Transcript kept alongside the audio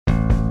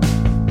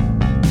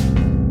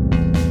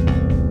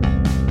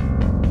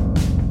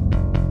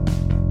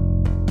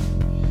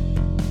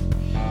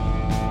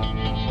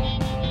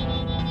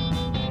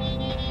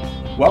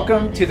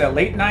Welcome to the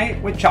Late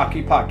Night with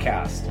Chalky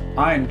podcast.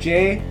 I'm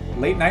Jay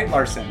Late Night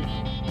Larson.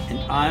 And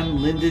I'm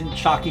Lyndon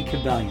Chalky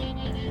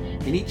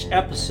Cabellion. In each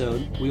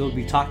episode, we will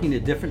be talking to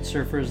different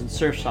surfers and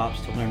surf shops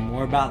to learn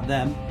more about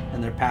them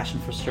and their passion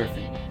for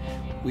surfing.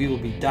 We will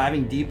be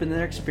diving deep into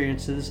their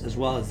experiences as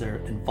well as their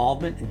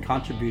involvement and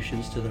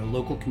contributions to their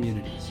local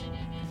communities.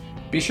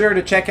 Be sure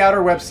to check out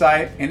our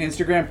website and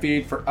Instagram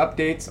feed for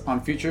updates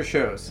on future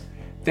shows.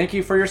 Thank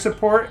you for your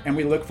support, and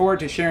we look forward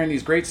to sharing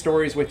these great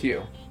stories with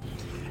you.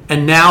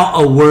 And now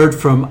a word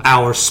from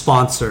our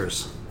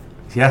sponsors.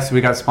 Yes,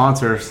 we got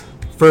sponsors.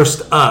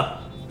 First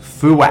up,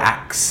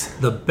 FuWax.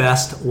 the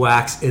best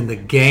wax in the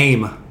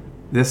game.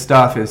 This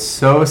stuff is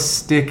so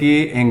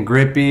sticky and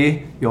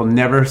grippy, you'll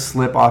never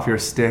slip off your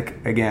stick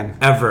again.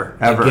 Ever.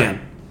 Again.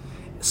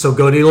 So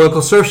go to your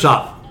local surf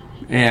shop.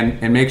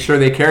 And make sure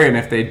they carry it. And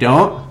if they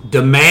don't,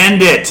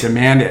 Demand it.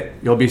 demand it.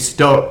 You'll be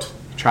stoked.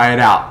 Try it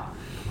out.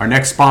 Our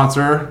next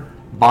sponsor,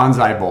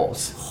 Bonsai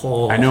Bowls.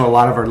 Oh. I know a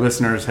lot of our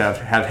listeners have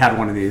had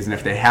one of these, and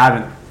if they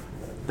haven't,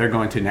 they're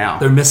going to now.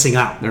 They're missing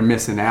out. They're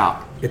missing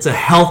out. It's a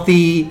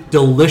healthy,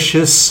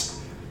 delicious,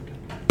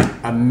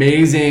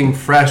 Amazing,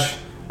 fresh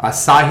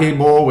acai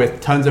bowl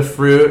with tons of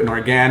fruit and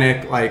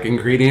organic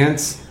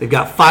ingredients. they've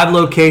got 5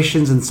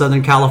 locations in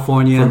Southern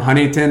California, From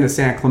Huntington to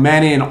San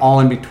Clemente and all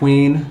in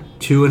between.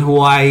 2 in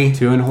Hawaii.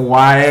 2 in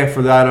Hawaii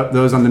for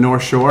those on the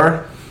North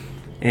Shore.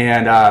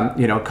 And,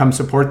 come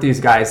support these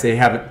guys. They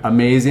have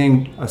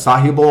amazing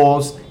acai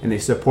bowls, and they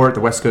support the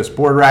West Coast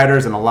board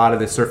riders and a lot of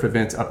the surf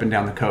events up and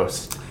down the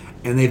coast.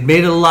 And they've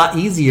made it a lot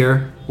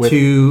easier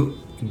to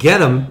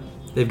get them.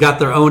 They've got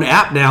their own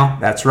app now.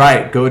 That's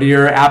right. Go to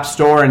your app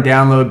store and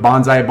download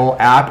Bonsai Bowl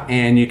app,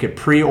 and you could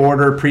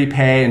pre-order,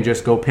 prepay, and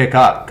just go pick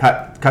up.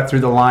 Cut through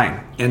the line.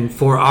 And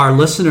for our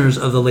listeners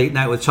of the Late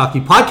Night with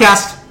Chalky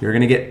podcast, You're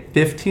going to get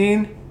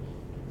 15%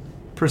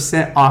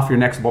 off your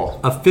next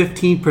bowl. a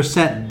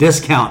 15%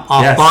 discount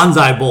off Yes.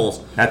 Bonsai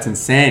Bowls. That's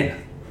insane.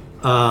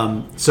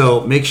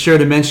 So make sure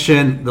to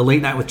mention the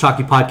Late Night with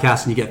Chalky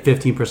podcast, and you get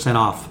 15%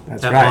 off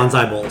That's at right.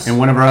 Bonsai Bowls. And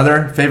one of our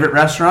other favorite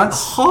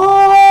restaurants,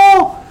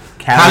 Oh!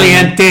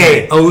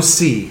 Caliente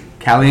OC.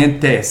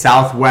 Caliente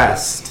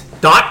Southwest.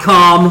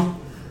 .com.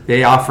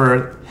 They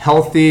offer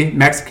healthy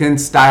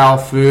Mexican-style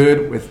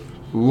food with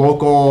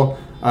local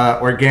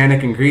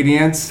organic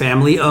ingredients,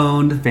 Family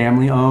owned.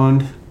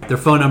 family-owned. Their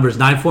phone number is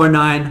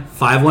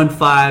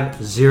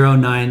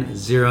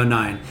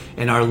 949-515-0909.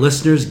 And our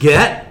listeners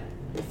get...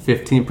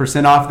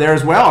 15% off there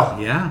as well.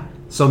 Yeah.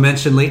 So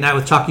mention Late Night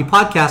with Chalky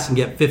podcast and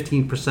get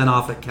 15%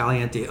 off at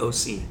Caliente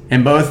OC.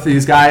 And both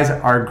these guys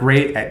are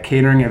great at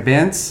catering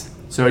events.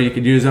 So you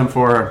could use them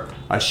for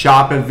a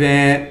shop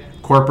event,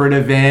 corporate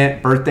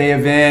event, birthday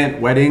event,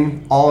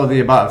 wedding, all of the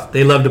above.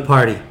 They love to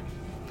party.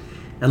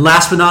 And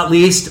last but not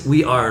least,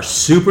 we are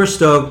super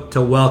stoked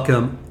to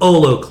welcome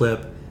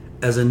Oloclip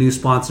as a new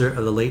sponsor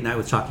of the Late Night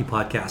with Chalky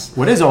podcast.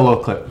 What is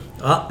Oloclip?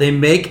 They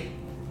make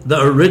the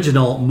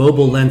original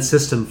mobile lens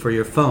system for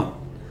your phone.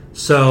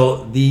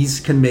 So these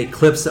can make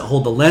clips that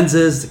hold the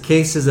lenses, the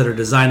cases that are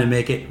designed to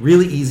make it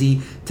really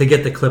easy to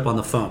get the clip on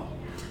the phone.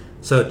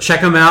 So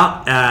check them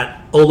out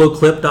at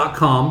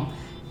oloclip.com.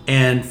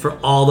 And for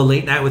all the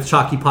Late Night with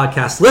Chalky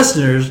podcast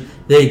listeners,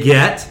 they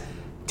get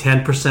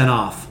 10%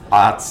 off.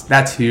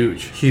 That's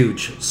huge.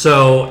 Huge.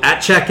 So at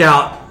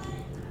checkout,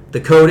 the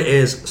code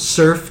is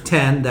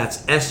SURF10. That's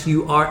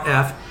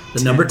SURF,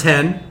 the number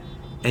 10.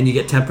 And you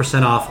get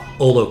 10% off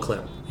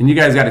Oloclip. And you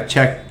guys got to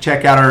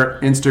check out our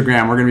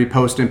Instagram. We're going to be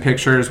posting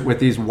pictures with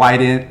these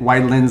wide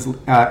lens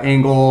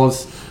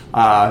angles,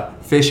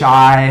 fish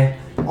eye,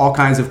 all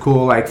kinds of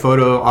cool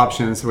photo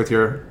options with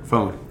your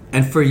phone.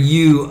 And for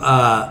you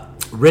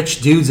rich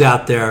dudes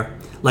out there,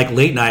 like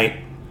Late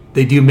Night,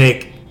 they do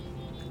make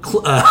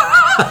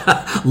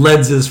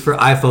lenses for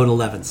iPhone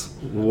 11s.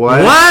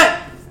 What?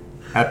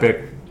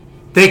 Epic.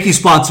 Thank you,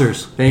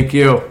 sponsors. Thank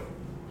you.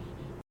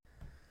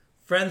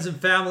 Friends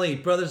and family,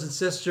 brothers and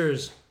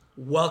sisters,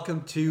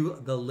 welcome to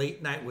the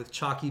Late Night with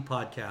Chalky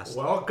podcast.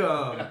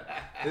 Welcome.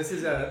 This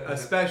is a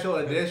special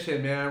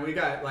edition, man. We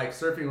got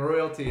surfing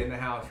royalty in the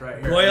house right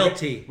here.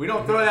 Royalty. We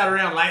don't throw that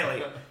around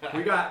lightly.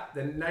 We got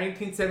the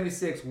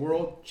 1976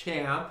 world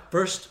champ.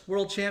 First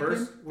world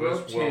champion? First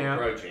world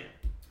champ. Pro champ.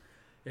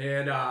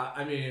 And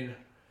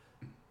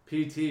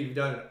PT, you've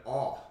done it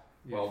all.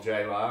 Well,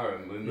 JLR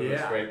and Linda,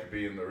 it's Yeah. great to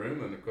be in the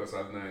room, and of course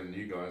I've known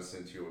you guys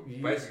since you were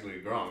basically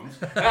groms.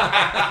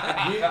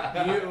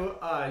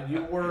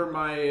 You were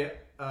my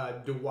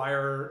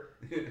Dwyer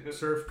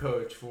surf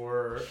coach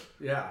for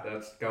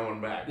That's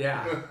going back.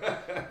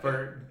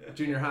 for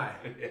junior high.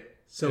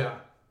 So Yeah.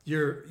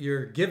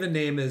 your given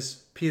name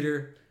is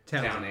Peter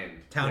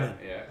Townend. Townend.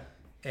 Yeah.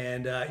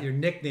 And your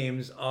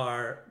nicknames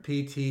are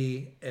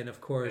PT and, of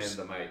course,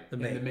 And the mate. The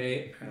And mate. the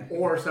mate,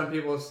 or some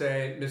people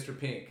say Mr.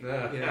 Pink.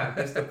 Yeah,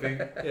 Mr.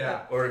 Pink.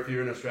 Yeah. Or if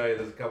you're in Australia,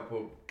 there's a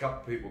couple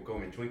people call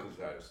me Twinkle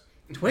Toes.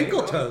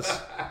 Twinkle Toes.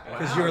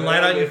 Because you were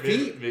light on your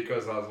feet.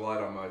 Because I was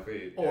light on my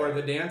feet. Or yeah.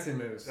 the dancing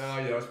moves. Oh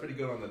yeah, I was pretty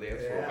good on the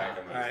dance floor back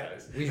in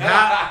those days.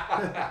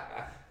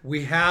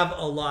 We have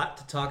a lot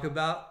to talk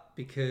about stop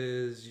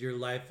because your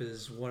life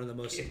is one of the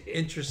most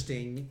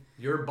interesting.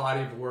 Your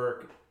body of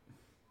work.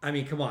 I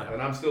mean, come on.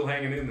 And I'm still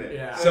hanging in there.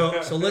 Yeah.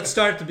 So let's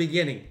start at the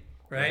beginning,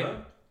 right?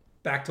 Uh-huh.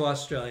 Back to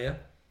Australia.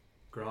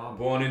 Grom.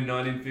 Born in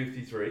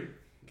 1953,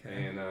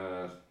 Okay.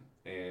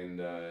 and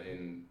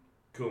in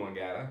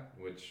Coolangatta,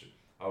 which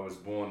I was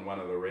born one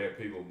of the rare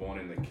people born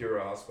in the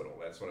Cura Hospital.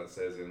 That's what it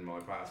says in my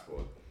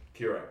passport.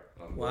 Cura.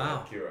 I'm born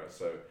Wow. in Cura.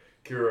 So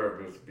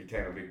Cura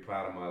became a big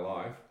part of my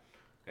life,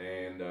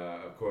 and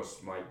of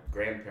course my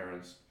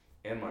grandparents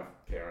and my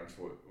parents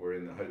were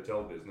in the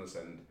hotel business,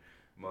 and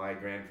my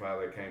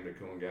grandfather came to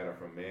Coolangatta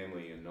from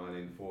Manly in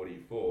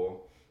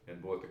 1944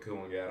 and bought the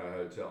Coolangatta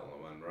Hotel,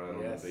 the one right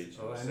on the beach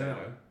in the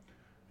centre.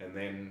 And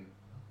then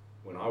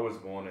when I was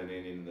born, and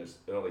then in the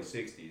early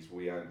 60s,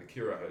 we owned the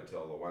Cura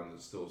Hotel, the one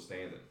that's still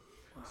standing.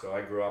 Wow. So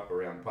I grew up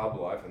around pub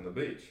life and the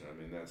beach. I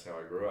mean, that's how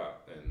I grew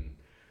up. And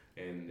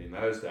in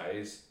those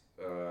days,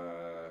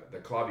 the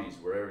clubbies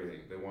were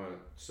everything. There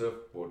weren't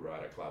surfboard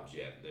rider clubs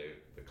yet.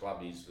 The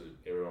clubbies,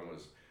 everyone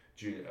was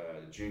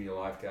junior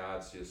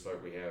lifeguards, just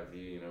like we have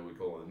here. You know, we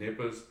call them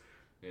nippers.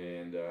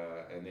 And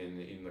then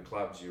in the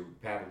clubs, you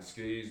paddled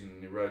skis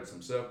and you rode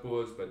some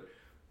surfboards, but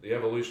the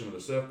evolution of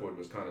the surfboard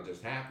was kind of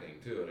just happening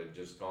too. It had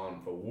just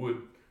gone from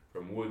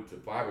wood to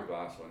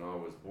fiberglass when I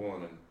was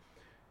born, and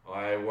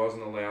I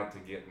wasn't allowed to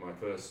get my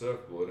first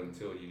surfboard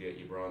until you get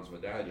your bronze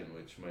medallion,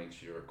 which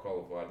makes you a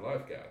qualified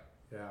lifeguard.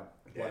 Yeah.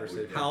 Water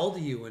safety. How old are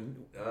you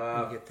when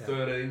you get that?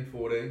 13,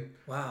 14.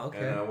 Wow, okay.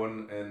 And I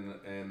wouldn't,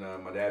 and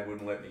my dad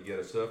wouldn't let me get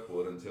a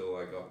surfboard until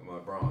I got my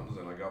bronze,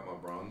 and I got my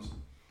bronze.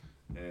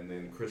 And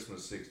then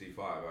Christmas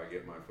 '65, I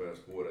get my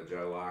first board at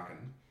Joe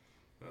Larkin,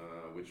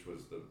 which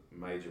was the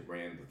major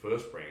brand, the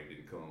first brand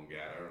in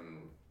Coolangatta,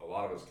 and a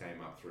lot of us came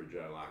up through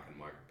Joe Larkin.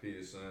 Michael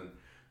Peterson,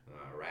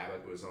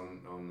 Rabbit was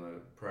on the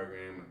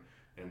program,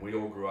 and we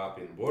all grew up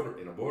in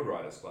a board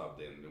riders club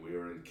then. We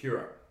were in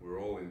Cura. We were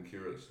all in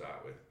Cura to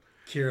start with.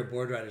 Cura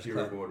Board Riders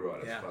Cura Club. Board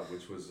Riders Club,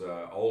 which was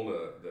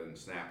older than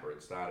Snapper.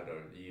 It started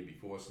a year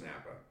before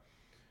Snapper.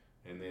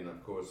 And then,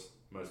 of course,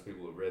 most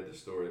people have read the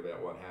story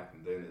about what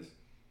happened then is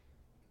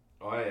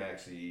I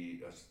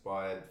actually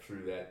aspired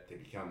through that to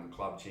become the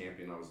club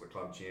champion. I was the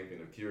club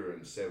champion of Cura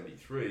in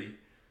 '73,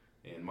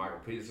 and Michael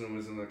Peterson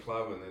was in the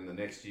club. And then the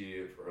next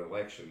year for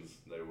elections,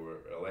 there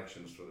were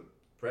elections for the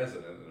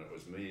president, and it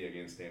was me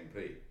against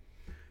MP.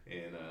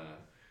 And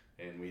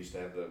we used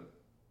to have the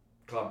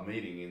club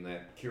meeting in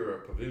that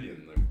Cura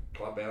Pavilion, the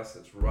clubhouse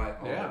that's right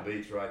on the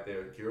beach right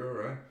there at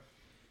Cura, right?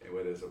 And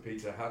where there's a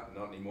Pizza Hut,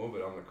 not anymore,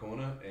 but on the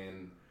corner,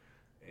 and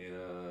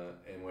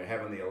we're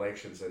having the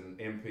elections, and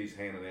MPs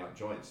handing out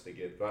joints to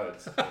get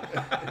votes. and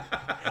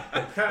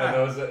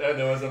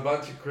there was a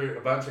bunch of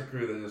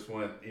crew that just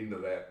went into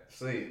that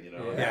scene, you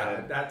know. Yeah,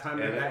 at that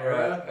time in that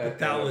era,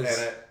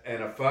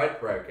 and a fight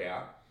broke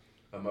out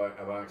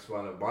amongst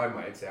one of my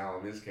mates,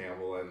 Alan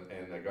Miscampbell,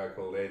 and a guy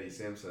called Eddie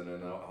Simpson,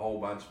 and a whole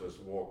bunch of us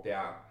walked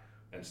out.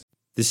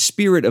 The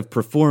spirit of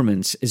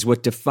performance is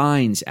what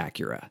defines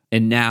Acura,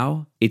 and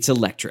now it's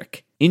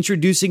electric.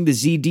 Introducing the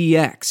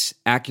ZDX,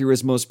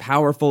 Acura's most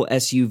powerful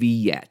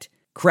SUV yet.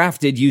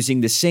 Crafted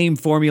using the same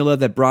formula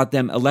that brought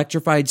them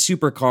electrified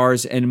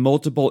supercars and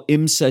multiple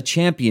IMSA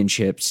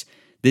championships,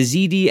 the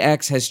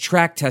ZDX has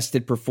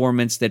track-tested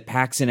performance that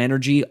packs an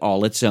energy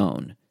all its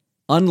own.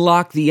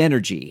 Unlock the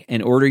energy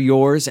and order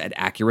yours at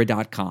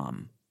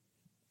Acura.com.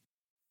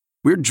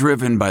 We're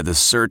driven by the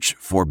search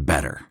for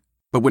better.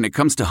 But when it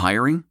comes to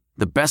hiring,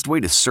 the best way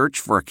to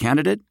search for a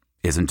candidate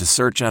isn't to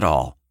search at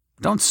all.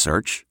 Don't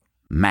search.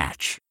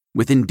 Match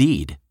with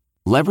Indeed.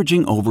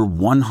 Leveraging over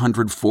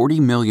 140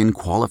 million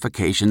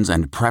qualifications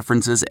and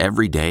preferences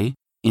every day,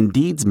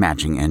 Indeed's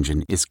matching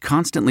engine is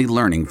constantly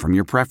learning from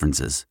your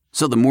preferences.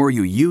 So the more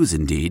you use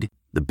Indeed,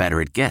 the better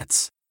it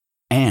gets.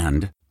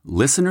 And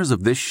listeners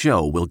of this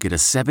show will get a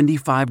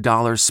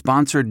 $75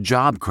 sponsored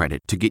job credit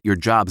to get your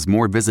jobs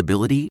more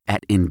visibility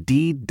at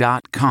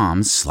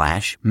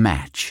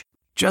Indeed.com/match.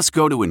 Just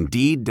go to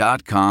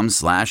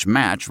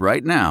Indeed.com/match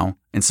right now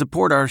and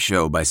support our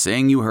show by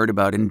saying you heard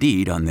about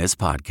Indeed on this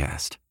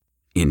podcast.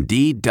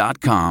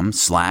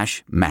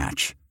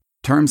 Indeed.com/match.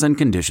 Terms and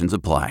conditions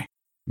apply.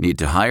 Need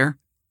to hire?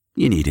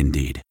 You need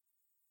Indeed.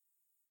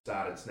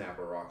 Started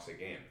Snapper Rocks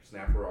again.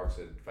 Snapper Rocks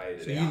had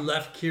faded out. So you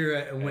left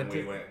Cura and went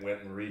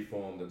and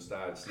reformed and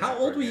started Snapper. How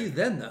old were again. you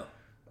then, though?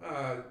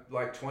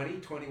 Like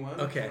 20,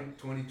 21. Okay.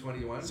 20,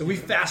 21. So we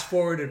fast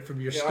forwarded from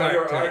your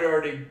start. I'd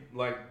already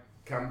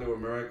come to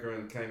America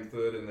and came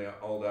third in the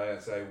old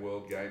ASA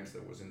World Games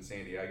that was in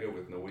San Diego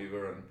with Noe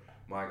Weaver and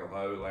Michael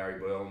Ho, Larry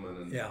Berlman,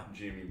 and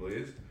Jimmy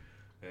Bliss.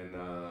 And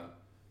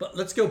but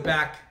let's go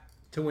back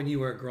to when you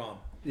were at Grom.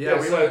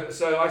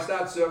 So I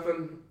started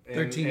surfing.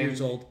 13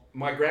 years old.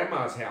 My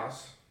grandma's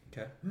house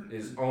Okay.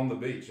 is on the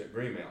beach at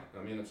Greenmount.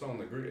 I mean, it's on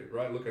the grid,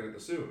 right looking at the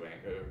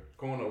Superbank, a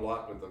corner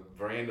lot with a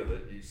veranda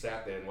that you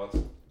sat there and watched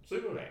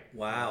Superbank.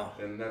 Wow.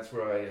 And that's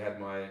where I had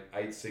my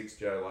 8.6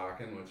 Joe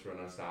Larkin, which when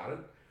I started.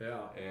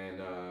 Yeah.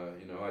 And,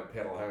 I'd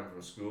pedal home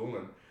from school,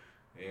 and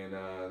And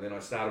then I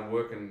started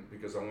working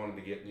because I wanted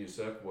to get new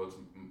surfboards.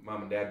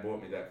 Mum and Dad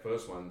bought me that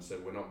first one and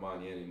said, we're not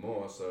buying you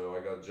anymore. So I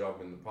got a job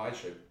in the pie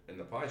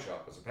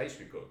shop as a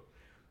pastry cook.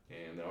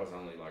 And I was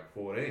only like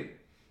 14.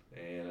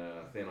 And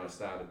then I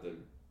started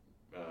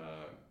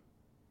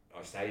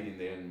I stayed in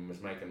there and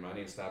was making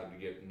money and started to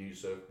get new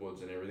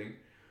surfboards and everything.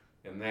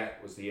 And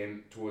that was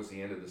towards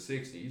the end of the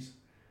 60s.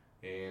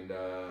 And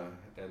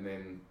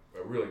then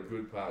a really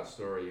good part of the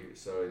story.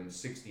 So in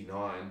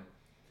 69,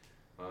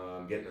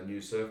 getting a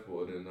new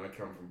surfboard, and I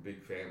come from a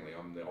big family.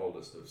 I'm the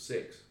oldest of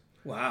 6.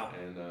 Wow.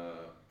 And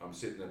I'm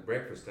sitting at the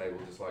breakfast table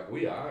just like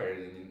we are.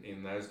 And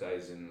in those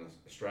days in the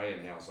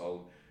Australian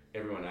household,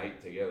 everyone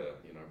ate together,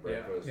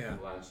 breakfast,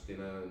 lunch,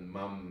 dinner, and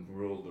Mum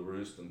ruled the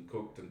roost and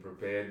cooked and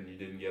prepared, and you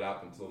didn't get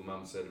up until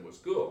Mum said it was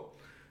cool.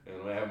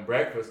 And we're having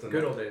breakfast. And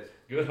Good old days.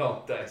 Good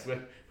old days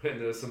when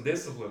there was some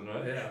discipline,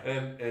 right? Yeah.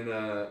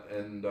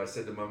 And I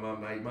said to my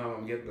mum, "Hey, Mum,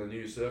 I'm getting a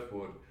new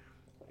surfboard."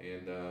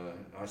 And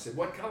I said,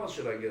 "What colour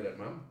should I get it,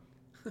 Mum?"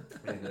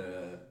 and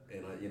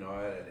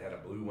I had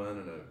a blue one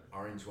and an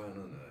orange one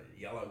and a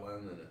yellow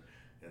one,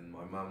 and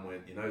my mum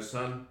went,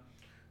 "Son,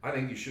 I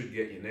think you should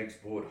get your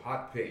next board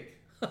hot pink."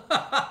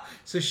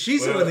 So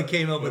she's the one that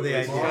came up with the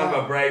It's idea. kind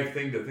of a brave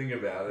thing to think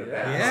about.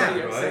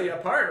 Set you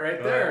apart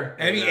right there.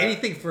 I mean,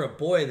 anything for a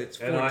boy that's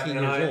 14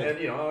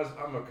 years old.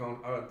 I'm a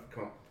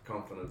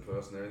confident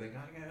person and everything.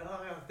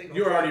 I think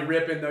You were already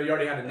ripping though. You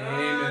already had a name.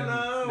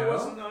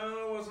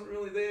 I wasn't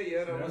really there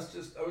yet. I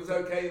was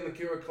okay in the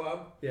Kira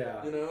Club.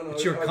 Yeah. And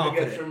But you're I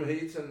confident. get from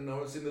heats, and I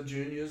was in the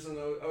juniors, and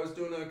I was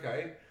doing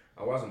okay.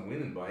 I wasn't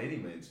winning by any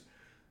means.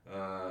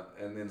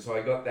 And then so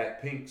I got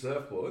that pink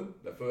surfboard,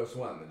 the first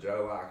one, the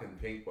Joe Larkin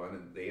pink one,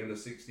 at the end of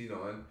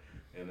 69.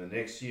 And the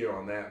next year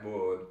on that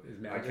board,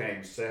 I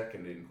came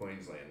second in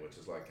Queensland, which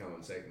is like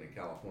coming second in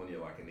California,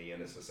 like in the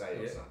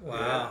NSSA or something.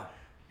 Wow.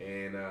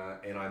 And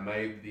I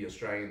made the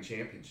Australian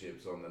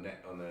Championships on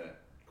the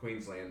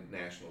Queensland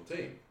national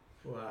team.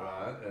 Wow.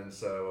 Right? And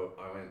so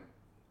I went,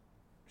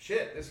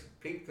 shit, this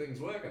pink thing's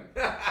working.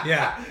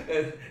 Yeah.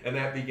 and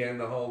that began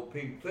the whole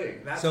pink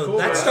thing. That's So cool,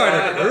 that man.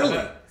 started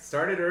early.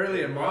 Started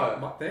early, and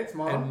mom, thanks,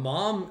 Mom. And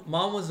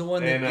mom was the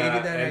one that And, gave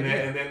you that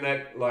idea. and then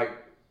that, like,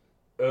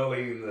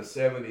 early in the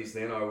 70s,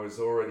 then I was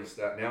already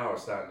now I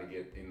was starting to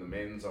get in the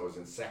men's. I was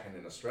in second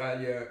in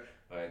Australia.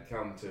 I had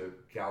come to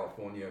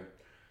California.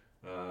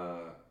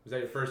 Was that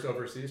your first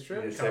overseas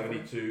trip? In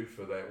 72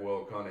 for that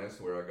World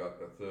Contest where I got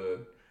the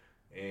third.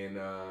 And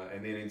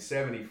then in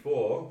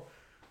 74,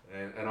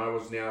 and I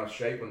was now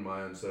shaping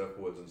my own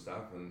surfboards and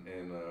stuff.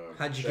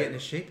 How'd you get into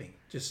shaping?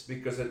 Just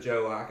because at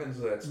Joe Larkin's,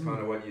 that's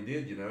kind of what you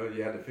did. You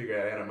had to figure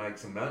out how to make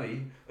some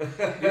money.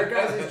 Your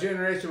guys'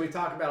 generation, we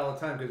talk about all the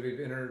time because we've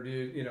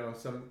interviewed,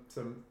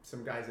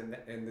 some guys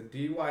in the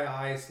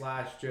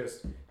DIY /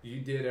 just you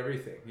did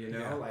everything.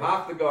 Like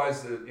Half the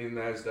guys in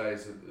those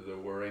days that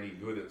were any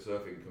good at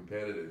surfing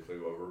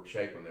competitively were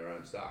shaping their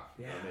own stuff.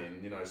 Yeah. I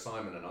mean,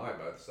 Simon and I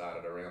both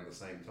started around the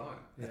same time.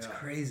 that's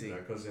crazy.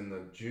 Because in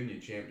the Junior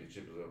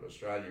Championships of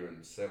Australia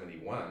in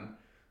 71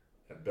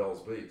 at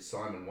Bells Beach,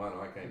 Simon won,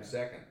 I came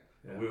second.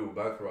 Yeah. And we were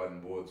both riding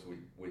boards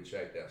we'd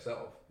shaped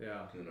ourselves.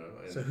 Yeah.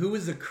 And So who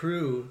was the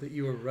crew that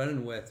you were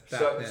running with back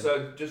then?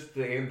 So just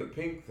to end the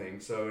pink thing,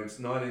 so it's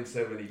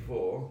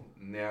 1974.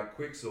 Now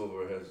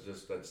Quicksilver has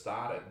just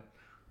started,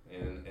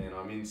 and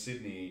I'm in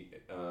Sydney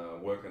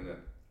working at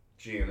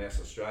GNS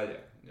Australia.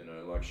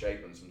 Like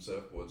shaping some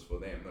surfboards for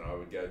them. And I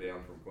would go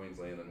down from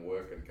Queensland and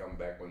work and come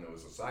back when there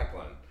was a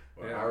cyclone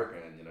or a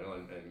hurricane,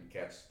 and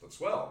catch the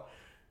swell.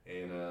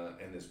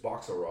 And this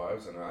box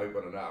arrives, and I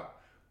open it up,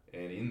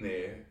 and in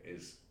there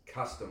is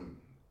custom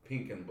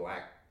pink and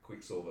black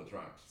Quicksilver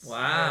trunks.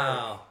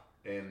 Wow.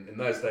 And in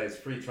those days,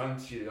 free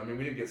trunks, we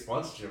didn't get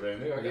sponsorship or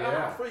anything.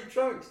 Yeah. Free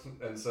trunks.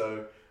 And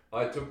so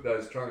I took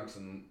those trunks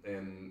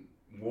and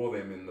wore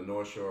them in the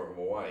North Shore of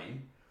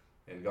Hawaii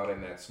and got in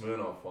that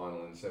Smirnoff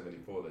final in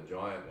 74, the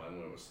giant one,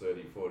 when it was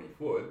 30, 40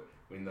 foot,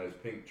 in those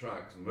pink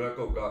trunks.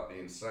 Merkel got the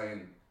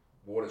insane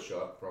water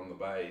shot from the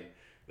bay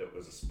that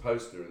was a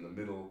poster in the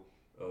middle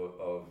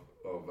of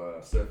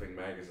Surfing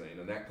Magazine.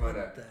 And that kind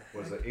of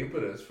was the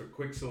impetus for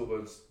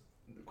Quicksilver's.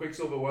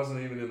 Quicksilver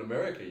wasn't even in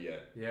America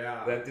yet.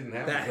 Yeah. That didn't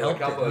happen That until a helped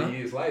couple it, of huh?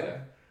 years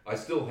later. I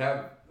still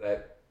have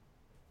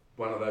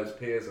one of those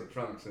pairs of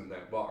trunks in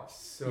that box.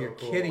 So You're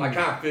cool. kidding. I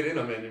can't fit in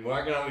them anymore.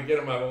 I can only get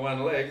them over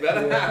one leg.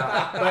 But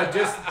But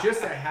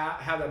just to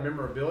have that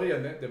memorabilia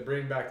and to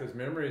bring back those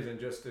memories and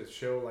just to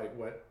show like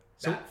what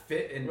that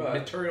fit and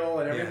material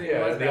and everything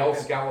was. the old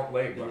scallop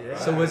leg one. Yeah. Right?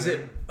 So was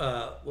it,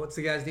 what's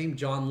the guy's name?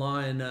 John Law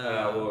and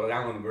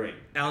Alan Green.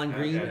 Alan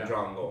Green? And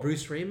John Law.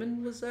 Bruce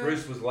Raymond was that?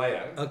 Bruce was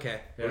later.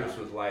 Okay. Bruce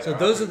was later. So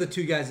those are the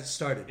two guys that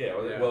started. Yeah,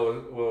 well,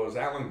 it was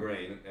Alan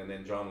Green, and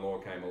then John Law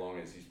came along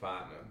as his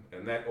partner,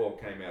 and that all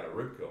came out of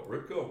Rip Curl.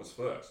 Rip Curl was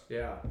first.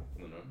 Yeah.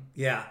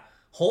 Yeah.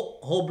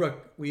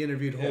 Holbrook, we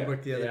interviewed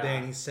Holbrook the other Yeah. day,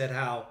 and he said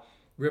how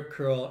Rip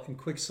Curl and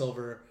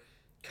Quicksilver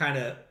kind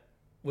of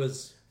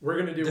was We're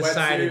gonna do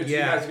decided, wetsuits.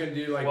 yeah. You guys are gonna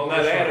do like. Well, no,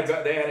 board they had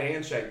shots. a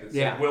handshake that said,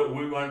 Yeah. "Well,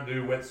 we won't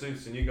do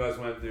wetsuits, and you guys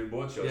won't do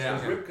board shots." Yeah.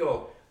 Because Rip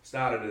Curl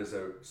started as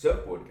a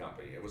surfboard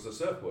company. It was a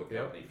surfboard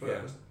company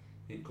first.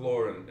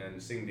 Claw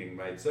and Singding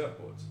made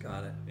surfboards.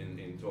 Got it.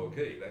 In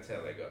Torquay. That's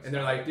how they got started. And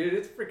they're like, dude,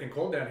 it's freaking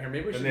cold down here.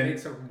 Maybe we should make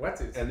some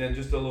wetsuits. And then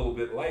just a little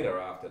bit later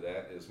after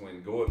that is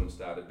when Gordon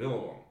started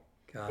Billabong.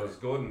 Because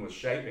Gordon was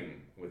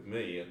shaping with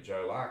me at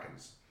Joe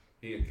Larkins.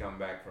 He had come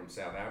back from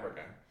South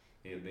Africa.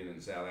 He had been in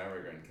South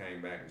Africa and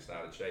came back and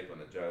started shaping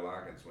at Joe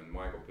Larkins when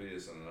Michael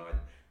Peterson and I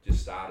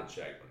just started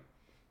shaping.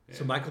 Yeah.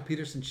 So Michael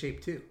Peterson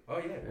shaped too. Oh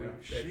yeah,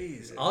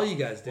 jeez, all you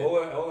guys did.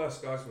 All us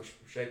guys were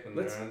shaping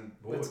their own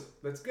boards.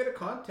 Let's get a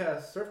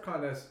contest, surf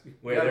contest.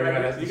 You gotta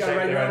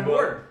write your own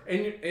board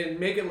and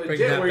make it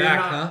legit where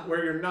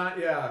you're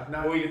not.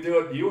 Well, you do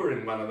it. You were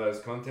in one of those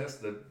contests,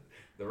 the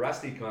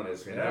Rusty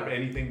contest.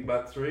 Anything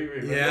but three.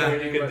 Remember? Yeah,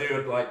 you could do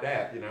it like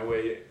that.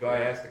 Where the guy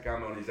has to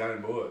come on his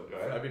own board.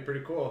 Right? That'd be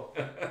pretty cool.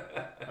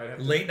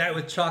 Late night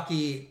with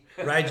Chalky,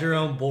 ride your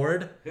own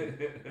board.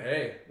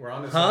 Hey, we're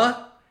on this.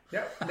 Huh?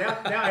 Yeah,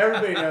 now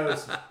everybody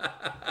knows.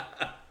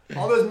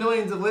 All those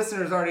millions of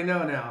listeners already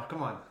know now.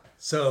 Come on.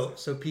 So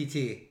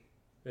PT.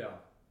 Yeah.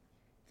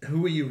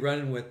 Who were you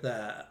running with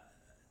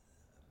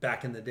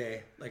back in the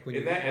day? Like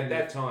when at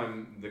that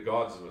time, the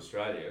gods of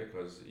Australia,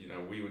 because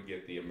we would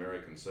get the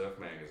American surf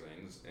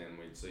magazines and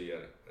we'd see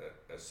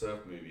a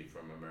surf movie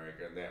from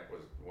America, and that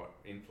was what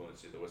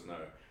influenced you. There was no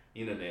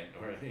internet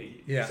or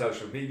any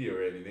social media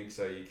or anything,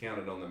 so you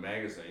counted on the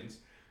magazines.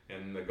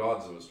 And the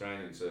gods of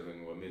Australian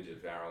surfing were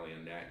Midget Farrelly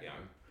and Nat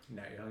Young.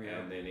 Yeah.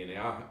 And then in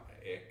our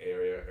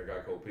area, a guy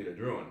called Peter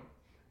Druin.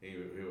 He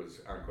was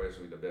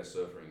unquestionably the best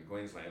surfer in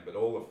Queensland, but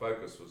all the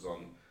focus was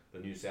on the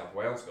New South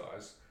Wales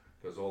guys,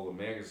 because all the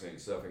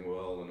magazines, Surfing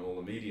World and all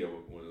the media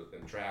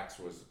and tracks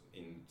was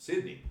in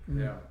Sydney.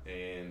 Yeah.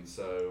 And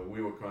so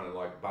we were kind of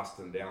like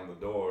busting down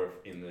the door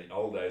in the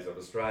old days of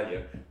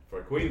Australia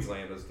for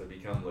Queenslanders to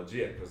become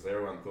legit, because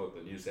everyone thought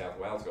the New South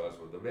Wales guys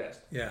were the best.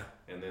 Yeah.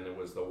 And then there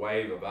was the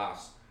wave of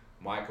us.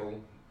 Michael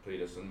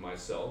Peterson,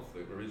 myself, the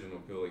original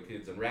Curly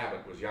Kids, and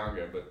Rabbit was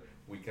younger, but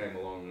we came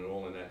along and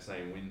all in that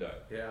same window.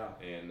 Yeah.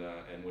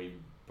 And we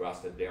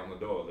busted down the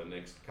door. The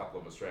next couple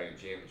of Australian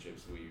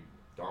championships, we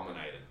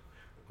dominated.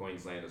 The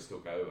Queenslanders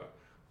took over,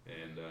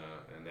 and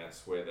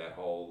that's where that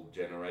whole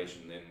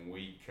generation. Then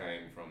we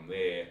came from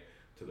there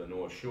to the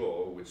North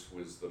Shore, which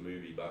was the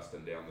movie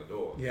Busting Down the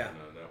Door. Yeah.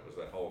 That was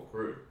that whole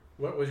crew.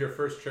 What was your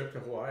first trip to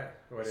Hawaii?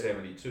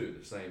 72,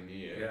 the same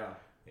year. Yeah.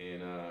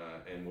 And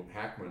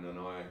Hackman and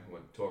I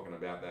were talking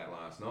about that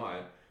last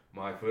night.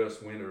 My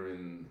first winter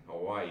in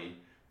Hawaii,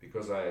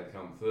 because I had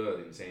come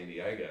third in San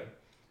Diego,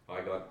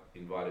 I got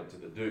invited to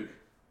the Duke,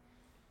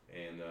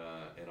 and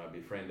I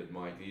befriended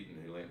Mike Eaton,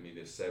 who lent me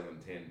this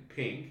 710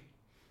 pink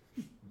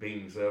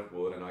Bing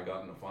surfboard, and I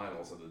got in the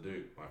finals of the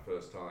Duke my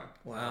first time.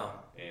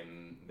 Wow!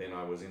 And then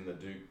I was in the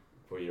Duke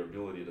for your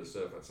ability to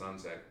surf at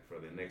sunset for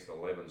the next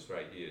 11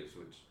 straight years,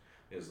 which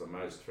is the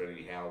most for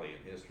any Howley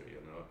in history,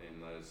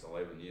 in those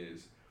 11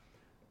 years.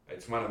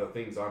 It's one of the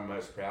things I'm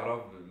most proud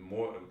of,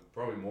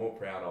 probably more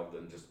proud of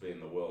than just being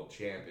the world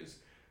champ, is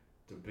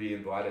to be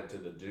invited to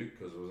the Duke,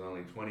 because there was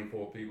only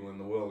 24 people in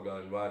the world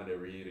got invited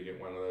every year to get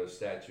one of those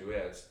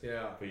statuettes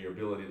for your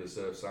ability to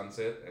surf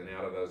sunset, and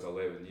out of those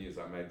 11 years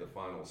I made the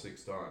final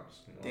 6 times.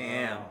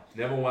 Damn.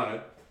 Never won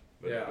it,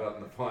 but got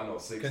in the final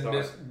 6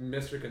 times.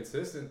 Mr.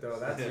 Consistent though,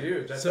 that's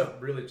huge. That's a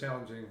really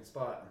challenging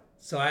spot.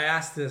 So I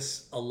asked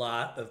this a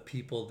lot of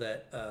people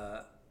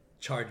that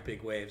charge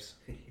big waves,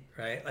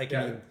 right? Like,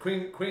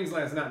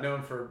 Queensland's not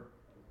known for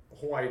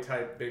Hawaii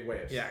type big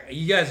waves. Yeah,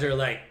 you guys are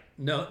like,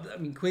 no, I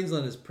mean,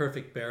 Queensland is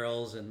perfect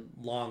barrels and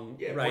long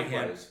right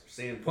hand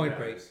point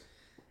breaks.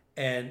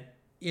 And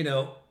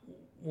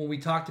when we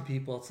talk to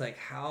people, it's like,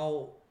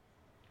 how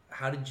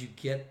did you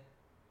get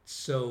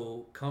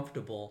so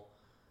comfortable?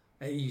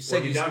 And you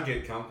said you don't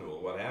get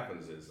comfortable. What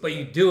happens is, but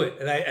you do it,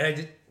 and I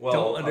just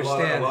don't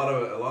understand. A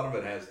lot of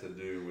it has to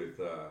do with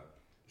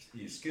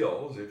your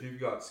skills. If you've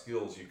got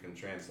skills, you can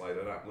translate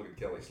it up. Look at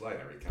Kelly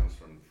Slater; he comes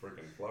from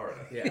freaking Florida,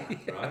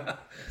 right?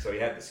 So he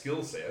had the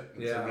skill set.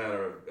 It's a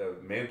matter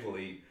of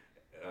mentally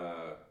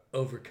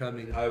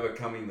overcoming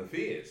the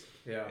fears.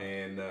 Yeah,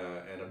 and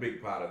a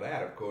big part of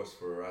that, of course,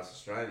 for us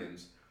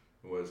Australians,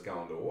 was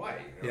going to Hawaii.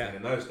 I mean,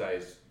 in those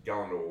days,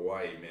 going to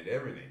Hawaii meant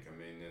everything. I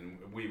mean,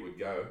 and we would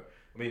go.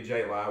 I mean,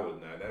 Jay Lar would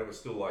know that. It was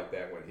still like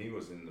that when he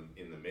was in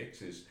the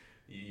mix.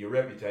 Your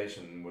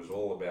reputation was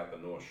all about the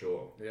North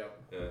Shore. Yeah.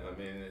 I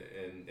mean,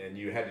 and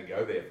you had to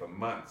go there for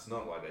months,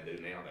 not like they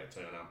do now.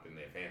 They turn up in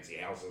their fancy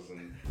houses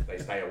and they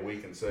stay a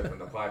week and surf in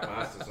the Pipe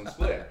Masters and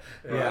split.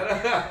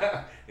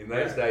 Right? In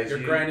those days, you're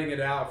grinding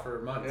it out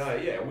for months.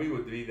 Yeah, we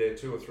would be there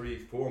 2 or 3,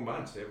 4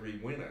 months every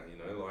winter.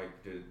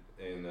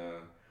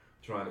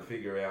 Trying to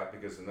figure out,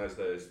 because in those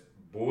days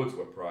boards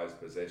were prized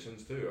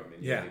possessions too. I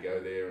mean, you had to go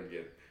there and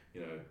get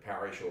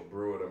Parish or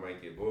Brewer to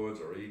make your boards,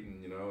 or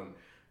Eaton,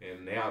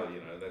 and now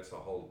that's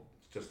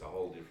just a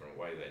whole different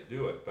way they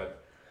do it.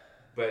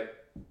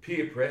 But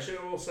peer pressure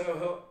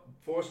also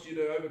forced you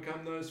to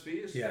overcome those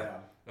fears. Yeah.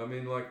 I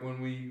mean, like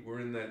when we were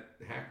in that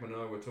Hackman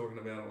and I were talking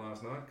about it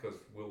last night, because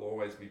we'll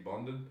always be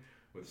bonded.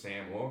 with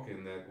Sam Hawke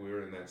in that we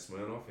were in that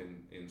Smirnoff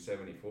in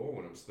 74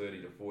 when it was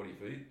 30 to 40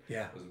 feet.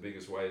 Yeah. It was the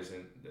biggest waves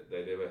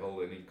they'd ever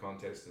held any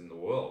contest in the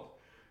world.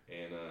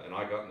 And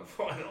I got in the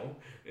final,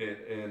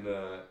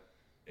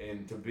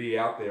 and to be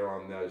out there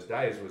on those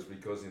days was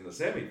because in the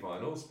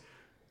semi-finals,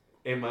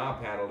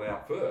 MR paddled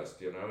out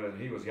first,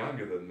 and he was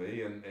younger than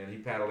me, and he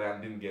paddled out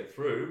and didn't get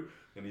through.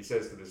 And he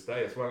says to this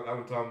day, it's one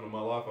other time in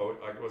my life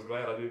I was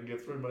glad I didn't get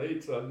through my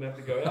heat, so I didn't have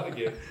to go out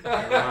again.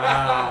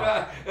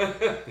 Wow.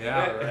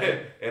 Yeah,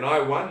 right. And I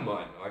won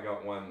mine. I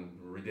got one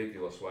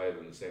ridiculous wave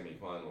in the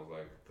semi-finals,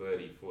 like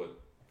 30-foot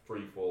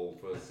free fall,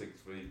 first 6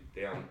 feet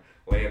down,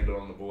 landed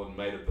on the board and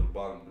made it to the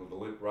bottom with the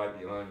lip right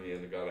behind me,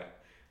 and I got it.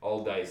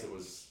 Old days it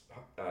was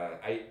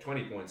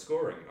 20-point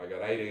scoring. I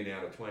got 18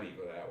 out of 20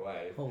 for that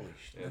wave. Holy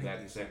shit. And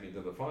that sent me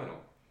to the final.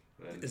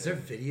 Is there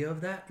video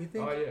of that, you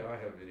think? Oh yeah, I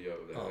have video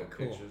of that. Oh, I have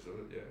cool. pictures of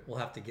it, yeah. We'll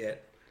have to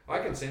get... I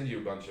can send you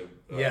a bunch of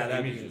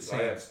that'd be images.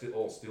 insane. I have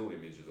all still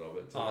images of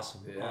it. Too.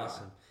 Awesome, Yeah.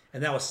 awesome.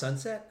 And that was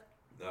Sunset?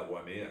 No,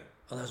 Waimea.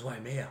 Oh, that was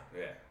Waimea.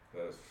 Yeah,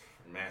 that was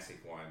massive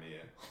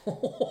Waimea.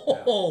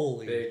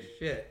 Holy Big.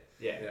 shit.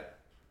 Yeah.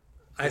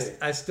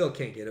 I still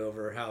can't get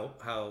over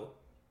how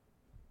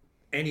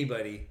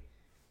anybody,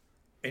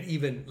 and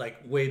even like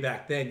way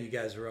back then, you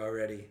guys were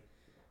already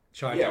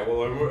charging. Yeah,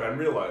 well, I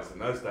realized in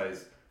those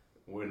days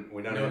when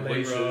we don't No have leg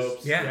leashes,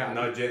 ropes. Yeah.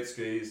 no jet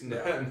skis,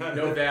 No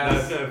no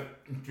vest.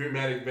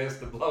 pneumatic vest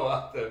to blow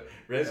up the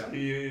rescue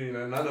you,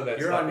 none of that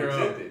You're stuff on your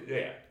own. existed.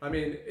 Yeah. I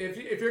mean,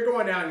 if you're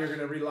going out and you're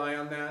going to rely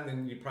on that,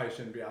 then you probably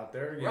shouldn't be out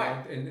there. You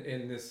Right. know,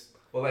 in this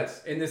Well,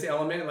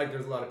 element, like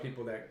there's a lot of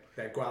people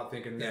that go out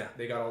thinking Yeah. that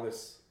they got all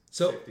this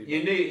So, safety.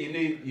 you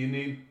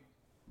need,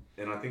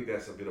 and I think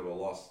that's a bit of a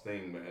lost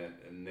thing,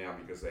 and now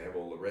because they have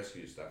all the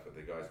rescue stuff with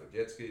the guys with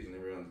jet skis and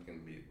everyone's going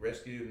to be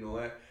rescued and all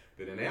that.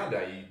 But in our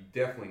day, you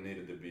definitely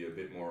needed to be a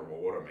bit more of a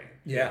waterman.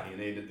 Yeah. You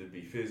needed to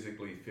be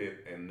physically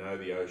fit and know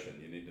the ocean.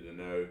 You needed to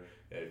know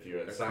if you're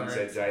at The Sunset,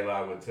 currents.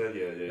 J-La would tell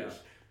you, Yeah.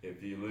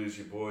 if you lose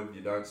your board,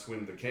 you don't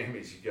swim the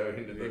camis, you go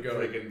into the You go.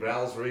 freaking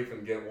Val's Reef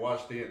and get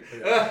washed in.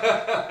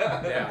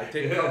 Yeah,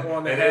 take a couple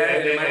on the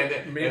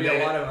head, maybe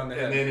a lot on the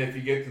head. And then if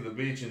you get to the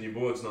beach and your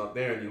board's not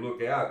there and you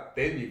look out,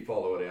 then you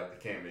follow it out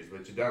the camis,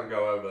 but you don't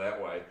go over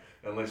that way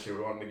unless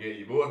you're wanting to get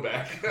your board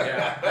back.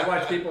 Yeah, I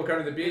watch people come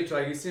to the beach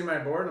like, you see my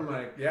board? I'm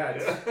like, yeah,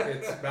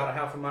 it's about a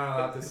half a mile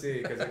out to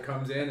sea because it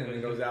comes in and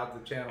then goes out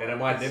the channel. And it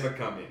might never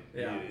come in.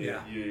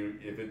 Yeah.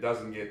 If it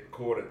doesn't get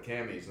caught at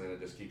camis, then it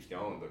just keeps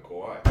going to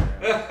Kauai.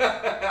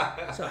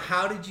 so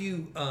how did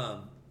you,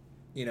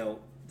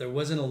 there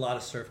wasn't a lot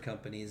of surf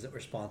companies that were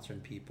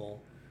sponsoring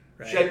people,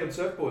 right? Shape and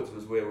Surfboards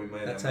was where we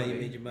made That's our how you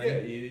money. made your money? Yeah,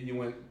 you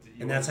went.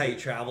 And that's how you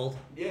traveled?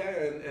 Yeah,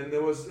 and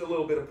there was a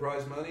little bit of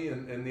prize money,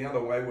 and the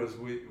other way was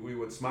we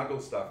would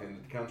smuggle stuff into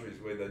countries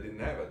where they didn't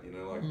have it.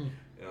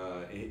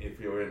 If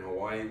you were in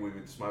Hawaii, we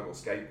would smuggle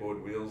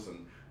skateboard wheels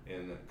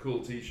and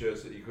cool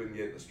T-shirts that you couldn't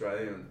get in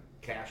Australia, and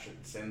cash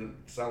and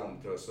sell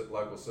them to a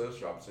local surf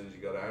shop as soon as you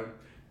got home.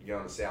 You go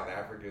into South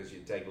Africa,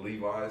 you'd take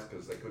Levi's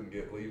because they couldn't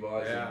get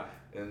Levi's. Yeah.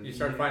 And You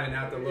start finding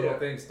out the little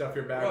things, stuff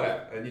your bag.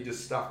 Right, and you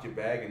just stuffed your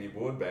bag and your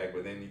board bag,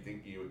 but then you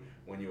think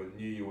when you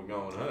knew you were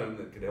going home,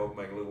 that could help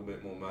make a little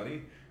bit more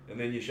money. And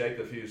then you shaped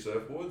a few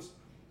surfboards,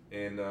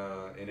 and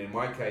in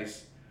my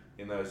case,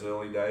 in those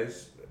early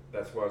days,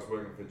 that's why I was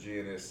working for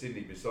GNS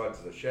Sydney. Besides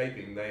the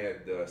shaping, they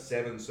had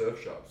 7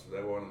 surf shops.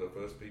 They were one of the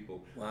first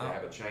people to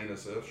have a chain of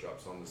surf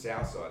shops on the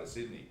south side of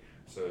Sydney.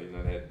 So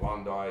they had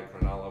Bondi,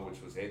 Cronulla,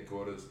 which was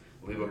headquarters,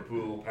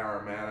 Liverpool,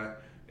 Parramatta,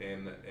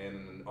 and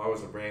I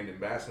was a brand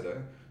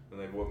ambassador. And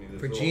they bought me this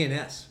For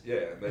GNS?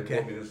 Yeah, they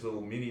bought me this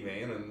little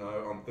minivan, and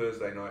on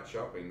Thursday night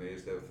shopping, they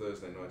used to have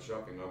Thursday night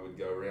shopping, I would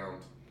go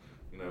around,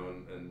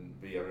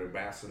 and be an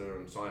ambassador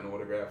and sign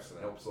autographs and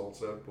help sell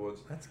surfboards.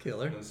 That's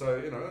killer. And so,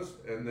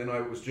 and then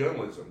it was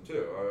journalism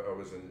too. I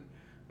was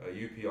a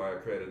UPI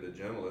accredited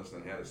journalist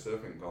and had a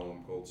surfing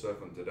column called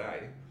Surfing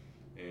Today.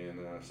 And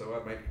so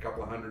I'd make a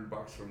couple of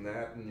 $100 from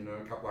that, and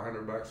a couple of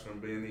 $100 from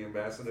being the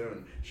ambassador,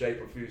 and shape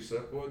a few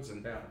surfboards.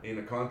 And in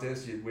a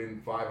contest, you'd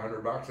win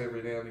 $500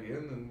 every now and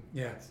again,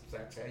 and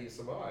that's how you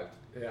survived.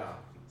 Yeah.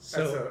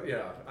 So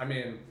I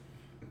mean,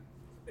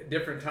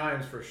 different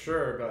times for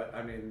sure, but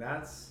I mean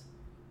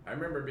I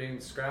remember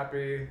being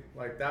scrappy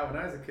like that when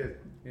I was a kid.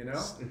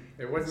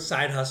 It wasn't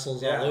side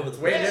hustles all over the It's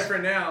place. way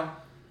different now.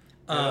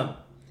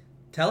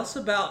 Tell us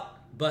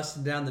about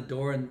busting down the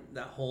door in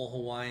that whole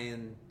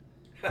Hawaiian.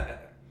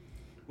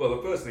 Well,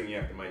 the first thing you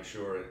have to make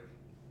sure,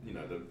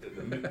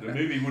 the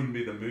movie wouldn't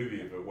be the movie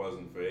if it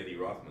wasn't for Eddie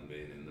Rothman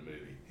being in the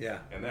movie. Yeah.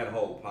 And that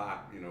whole part,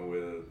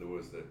 where there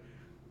was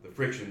the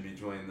friction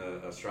between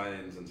the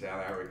Australians and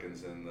South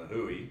Africans and the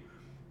Hui,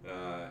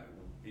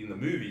 in the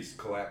movies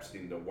collapsed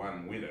into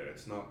one winner.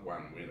 It's not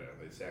one winner.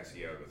 It's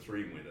actually over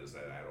 3 winners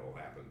that all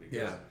happened,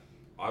 because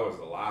I was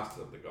the last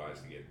of the guys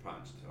to get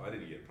punched. I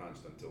didn't get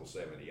punched until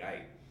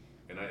 78.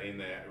 And in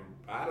the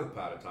other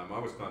part of time, I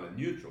was kind of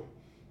neutral,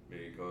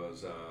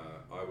 because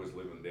I was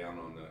living down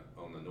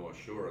on the North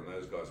Shore, and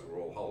those guys were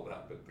all holed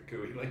up at the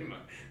Kui Lima,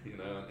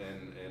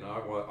 and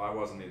I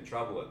wasn't in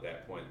trouble at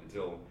that point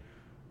until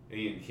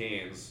Ian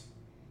Cairns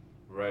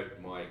wrote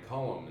my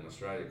column in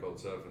Australia called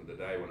Surfing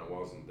Today when I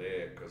wasn't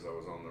there because I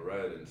was on the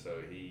road, and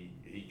so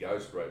he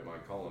ghost wrote my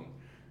column,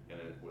 and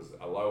it was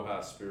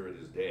Aloha Spirit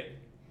is Dead.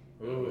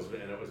 And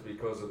it was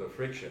because of the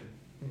friction.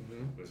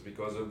 It was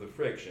because of the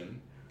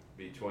friction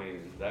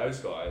between those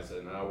guys,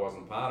 and I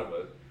wasn't part of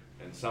it,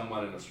 and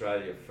someone in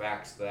Australia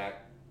faxed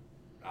that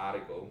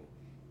article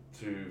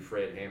to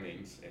Fred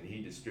Hemmings, and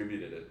he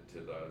distributed it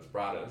to those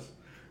brothers,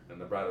 and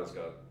the brothers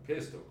got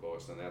pissed, of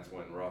course, and that's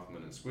when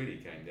Rothman and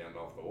Squiddy came down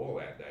off the wall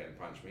that day and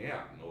punched me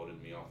out and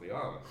ordered me off the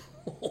island.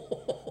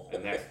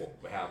 And that's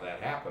how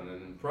that happened.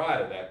 And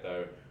prior to that,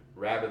 though,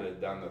 Rabbit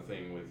had done the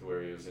thing with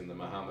where he was in the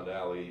Muhammad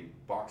Ali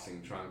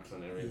boxing trunks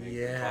and everything,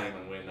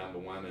 claiming we're number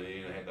one, and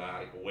he had the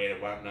article, we're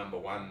number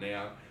one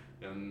now,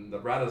 and the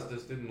brothers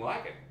just didn't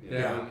like it, you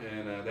know?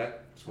 And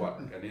that's what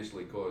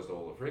initially caused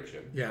all the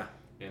friction. Yeah.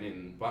 And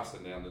in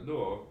busting down the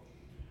door,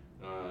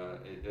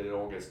 it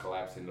all gets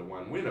collapsed into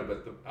one winner.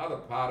 But the other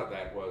part of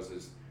that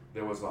is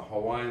there was the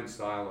Hawaiian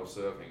style of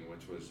surfing,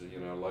 which was, you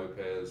know,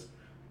 Lopez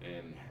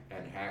and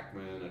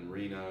Hackman and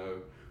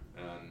Reno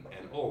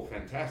and all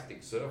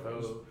fantastic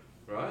surfers,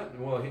 right?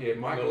 Well,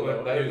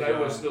 Michael, they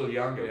were still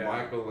younger. Yeah.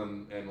 Michael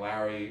and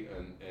Larry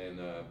and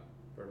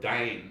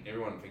Dane.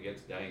 Everyone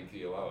forgets Dane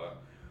Kealoha.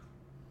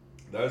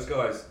 Those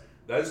guys,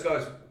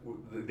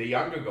 the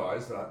younger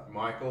guys,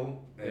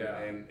 Michael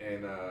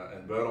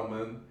and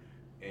Bertelmann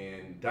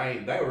and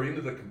Dane, they were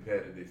into the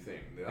competitive thing.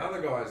 The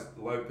other guys,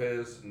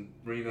 Lopez and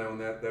Reno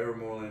and that, they were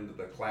more into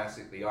the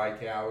classic, the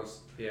Ikawas.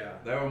 Yeah.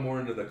 They were more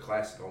into the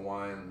classic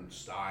Hawaiian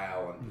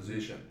style and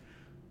position.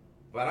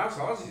 But us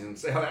Aussies and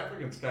South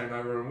Africans came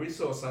over and we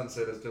saw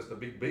Sunset as just a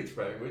big beach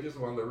break. We just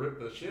wanted to rip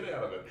the shit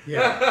out of it.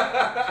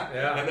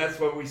 Yeah. And that's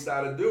what we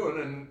started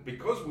doing. And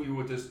because we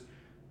were just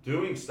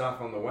doing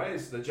stuff on the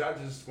waves, the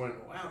judges went,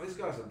 wow, these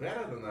guys are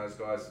better than those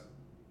guys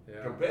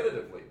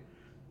competitively.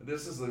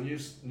 This is the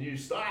new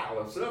style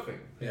of surfing.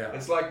 Yeah.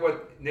 It's like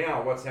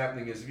what's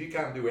happening is if you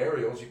can't do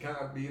aerials, you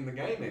can't be in the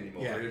game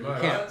anymore. Yeah,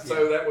 right?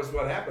 So that was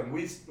what happened.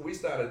 We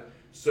started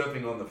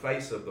surfing on the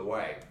face of the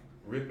wave,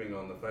 ripping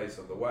on the face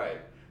of the wave,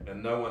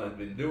 and no one had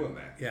been doing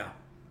that. Yeah.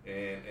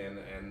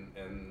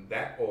 And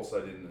that also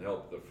didn't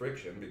help the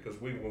friction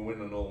because we were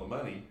winning all the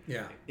money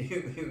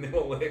in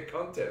all their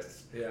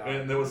contests. Yeah.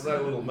 And there was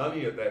so little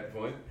money at that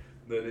point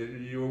that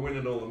you were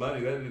winning all the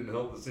money. That didn't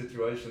help the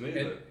situation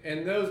either.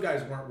 And those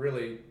guys weren't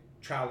really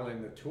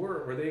traveling the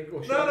tour, were they?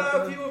 No,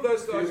 a few of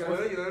those guys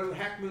were. You know,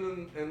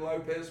 Hackman and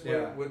Lopez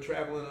were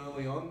traveling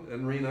early on,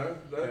 and Reno.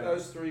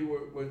 Those three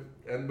were,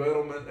 and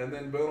Bertelmann, and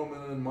then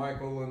Bertelmann and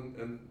Michael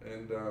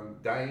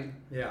and Dane.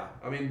 Yeah.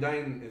 I mean,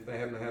 Dane, if they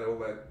hadn't had all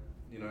that,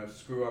 you know,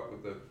 screw up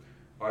with the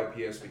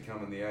IPS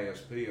becoming the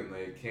ASP and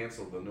they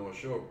cancelled the North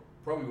Shore,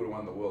 probably would have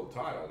won the world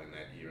title in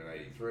that year in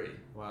 '83.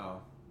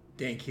 Wow.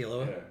 Dane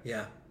Kealoha?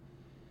 Yeah.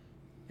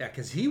 Yeah,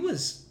 because he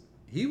was.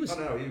 Oh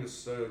no, he was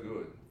so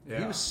good. Yeah.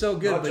 He was so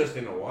good. Not just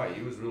in Hawaii,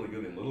 he was really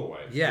good in little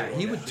waves. Yeah,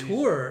 he would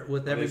tour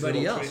with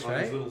everybody else, right?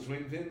 On his little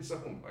swing fins.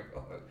 Oh my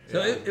god.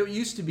 So it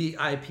used to be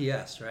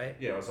IPS, right?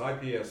 Yeah, it was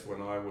IPS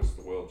when I was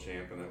the world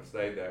champ, and it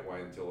stayed that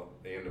way until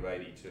the end of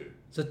 '82.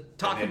 So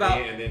and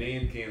then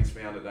Ian Cairns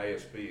founded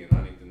ASP in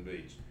Huntington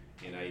Beach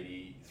in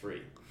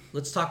 '83.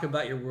 Let's talk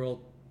about your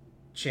world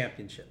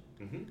championship.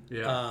 Mm-hmm.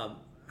 Yeah.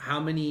 How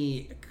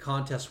many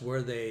contests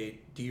were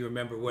they? Do you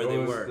remember where they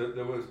were?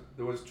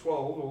 There was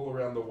 12 all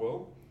around the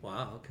world.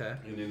 Wow. Okay.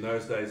 And in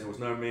those days, there was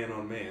no man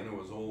on man. It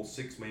was all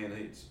 6-man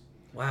heats.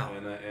 Wow.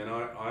 And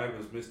I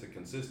was Mr.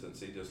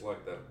 Consistency, just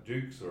like that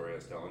Duke story I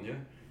was telling you.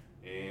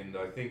 And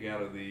I think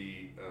out of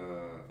the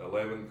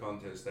 11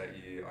 contests that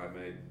year, I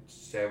made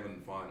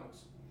 7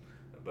 finals.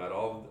 But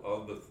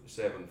of the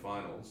 7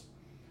 finals,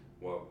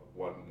 what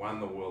won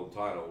the world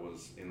title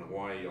was in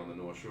Hawaii on the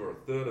North Shore. A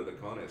third of the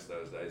contests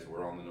those days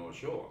were on the North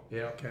Shore.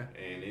 Yeah. Okay.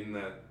 And in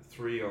the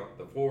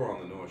 4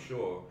 on the North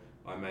Shore,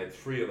 I made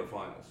 3 of the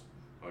finals.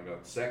 I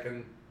got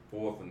 2nd,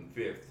 4th, and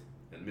 5th,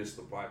 and missed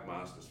the Pipe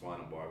Masters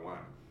final by 1.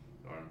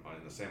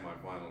 In the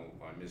semi-final,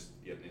 I missed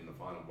getting in the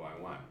final by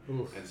 1.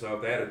 Oof. And so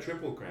if they had a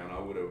triple crown, I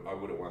would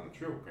have won the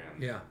triple crown.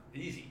 Yeah.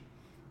 Easy.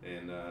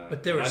 And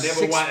but there were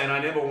I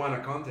never won a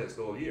contest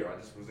all year. I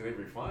just was in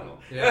every final.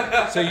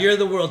 Yeah. So you're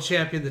the world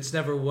champion that's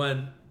never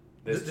won.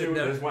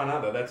 There's one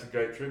other. That's a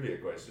great trivia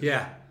question.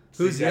 Yeah.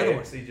 Who's the other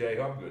one? CJ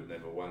Hobgood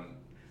never won.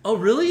 Oh,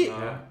 really?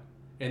 Yeah.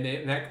 And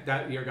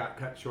that year got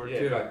cut short too.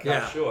 Yeah, got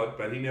cut short,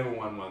 but he never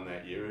won one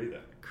that year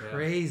either.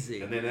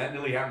 Crazy. And then that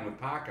nearly happened with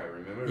Parko,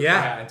 remember?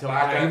 Yeah, until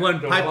Parko, he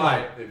won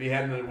Pipeline. If he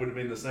hadn't, it would have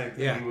been the same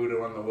thing. Yeah. He would have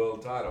won the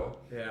world title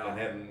and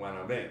hadn't won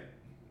an event.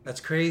 That's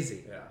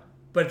crazy. Yeah.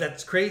 But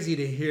that's crazy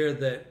to hear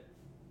that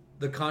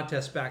the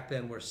contests back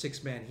then were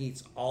 6-man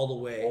heats all the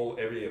way.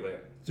 Every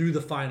event. Through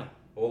the final.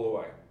 All the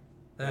way.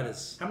 That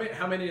is.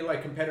 How many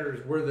like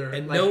competitors were there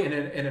in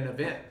an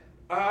event?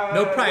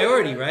 No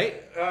priority,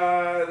 right?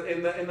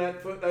 In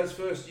those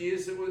first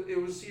years,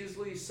 it was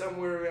usually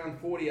somewhere around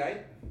 48.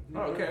 Oh,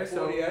 okay,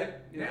 48.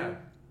 Yeah.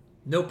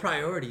 No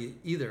priority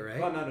either,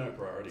 right? Oh, no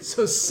priority.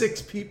 So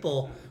 6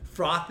 people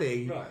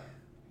frothing. Right.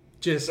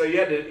 Just So you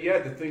had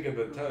to think of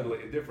a totally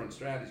different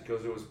strategy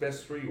because it was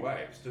best 3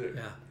 waves too.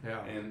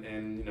 yeah.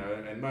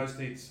 And most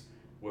heats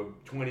were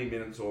 20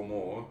 minutes or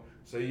more.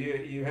 So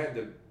you had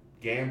to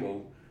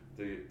gamble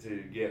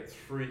to get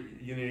 3.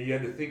 You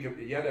had to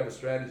you had to have a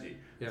strategy.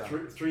 Yeah.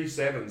 3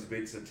 sevens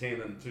beats a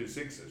 10 and 2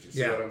 sixes. You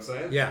see what I'm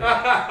saying?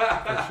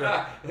 Yeah.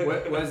 For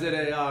sure. Was it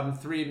a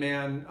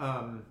 3-man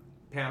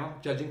panel,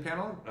 judging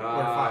panel, or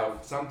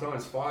 5?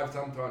 Sometimes 5,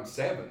 sometimes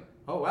 7.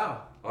 Oh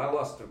wow. I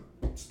lost a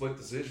split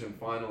decision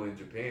final in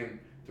Japan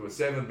to a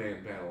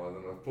 7-man panel and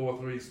then a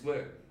 4-3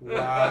 split.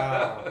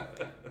 Wow.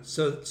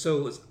 So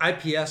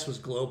IPS was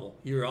global.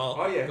 You were all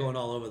going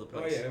all over the Oh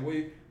place.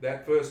 yeah,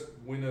 that first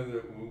winter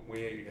that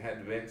we had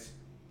events,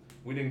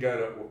 we didn't go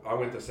to. I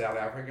went to South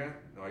Africa.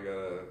 I got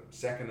a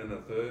 2nd and a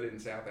 3rd in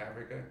South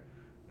Africa.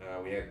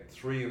 We had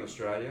 3 in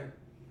Australia.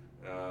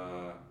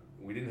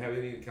 We didn't have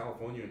any in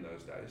California in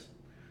those days,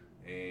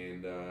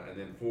 and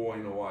then 4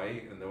 in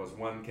Hawaii, and there was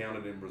 1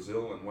 counted in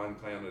Brazil and 1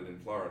 counted in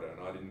Florida,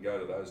 and I didn't go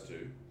to those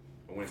 2.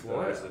 I went to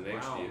those the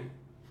next year.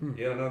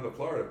 Yeah, no, the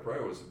Florida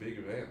Pro was a big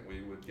event.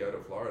 We would go to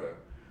Florida.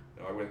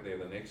 I went there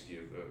the next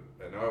year,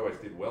 and I always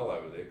did well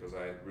over there because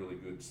I had really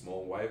good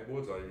small wave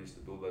boards. I used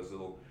to build those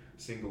little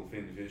single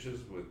fin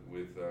fishers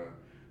with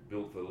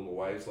built for little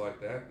waves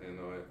like that, and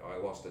I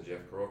lost to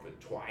Jeff Crawford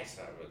twice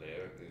over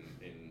there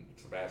in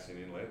Sebastian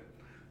Inlet.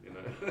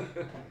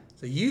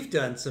 So you've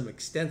done some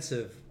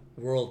extensive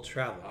world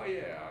travel. Oh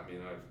yeah,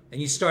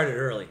 and you started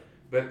early.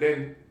 But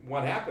then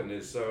what happened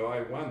is, so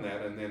I won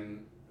that, and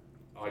then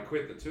I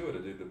quit the tour to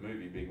do the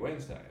movie Big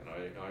Wednesday, and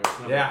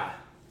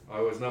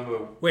I was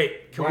number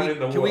Wait, one in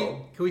the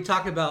world. Can we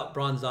talk about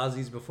Bronze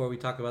Aussies before we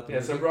talk about the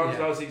movie? So Bronze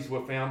Aussies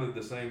were founded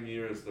the same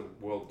year as the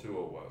world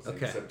tour was,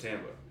 in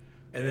September.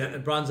 And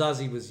then Bronze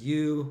Aussie was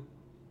you,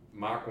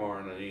 Mark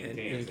Warren and Ian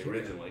Cairns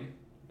originally,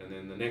 and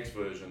then the next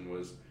version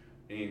was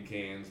Ian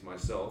Cairns,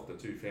 myself, the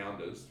 2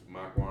 founders.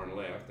 Mark Warren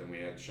left, and we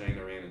had Shane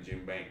Aran and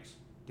Jim Banks.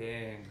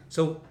 Dang.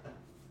 So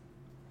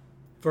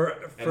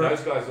for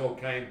those guys all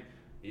came.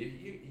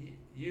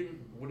 You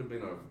would have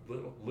been a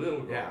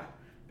little girl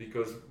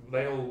because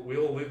we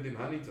all lived in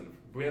Huntington.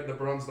 We had the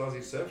Bronze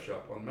Aussie Surf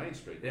Shop on Main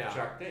Street,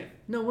 Chuck Dent.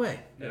 No way.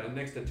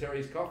 Next to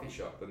Terry's Coffee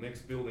Shop, the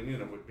next building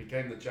in it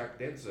became the Chuck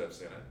Dent Surf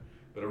Centre.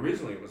 But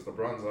originally it was the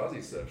Bronze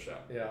Aussie Surf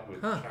Shop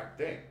with Chuck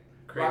Dent.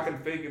 Mark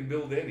and Fig and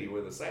Bill Denny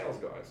were the sales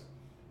guys.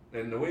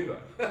 And Nueva.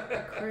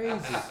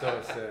 Crazy.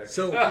 So sick.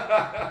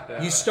 So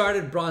you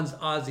started Bronze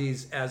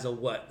Aussies as a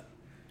what?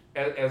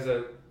 As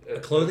a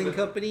clothing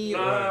company?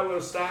 No, it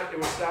was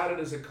started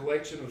as a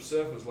collection of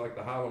surfers like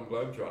the Harlem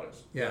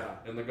Globetrotters. Yeah.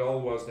 And the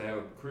goal was to have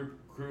a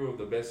crew of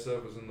the best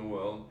surfers in the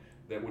world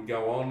that would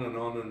go on,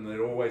 and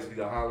there'd always be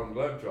the Harlem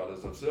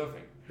Globetrotters of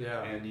surfing.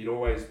 Yeah. And you'd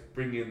always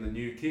bring in the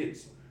new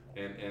kids.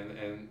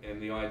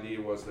 And the idea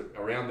was that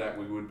around that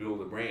we would build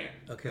a brand.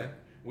 Okay.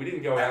 We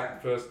didn't go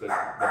out first the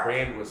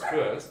brand was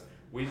first.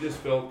 We just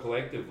felt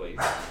collectively,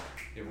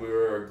 if we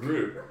were a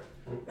group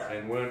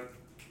and weren't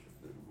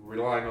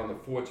relying on the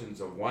fortunes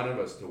of one of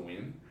us to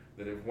win,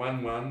 that if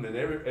one won, then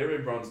every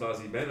Bronze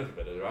Aussie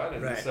benefited, right?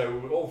 And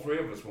so all 3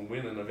 of us were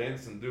winning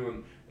events and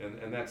doing,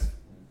 and that's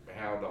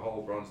how the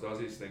whole Bronze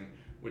Aussies thing,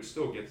 which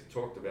still gets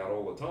talked about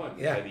all the time,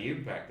 had the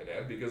impact it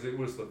had, because it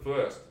was the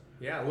first.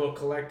 Yeah, a little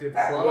collective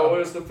club. Well, it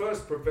was the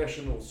first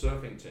professional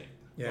surfing team.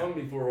 Yeah. Long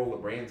before all the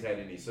brands had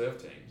any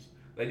surf teams.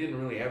 They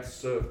didn't really have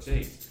surf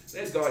teams.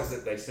 There's guys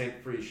that they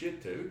sent free shit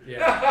to.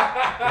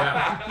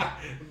 Yeah.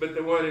 But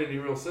there weren't any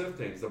real surf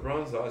teams. The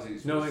Bronze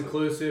Aussies. No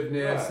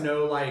inclusiveness.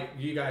 No, like,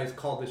 you guys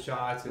called the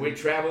shots. We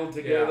traveled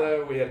together.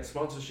 Yeah. We had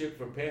sponsorship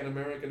from Pan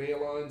American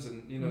Airlines,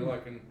 and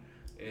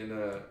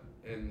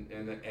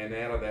and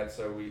out of that,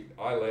 so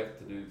I left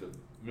to do the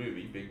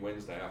movie Big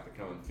Wednesday after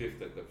coming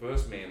 5th at the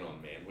first Man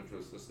on Man, which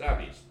was the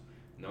Stubbies.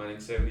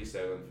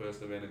 1977,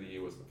 first event of the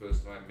year, was the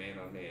first time Man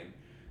on Man.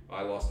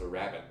 I lost a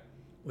rabbit.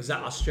 Was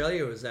that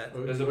Australia or was that?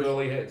 It was the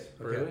Burley Heads.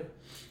 Really?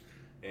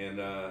 And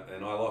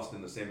I lost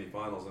in the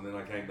semi-finals, and then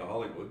I came to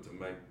Hollywood to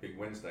make Big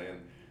Wednesday.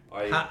 And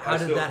How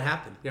did that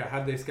happen? Yeah, how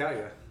did they scout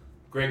you?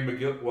 Greg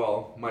McGill.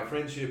 Well, my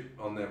friendship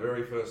on the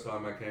very first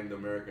time I came to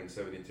America in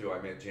 '72,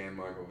 I met Jan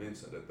Michael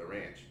Vincent at the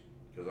ranch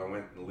because I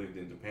went and lived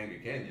in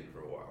Topanga Canyon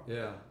for a while.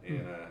 Yeah.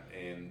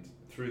 And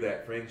through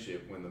that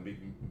friendship, when the Big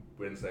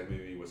Wednesday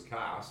movie was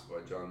cast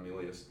by John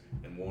Milius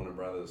and Warner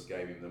Brothers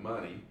gave him the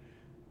money,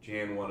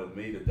 Jan wanted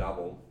me to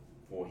double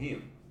for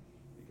him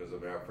because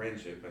of our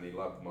friendship, and he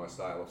loved my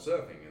style of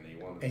surfing, and he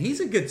wanted. And he's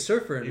a good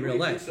surfer in real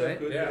life, right?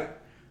 Good, yeah.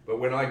 But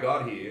when I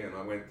got here and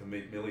I went to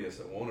meet Milius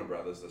at Warner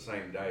Brothers the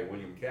same day,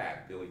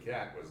 Billy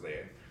Catt was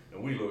there,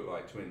 and we looked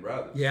like twin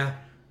brothers. Yeah.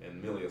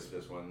 And Milius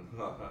just went,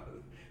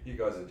 you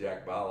guys are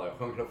Jack Barlow.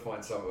 I'm going to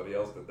find somebody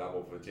else to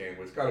double for Jan,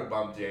 which kind of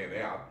bummed Jan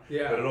out.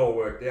 Yeah. But it all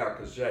worked out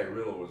because Jay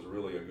Riddle was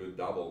really a good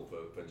double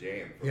for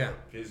Jan from a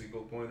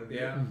physical point of view.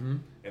 Yeah. Mm-hmm.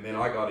 And then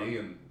I got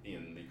Ian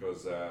in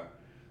because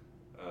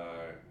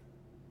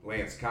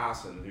Lance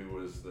Carson, who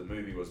was the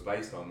movie was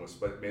based on, was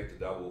meant to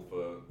double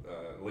for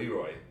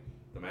Leroy,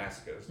 the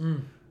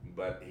masochist.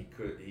 But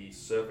his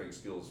surfing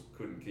skills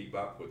couldn't keep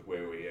up with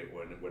where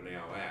we're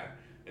now at.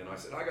 And I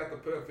said, I got the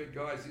perfect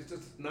guys. He's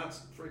just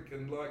nuts,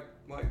 freaking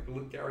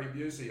like Gary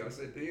Busey. I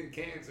said, Ian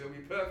Cairns, he'll be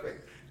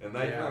perfect. And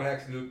they kind of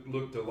actually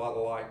looked a lot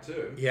alike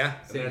too. Yeah.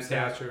 And Same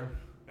stature.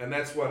 And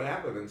that's what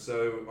happened. And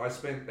so I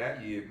spent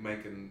that year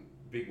making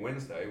Big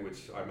Wednesday,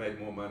 which I made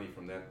more money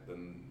from that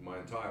than my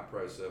entire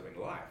pro surfing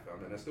life.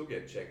 I mean, I still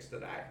get checks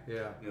today.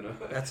 Yeah. You know.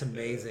 That's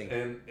amazing.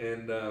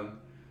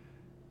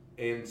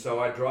 And so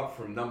I dropped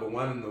from number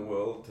 1 in the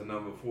world to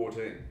number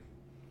 14.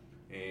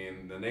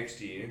 And the next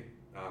year,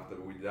 after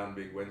we'd done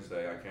Big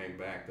Wednesday, I came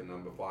back to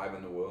number 5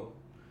 in the world.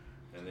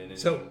 And then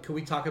So, can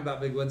we talk about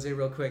Big Wednesday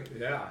real quick?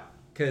 Yeah.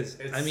 Because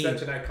It's I mean,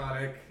 such an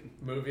iconic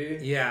movie.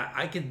 yeah,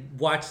 I could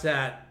watch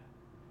that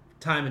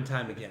time and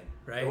time again.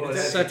 Right? Well,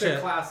 it's It's such a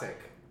a classic.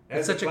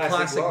 it's such a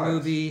classic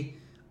movie.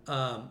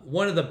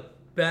 One of the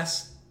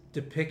best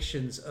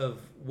depictions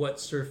of what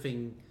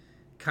surfing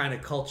kind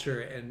of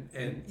culture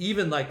and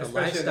even like the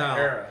Especially in that lifestyle.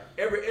 era.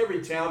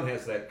 Every town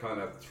has that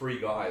kind of 3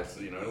 guys,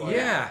 you know. Like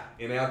Yeah.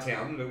 In our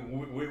town,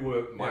 we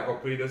were Michael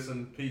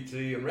Peterson,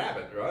 PT, and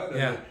Rabbit,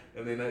 right?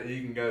 And then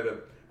you can go to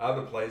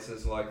other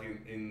places like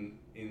in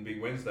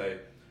Big Wednesday,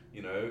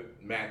 you know,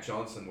 Matt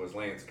Johnson was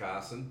Lance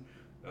Carson.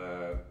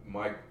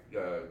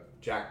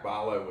 Jack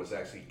Barlow was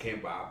actually Ken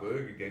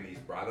Barberg, again his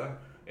brother.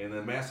 And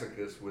the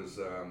Masochist was,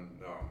 I'm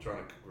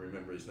trying to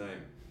remember his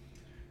name.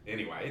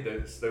 Anyway,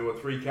 there were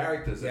 3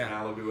 characters in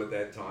Malibu at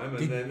that time,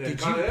 and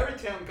every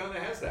town kind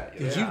of has that.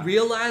 Did you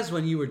realize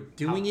when you were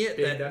doing it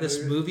big that that this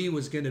movie movie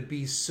was going to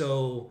be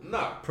so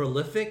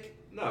prolific?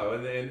 No,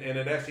 and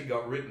it actually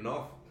got written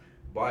off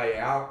by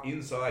our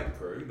inside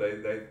crew.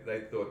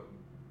 They thought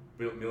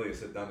Bill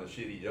Milius had done a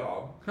shitty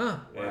job,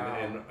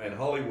 and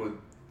Hollywood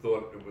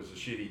thought it was a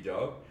shitty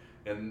job,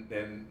 and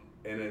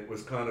it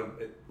was kind of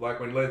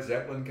like when Led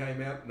Zeppelin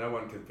came out, no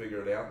one could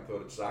figure it out and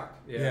thought it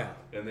sucked. Yeah.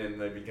 And then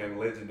they became a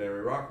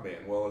legendary rock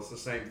band. Well, it's the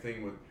same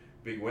thing with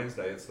Big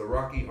Wednesday. It's the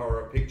Rocky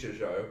Horror Picture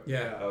Show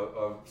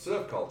of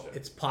surf culture.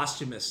 It's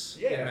posthumous,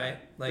 Yeah. right?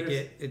 Like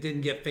it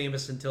didn't get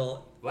famous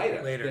until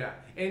Later. Yeah,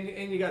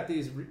 and you got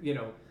these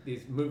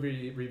these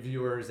movie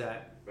reviewers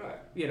that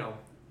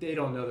they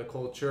don't know the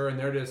culture and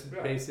they're just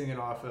basing it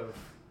off of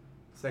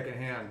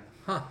secondhand.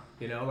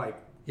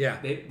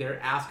 They're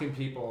asking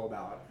people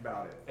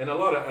about it. And a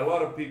lot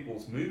of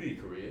people's movie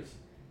careers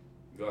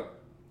got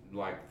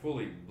like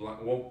fully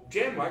blunt. Well,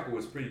 Jan Michael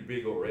was pretty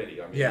big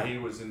already. I mean, he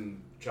was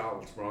in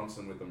Charles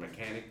Bronson with The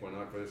Mechanic when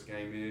I first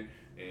came here,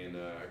 and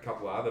a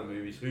couple of other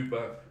movies,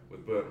 Hooper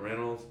with Burt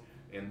Reynolds,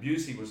 and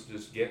Busey was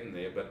just getting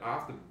there. But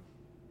after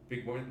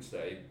Big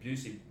Wednesday,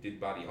 Busey did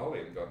Buddy Holly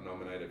and got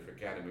nominated for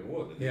Academy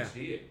Award the next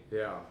year.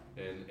 Yeah.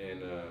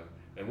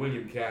 And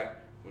William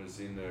Catt was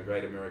in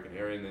Great American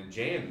Harry, and then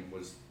Jan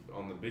was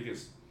on the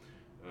biggest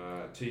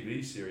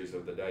TV series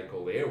of the day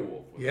called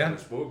Airwolf with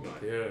Dennis Borgnine.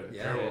 Dude,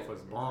 Airwolf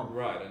was bomb.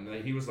 Right, and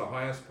he was the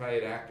highest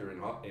paid actor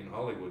in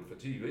Hollywood for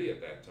TV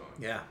at that time.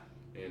 Yeah.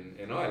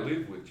 And I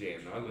lived with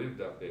Jan. I lived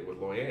up there with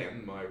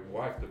Loyanne, my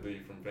wife-to-be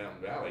from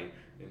Fountain Valley,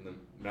 in the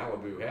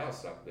Malibu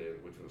house up there,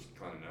 which was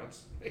kind of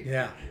nuts.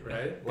 Yeah.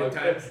 Right? Good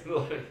times.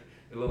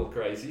 A little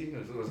crazy.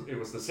 It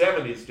was the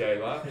 70s,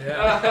 J-Lo.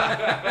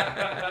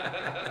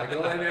 Yeah. I can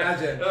only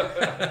imagine.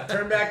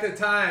 Turn back the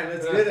time.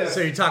 Let's do this.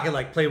 So you're talking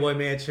like Playboy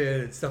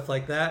Mansion and stuff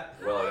like that?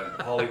 Well,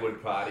 and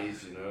Hollywood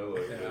parties,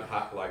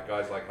 like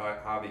guys like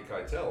Harvey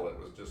Keitel that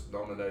was just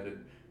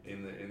nominated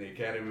in the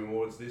Academy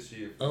Awards this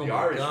year for The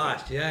Irishman. Oh my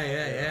gosh,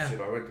 yeah.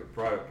 I went to a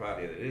private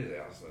party at his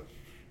house.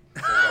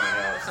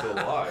 Somehow it's still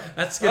alive.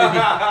 That's gonna be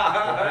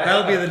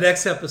that'll be the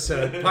next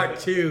episode, part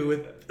 2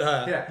 with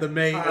the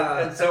main.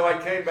 And so I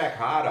came back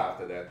hard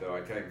after that, though.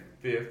 I came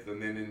 5th,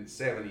 and then in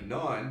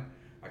 '79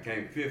 I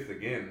came 5th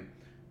again.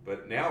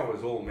 But now it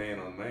was all man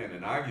on man,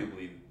 and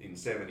arguably in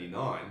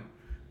 '79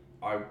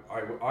 I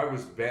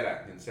was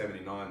better in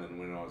 '79 than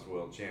when I was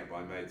world champ.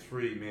 I made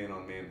 3 man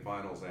on man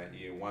finals that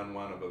year, won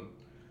one of them.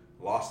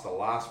 Lost the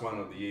last one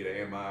of the year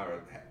to MR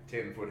at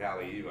 10-foot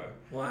Halle Evo.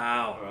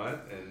 Wow. Right,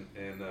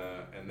 and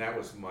that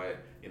was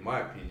in my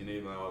opinion,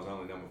 even though I was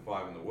only number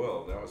 5 in the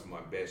world, that was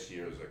my best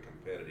year as a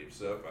competitive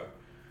surfer.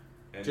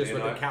 And just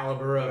with the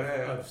caliber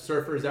of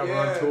surfers that were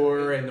on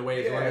tour and the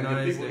way it's organized. And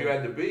the people you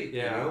had to beat.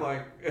 Yeah.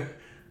 Like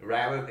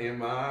Rabbit,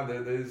 MR,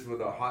 these were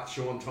the hot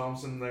Sean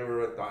Thompson. They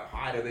were at the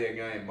height of their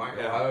game.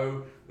 Michael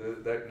Ho.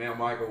 Now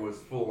Michael was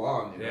full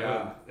on,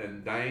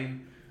 and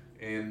Dane,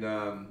 and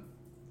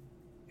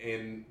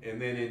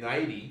then in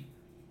 '80,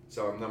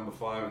 so I'm number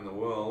 5 in the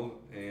world,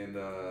 and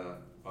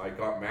I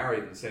got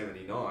married in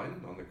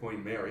 '79 on the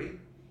Queen Mary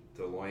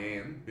to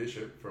Loyanne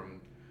Bishop from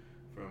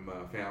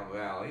Fountain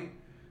Valley,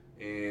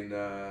 and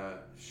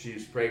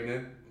she's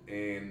pregnant,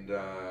 and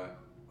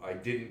I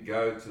didn't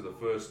go to the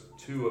first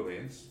 2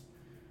 events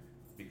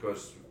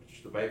because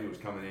the baby was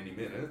coming any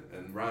minute,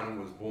 and Ronan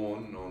was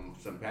born on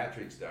St.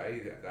 Patrick's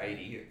Day at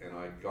 '80, and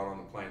I got on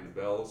the plane to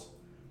Bells.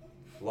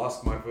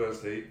 Lost my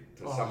first heat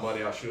to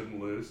somebody I shouldn't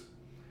lose.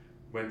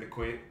 Went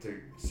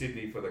to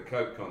Sydney for the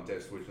Coke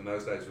contest, which in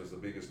those days was the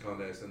biggest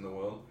contest in the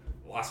world.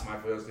 Lost my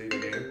first heat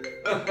again.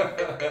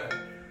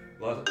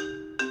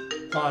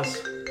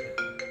 Pause.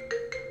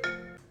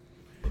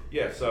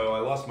 Yeah, so I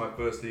lost my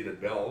first heat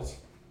at Bells,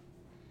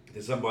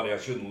 to somebody I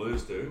shouldn't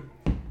lose to,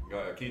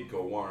 a kid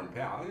called Warren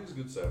Powell. He was a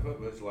good surfer,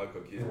 but he's a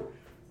local kid.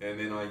 And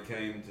then I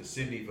came to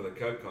Sydney for the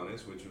Coke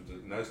contest, which was,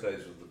 in those days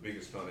was the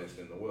biggest contest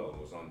in the world.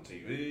 It was on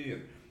TV,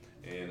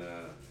 and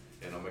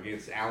I'm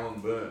against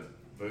Alan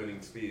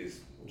Burning Spears,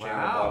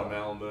 Wow. Bottom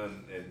Alan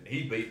Byrne, and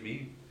he beat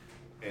me.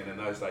 And in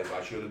those days,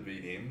 I should have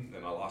beat him,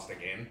 and I lost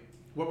again.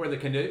 What were the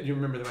conditions? Do you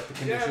remember what the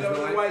conditions Yeah, were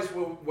like? those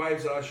were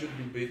waves that I should have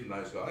been beating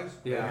those guys.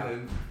 Yeah.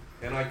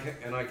 And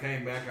I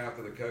came back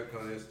after the Coke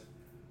contest,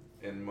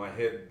 and my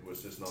head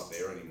was just not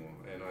there anymore.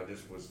 And I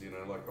just was,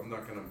 like I'm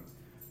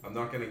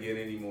not gonna get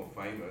any more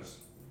famous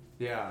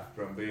Yeah.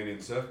 from being in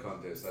surf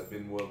contests. I'd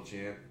been world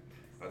champ.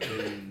 I'd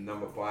been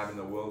number 5 in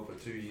the world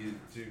for 2 years,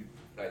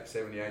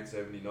 78,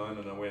 79,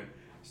 and I went,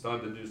 it's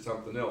time to do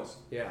something else.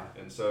 Yeah.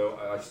 And so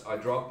I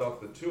dropped off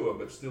the tour,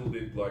 but still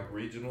did like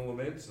regional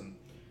events and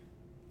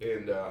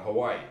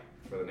Hawaii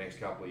for the next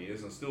couple of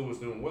years, and still was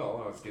doing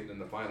well. I was getting in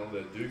the final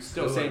to Duke.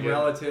 Still same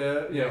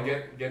relative. Yeah,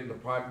 getting the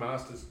Pipe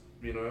Masters,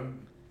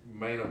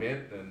 main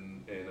event,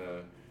 and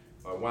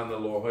I won the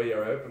La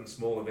Jolla Open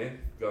small event.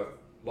 Got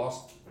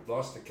lost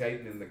to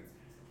Caton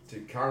to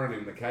Curran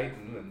in the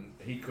Caton, and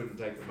he couldn't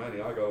take the money.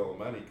 I got all the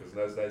money because in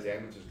those days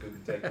amateurs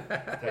couldn't take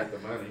the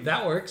money.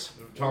 That works.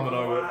 Tom and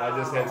I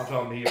just had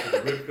Tom here for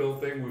the Rip Curl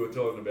thing. We were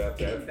talking about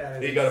that.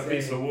 That is He got a insane.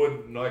 piece of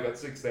wood, and I got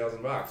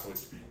 $6,000, which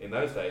in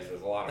those days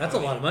was a lot of That's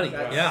money. a lot of money.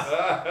 That's- Yeah.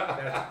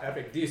 That's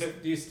epic. Do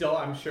you still?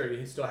 I'm sure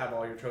you still have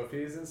all your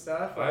trophies and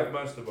stuff. I have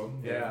most of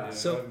them. Yeah. I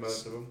So- have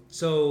most of them.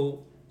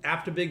 So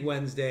after Big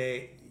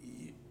Wednesday,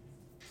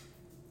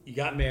 you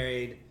got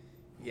married,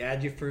 you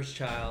had your first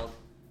child,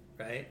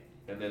 right?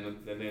 And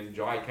then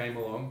Jai came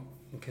along.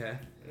 Okay.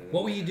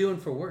 What were you doing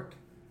for work?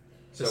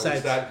 So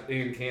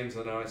Ian Cairns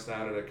and I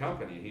started a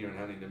company here in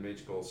Huntington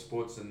Beach called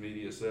Sports and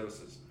Media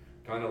Services,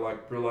 kind of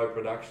like Brillo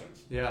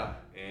Productions. Yeah.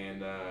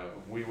 And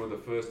we were the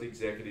first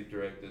executive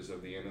directors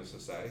of the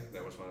NSSA.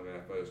 That was one of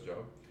our first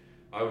jobs.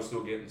 I was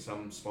still getting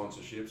some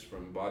sponsorships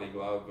from Body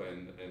Glove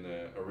and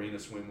Arena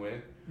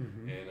Swimwear,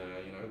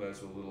 and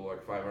those were little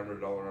like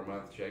 $500 a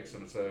month checks,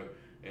 and so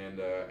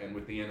and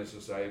with the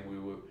NSSA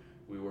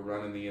we were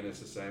running the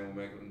NSSA and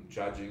we were making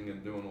judging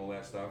and doing all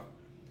that stuff,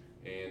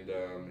 and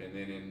then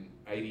in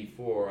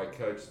 '84 I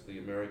coached the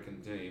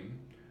American team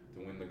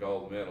to win the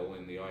gold medal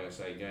in the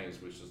ISA Games,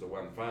 which is the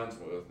one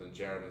Farnsworth and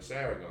Jaron and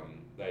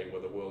Saragon. They were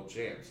the world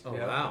champs. Oh,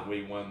 Yeah. wow. And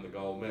we won the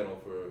gold medal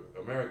for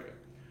America,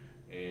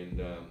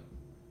 and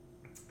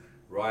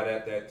right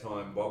at that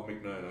time, Bob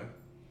McNona,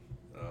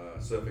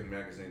 Surfing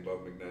Magazine, Bob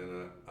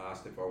McNona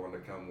asked if I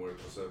wanted to come work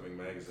for Surfing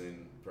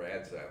Magazine for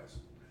ad sales,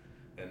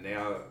 and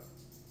now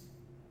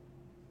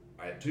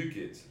I had 2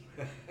 kids.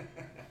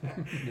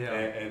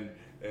 Yeah.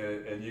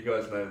 And you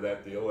guys know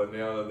that deal. And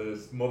now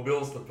there's more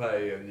bills to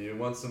pay, and you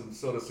want some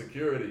sort of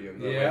security.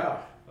 And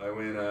I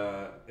went,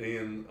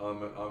 Ian,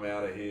 I'm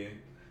out of here.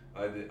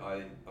 I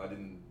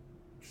didn't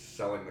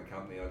selling the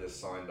company. I just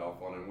signed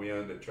off on it. We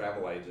owned a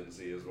travel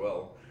agency as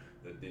well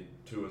that did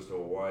tours to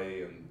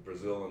Hawaii and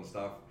Brazil and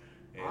stuff.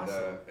 And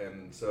Awesome.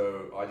 and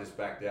so I just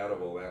backed out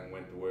of all that and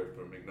went to work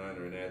for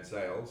McNona in ad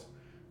sales,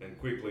 and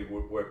quickly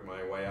worked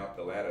my way up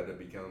the ladder to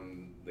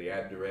become the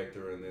ad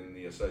director and then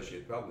the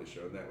associate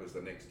publisher, and that was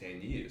the next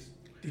 10 years.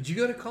 Did you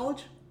go to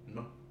college?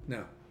 No,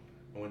 No.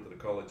 I went to the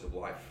College of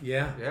Life.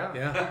 Yeah. Yeah.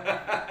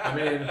 Yeah. I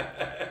mean,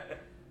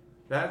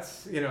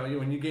 that's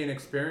when you gain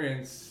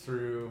experience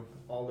through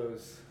all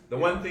those. The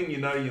one thing you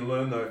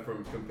learn though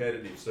from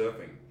competitive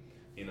surfing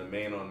in a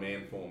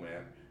man-on-man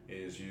format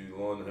is you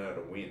learn how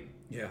to win.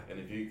 Yeah. And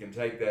if you can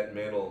take that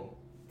medal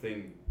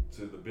thing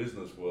to the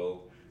business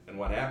world, and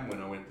what happened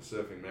when I went to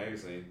Surfing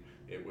Magazine,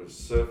 it was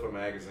Surfer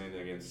Magazine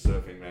against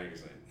Surfing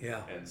Magazine.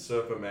 Yeah. And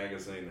Surfer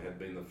Magazine had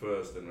been the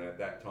first, and at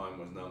that time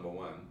was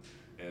 #1.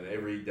 And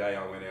every day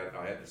I went out,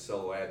 I had to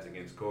sell ads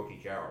against Corky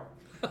Carroll.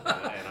 And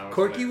I was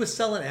Corky gonna- was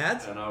selling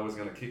ads? and I was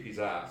going to kick his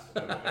ass,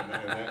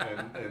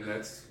 and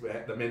that's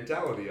the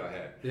mentality I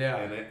had. Yeah.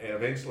 And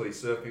eventually,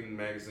 Surfing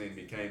Magazine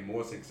became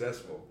more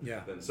successful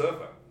Yeah. than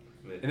Surfer.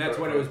 And that's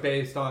what it was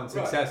based on.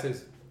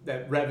 Successes,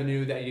 that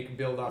revenue that you can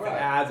build off of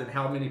Right. ads, and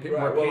how many more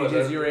Right. Well,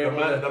 pages you're able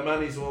to. the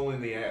money's all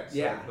in the ads.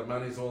 Yeah. The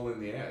money's all in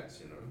the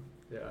ads,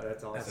 Yeah,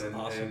 that's awesome.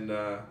 That's And,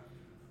 awesome.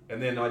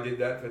 and then I did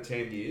that for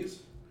 10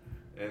 years.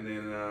 And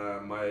then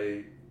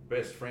my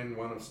best friend,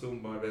 one of still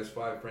my best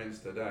 5 friends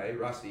today,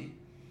 Rusty,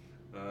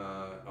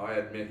 I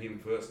had met him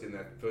first in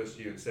that first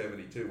year in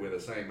 '72. We're the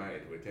same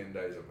age, we're 10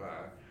 days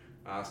apart.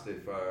 Asked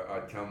if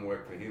I'd come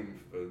work for him,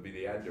 be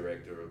the ad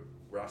director of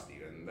Rusty.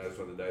 And those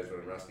were the days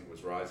when Rusty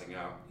was rising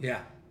up.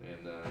 Yeah.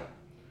 And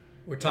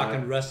We're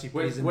talking Rusty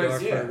was-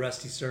 Priesendorf yeah. for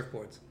Rusty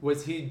Surfboards.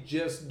 Was he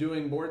just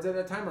doing boards at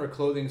that time, or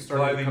clothing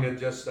started? clothing to come- had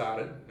just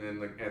started,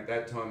 and at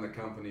that time the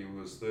company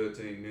was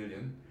 13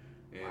 million.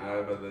 And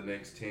over the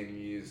next 10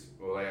 years,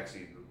 well,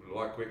 actually a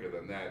lot quicker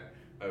than that,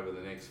 over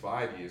the next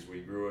 5 years, we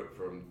grew it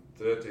from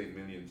 13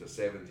 million to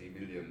 70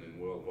 million in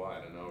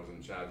worldwide, and I was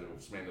in charge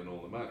of spending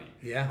all the money.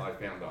 Yeah. I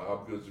found the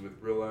Hobgoods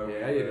with Brillo.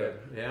 Yeah, you did.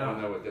 Yeah.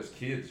 When they were just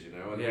kids, you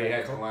know, and Yeah, we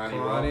had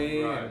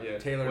Kalani right,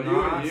 and Taylor Well,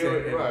 Knox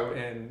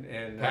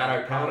and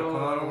Pat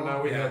O'Connell.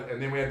 No, we Yeah. had,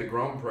 and then we had the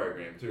Grom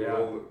program too, Yeah.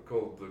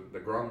 called the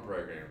Grom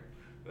program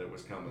that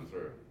was coming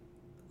through.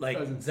 Like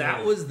That was that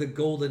insane. was the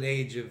golden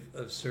age of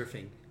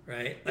surfing,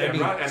 right?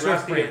 Yeah, and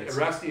surf brands.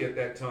 Rusty at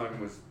that time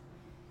was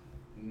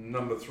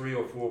number 3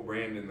 or 4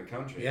 brand in the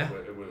country. Yeah.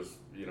 It was,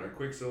 you know,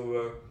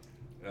 Quicksilver,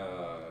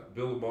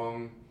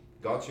 Billabong,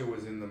 Gotcha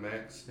was in the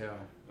mix.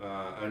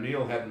 Yeah.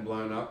 O'Neill hadn't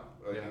blown up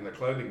Yeah. in the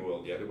clothing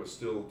world yet. It was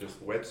still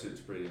just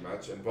wetsuits pretty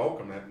much, and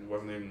Volcom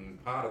wasn't even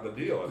part of the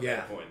deal at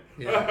that point.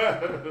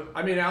 Yeah.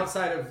 I mean,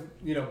 outside of,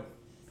 you know,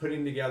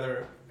 putting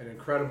together an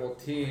incredible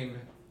team,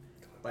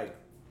 like,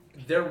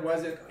 there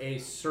wasn't a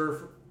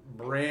surf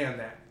brand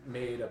that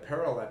made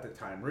apparel at the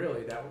time,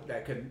 really,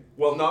 that could.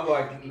 Well, not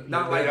like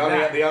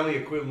that. The only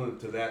equivalent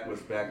to that was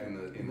back in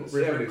the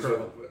River 70s.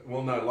 Curl.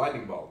 Well, no,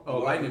 Lightning Bolt. Oh,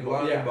 Lightning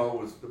Bolt, yeah. Bolt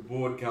was the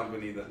board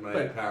company that made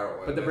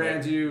apparel. But the and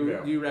brands that-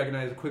 yeah. you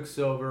recognize,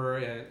 Quicksilver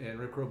and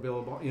Rickrell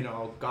Billabong, you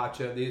know,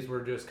 Gotcha. These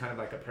were just kind of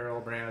like apparel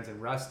brands, and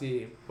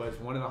Rusty was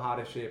one of the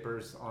hottest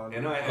shapers on.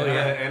 And I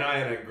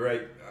had a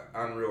great,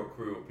 unreal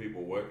crew of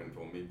people working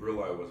for me.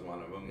 Brillo was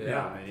one of them.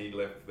 Yeah. And he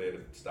left there to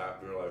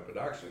start Brillo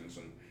Productions,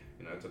 and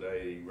you know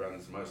today he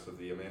runs most of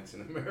the events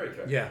in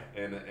America. Yeah.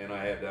 And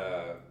I had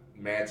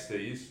Mad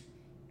Steez,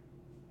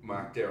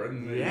 Mark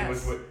Derrin.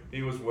 Yes.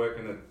 He was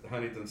working at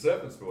Huntington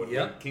Surf and Sport.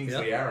 Yep.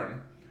 Kingsley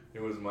Aaron,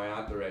 who was my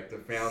art director,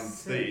 found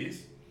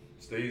Steez.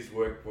 Steez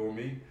worked for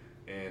me,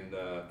 and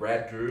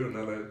Brad Drew,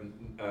 another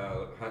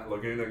Hunt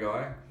Laguna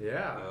guy.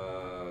 Yeah.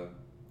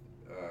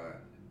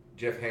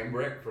 Jeff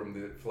Hambrecht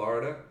from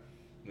Florida,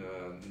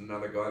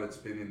 another guy that's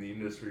been in the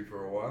industry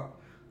for a while,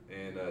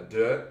 and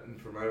Dirt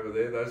from over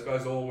there. Those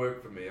guys all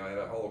worked for me. I had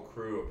a whole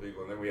crew of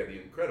people, and then we had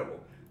the incredible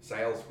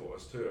sales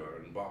force too,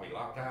 and Bobby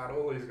Lockhart.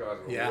 All these guys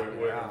were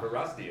working for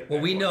Rusty.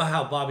 Well, we know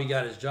how Bobby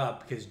got his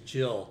job because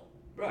Jill.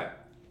 Right.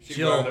 She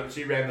Jill.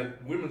 ran the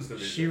women's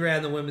division. She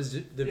ran the women's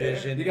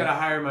division. You gotta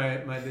hire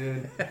my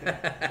dude,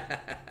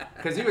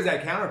 because he was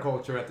at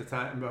Counterculture at the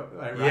time,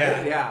 right?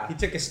 Yeah. Yeah. He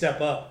took a step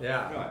up.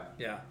 Yeah. Right.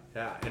 Yeah.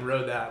 Yeah. And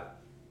rode that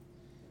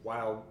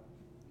wild.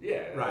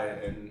 Yeah,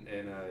 Right. And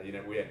you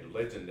know, we had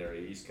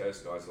legendary East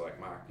Coast guys like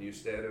Mark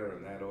Newstetter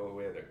and that all.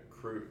 We had a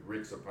crew,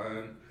 Rick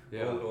Sapone,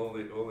 Yeah. all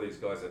these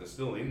guys that are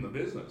still in the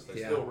business. They're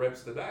Yeah. still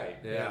reps today.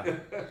 Yeah.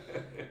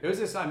 It was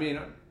just, I mean,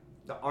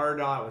 the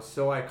RDOT was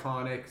so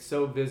iconic,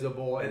 so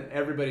visible, and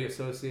everybody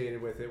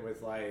associated with it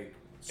with like.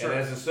 And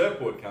as a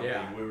surfboard company,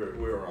 Yeah. we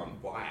were on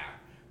fire.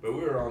 But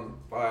we were on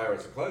fire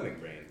as a clothing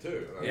brand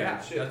too. I Yeah,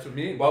 mean, shit. that's what I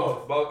mean.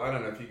 Bob, I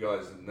don't know if you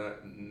guys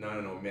have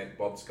known or met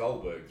Bob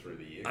Skolberg through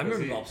the years. I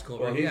remember Bob Skolberg,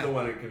 Well, he's yeah. the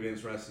one who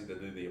convinced Rusty to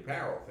do the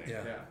apparel thing.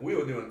 Yeah. Yeah. We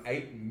were doing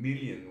 $8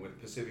 million with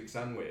Pacific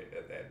Sunwear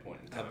at that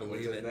point in time. I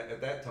believe which it.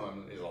 At that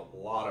time is a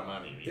lot of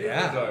money.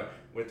 Yeah. So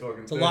we're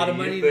talking It's a lot of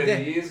money 30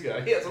 today. years ago.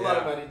 Yeah, it's a lot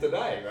of Yeah. money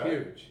today, right?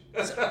 Huge.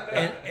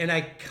 and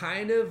I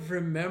kind of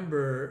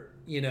remember,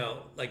 you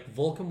know, like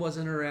Vulcan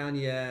wasn't around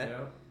yet, Yeah.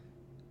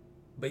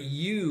 but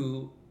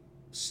you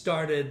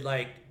started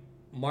like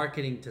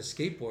marketing to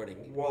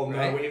skateboarding. Well,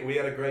 right? no, we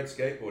had a great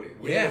skateboarding.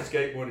 We Yeah. had a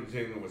skateboarding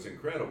team that was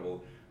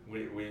incredible.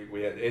 We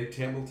had Ed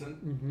Templeton,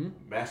 Mm-hmm.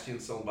 Bastian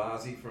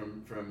Salvazi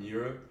from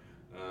Europe.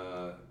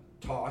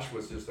 Tosh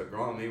was just a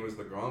Grom. He was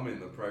the Grom in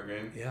the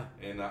program. Yeah.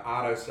 And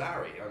Ardo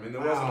Sari. I mean, there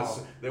Wow.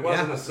 wasn't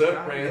Yeah. a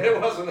surf brand. Yeah. There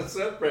wasn't a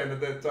surf brand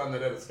at that time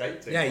that had a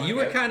skate team. Yeah, like you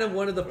were that. kind of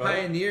one of the Right.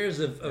 pioneers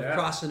of Yeah.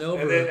 crossing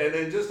over. And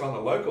then just on the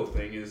local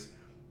thing is,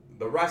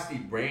 the Rusty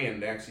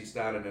brand actually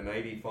started in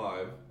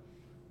 '85,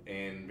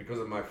 and because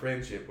of my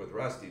friendship with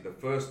Rusty, the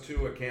first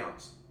 2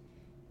 accounts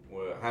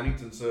were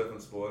Huntington Surf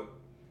and Sport.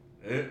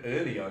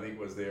 Ernie, I think,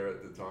 was there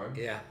at the time.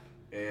 yeah.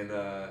 And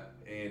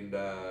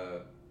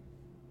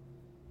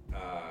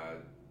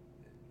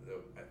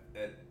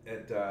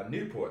at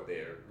Newport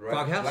there, right?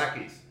 Frog House?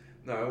 Blackies.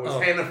 No, it was Oh.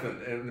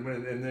 Hannafin,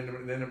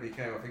 and then it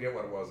became, I forget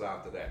what it was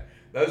after that.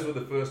 Those were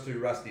the first 2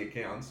 Rusty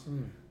accounts,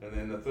 and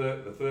then the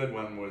third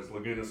one was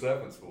Laguna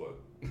Surf and Sport.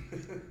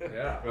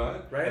 Yeah.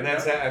 Right. And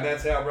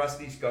that's how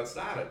Rusty got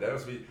started.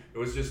 It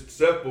was just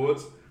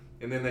surfboards,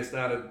 and then they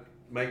started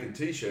making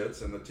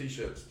T-shirts, and the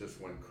T-shirts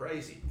just went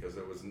crazy because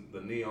it was the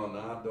neon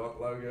RDOT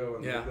logo,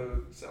 and Yeah. they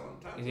were selling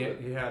tons And of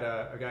it. he had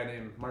a guy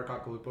named Mark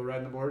Occhilupo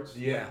riding the boards.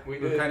 Yeah, we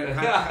Who did. kind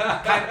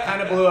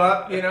of blew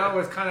up, you know,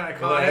 was kind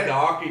of Well, they had the iconic.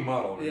 hockey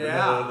model. Remember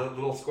Yeah. the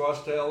little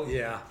squash tail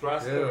Yeah.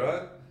 thruster, Dude.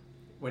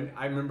 right?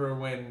 I remember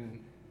when,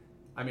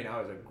 I mean, I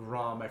was a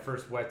Grom, my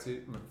first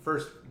wetsuit, my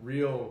first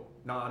real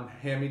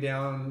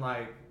non-hand-me-down,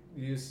 like,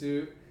 used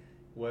suit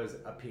was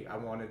a Peak. I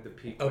wanted the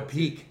Peak. Oh, wetsuit.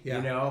 Peak, yeah.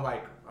 You know,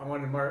 like, I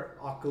wanted Mark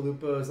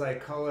Occhilupo's,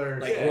 like,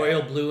 colors. Like Yeah.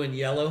 royal blue and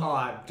yellow. Oh,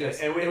 I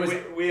just, And it was,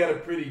 we had a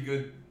pretty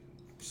good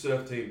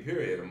surf team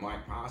period. And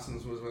Mike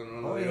Parsons was one of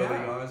the yeah.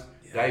 early guys.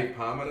 Yeah. Dave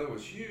Parmenter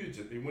was huge.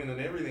 He winning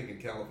everything in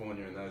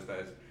California in those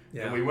days.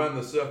 Yeah. And we won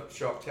the Surf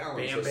Shop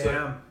Challenge. Bam So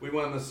Bam. we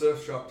won the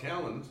Surf Shop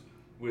Challenge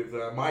with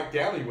Mike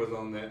Downey was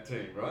on that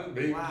team, right?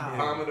 Me, Wow.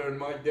 Parmenter and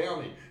Mike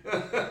Downey.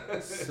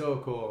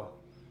 So cool.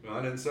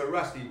 Right, and so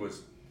Rusty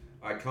was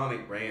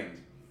iconic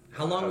brand.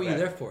 How long were you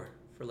there for?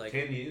 For like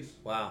 10 years.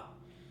 Wow.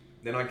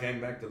 Then I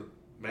came back to the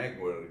mag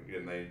world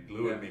and they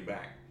lured me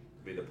back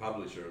to be the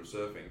publisher of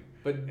surfing.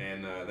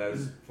 And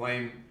those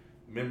Flame,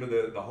 remember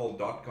the whole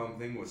 .com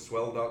thing was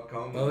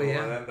Swell.com? Oh,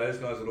 yeah. That? Those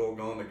guys had all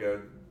gone to go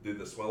do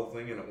the Swell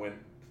thing and it went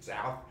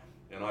south.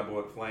 And I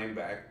bought Flame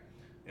back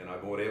and I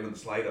bought Evan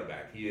Slater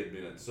back. He had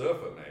been at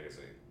Surfer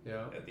magazine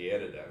at the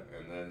editor.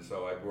 And then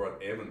so I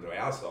brought Evan to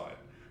our side.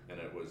 And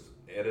it was,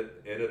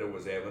 editor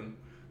was Evan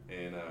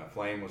and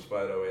Flame was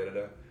photo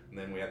editor. And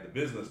then we had the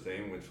business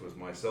team, which was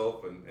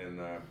myself and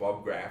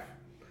Bob Graff.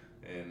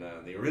 And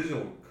the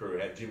original crew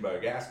had Jimbo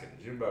Gaskin.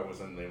 Jimbo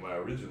was in my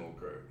original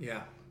crew.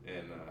 Yeah.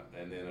 And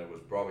then it was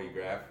Bobby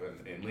Graff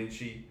and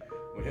Lynchy.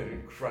 We had a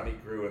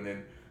cruddy crew,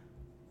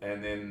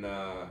 and then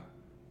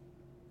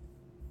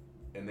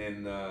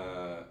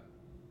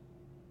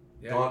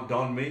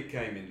Don Meek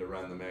came in to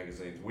run the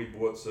magazines. We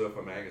bought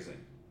Surfer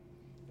magazine.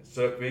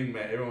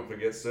 Everyone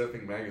forgets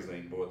Surfing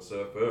magazine bought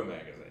Surfer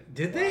magazine.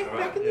 Did they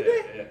back in the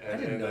day? Yeah. I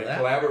didn't know they that.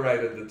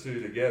 collaborated the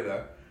two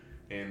together,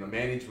 and the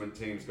management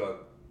teams got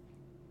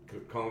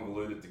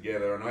convoluted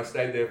together. And I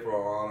stayed there for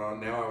a while.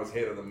 And now I was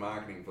head of the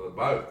marketing for the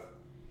both,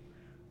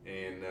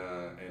 and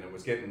it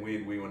was getting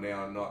weird. We were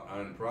now not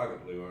owned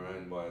privately. We were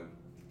owned by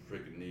the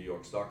freaking New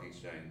York Stock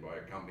Exchange by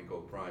a company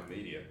called Prime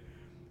Media,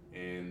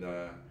 and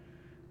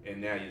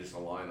now you're just a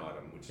line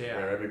item, which is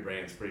where every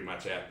brand's pretty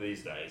much at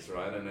these days,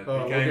 right? And it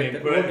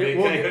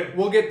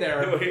we'll get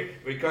there.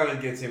 We kind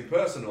of gets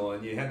impersonal,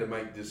 and you had to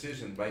make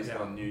decisions based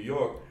on New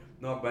York,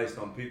 not based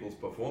on people's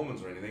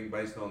performance or anything,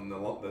 based on the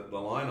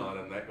line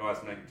item. That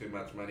guy's making too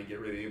much money, get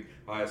rid of him,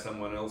 hire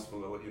someone else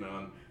for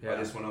and I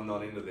just went, I'm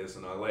not into this,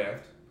 and I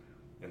left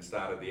and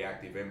started the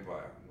Active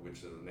Empire,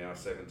 which is now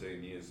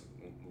 17 years.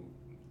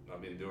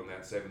 I've been doing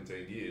that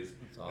 17 years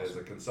as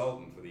a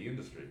consultant for the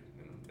industry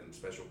and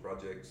special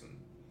projects and.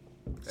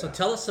 So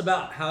tell us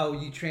about how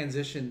you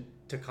transitioned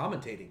to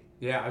commentating.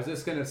 Yeah, I was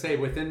just going to say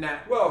within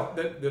that. Well,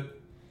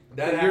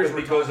 that happened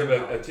because of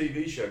a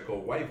TV show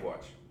called Wave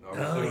Watch.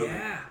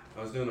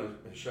 I was doing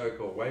a show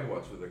called Wave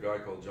Watch with a guy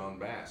called John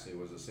Bass, who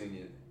was a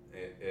senior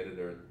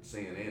editor at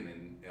CNN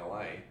in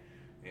LA,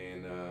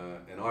 and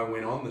I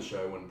went on the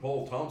show when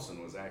Paul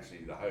Thompson was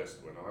actually the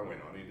host. When I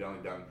went on, he'd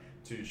only done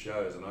 2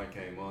 shows, and I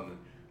came on,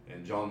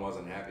 and John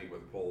wasn't happy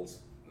with Paul's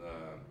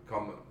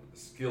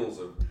skills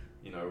of.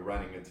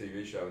 Running a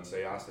TV show, and so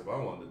he asked if I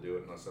wanted to do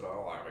it, and I said,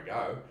 I'll have a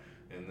go.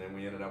 And then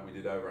we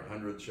did over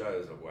 100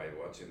 shows of Wave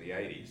Watch in the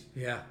 80s.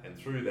 Yeah. And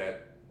through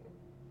that,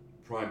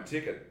 Prime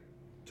Ticket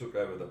took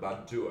over the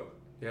Bud Tour.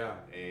 Yeah.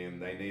 And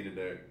they needed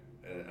an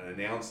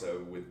announcer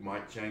with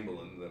Mike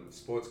Chamberlain, the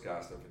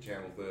sportscaster for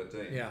Channel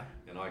 13. Yeah.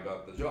 And I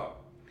got the job.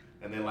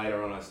 And then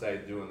later on, I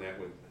stayed doing that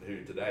with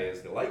who today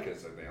is the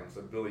Lakers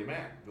announcer, Billy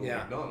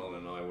McDonald,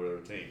 and I were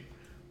a team.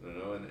 And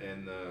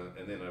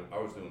then I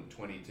was doing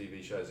 20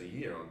 TV shows a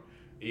year on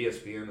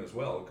ESPN as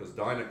well, because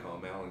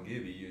Dynacom, Alan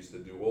Gibby, used to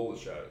do all the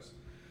shows,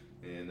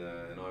 and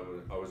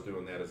I was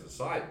doing that as a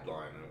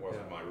sideline. It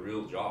wasn't my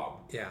real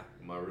job. Yeah,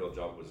 my real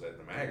job was at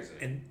the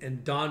magazine.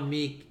 And Don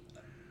Meek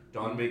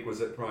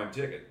was at Prime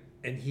Ticket,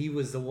 and he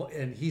was the one.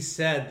 And he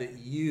said that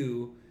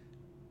you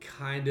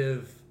kind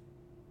of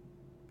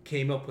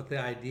came up with the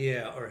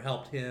idea or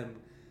helped him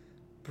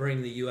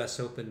bring the U.S.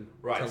 Open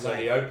to life. So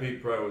the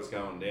OP Pro was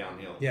going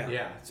downhill.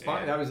 Yeah. It's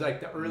fine. That was like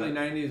the early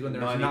 90s when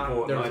there was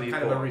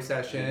kind of a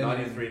recession.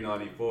 93,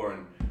 94,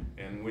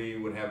 and we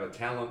would have a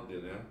talent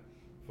dinner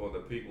for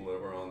the people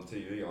that were on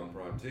TV on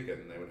Prime Ticket,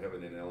 and they would have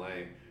it in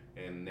LA.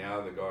 And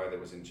now the guy that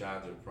was in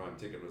charge of Prime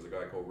Ticket was a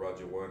guy called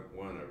Roger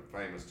Werner, a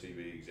famous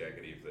TV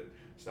executive that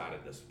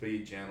started the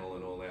Speed Channel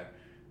and all that.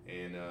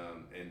 And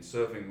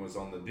surfing was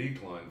on the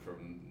decline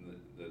from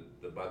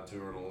the Bud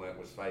Tour and all that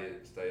was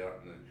stay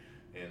up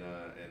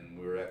and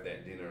we were at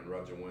that dinner, and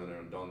Roger Werner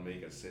and Don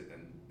Meek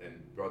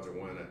and Roger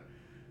Werner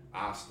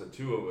asked the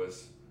two of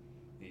us,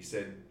 he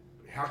said,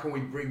 how can we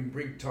bring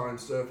big time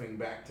surfing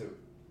back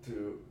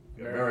to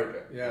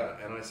America?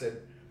 Yeah. And I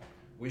said,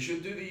 we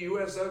should do the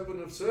U.S.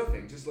 Open of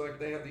surfing, just like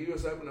they have the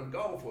U.S. Open of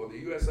golf or the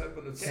U.S.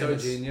 Open of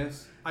tennis. So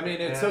genius. I mean,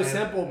 it's so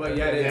simple, but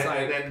yet it's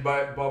like... And then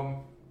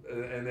Bob,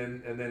 and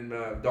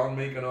then Don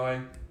Meek and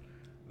I,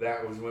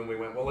 that was when we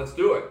went, well, let's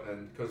do it.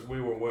 And because we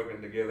were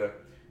working together,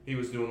 he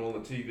was doing all the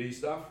TV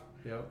stuff,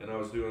 and I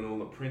was doing all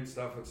the print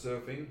stuff at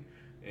surfing.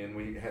 And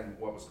we had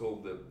what was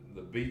called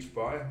the Beach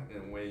Buy,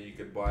 and where you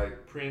could buy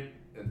print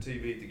and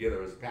TV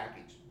together as a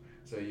package.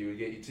 So you would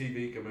get your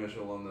TV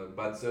commercial on the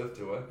Bud Surf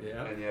Tour,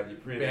 and you have your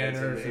print ads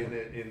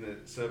in the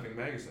surfing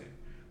magazine.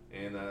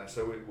 And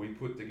so we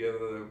put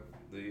together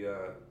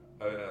the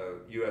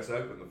US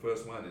Open, the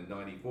first one in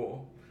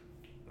 '94,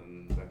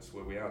 and that's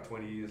where we are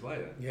 20 years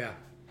later. Yeah.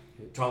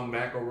 Tom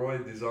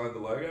McElroy designed the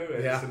logo,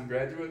 Edison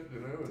graduate,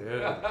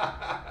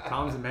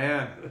 Tom's a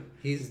man.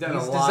 He's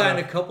designed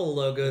a couple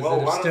logos.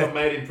 Well, one of them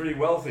made him pretty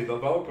wealthy. The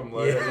Volcom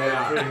logo made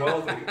him pretty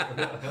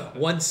wealthy.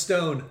 1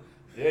 stone.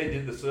 Yeah, he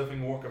did the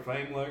Surfing Walk of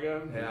Fame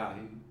logo. Yeah.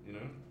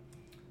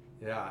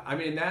 Yeah, I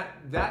mean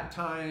that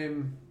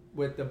time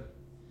with the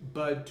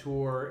Bud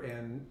Tour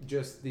and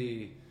just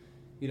the,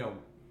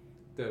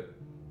 the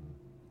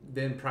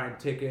then Prime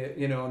Ticket,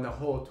 and the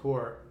whole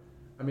tour.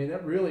 I mean,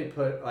 that really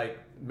put like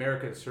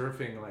American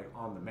surfing like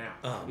on the map.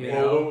 Oh,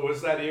 Well, it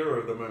was that era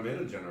of the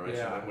Momentum generation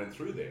Yeah. that went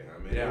through there.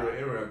 I mean, Yeah.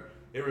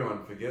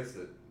 everyone forgets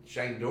that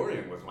Shane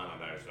Dorian was one of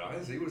those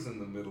guys. He was in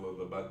the middle of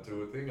the Bud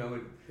Tour thing.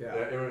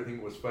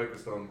 Everything was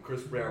focused on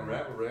Chris Brown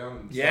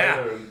wraparound and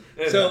Yeah. Slater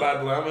and So-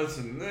 Bud Lammers,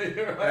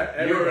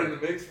 and you were in the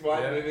mix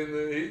fighting it in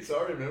the heats.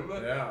 I remember.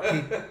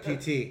 Yeah.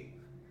 PT,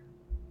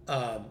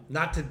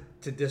 not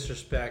to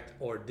disrespect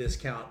or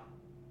discount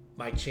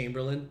Mike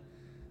Chamberlain,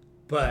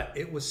 but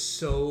it was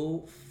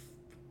so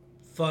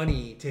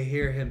funny to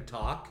hear him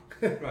talk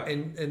Right.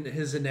 and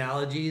his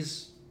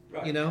analogies,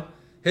 Right.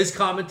 his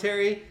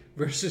commentary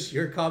versus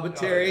your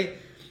commentary.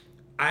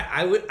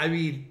 I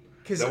mean,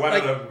 because So one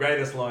of the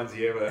greatest lines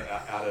he ever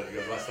uttered,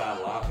 because I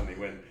started laughing. He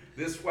went,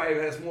 "This wave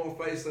has more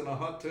face than a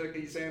hot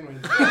turkey sandwich."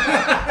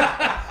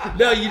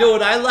 no, you know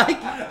what I like,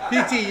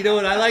 PT. You know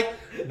what I like?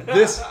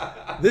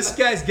 This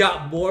guy's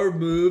got more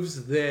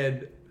moves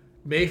than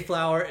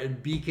Mayflower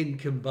and Beacon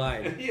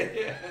combined,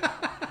 yeah.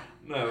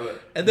 No,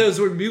 but and those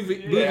were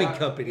moving yeah,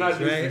 companies, no right?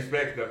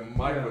 disrespect, that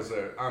Mike was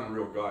an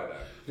unreal guy, though.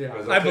 Yeah.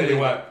 Because I I tell believe you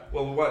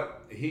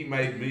what he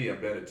made me a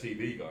better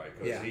TV guy,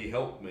 because Yeah. he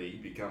helped me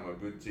become a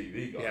good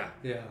TV guy. Yeah.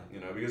 Yeah.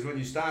 Because when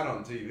you start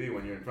on TV,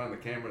 when you're in front of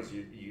the cameras,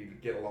 you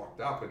get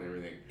locked up and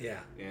everything. Yeah.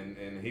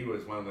 And he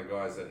was one of the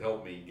guys that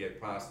helped me get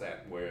past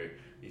that, where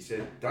he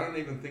said, "Don't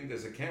even think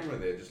there's a camera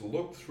there. Just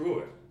look through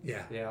it."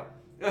 Yeah. Yeah.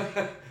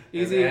 And-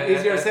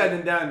 Easier said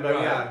than done, but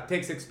Right. yeah, it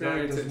takes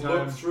experience just and look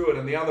time. through it.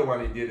 And the other one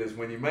he did is,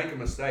 when you make a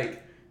mistake,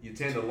 you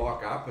tend to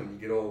lock up and you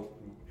get all.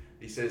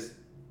 He says,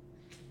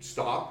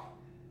 "Stop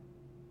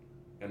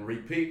and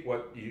repeat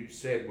what you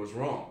said was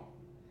wrong."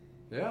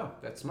 Yeah,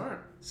 that's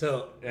smart.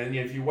 So And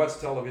if you watch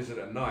television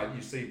at night,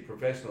 you see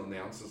professional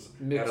announcers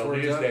Mix at a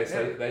words news up, desk.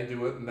 yeah. They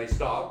do it and they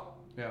stop,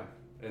 Yeah.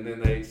 and then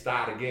they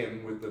start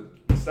again with the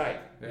mistake.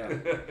 Yeah.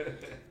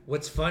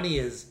 what's funny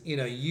is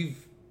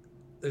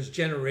there's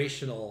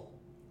generational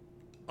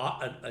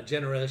a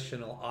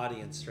generational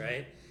audience,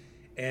 right?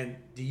 And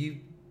do you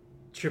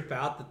trip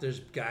out that there's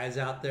guys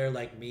out there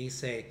like me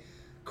say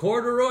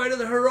corduroy to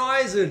the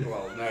horizon,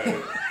 Well,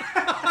 no.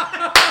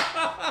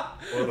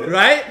 Or the,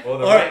 right? Or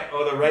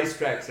the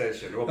racetrack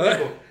session.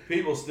 Well,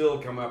 people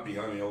still come up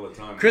behind me all the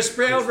time. Chris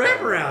Brown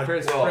wraparound.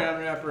 Chris Well,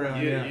 Brown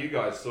wraparound. Yeah. You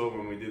guys saw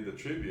when we did the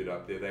tribute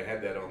up there, they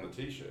had that on the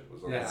T-shirt. It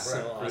was on Yeah. the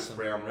So front. Chris awesome.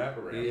 Brown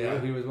wraparound. Yeah,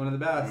 he was one of the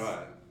best.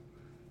 Right.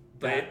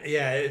 But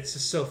yeah, it's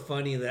just so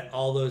funny that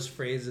all those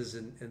phrases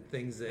and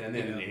things that And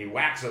then he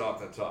whacks it off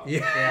the top.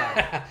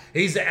 yeah,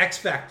 he's the X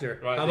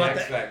Factor. Right, How the about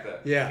X that? Factor.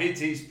 Yeah.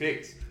 PT's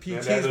picks.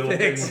 PT's And that little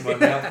picks. thing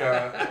with my mouth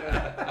going.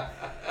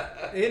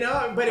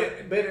 But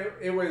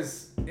it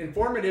was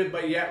informative,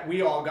 but yet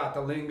we all got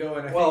the lingo.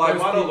 And Well, I think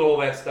those modeled people- all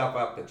that stuff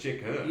up to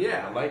Chick Hearn.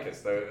 Yeah. The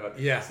Lakers.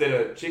 Yeah. Instead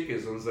of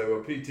Chickisms, they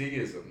were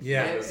PT-isms.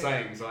 Yeah. They were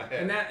sayings I had.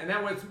 And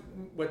that was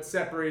what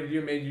separated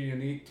you, made you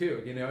unique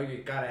too. You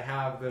got to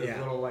have those Yeah.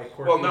 little like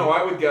quirky. Well, no,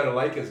 I would go to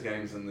Lakers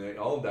games in the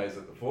old days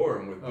at the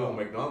Forum with Bill Oh.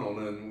 McDonald,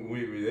 and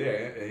we'd be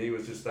there, and he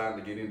was just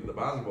starting to get into the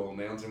basketball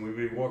announce, and we'd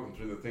be walking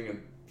through the thing,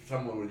 and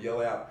someone would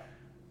yell out,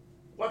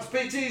 "What's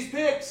PT's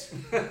picks?"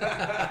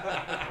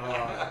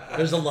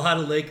 There's a lot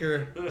of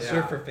Laker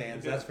surfer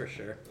fans, that's for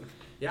sure.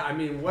 Yeah, I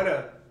mean,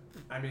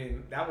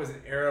 that was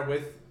an era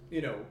with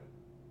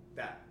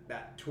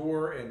that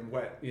tour and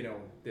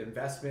the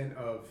investment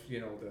of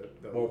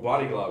the Well,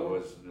 Body Glove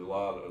was a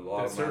lot the of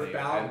money. surf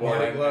belt, And-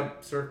 Body Glove,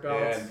 surf Yeah,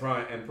 belts.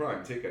 and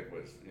Prime Ticket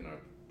was,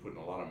 putting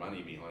a lot of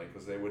money behind it,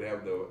 because they would have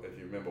if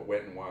you remember,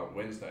 Wet and Wild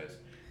Wednesdays,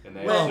 and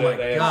they Oh my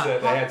they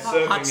God. had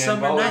surfing Hot and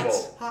summer volleyball.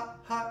 nights.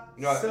 Hot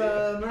No,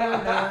 summer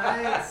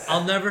nights.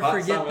 I'll never Hot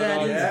forget summer that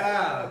nights. either.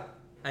 Yeah,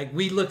 Like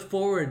we look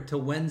forward to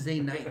Wednesday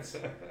nights.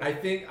 I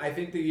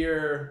think the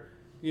year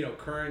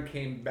Curran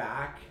came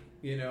back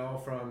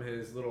from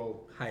his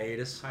little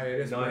Hiatus.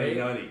 hiatus break,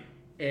 90.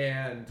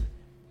 and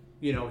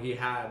he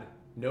had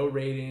no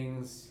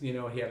ratings. He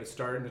had to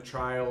start in the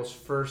trials,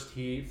 first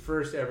heat,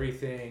 first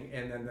everything,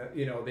 and then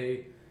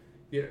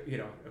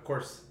of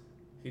course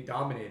he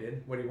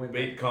dominated when he went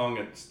Beat Kong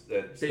at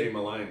Steamer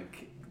Lane.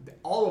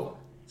 all of them.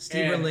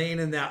 Steamer And- Lane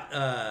and that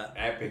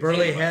Epic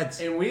Burley Steamer.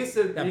 Heads. And we used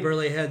to That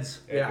Burley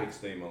Heads. Epic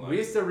Steamer Lane. we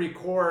used to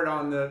record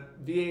on the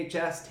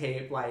VHS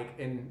tape,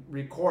 and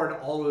record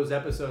all those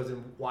episodes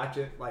and watch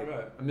it Right.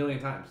 a million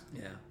times.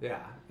 Yeah. Yeah,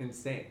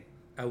 insane.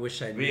 I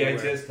wish I knew.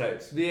 VHS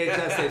tapes.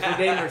 VHS tapes. We're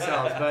dating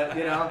ourselves, but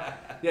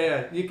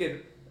you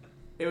could.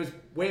 It was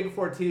way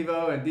before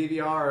TiVo and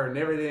DVR and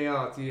everything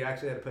else. You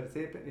actually had to put a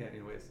tape in. Yeah,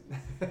 anyways.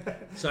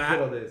 So Good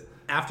old days.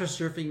 after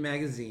Surfing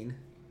Magazine,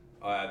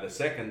 The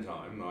second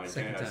time, I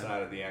Second time.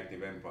 started the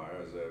Active Empire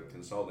as a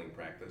consulting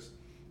practice,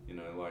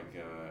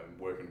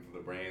 working for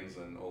the brands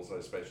and also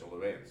special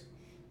events.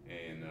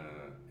 And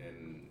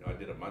I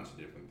did a bunch of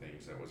different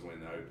things. That was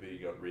when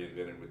OP got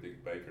reinvented with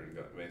Dick Baker and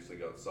eventually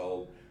got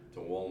sold to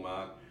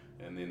Walmart.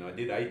 And then I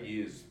did 8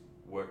 years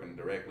working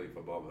directly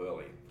for Bob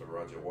Hurley, for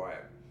Roger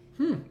Wyatt.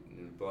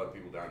 a lot of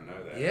people don't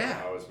know that.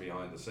 Yeah. I was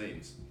behind the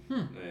scenes,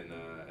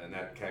 and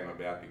that came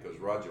about because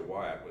Roger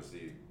Wyatt was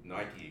the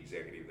Nike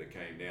executive that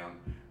came down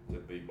to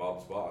be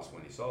Bob's boss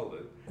when he sold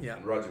it. Yeah.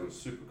 And Roger was a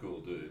super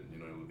cool dude. You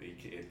know,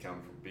 he had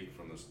come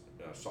from the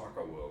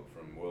soccer world,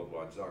 from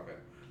worldwide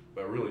soccer,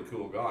 but a really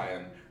cool guy.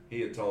 And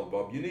he had told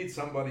Bob, you need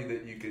somebody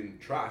that you can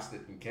trust,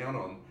 that can count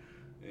on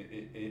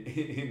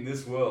in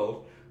this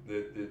world.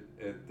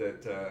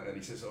 And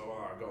he says,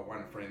 I've got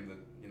one friend that,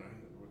 you know,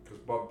 because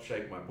Bob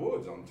shaped my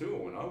boards on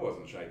tour when I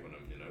wasn't shaping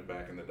them, you know,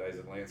 back in the days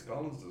at Lance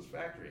Collins'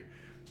 factory.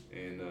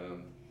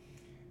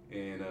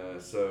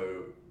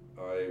 So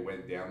I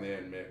went down there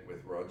and met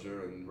with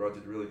Roger, and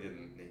Roger really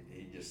didn't,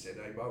 he just said,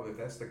 hey Bob, if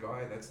that's the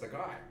guy, that's the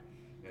guy.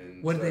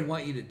 And What did they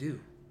want you to do?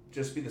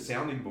 Just be the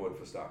sounding board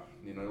for stuff,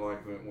 you know,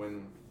 like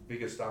when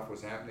bigger stuff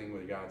was happening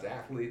with regards to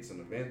athletes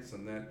and events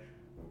and that,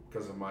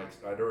 because of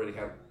I'd already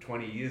had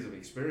 20 years of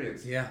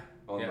experience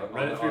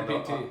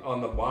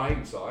on the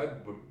buying side,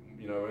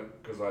 you know,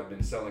 because I'd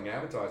been selling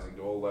advertising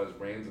to all those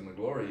brands in the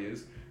glory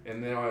years,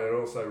 and then I had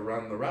also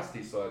run the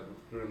Rusty side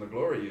during the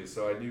glory years,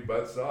 so I knew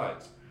both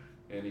sides.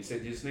 And he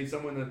said, you just need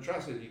someone to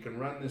trust that you can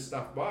run this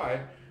stuff by,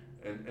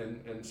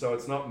 and so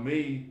it's not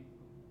me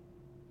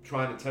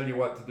trying to tell you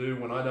what to do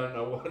when I don't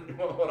know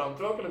what I'm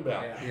talking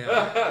about.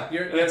 Yeah.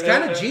 It's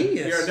kind of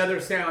genius. You're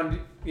another sound,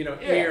 you know,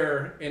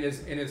 ear in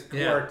his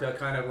court to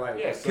kind of like.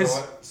 Yeah.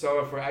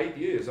 So for 8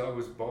 years I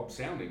was Bob's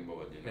sounding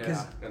board, you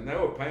know, and they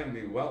were paying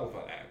me well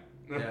for that.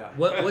 Yeah.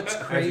 What's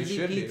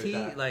crazy,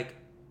 PT? Like,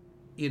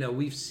 you know,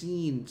 we've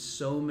seen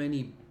so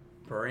many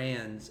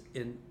brands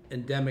in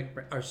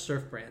our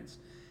surf brands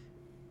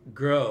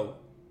grow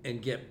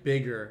and get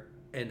bigger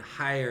and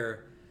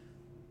hire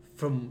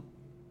from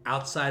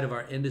outside of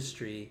our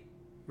industry,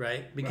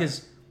 right?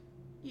 Because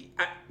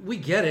we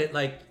get it.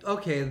 Like,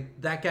 okay,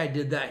 that guy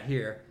did that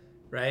here,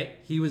 right?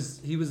 He was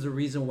the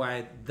reason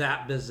why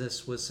that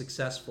business was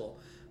successful.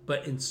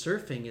 But in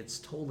surfing, it's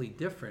totally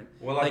different.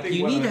 Well, like,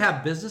 you need to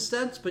have business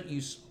sense, but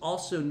you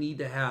also need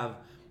to have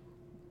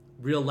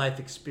real life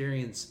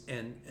experience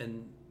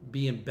and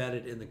be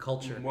embedded in the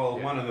culture. Well,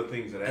 one of the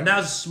things that and that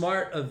was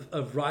smart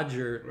of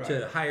Roger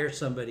to hire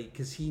somebody,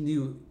 because he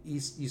knew, you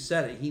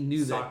said it, he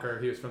knew soccer.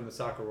 He was from the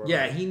soccer world.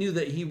 Yeah, he knew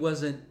that he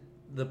wasn't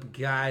the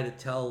guy to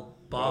tell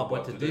Bob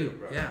what to do.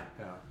 Right.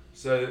 Yeah.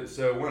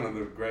 So one of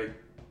the great.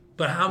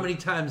 But how many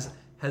times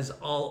has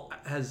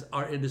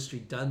our industry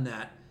done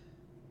that?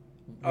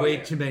 Way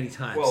too many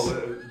times.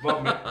 Well,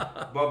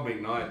 Bob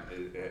McKnight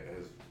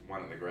has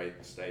one of the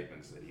great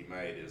statements that he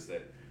made is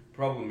that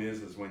problem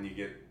is when you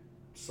get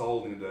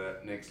sold into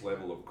that next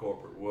level of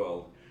corporate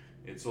world,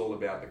 it's all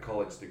about the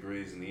college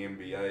degrees and the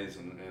MBAs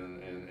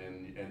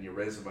and your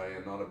resume,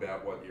 and not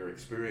about what your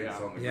experience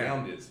on the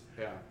ground is.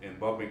 Yeah. And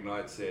Bob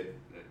McKnight said,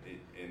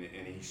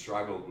 and he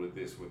struggled with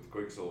this with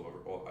Quicksilver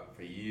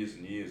for years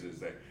and years, is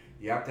that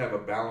you have to have a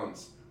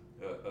balance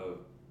of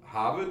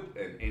Harvard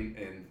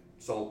and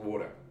salt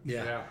water.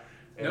 Yeah.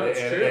 No, it's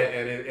true.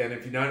 And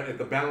if you don't, if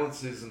the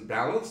balance isn't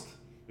balanced,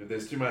 if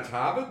there's too much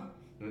Harvard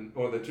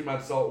or there's too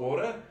much salt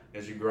water,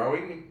 as you're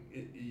growing,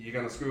 you're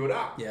going to screw it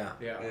up. Yeah.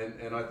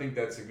 And I think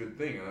that's a good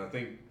thing. And I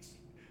think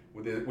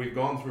we've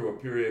gone through a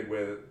period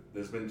where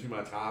there's been too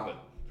much Harvard.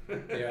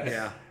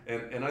 Yeah.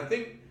 And I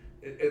think,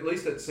 at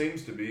least it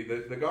seems to be,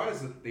 the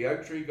guys, the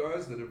Oak Tree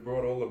guys that have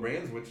brought all the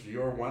brands, which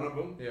you're one of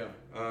them. Yeah.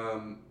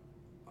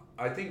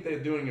 I think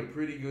they're doing a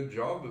pretty good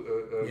job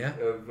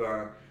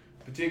of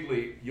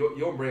particularly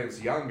your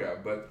brand's younger,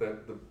 but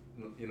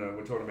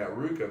we're talking about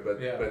Ruka,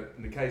 but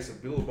in the case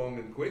of Billabong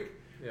and Quick,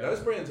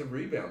 those brands have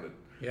rebounded.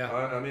 Yeah.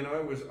 I mean, I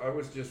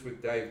was just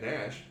with Dave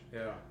Nash.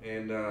 Yeah.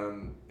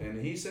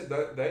 And he said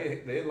that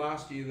they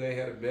last year they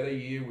had a better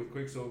year with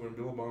Quicksilver and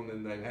Billabong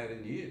than they've had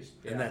in years.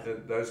 Yeah.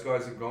 That those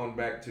guys have gone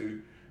back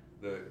to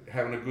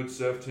having a good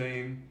surf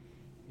team,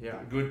 yeah,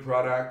 good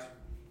product,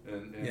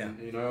 and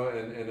you know,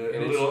 and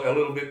a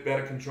little bit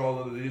better control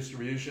of the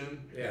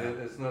distribution. Yeah. And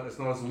it's not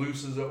as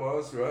loose as it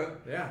was, right?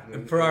 Yeah.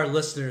 And for our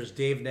listeners,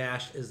 Dave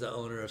Nash is the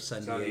owner of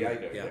San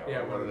Diego.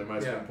 Yeah, one of the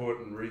most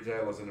important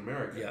retailers in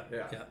America.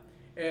 Yeah.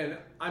 And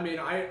I mean,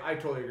 I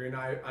totally agree. And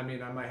I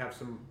mean, I might have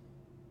some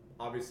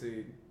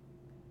obviously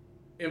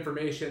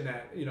information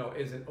that, you know,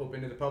 isn't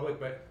open to the public,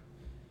 but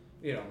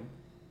you know,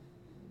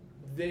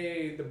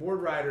 the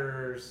board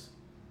riders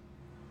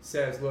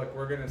says, look,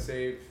 we're going to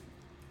save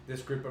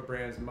this group of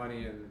brands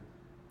money and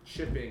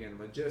shipping and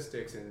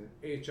logistics and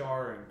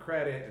HR and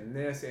credit and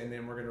this, and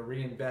then we're going to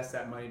reinvest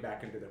that money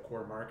back into the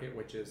core market,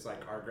 which is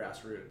like our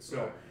grassroots.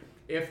 So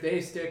if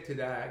they stick to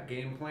that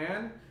game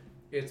plan,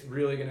 it's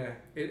really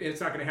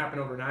it's not going to happen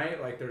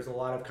overnight. Like, there's a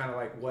lot of kind of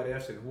like what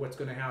ifs and what's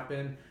going to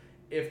happen.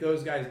 If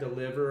those guys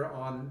deliver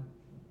on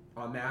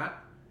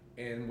that,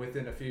 and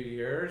within a few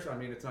years, I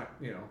mean, it's not,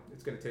 you know,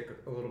 it's going to take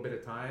a little bit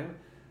of time.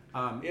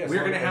 We're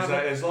going to have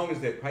as long as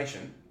they're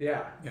patient.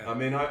 Yeah. I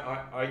mean,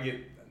 I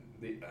get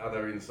the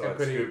other inside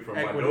scoop from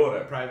my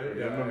daughter. Private.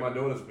 Remember, my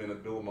daughter's been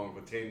at Billabong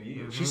for 10 years.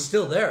 Mm-hmm. She's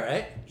still there,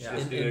 right?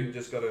 She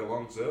just got a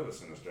long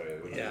service in Australia,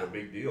 which is a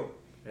big deal.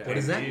 Yeah. What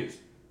is that? Years.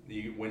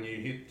 When you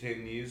hit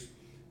 10 years,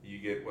 you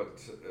get what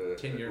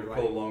 10-year we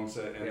call life. long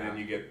set, and Yeah. then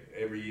you get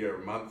every year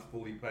a month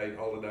fully paid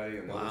holiday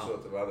and all Wow.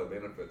 sorts of other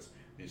benefits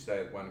if you stay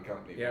at one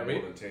company Yeah, for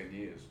more than 10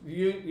 years.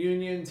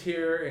 Unions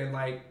here and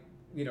like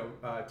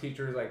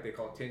teachers, like they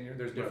call it tenure.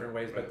 There's different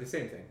ways, but right. the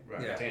same thing.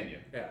 Right, Yeah.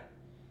 tenure. Yeah.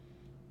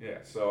 Yeah,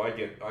 so I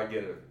get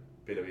a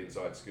bit of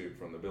inside scoop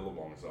from the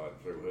Billabong side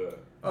through her.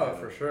 Oh,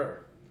 for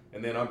sure.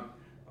 And then I'm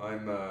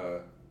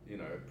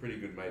pretty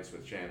good mates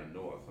with Shannon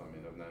North. I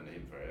mean, I've known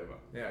him forever.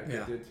 Yeah,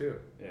 Yeah. I did too.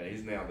 Yeah,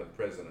 he's now the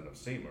president of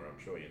SEMA. I'm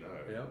sure you know.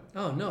 Yeah.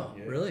 Oh no,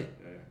 Yeah, really?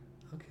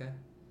 Yeah. Okay.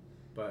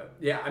 But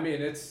yeah, I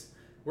mean,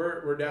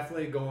 we're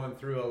definitely going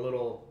through a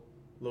little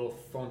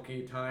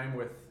funky time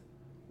with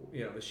the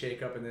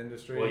shakeup in the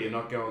industry. Well, you're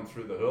not going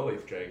through the Hurley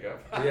shakeup.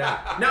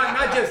 Yeah,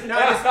 not just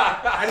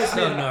I just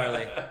So mean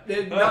gnarly.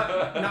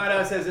 not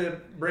us as a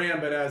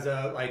brand, but as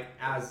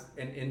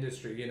an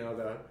industry.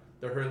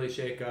 The Hurley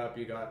shakeup.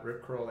 You got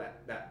Rip Curl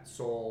that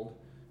sold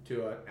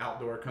to an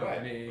outdoor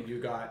company. Right. You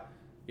got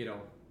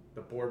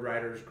the Board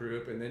Riders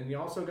group, and then you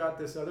also got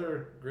this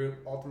other group,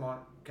 Altamont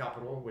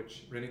Capital,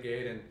 which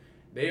Renegade, and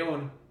they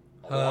own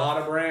a Huff. lot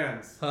of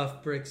brands.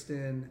 Huff,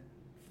 Brixton.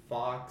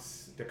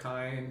 Fox,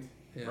 DeKind,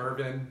 Yeah.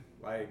 Mervyn,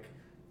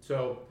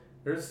 so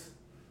there's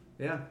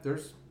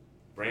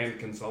Brand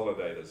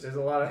consolidators. a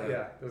lot of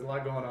Yeah. there's a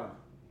lot going on,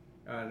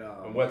 and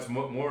And what's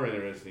more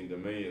interesting to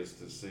me is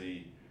to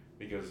see,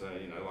 because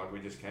like we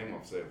just came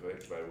off Surf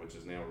Expo, which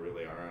is now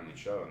really our only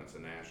show, and it's a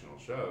national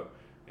show,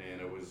 and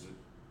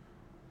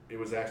it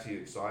was actually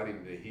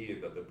exciting to hear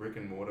that the brick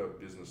and mortar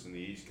business in the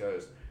East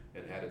Coast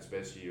had its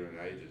best year in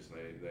ages.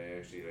 They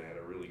actually had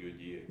a really good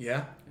year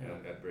Yeah.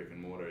 at brick and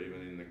mortar,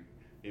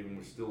 even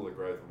with still the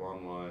growth of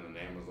online and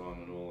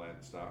Amazon and all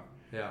that stuff.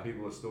 yeah,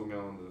 People are still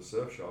going to the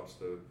surf shops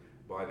to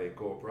buy their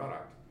core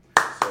product.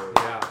 So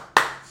yeah.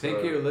 Thank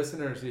so- you,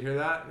 listeners. You hear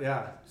that?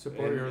 Yeah,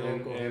 support your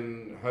local.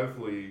 and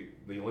hopefully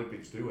the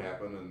Olympics do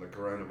happen and the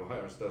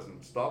coronavirus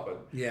doesn't stop it.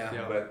 Yeah.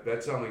 Yeah. But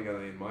that's only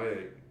going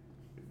to,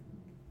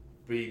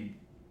 be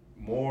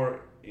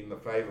more in the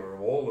favor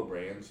of all the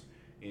brands,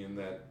 in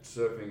that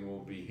surfing will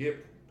be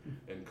hip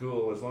and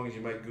cool as long as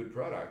you make good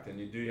product and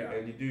you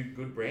do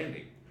good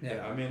branding.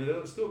 Yeah. I mean,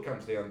 it still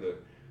comes down to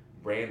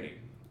branding.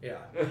 Yeah,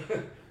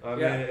 I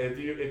Yeah. mean,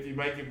 if you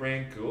make your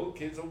brand cool,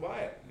 kids will buy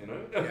it.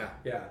 Yeah.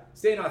 yeah.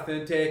 Staying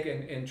authentic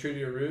and true to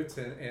your roots,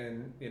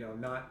 and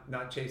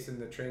not chasing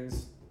the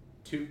trends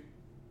too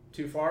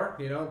far.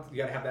 You got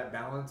to have that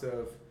balance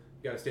of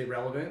you got to stay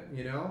relevant.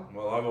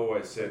 Well, I've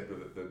always said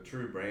that the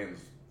true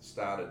brands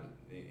started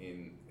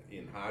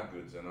in hard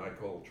goods, and I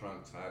call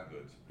trunks hard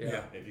goods.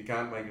 Yeah. If you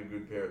can't make a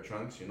good pair of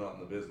trunks, you're not in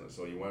the business,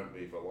 or you won't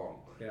be for long.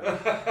 Yeah.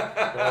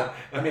 Well,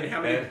 I mean,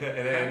 how many?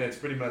 and it's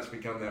pretty much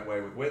become that way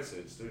with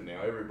wetsuits too.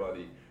 Now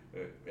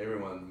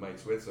everyone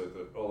makes wetsuits.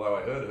 Although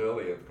I heard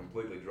Hurley have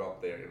completely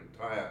dropped their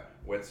entire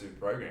wetsuit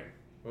program,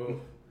 Oh,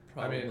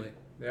 Probably. I mean,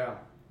 yeah,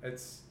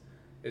 it's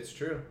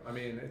true. I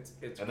mean, it's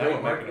and great they were making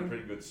a marketing.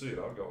 pretty good suit.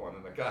 I've got one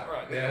in the car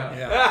right now. Yeah.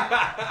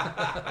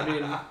 Yeah. I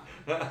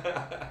mean,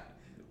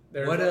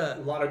 there's What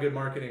a lot of good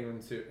marketing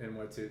in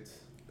wetsuits.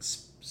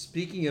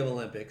 Speaking of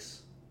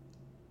Olympics,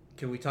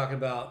 can we talk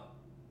about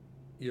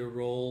your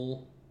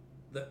role?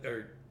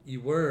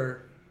 You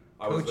were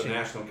I was the coaching.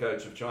 national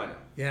coach of China.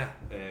 Yeah.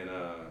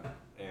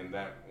 And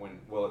that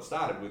it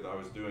started with, I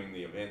was doing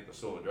the event, the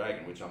Silver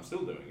Dragon, which I'm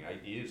still doing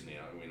 8 years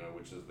now,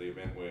 which is the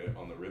event where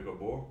on the river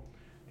bore.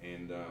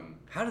 And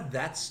How did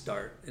that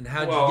start? And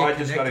how did well, you I get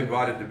just got connected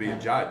invited with to be a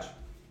judge.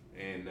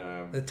 And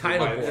The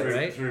title board, through,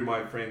 right? through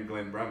my friend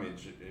Glenn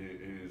Brummage,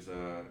 who's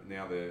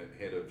now the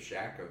head of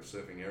SHAC of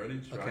Surfing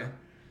Heritage, Okay. right?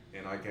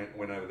 And I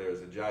went over there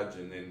as a judge,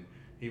 and then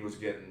he was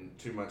getting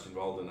too much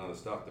involved in other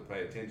stuff to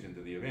pay attention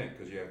to the event,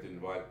 because you have to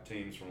invite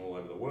teams from all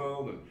over the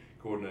world and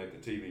coordinate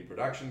the TV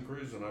production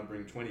crews, and I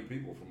bring 20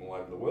 people from all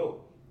over the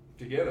world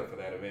together for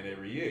that event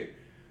every year.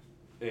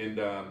 And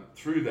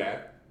through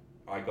that,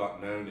 I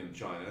got known in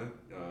China,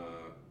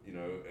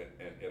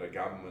 at a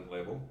government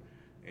level,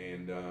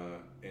 and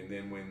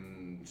then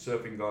when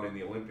surfing got in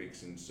the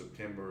Olympics in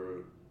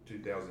September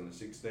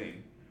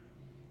 2016,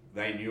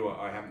 they knew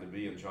I happened to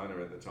be in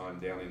China at the time,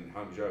 down in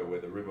Hangzhou,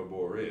 where the river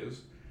bore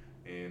is.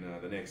 And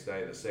the next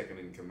day, the second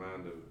in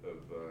command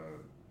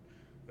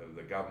of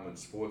the government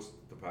sports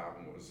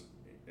department was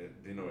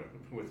at dinner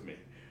with me,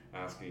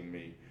 asking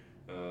me,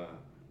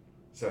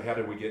 so how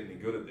do we get any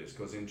good at this?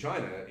 Because in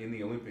China, in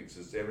the Olympics,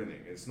 it's everything.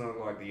 It's not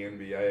like the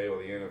NBA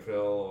or the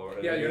NFL or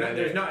Yeah,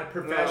 there's not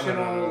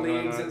professional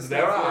leagues and stuff.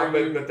 There are,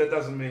 where you- but that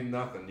doesn't mean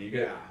nothing. You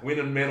get Yeah.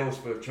 winning medals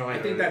for China.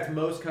 I think that's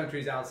most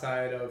countries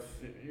outside of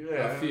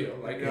a few,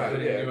 like yeah,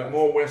 including the US.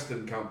 more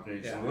Western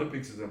companies. Yeah. The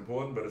Olympics is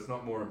important, but it's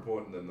not more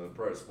important than the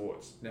pro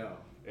sports. No.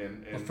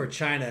 And Well, for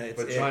China,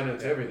 it's for China,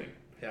 it's everything.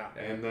 Yeah.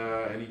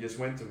 And he just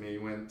went to me. He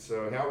went,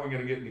 so how are we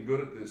going to get any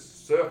good at this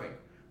surfing?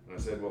 And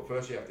I said, well,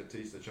 first you have to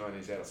teach the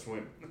Chinese how to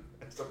swim.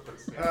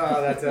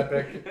 Oh, that's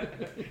epic.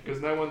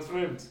 Because no one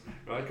swims,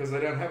 right? Because they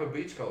don't have a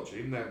beach culture.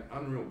 Even though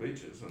unreal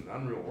beaches and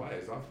unreal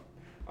waves,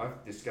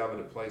 I've discovered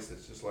a place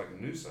that's just like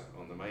Noosa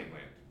on the mainland.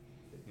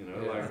 Yeah,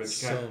 like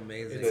That's but you can't- so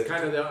amazing. It's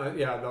kind of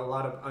a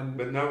lot of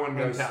But no one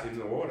goes untapped. in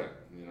the water.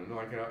 You know,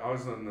 like I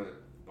was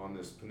on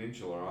this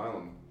peninsular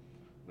island,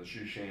 the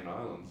Shushan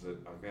Islands, that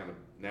I found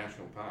a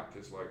national park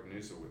just like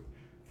Noosa with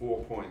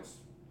 4 points,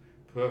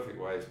 perfect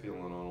waves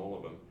peeling on all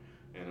of them,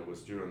 and it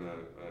was during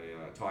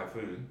a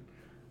typhoon.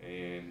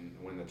 And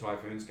when the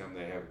typhoons come,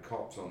 they have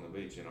cops on the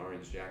beach in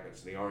orange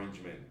jackets. The orange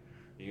men.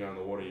 You go in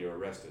the water, you're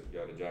arrested,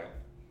 go to jail,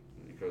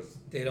 because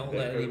They don't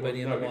let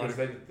anybody in the water.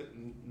 Because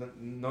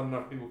not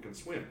enough people can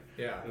swim.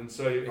 Yeah. And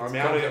so It's I'm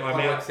probably a out,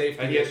 public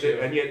safety and yet, issue.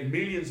 and yet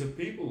millions of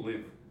people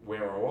live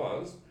where I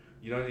was.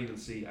 You don't even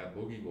see a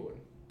boogie board.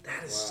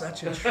 That is Wow.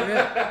 such a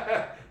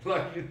trip.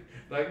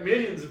 like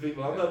millions of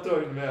people. I'm not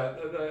talking about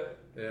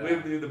Yeah.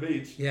 live near the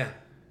beach. Yeah.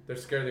 They're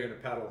scared they're going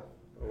to paddle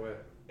away.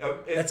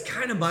 That's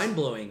kind of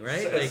mind-blowing,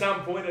 right? At Like,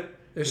 some point,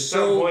 there's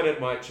some point it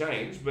might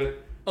change,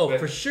 but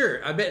for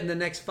sure. I bet in the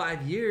next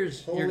 5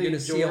 years you're Holy going to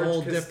see a George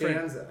whole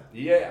different. Costanza.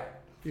 yeah.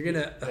 You're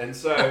gonna. And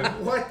so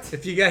What?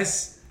 If you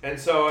guys I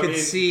could mean,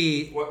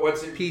 see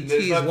what's it, PT's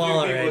there's not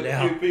wallet few people, right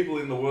now. few people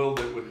in the world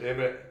that would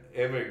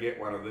ever get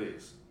one of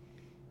these.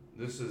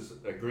 This is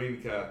a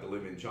green card to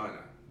live in China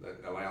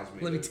that allows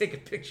me. Let me take a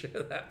picture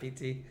of that,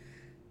 PT.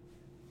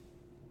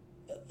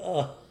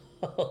 Oh,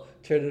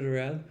 turn it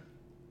around.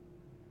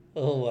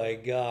 Oh my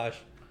gosh.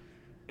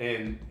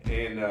 And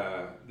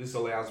this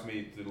allows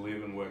me to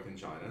live and work in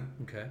China.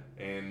 Okay.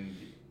 And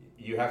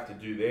you have to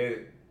do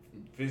their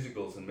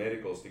physicals and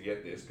medicals to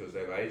get this because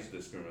they have age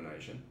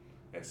discrimination.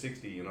 At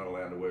 60, you're not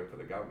allowed to work for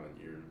the government.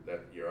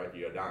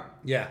 You're done.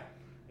 Yeah.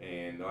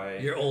 And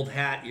Your old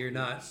hat. You're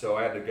not. So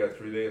I had to go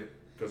through there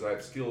because I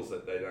have skills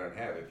that they don't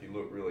have. If you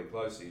look really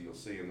closely, you'll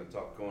see in the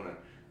top corner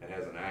it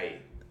has an A.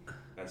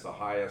 That's the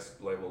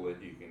highest level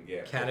that you can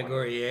get.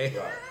 Category A.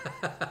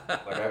 Right.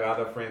 Like I have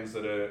other friends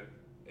that are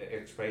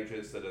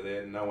expatriates that are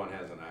there. No one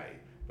has an A.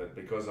 But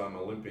because I'm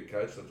an Olympic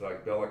coach, it's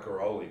like Bella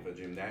Caroli for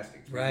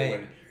gymnastics. Right.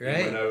 He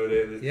went over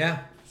there.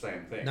 Yeah.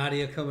 Same thing.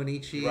 Nadia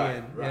Comaneci.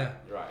 Right.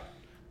 Right.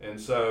 And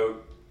so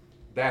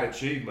that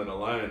achievement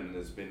alone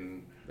has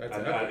been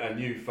a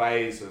new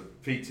phase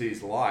of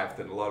PT's life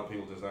that a lot of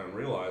people just don't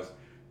realize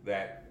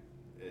that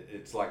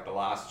it's like the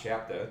last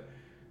chapter.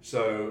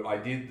 So I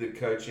did the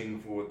coaching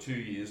for 2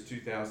 years,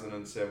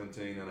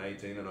 2017 and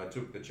 18, and I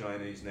took the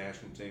Chinese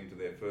national team to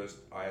their first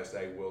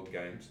ISA World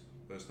Games,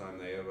 first time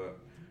they ever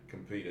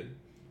competed,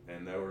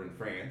 and they were in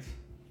France.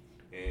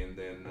 And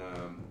then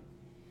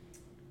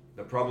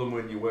the problem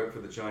when you work for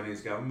the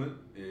Chinese government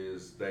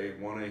is they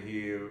want to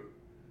hear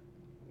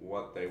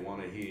what they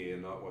want to hear,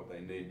 not what they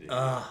need to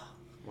hear.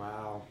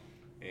 Wow.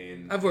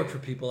 And I've worked for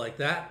people like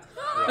that.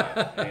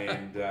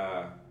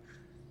 right,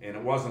 and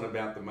it wasn't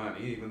about the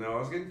money, even though I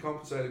was getting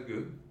compensated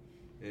good.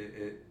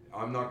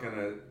 I'm not going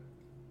to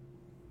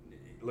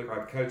look.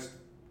 I've coached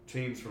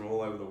teams from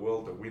all over the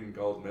world to win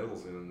gold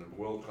medals in a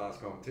world-class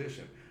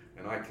competition,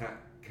 and I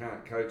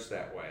can't coach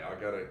that way. I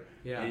got to.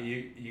 Yeah.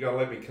 You got to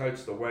let me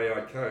coach the way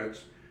I coach.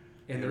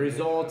 And the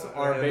results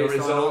are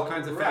based on all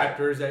kinds of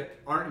factors that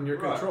aren't in your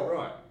control.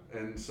 Right.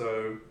 And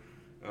so,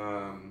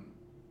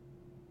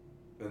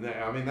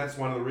 that's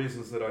one of the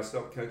reasons that I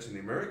stopped coaching the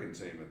American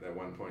team at that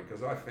one point,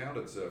 because I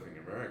founded Surfing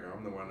America.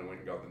 I'm the one that went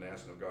and got the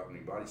national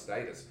governing body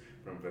status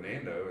from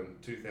Fernando in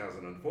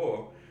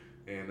 2004,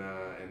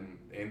 and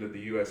ended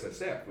the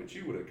USSF, which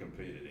you would have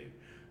competed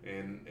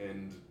in,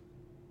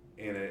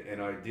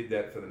 and I did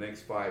that for the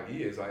next 5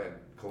 years. I had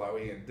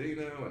Chloe and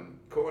Dino and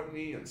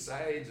Courtney and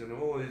Sage and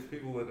all these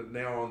people that are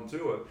now on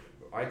tour.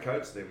 I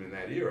coached them in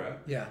that era.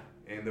 Yeah.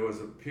 And there was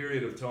a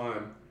period of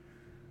time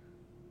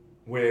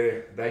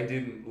where they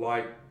didn't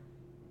like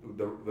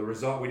the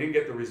result. We didn't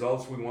get the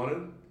results we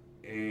wanted,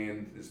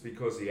 and it's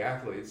because the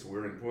athletes,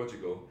 we're in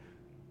Portugal,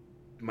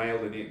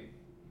 mailed it in.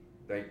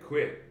 They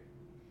quit,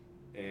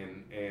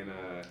 and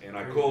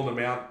I called them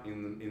out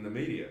in the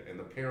media, and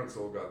the parents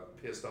all got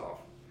pissed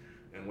off,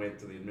 and went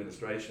to the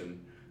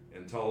administration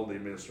and told the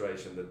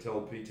administration to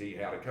tell PT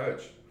how to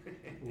coach.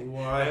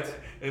 What?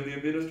 And the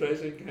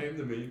administration came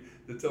to me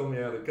to tell me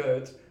how to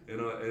coach, and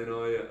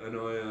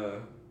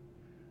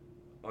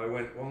I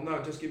went, well,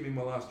 no, just give me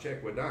my last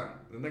check, we're done.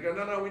 And they go,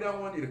 no, we don't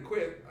want you to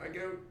quit. I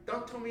go,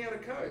 don't tell me how to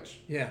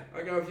coach. Yeah.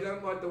 I go, if you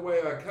don't like the way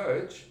I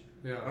coach,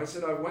 Yeah. I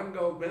said, I've won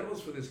gold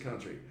medals for this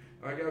country.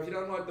 I go, if you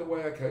don't like the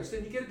way I coach,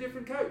 then you get a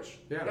different coach.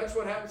 Yeah. That's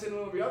what happens in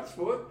every other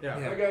sport. Yeah.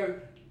 I go,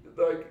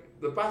 like,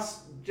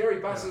 Jerry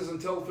buses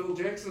and tell Phil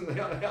Jackson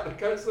how to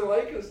coach the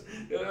Lakers.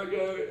 And I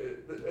go,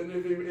 and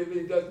if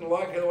he doesn't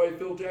like the way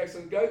Phil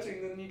Jackson's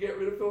coaching, then you get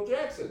rid of Phil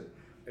Jackson.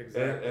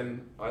 Exactly.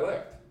 And I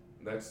left.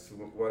 That's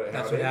what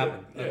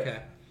happened. Yeah.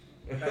 Okay.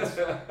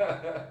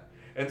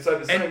 And so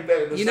the same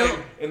thing.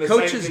 And the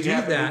coaches same thing do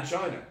happened that. in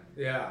China.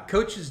 Yeah.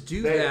 Coaches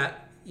do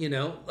that,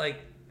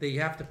 like they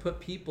have to put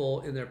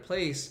people in their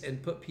place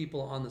and put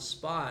people on the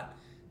spot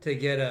to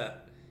get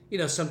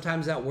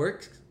sometimes that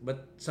works,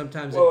 but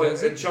sometimes it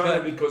doesn't. In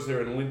China, because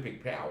they're an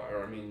Olympic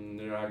power, I mean,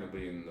 they're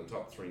arguably in the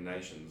top 3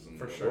 nations in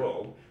the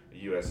world. The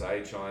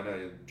USA,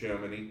 China,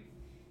 Germany,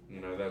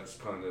 that's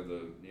kind of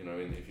the,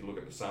 if you look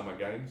at the summer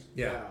games.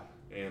 Yeah.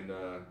 And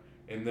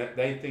that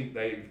they think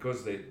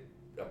because they're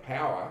a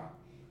power,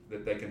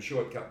 that they can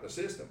shortcut the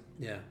system.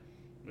 Yeah.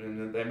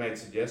 And they made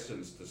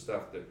suggestions to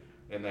stuff that,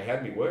 and they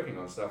had me working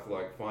on stuff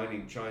like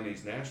finding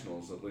Chinese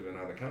nationals that live in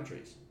other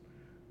countries.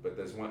 But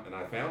there's one, and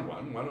I found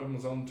one. One of them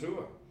was on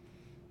tour,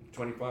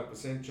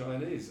 25%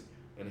 Chinese,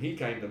 and he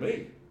came to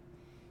me,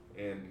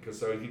 and because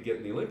so he could get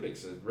in the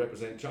Olympics and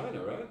represent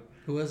China, right?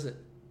 Who was it?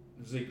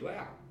 Zeke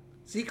Lau.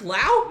 Zeke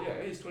Lau?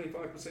 Yeah, he's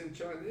 25%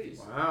 Chinese.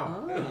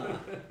 Wow.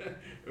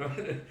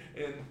 Right?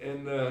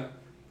 And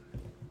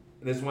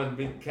there's one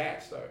big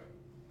catch though.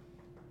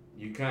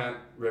 You can't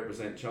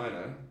represent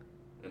China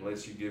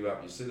unless you give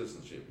up your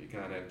citizenship. You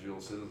can't have dual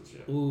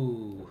citizenship.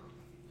 Ooh.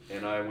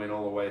 And I went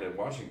all the way to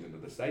Washington to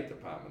the State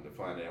Department to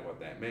find out what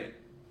that meant.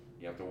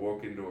 You have to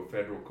walk into a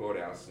federal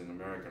courthouse in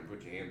America and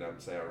put your hand up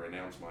and say, I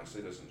renounce my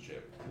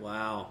citizenship.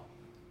 Wow.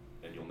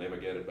 And you'll never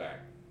get it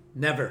back.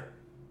 Never.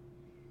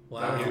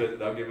 Wow.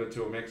 They'll give it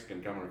to a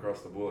Mexican coming across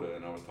the border,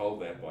 and I was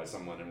told that by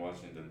someone in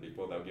Washington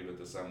before they'll give it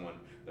to someone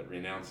that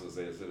renounces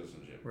their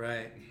citizenship.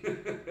 Right.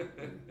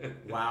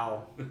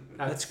 Wow.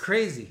 That's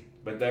crazy.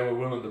 But they were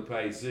willing to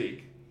pay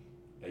Zeke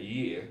a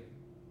year,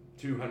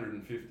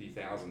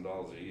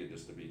 $250,000 a year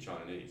just to be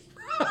Chinese.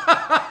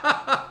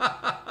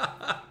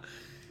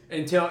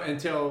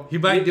 Until You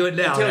might do it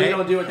now, until right? you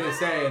don't do what they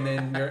say, and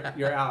then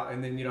you're out,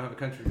 and then you don't have a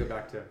country to go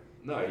back to.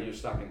 No, you're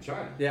stuck in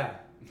China. Yeah.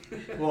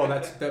 Well,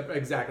 that's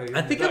exactly.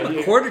 I think No, I'm a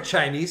you- quarter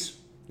Chinese.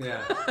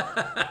 Yeah.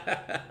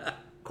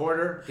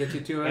 Quarter get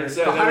you 200. And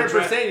so they were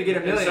 100%, you get a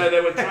and million. so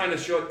they were trying to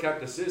shortcut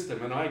the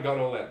system, and I got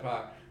all that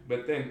part.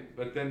 But then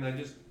they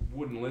just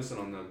wouldn't listen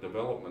on the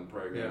development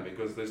program Yeah.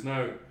 because there's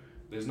no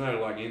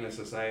like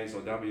NSSAs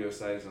or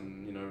WSAs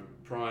and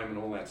Prime and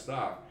all that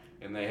stuff,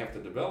 and they have to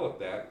develop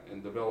that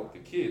and develop the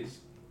kids,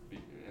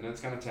 and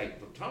that's going to take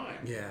the time.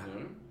 Yeah. You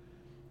know?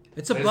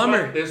 It's a There's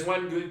bummer. There's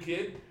one good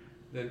kid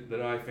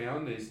that I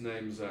found. His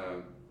name's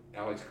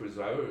Alex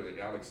Crizo.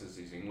 Alex is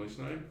his English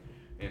name,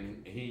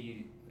 and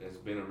he has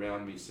been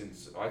around me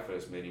since I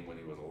first met him when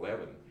he was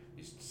 11.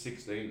 He's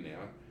 16 now,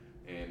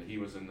 and he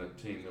was in the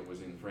team that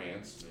was in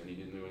France, and he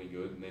didn't do any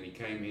good. And then he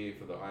came here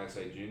for the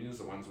ISA Juniors,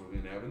 the ones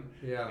within Avon,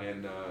 Yeah.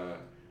 and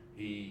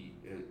he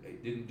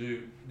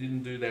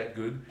didn't do that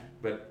good.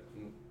 But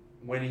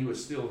when he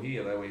was still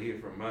here, they were here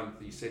for a month.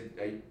 He said,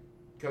 "Hey,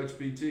 Coach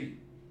BT."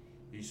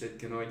 He said,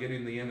 "Can I get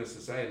in the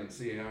NSSA and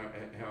see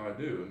how I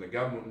do?" And the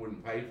government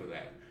wouldn't pay for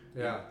that.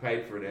 Yeah. He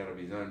paid for it out of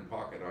his own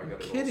pocket. I got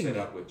it all kidding set me.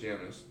 up with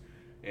Janice,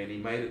 and he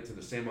made it to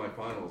the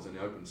semi-finals in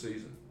the open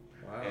season,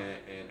 Wow.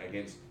 and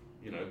against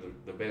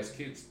the best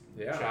kids.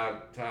 Yeah.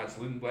 Taj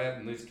Lindblad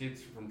and these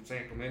kids from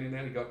San Clemente.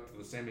 Then he got to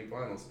the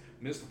semi-finals,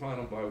 missed the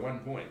final by 1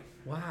 point,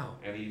 Wow.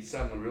 and he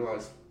suddenly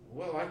realized,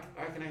 well,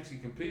 I can actually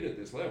compete at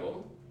this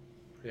level.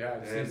 Yeah.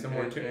 I've seen And- some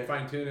more and-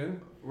 fine tuning.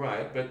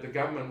 Right, but the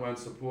government won't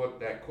support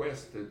that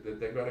quest that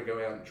they've got to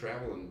go out and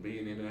travel and be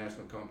in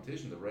international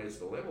competition to raise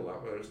the level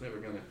up, or it's never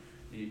going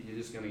to, you're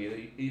just going to get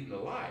eaten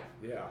alive.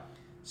 Yeah.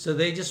 So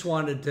they just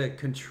wanted to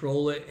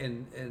control it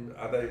and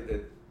Are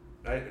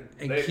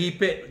they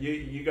keep it.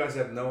 You guys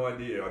have no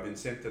idea. I've been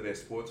sent to their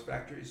sports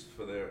factories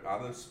for their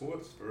other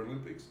sports, for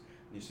Olympics.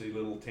 You see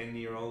little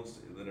 10-year-olds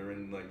that are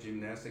in like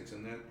gymnastics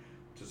and that,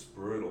 just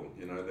brutal.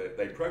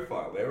 They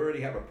profile. They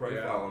already have a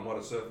profile on what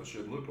a surfer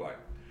should look like.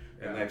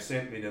 And they've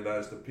sent me to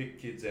those to pick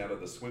kids out of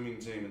the swimming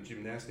team and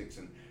gymnastics,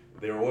 and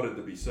they're ordered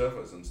to be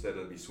surfers instead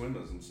of be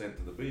swimmers and sent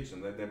to the beach,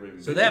 and they've never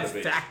even So been they to have the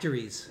beach.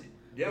 factories,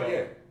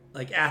 Yeah.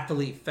 like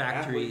athlete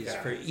factories for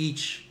factories.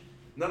 each.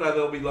 No,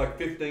 there'll be like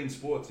 15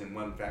 sports in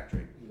one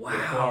factory. Wow.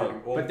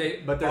 With foreign-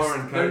 all But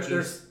foreign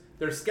coaches.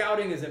 their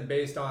scouting isn't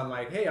based on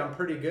like, hey, I'm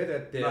pretty good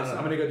at this. No.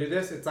 I'm gonna go do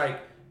this. It's like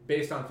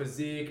based on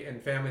physique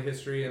and family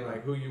history and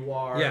like who you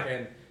are. Yeah.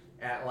 And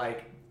at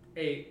like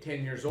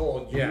 8-10 years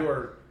old, Yeah. you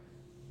are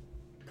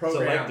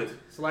programmed, Selected.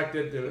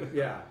 selected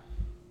to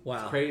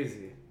Wow.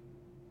 crazy.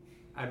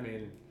 I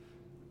mean,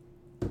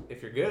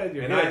 if you're good,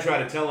 you're And good. I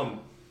try to tell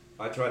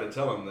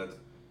them that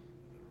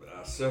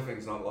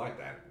surfing's not like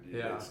that.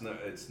 Yeah.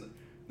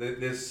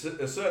 There's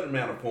a certain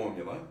amount of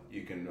formula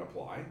you can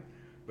apply,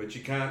 but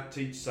you can't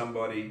teach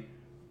somebody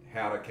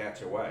how to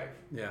catch a wave,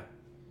 Yeah.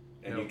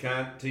 and Nope. you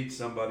can't teach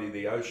somebody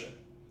the ocean.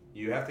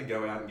 You have to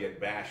go out and get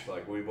bashed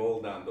like we've all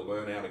done to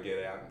learn how to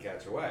get out and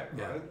catch a wave,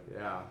 Yeah. right?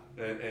 Yeah.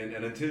 And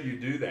until you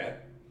do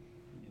that,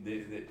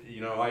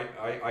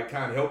 I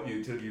can't help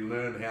you till you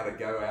learn how to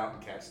go out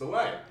and catch the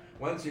wave.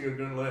 Once you're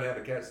going to learn how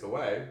to catch the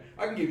wave,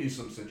 I can give you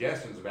some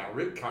suggestions about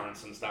rip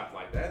currents and stuff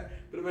like that,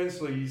 but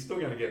eventually you're still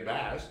going to get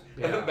bashed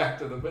Yeah. back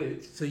to the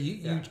beach. So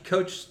you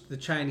coached the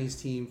Chinese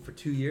team for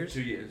 2 years,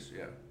 2 years,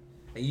 yeah.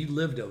 and you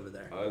lived over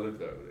there. I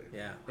lived over there.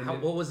 Yeah.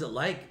 And What was it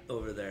like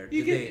over there?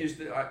 You Did get they- used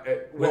to.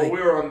 they-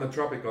 We were on the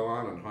tropical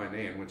island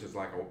Hainan, which is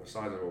like the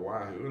size of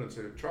Oahu, and it's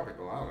a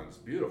tropical island. It's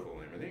beautiful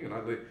and everything. And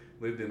I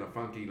lived in a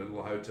funky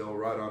little hotel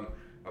right on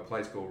a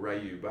place called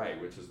Rayu Bay,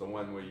 which is the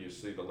one where you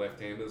see the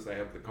left-handers. They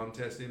have the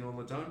contest in all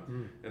the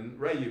time. And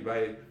Rayu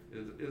Bay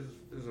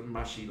is a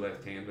mushy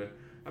left-hander.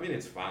 I mean,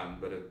 it's fun,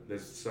 but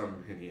there's so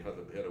many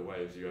other better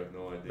waves you have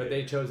no idea. But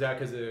they chose that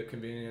because of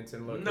convenience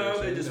and location.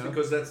 no, they just you know?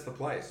 because that's the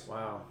place.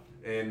 Wow.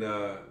 And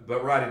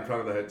but right in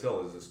front of the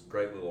hotel is this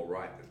great little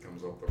right that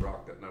comes off the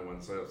rock that no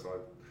one surfs. I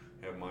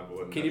have my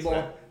board. And Kiddie that's bowl?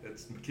 that.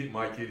 It's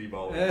my kiddie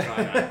bowl in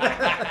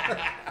China.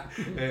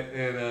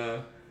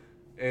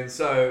 and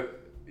so,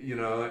 you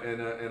know,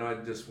 and I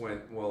just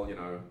went, well, you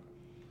know,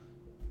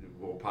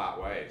 we'll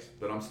part ways.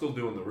 But I'm still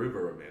doing the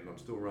river event. I'm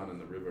still running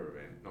the river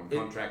event. I'm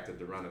contracted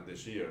to run it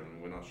this year,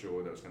 and we're not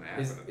sure what's going to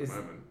happen at the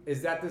moment.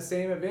 Is that the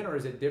same event, or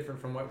is it different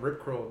from what Rip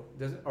Curl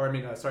does? Or I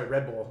mean, sorry,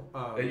 Red Bull.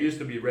 It used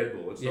to be Red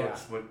Bull. It's Yeah.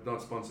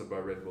 not sponsored by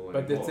Red Bull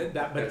But anymore.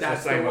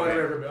 that's the one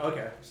river.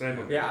 Okay. Same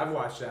event. Yeah, I've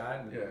watched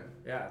that. And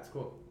Yeah. it's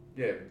cool.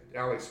 Yeah,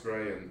 Alex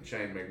Gray and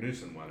Shane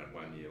Magnuson won it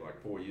one year, like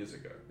 4 years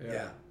ago.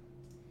 Yeah.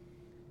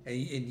 And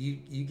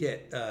you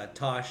get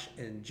Tosh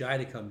and Jai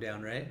to come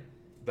down, right?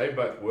 They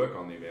both work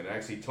on the event.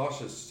 Actually, Tosh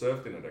has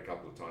surfed in it a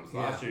couple of times.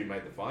 Last Yeah. year he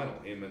made the final.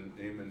 Him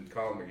and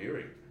Kyle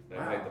McGeary. They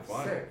Wow, made the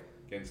final sick.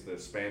 against the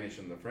Spanish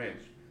and the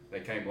French. They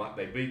came like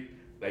they beat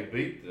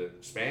the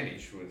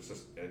Spanish with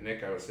just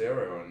Neko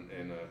Acero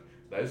and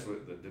those were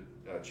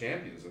the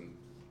champions. And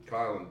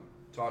Kyle and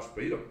Tosh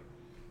beat them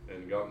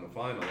and got in the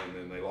final. And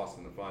then they lost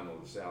in the final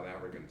to the South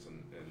Africans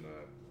and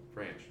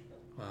French.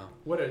 Wow.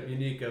 What a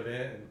unique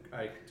event! And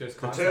I just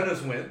The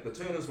Turners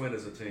went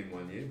as a team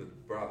one year, the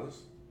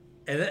brothers.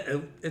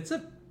 And it's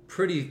a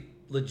pretty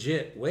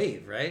legit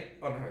wave, right?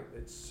 Oh no,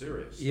 it's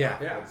serious. Yeah.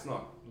 Yeah. It's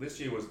not. This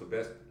year was the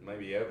best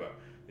maybe ever.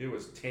 It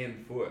was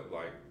 10 foot,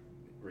 like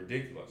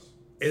ridiculous.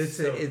 It's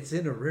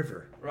in a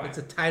river. Right. It's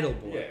a tidal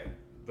bore. Yeah,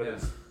 but Yeah.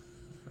 it's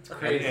It's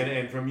crazy.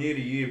 and from year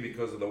to year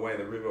because of the way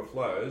the river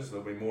flows,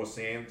 there'll be more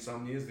sand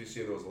some years. This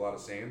year there was a lot of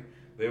sand.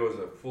 There was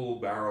a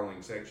full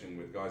barreling section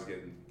with guys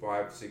getting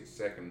 5-6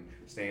 second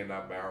stand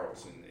up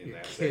barrels in You're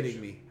that kidding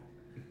section. me.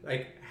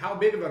 Like, how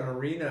big of an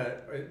arena?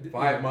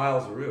 5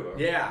 miles of river.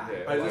 Yeah,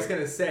 I was just like-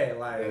 gonna say,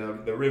 like,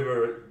 And the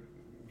river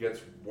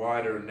gets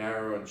wider and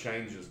narrower and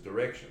changes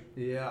direction.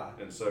 yeah,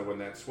 And so when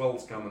that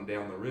swell's coming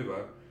down the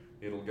river,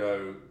 it'll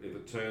go, if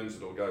it turns,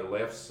 it'll go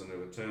lefts, and if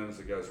it turns,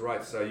 it goes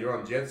right. So you're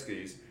on jet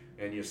skis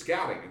and you're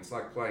scouting. It's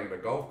like playing at a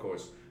golf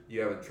course.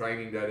 You have a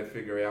training day to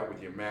figure out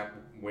with your map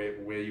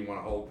where you want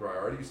to hold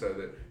priority so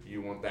that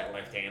you want that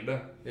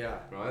left-hander, yeah.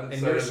 right? And so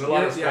you're, there's a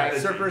lot of yeah, strategy.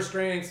 surfer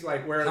strengths,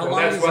 like where How the-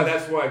 long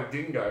That's why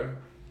Dingo,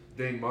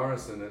 Dean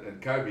Morrison,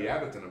 and Kobe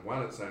Atherton have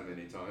won it so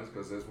many times,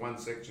 because there's one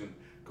section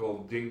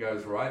called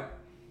Dingo's Right,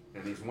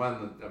 and he's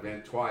won the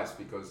event twice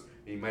because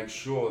he makes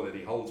sure that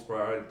he holds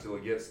priority till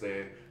he gets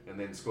there and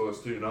then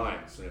scores 2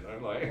 nines. You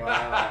know, like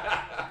Wow.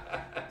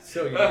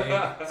 So unique.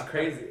 It's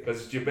crazy.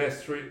 because it's your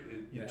best three,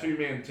 your Yeah.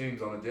 2-man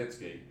teams on a jet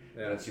ski,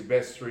 Yeah. and it's your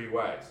best 3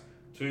 ways: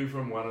 2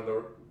 from one of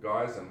the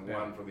guys and Yeah.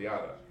 1 for the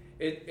other.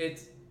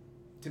 It's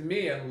to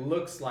me, it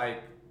looks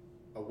like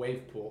a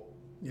wave pool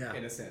Yeah.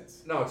 in a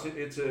sense. No, it's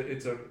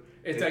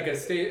Like a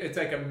state. It's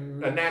like a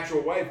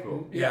natural wave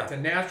pool, yeah, it's a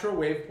natural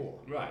wave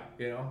pool. right?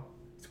 You know,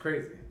 it's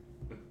crazy.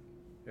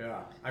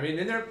 Yeah, I mean,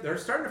 and they're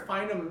starting to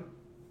find them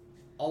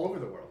all over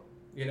the world.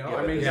 You know, Yeah, I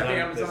mean, there's, you have none,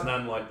 Amazon, there's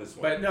none like this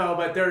one.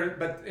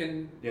 but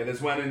in Yeah,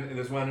 there's one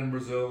in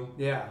Brazil.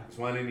 yeah, There's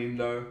one in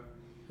Indo.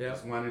 yeah.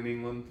 There's one in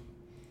England.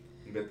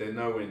 But they're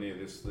nowhere near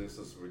this. This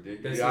is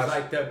ridiculous. This is You ask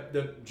like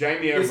the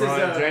Jamie this is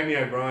O'Brien. a- Jamie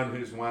O'Brien,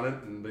 who's won it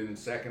and been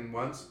second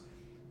once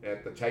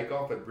at the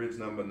takeoff at bridge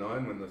number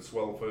 9 when the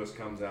swell first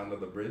comes under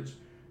the bridge,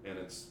 and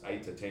it's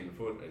 8 to 10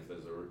 foot.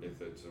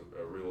 If it's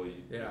a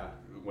really Yeah.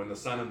 when the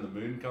sun and the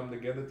moon come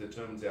together,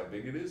 determines how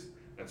big it is.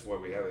 That's why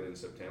we have it in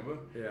September.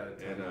 yeah.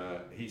 And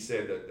he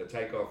said that the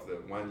takeoff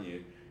that one year,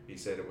 he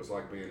said it was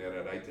like being at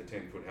an 8 to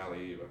 10 foot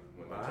Haleiwa.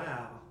 when they take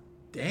Wow,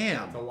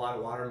 Damn. it's a lot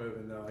of water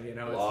moving though. You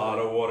know, A it's lot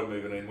of water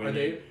moving in.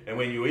 Are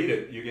When you eat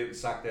it, you're getting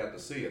sucked out to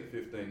sea at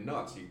 15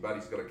 knots. Your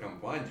buddy's got to come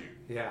find you.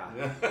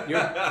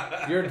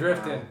 yeah. You're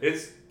drifting.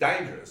 It's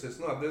dangerous. It's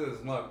not. This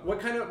is not. What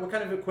kind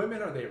of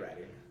equipment are they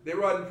riding? They're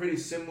riding pretty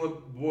similar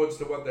boards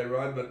to what they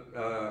ride, but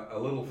a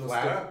little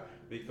flatter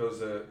because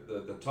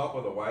the top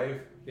of the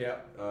wave. Yeah.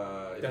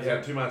 If Does you it-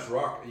 have too much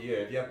rock,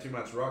 if you have too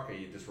much rocker,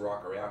 you just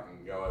rock her out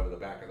and go over the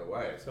back of the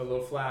wave. So a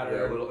little flatter.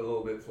 Yeah, a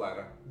little bit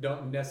flatter.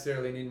 Don't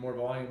necessarily need more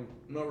volume.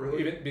 Not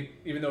really.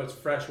 Even though it's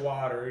fresh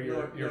water, you're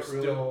Not really.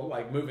 still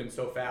like moving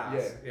so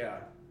fast. Yeah. Yeah.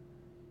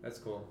 That's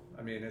cool.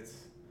 I mean, it's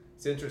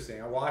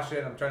interesting. I watch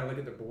it. I'm trying to look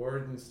at the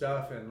board and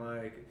stuff, and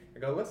like I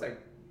go, it looks like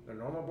they're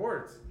normal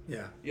boards.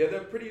 Yeah. Yeah, they're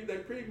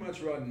pretty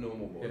much riding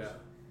normal boards. Yeah.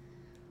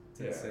 It's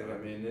Yeah, insane. I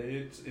mean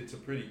it's a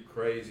pretty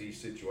crazy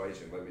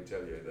situation. Let me tell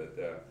you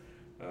that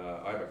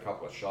I have a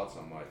couple of shots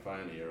on my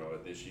phone here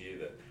this year.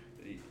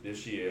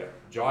 This year,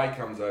 Jai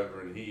comes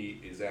over and he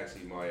is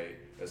actually my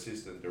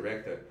assistant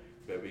director.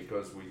 But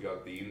because we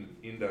got the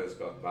Indos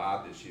got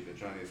barred this year, the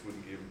Chinese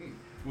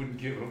wouldn't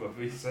give him a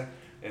visa,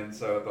 and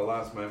so at the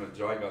last moment,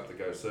 Jai got to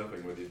go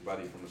surfing with his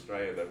buddy from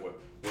Australia that were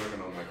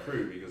working on my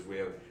crew because we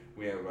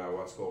have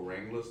what's called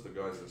wranglers, the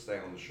guys that stay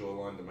on the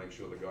shoreline to make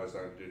sure the guys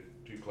don't get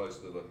too close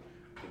to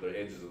the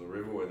edges of the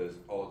river where there's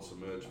old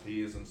submerged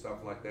piers and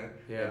stuff like that.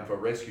 Yeah. And for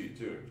rescue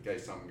too, in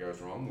case something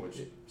goes wrong, which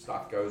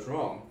stuff goes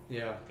wrong,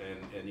 Yeah.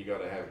 and you got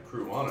to have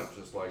crew on it,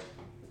 just like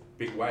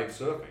big wave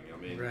surfing. I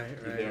mean,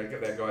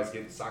 Right. that guy's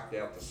getting sucked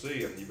out to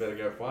sea, and you better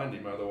go find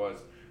him, otherwise.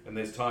 And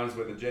there's times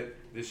where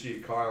this year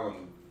Kyle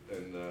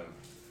and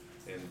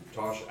and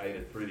Tosh ate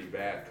it pretty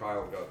bad.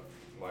 Kyle got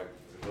like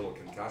a little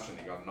concussion.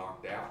 He got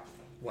knocked out.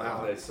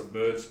 Wow. They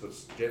submerged the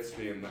jet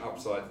ski in the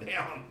upside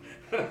down.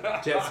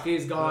 Jet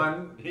ski's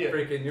gone. Yeah.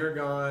 Freaking, you're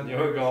gone.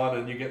 You're gone,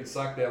 and you're getting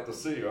sucked out to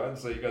sea, right?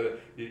 So you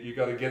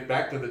got to get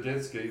back to the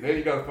jet ski. Then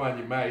you got to find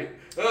your mate.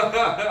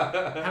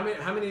 How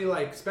many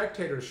like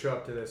spectators show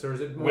up to this, or is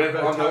it more When,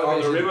 about on the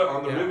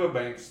television?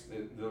 riverbanks,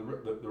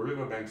 the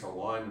riverbanks are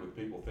lined with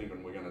people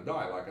thinking we're going to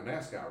die, like a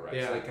NASCAR race.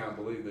 Yeah. They can't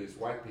believe these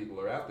white people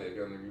are out there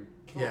going to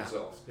kill Yeah.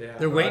 themselves. Yeah.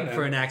 They're waiting Right,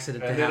 for an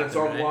accident to And happen. then it's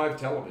on right? live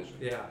television.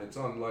 Yeah. It's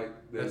on like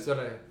That's there's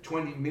what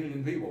 20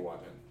 million people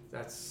watching.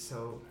 That's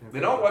so.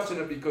 They're not watching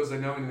it because they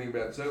know anything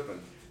about surfing.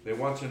 They're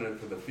watching it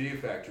for the fear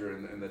factor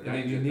and the the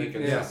danger.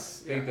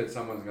 uniqueness. Think that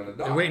someone's going to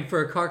die. They're waiting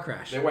for a car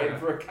crash. They're waiting Yeah.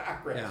 for a car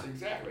crash. Yeah.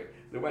 Exactly.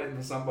 They're waiting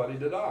for somebody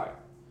to die.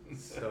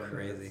 So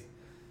Crazy.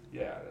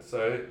 Yeah,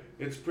 so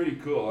it's pretty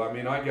cool. I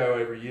mean, I go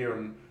every year,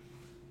 and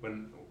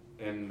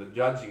the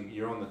judging,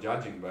 you're on the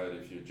judging boat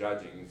if you're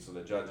judging, so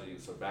the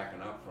judges are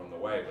backing up from the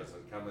wavers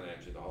and coming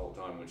at you the whole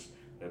time, which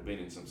they've been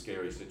in some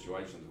scary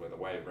situations where the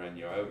wave ran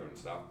you over and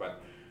stuff.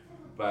 But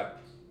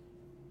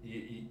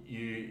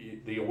you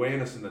the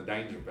awareness and the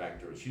danger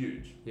factor is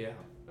huge. Yeah.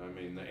 I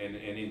mean, and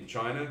in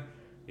China,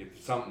 if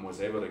something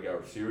was ever to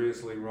go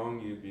seriously wrong,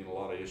 you'd be in a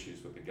lot of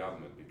issues with the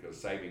government because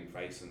saving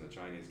face in the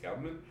Chinese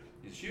government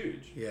is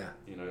huge. Yeah.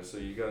 You know, so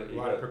you got A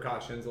lot of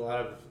precautions, a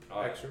lot of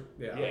extra.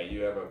 yeah,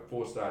 you have a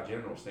 4-star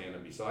general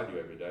standing beside you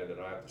every day that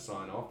I have to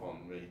sign off on.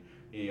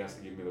 He has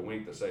to give me the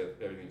wink to say that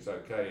everything's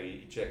okay.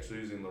 He checks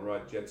who's in the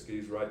right jet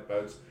skis, right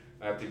boats.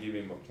 I have to give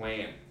him a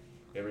plan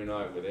every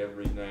night with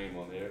every name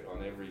on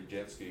every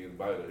jet ski and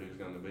boat who's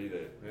going to be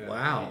there. Yeah.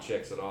 Wow. He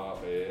checks it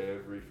off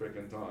every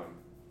freaking time.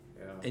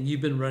 Yeah. And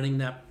you've been running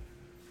that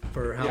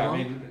for how yeah, long?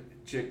 I mean,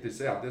 check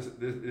this out.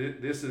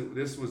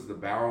 This was the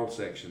barrel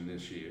section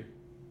this year.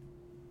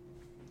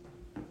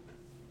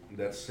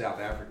 That's South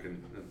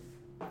African.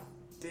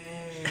 Dang.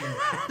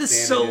 That is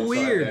standing so inside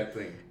weird. That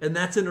thing. And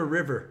that's in a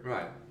river.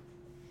 Right.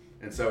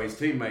 And so his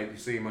teammate, you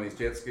see him on his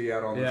jet ski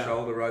out on the Yeah.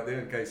 shoulder right there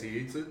in case he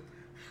eats it.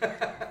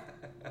 That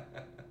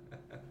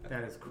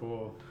is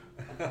cool.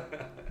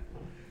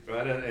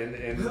 Right,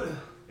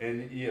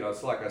 and you know,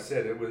 it's like I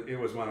said, it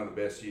was one of the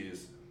best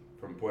years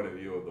from point of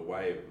view of the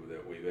wave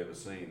that we've ever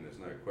seen. There's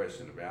no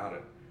question about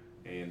it.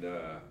 And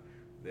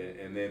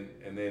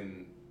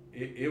then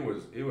it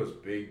was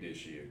big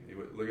this year.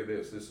 Look at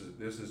this.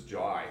 This is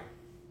Jai.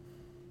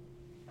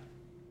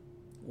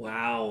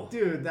 Wow.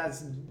 Dude,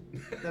 that's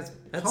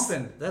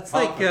pumping. That's Pumping.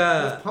 like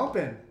That's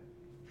pumping.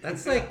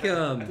 that's like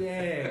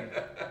Dang.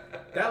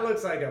 That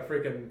looks like a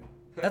freaking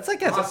that's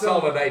like It's a a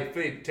solid 8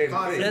 feet, 10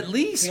 Awesome. feet. at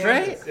least,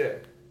 Canvas. right? Yeah.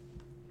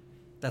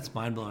 That's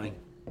mind blowing.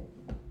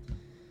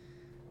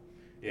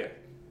 Yeah.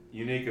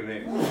 Unique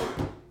event.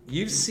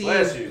 You've seen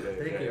Bless you, Dave.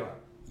 Thank Yeah. you.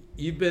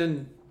 you've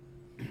been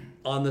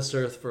on this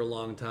earth for a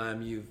long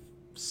time. You've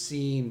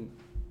seen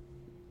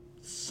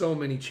so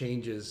many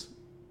changes,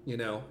 you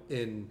know,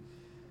 in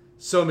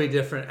so many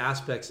different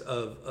aspects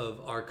of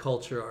our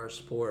culture, our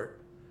sport.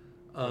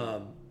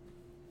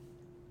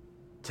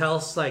 Tell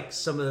us like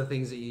some of the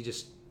things that you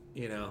just,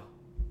 you know,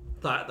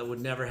 thought that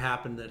would never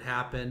happen that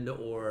happened,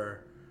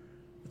 or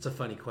it's a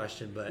funny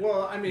question, but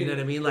Well, I mean, you know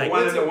what I mean? Well,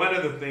 Like one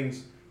of the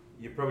things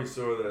you probably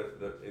saw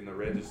in the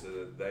register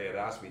that they had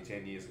asked me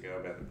 10 years ago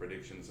about the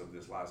predictions of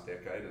this last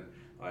decade, and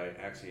I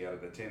actually, out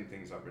of the 10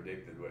 things I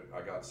predicted,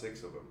 I got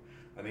 6 of them.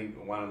 I think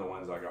one of the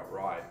ones I got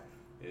right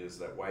is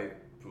that wave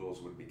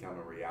pools would become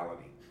a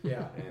reality.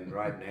 Yeah. And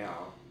right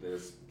now,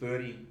 there's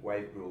 30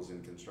 wave pools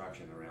in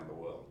construction around the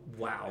world.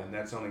 wow. And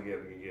that's only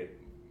going to get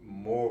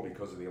more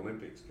because of the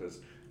Olympics, because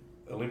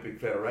Olympic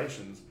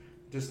federations,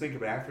 just think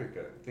of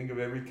Africa. Think of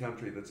every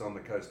country that's on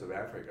the coast of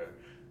Africa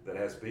that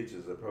has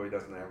beaches that probably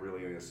doesn't have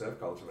really any surf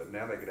culture, but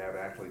now they could have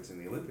athletes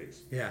in the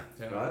Olympics, Yeah.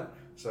 right?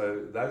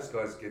 So those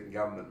guys are getting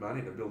government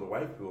money to build a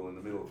wave pool in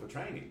the middle for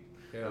training.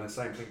 Yeah. And the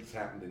same thing has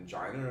happened in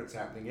China, it's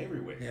happening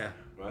everywhere. Yeah.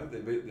 Right?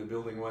 They're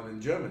building one in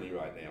Germany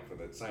right now for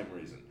that same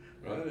reason.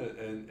 Right?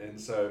 And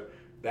so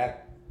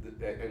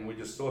and we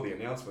just saw the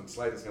announcement,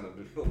 Slater's going to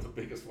build the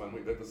biggest one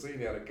we've ever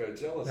seen out of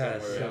Coachella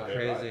That's somewhere so out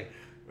there, crazy.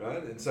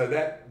 right? And so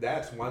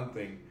that's one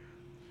thing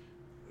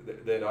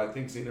that I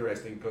think is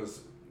interesting,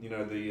 because you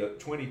know the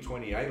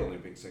 2028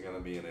 Olympics are going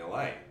to be in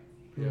LA.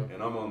 Yeah.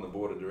 And I'm on the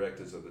board of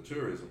directors of the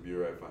Tourism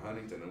Bureau for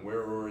Huntington, and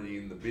we're already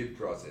in the bid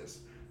process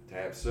to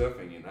have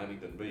surfing in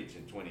Huntington Beach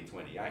in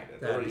 2028.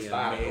 It's That'd already be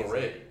started amazing.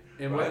 already.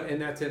 And right?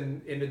 and that's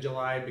into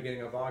July,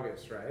 beginning of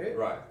August, right?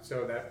 Right.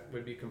 So that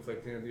would be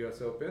conflicting with the U.S.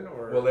 Open,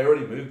 or Well, they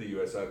already moved the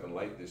U.S. Open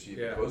late this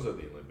year Yeah. because of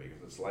the Olympics.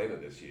 It's later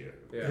this year.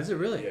 yeah. Is it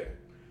really?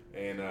 Yeah,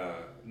 and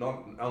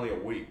not only a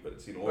week, but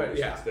it's in August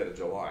yeah. instead of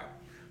July.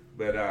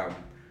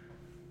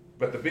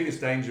 But the biggest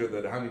danger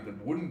that Huntington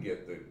wouldn't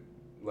get the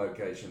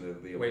location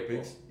of the Wave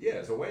Olympics, pool. yeah,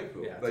 it's a wave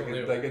pool. Yeah, it's they all could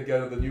new. they could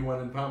go to the new one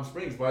in Palm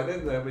Springs. By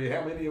then, there'll be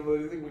how many of them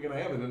do you think we're going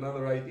to have in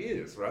another 8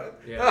 years, right?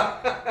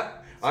 Yeah.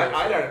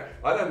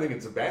 I don't think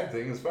it's a bad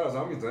thing as far as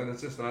I'm concerned.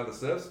 It's just another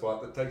surf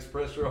spot that takes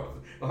pressure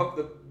off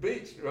the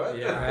beach, right?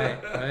 Yeah.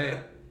 Right. Right.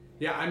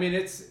 Yeah, I mean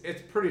it's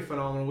pretty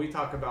phenomenal. We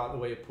talk about the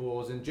wave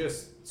pools and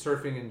just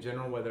surfing in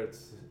general, whether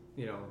it's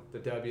the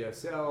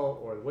WSL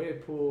or the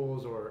wave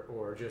pools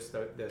or just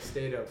the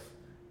state of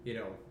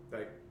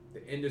like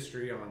the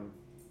industry on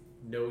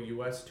no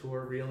U.S.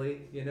 tour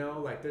really.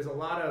 Like there's a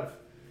lot of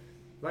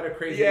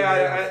crazy.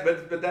 Yeah,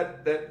 but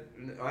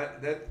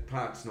that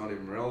part's not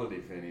even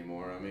relative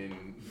anymore. I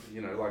mean,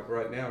 like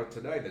right now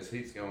today, there's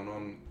heats going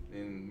on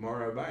in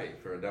Morro Bay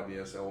for a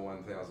WSL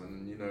 1000,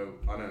 and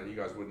I don't know, you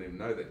guys wouldn't even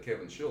know that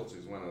Kevin Schultz,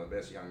 who's one of the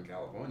best young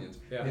Californians,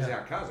 is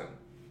our cousin.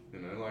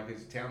 Like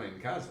his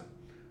Italian cousin.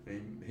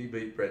 He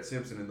beat Brett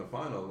Simpson in the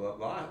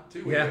final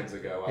 2 weekends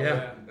ago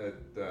at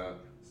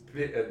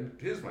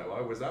Pismo.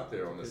 I was up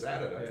there on the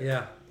Saturday.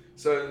 Yeah.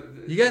 So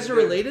you guys are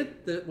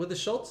related with the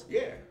Schultz?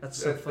 Yeah, that's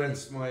so funny.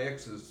 That's my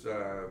ex's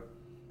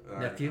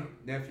nephew.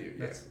 Nephew,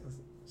 yeah. That's a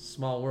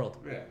small world.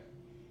 Yeah,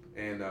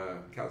 and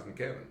cousin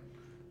Kevin,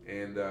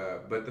 and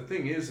but the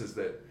thing is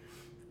that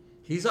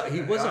he was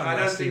on. I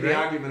don't think right? the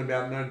argument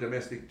about no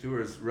domestic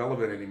tour is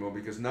relevant anymore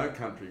because no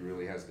country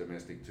really has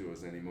domestic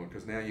tours anymore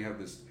because now you have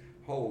this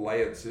whole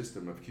layered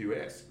system of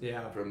QS.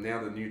 Yeah. From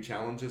now the new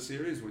Challenger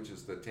series, which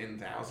is the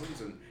 10,000s,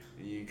 and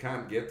you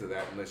can't get to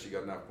that unless you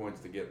got enough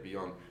points to get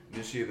beyond.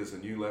 This year there's a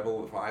new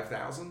level of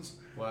 5,000s,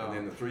 and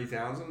then the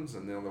 3,000s,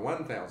 and then the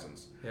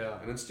 1,000s.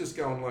 Yeah. And it's just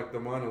going like the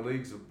minor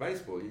leagues of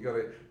baseball. You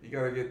gotta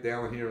get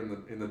down here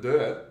in the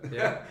dirt.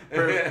 Yeah.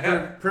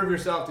 Prove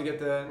yourself to get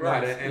the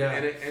right.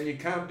 And you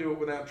can't do it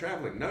without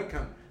traveling.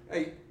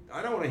 Hey,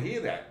 I don't want to hear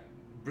that.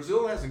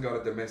 Brazil hasn't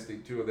got a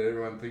domestic tour that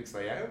everyone thinks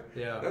they have.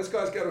 Yeah. Those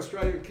guys go to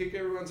Australia and kick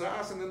everyone's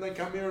ass, and then they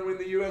come here and win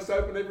the US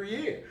Open every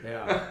year.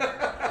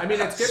 Yeah. I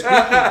mean, it's good.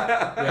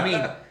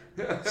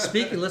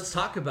 Speaking, let's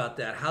talk about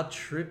that. How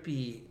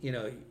trippy,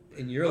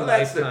 in your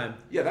lifetime.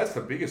 That's the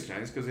biggest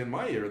change because in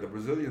my era, the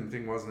Brazilian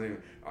thing wasn't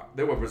even.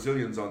 There were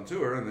Brazilians on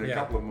tour, and a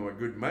couple of them were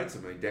good mates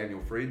of me. Daniel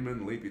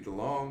Friedman, Lipi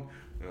DeLong.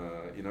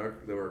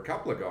 There were a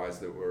couple of guys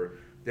that were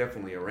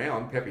definitely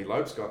around. Pepe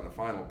Lopes got in the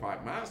final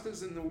Pipe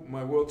Masters in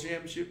my World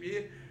Championship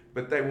year,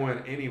 but they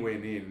weren't anywhere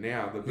near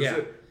now.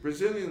 The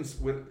Brazilians,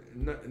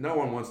 no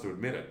one wants to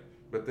admit it,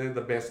 but they're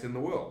the best in the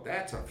world.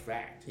 That's a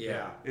fact.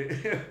 Yeah.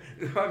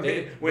 I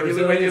mean, when you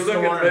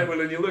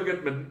look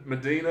at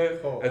Medina,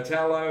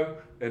 Italo,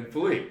 and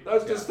Philippe,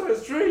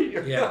 those three.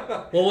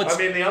 Yeah. Well, I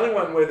mean, the only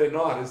one where they're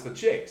not is the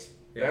Czechs.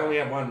 They only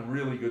have one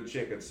really good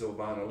chick at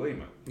Silvana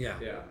Lima. Yeah.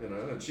 Yeah.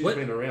 And she's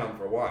been around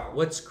for a while.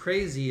 What's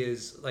crazy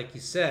is, like you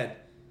said,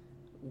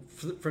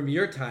 from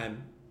your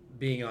time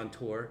being on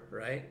tour,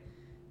 right?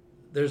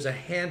 There's a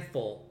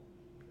handful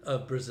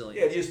of Brazilians.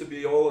 Yeah, it used to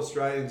be all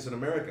Australians and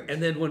Americans.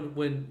 And then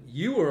when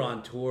you were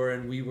on tour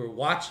and we were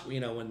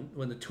watching,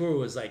 when the tour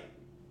was like,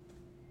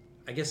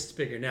 I guess it's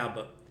bigger now,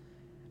 but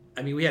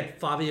I mean, we had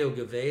Fabio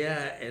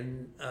Gouveia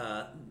and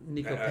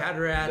Nico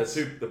Paderats.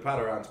 The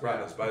Paderats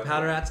brothers, both.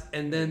 Paderats,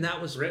 and then that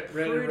was Ren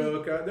and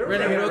Roca.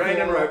 Ren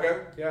and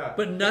Roca. Yeah.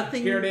 But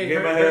nothing.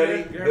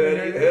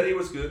 Hurdy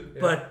was good.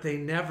 But they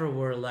never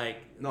were like.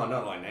 No,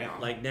 not like now.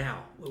 Like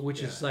now,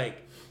 which is like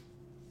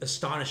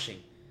astonishing.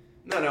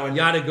 No. And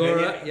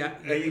Yadagora.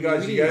 You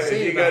guys,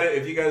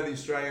 if you go to the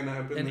Australian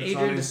Open and that's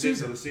Adrian on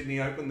D'Souza, the Sydney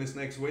Open this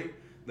next week,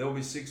 there will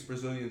be 6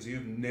 Brazilians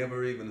you've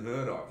never even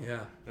heard of.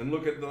 Yeah. And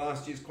look at the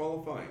last year's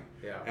qualifying.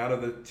 Yeah. Out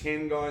of the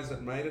 10 guys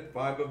that made it,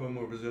 5 of them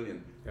were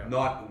Brazilian. Yeah.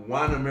 Not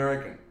one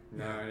American.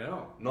 No, I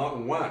know. Not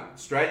one.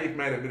 Australia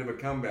made a bit of a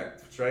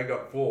comeback. Australia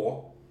got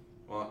 4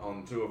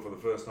 on tour for the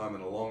first time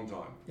in a long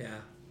time. Yeah.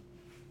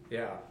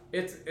 Yeah.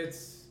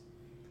 It's.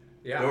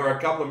 Yeah. There were a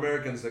couple of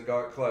Americans that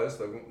got close.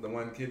 The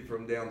one kid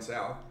from down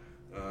south.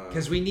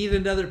 Because we need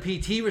another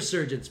PT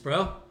resurgence,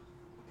 bro.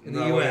 In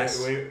the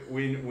U.S.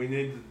 We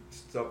need to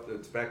stop.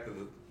 It's back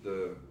to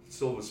the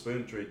silver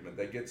spoon treatment.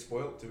 They get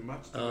spoiled too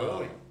much too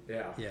early.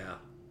 Yeah. Yeah.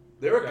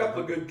 There are a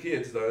couple of good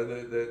kids though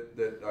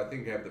that I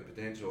think have the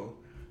potential.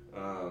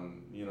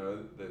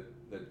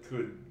 That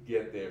could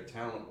get there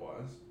talent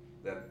wise.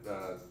 That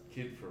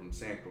kid from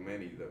San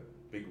Clemente, the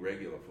big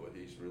regular foot,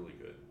 he's really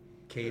good.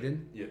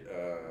 Caden? Yeah.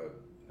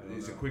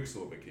 He's a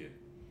Quicksilver kid.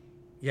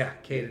 Yeah,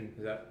 Caden.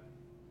 Is that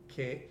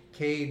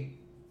Cade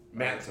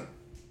Matson.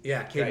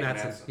 Yeah, Cade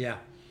Matson. Yeah.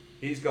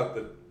 He's got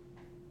the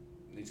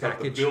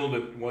build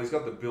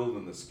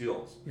and the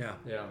skills. Yeah.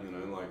 Yeah.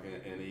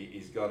 And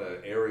he's got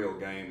an aerial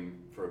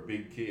game for a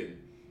big kid,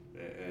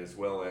 as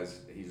well as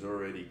he's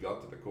already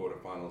got to the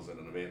quarterfinals at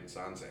an event in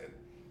Sunset.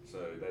 So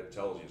that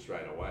tells you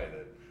straight away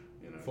that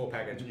full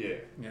package.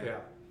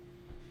 Yeah.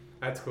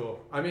 That's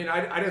cool. I mean,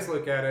 I just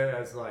look at it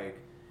as like,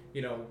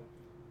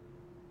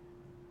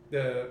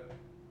 the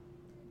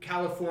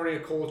California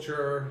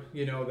culture,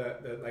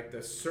 the like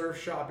the surf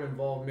shop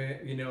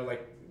involvement,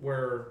 like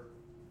where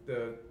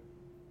the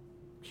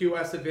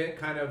QS event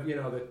kind of,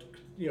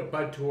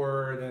 Bud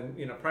Tour, then,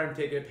 Prime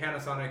Ticket,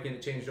 Panasonic, and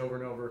it changed over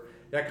and over.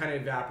 That kind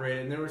of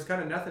evaporated, and there was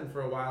kind of nothing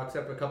for a while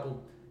except a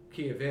couple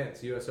key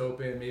events, U.S.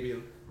 Open,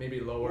 maybe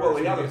lower. Well,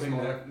 the other thing,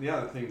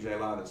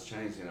 J-Lo, that's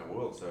changed in our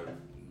world so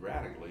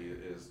radically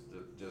is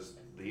just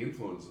the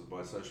influences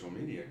by social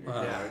media.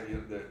 Yeah.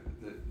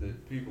 The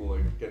people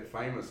that get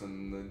famous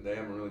and they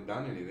haven't really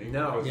done anything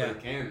No. because Yeah. they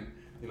can.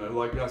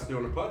 Like us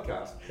doing a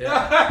podcast.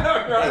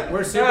 Yeah. Right.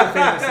 We're super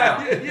famous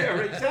now. Yeah,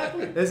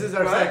 exactly. This is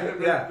our second.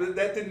 But Yeah.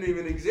 that didn't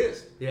even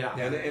exist. Yeah.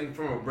 And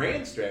from a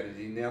brand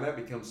strategy, now that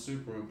becomes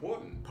super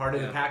important. Part of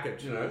the Yeah.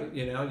 package. You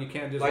know? You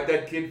can't just Like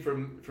that kid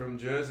from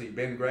Jersey,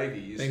 Ben Gravy.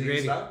 You Ben see Gravy.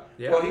 his stuff?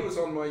 Yeah. Well, he was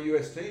on my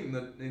US team.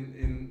 That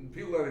in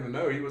people don't even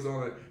know he was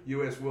on a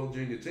US World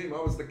Junior team. I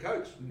was the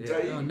coach. Yeah.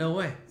 Oh, no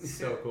way.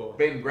 so cool.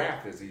 Ben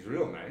Graff is his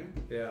real name.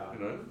 Yeah.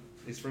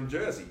 He's from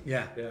Jersey.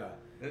 Yeah. Yeah.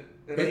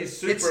 And he's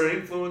super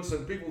influenced,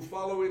 and people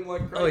follow him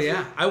like crazy. Oh,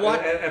 yeah. I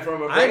watch. And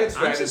from a I'm brand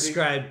strategy,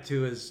 subscribed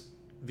to his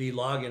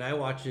vlog, and I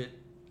watch it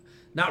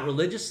not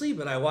religiously,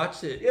 but I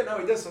watch it. yeah, no,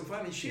 he does some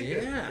funny shit.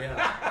 Yeah,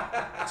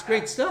 Yeah. it's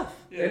great stuff.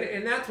 Yeah.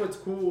 And that's what's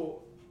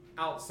cool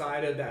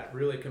outside of that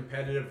really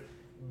competitive.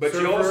 But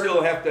you surfer. all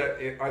still have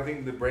to. I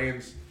think the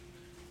brands,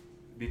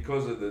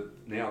 because of the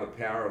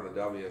power of the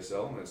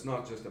WSL, and it's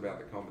not just about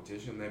the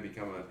competition. They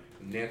become a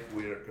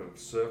network of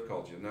surf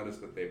culture. Notice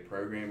that their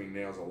programming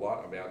now is a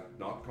lot about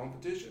not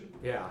competition.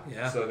 Yeah.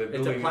 Yeah. So they're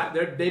It's a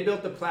building they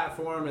built the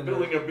platform and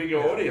building a bigger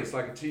yeah. audience,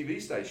 like a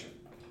TV station.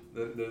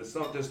 It's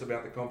not just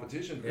about the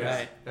competition. piece. Yeah.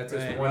 Right. That's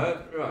just Right. one.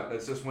 Right.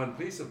 That's just one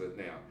piece of it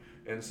now.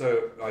 And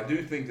so I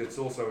do think it's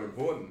also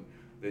important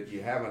that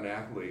you have an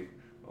athlete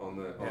on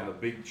the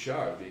big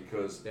show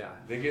because Yeah.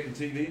 they're getting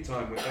TV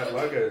time with that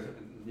logo.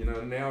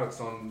 Now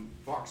it's on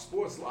Fox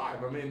Sports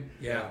Live. I mean,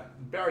 Yeah.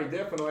 Barry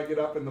Depp and I get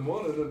up in the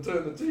morning and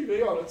turn the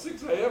TV on at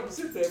 6 a.m. and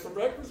sit there for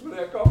breakfast with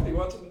our coffee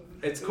watching it.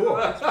 It's cool.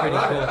 It's pretty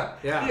cool.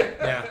 Yeah.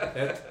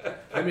 Yeah.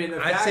 I mean, the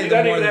I'd fact say You the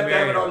don't more even the have to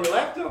have it merrier. on your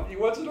laptop. You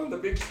watch it on the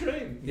big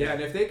screen. Yeah,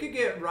 and if they could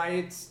get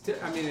rights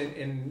to, I mean,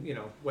 in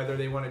whether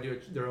they want to do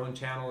their own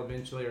channel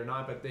eventually or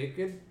not, but they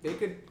could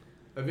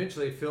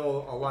eventually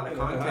fill a lot of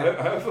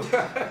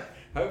content.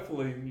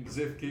 Hopefully,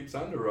 Ziff keeps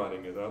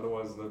underwriting it.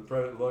 Otherwise, there's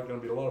going to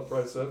be a lot of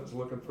pro surfers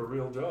looking for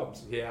real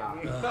jobs. Yeah,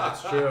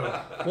 that's true.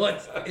 Well,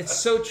 it's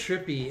so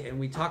trippy, and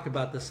we talk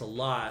about this a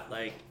lot.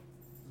 Like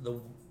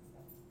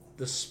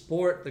the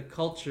sport, the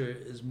culture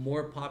is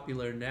more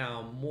popular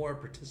now, more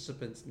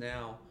participants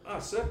now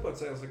Surfboard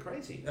sales are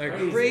crazy. are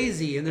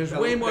crazy, and there's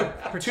way more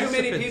participants. Too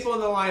many people in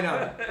the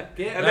lineup.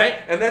 And, Right?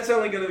 and that's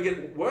only going to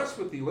get worse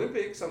with the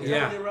Olympics. I'm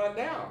Yeah. telling you right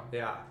now.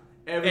 Yeah,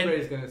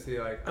 everybody's gonna see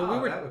like, And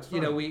oh, that looks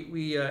fun.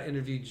 we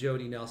interviewed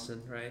Jody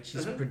Nelson, right?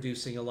 She's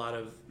producing a lot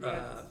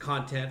of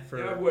content for.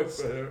 Yeah, I've worked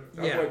for her.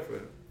 Yeah. I've worked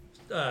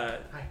for her.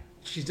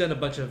 She's done a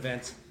bunch of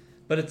events,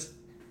 but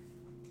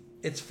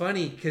it's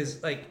funny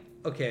because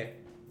okay,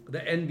 the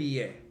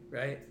NBA,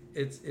 right?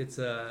 It's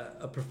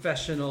a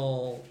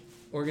professional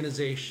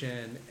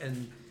organization,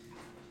 and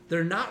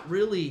they're not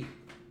really.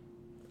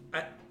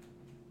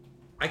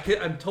 I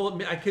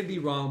could be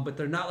wrong, but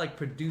they're not like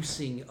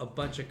producing a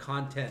bunch of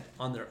content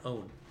on their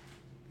own.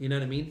 You know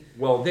what I mean?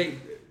 Well, they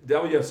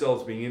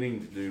WSL's beginning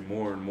to do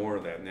more and more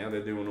of that. Now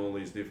they're doing all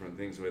these different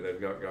things where they've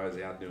got guys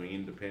out doing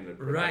independent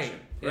production.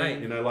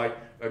 Right. Like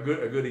a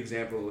good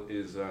example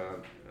is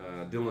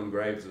Dylan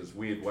Graves'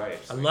 Weird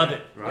Waves. I love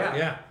it. Right?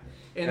 Yeah.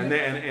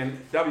 And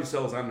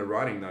WSL's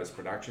underwriting those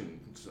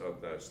productions of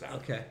those stuff.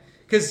 Okay.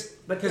 Because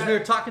But we that- were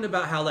talking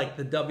about how like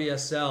the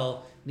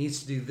WSL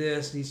needs to do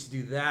this, needs to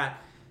do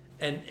that.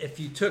 And if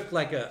you took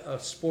like a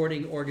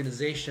sporting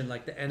organization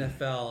like the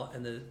NFL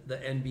and the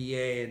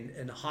NBA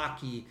and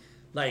hockey,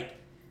 like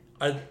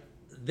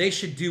they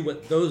should do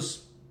what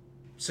those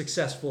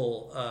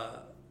successful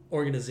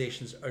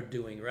organizations are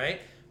doing,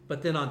 right?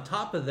 But then on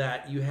top of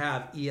that, you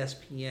have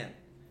ESPN,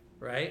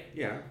 right?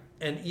 Yeah.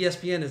 And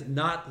ESPN is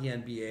not the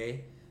NBA,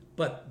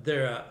 but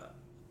they're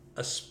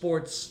a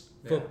sports,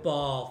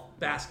 football,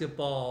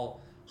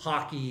 basketball,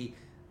 hockey,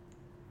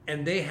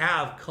 and they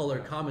have color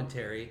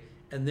commentary,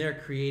 and they're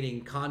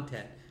creating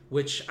content,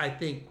 which I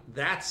think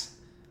that's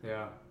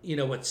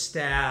what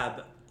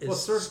Stab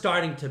is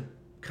starting to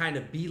kind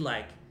of be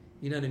like.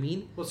 You know what I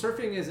mean? Well,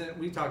 surfing isn't.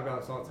 We talk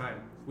about this all the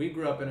time. We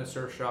grew up in a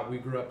surf shop. We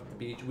grew up at the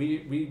beach.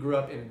 We grew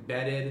up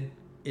embedded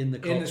In the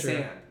culture. in the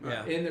sand,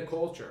 Yeah. in the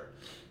culture.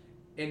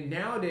 And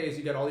nowadays,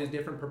 you got all these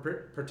different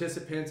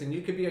participants, and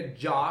you could be a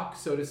jock,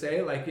 so to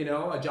say, like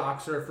a jock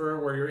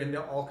surfer, where you're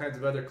into all kinds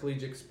of other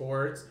collegiate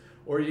sports,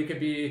 or you could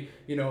be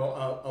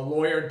a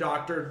lawyer,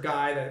 doctor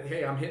guy that,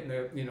 hey, I'm hitting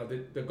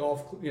the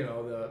golf,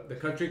 the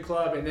country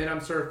club, and then I'm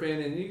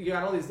surfing, and you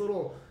got all these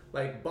little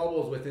like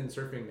bubbles within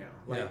surfing now.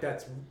 Like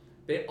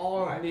they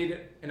all need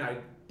an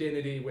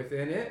identity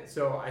within it.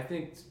 So I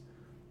think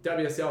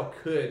WSL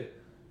could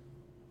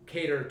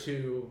cater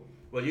to.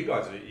 Well, you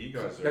guys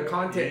are The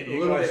content You,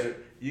 a little guys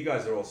bit. you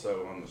guys are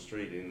also on the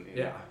street in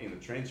Yeah. the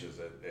trenches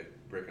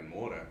at brick and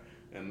mortar,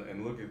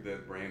 and look at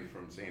that brand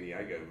from San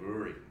Diego,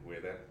 Vuri,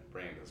 where that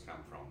brand has come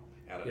from,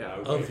 out of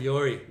nowhere. Oh,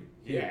 Fiore.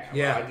 Yeah,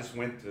 Yeah. I just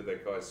went to the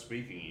guy's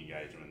speaking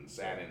engagement and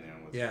sat in there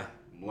and was Yeah.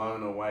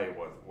 blown away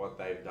with what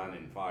they've done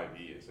in 5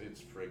 years.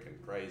 It's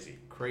freaking crazy.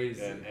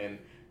 Crazy.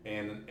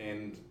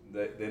 And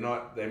they're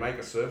not. They make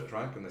a surf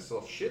trunk and they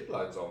sell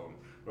shitloads of them.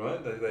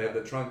 Right? They have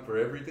the trunk for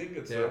everything.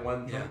 It's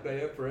one trunk they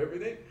have for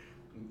everything.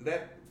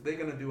 that they're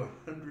going to do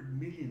 100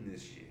 million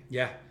this year.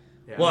 Yeah.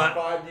 Yeah. Well, In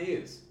 5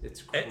 years.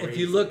 It's crazy. if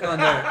you look on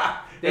their,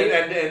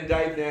 And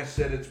Dave Nash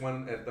said it's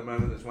one at the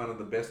moment. It's one of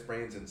the best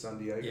brands in San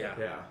Diego. yeah.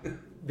 Yeah.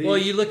 Well,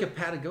 you look at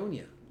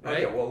Patagonia, Oh,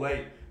 right? yeah, well,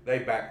 they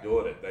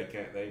backdoored it.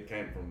 They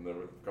came from the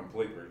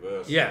complete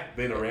reverse. Yeah.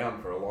 Been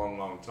around for a long,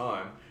 long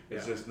time.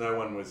 It's Yeah. just no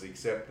one was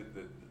accepted.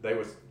 That they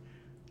was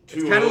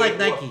too It's kinda early. like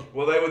Nike.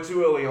 Well, they were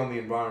too early on the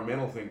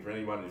environmental thing for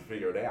anyone to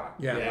figure it out.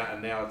 Yeah.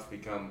 And now it's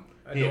become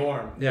a hip.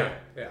 norm. Yeah.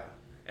 Yeah.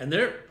 And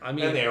I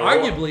mean, And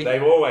arguably,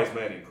 they've always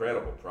made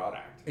incredible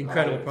product.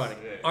 incredible Always,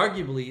 product. yeah.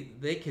 Arguably,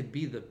 they could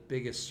be the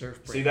biggest surf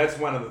brand. See, that's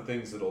one of the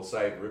things that'll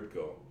save Rip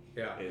Curl.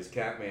 Yeah. Is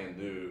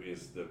Kathmandu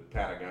is the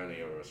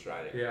Patagonia of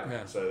Australia. Yeah.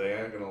 Yeah. So they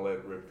aren't going to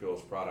let Rip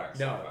Curl's products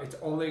No, suffer. it's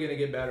only going to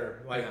get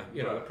better. Like, Yeah.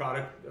 you know, the Right.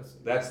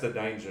 product. That's the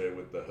danger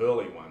with the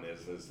Hurley one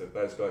is if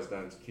those guys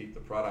don't keep the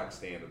product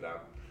standard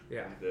up,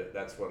 Yeah.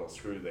 that's what'll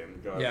screw them.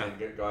 Yeah.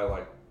 A guy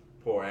like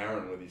poor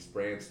Aaron with his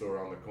brand store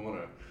on the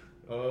corner,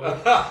 Oh,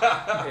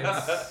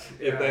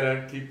 if they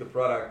don't keep the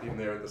product in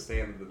there at the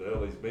standard that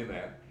Hurley's been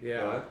at,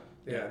 yeah. right?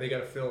 Yeah. They got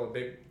to fill a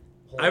big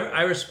hole.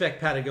 I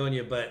respect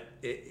Patagonia, but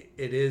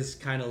it is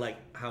kind of like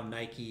how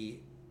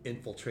Nike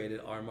infiltrated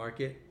our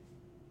market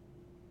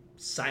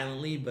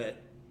silently, but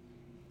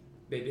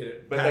They did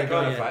it. But they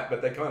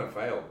Patagonia. kind of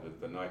failed with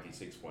the Nike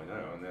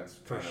 6.0, and that's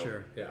For kind of,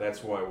 sure, yeah.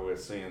 That's why we're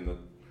seeing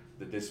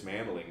the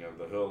dismantling of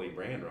the Hurley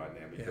brand right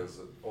now, because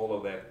all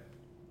of that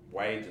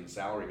wage and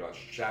salary got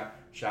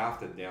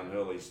shafted down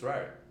Hurley's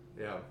throat,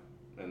 Yeah.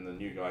 and the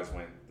new guys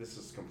went, "This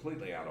is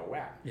completely out of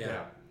whack,"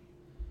 yeah,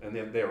 and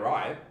they're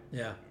right.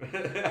 yeah.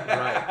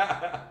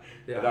 Right.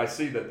 Yeah. But I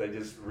see that they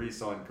just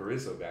re-signed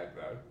Carissa back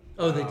though.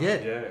 Oh, they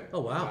did. Yeah.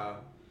 Oh, wow.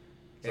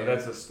 So and-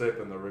 that's a step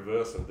in the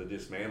reverse of the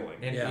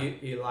dismantling. And Yeah.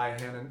 Eli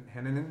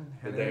Hennanen.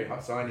 Did they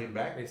sign him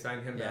back? They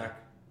signed him Yeah. back.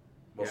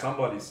 Well, Yeah.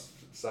 somebody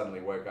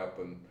suddenly woke up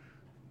and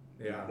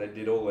Yeah. they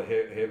did all the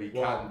heavy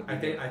Well,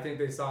 cutting. I think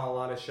they saw a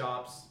lot of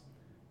shops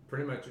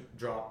pretty much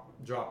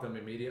drop them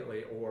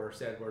immediately, or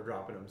said we're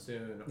dropping them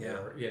soon, Yeah.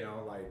 or you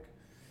know, like.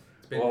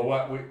 It's been, Well,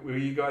 what were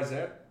you guys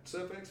at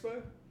Surf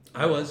Expo?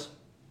 I was.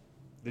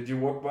 Did you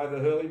walk by the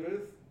Hurley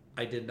booth?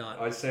 I did not.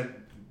 I sent,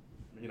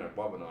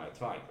 Bob and I are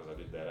tight because I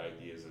did that 8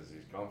 years as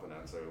his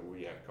confidant, so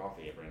we have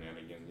coffee every now and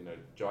again.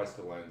 Jai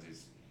still owns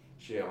his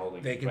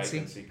shareholding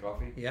Vacancy.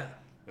 coffee, Yeah.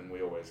 and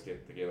we always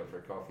get together for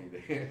coffee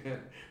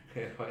there.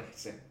 And I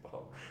sent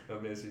Bob a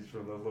message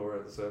from the floor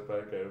at the Surf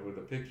Expo with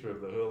a picture of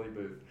the Hurley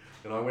booth,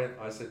 and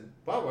I said,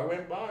 Bob, I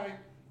went by.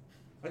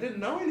 I didn't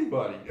know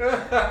anybody.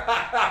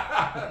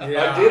 I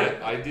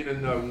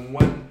didn't know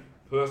one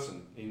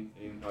person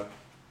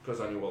because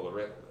I knew all the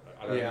reps.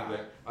 I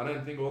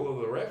don't think all of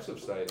the reps have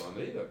stayed on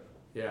either.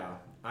 Yeah,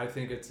 I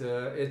think it's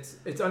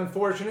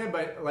unfortunate,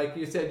 but like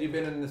you said, you've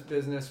been in this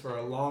business for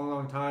a long,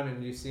 long time,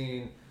 and you've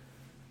seen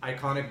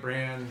iconic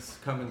brands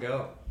come and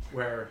go.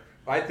 Where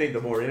I think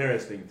the more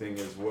interesting thing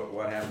is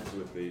what happens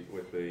with the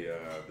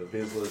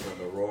Vizslers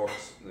and the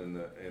Rocks and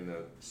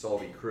the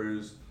Salty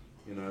Crews.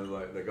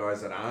 Like the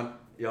guys that aren't.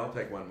 Yeah, I'll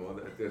take one more.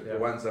 The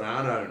ones that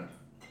aren't owned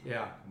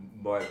yeah,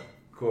 by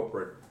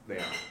corporate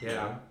now.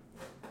 yeah,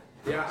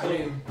 yeah. I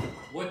mean,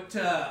 What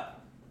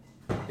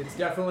it's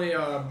definitely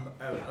a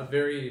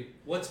very.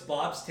 What's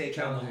Bob's take on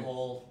the Challenging.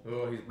 whole?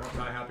 Oh, he's not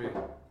happy.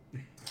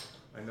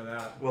 I know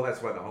that. Well,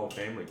 that's why the whole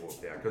family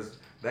walked out because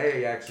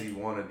they actually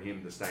wanted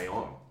him to stay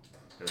on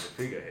as a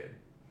figurehead.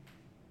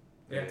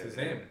 Yeah, it's his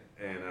name.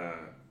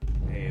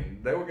 And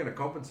they were going to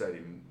compensate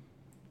him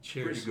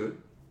Cheers. pretty good.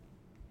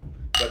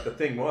 But the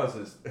thing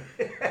was,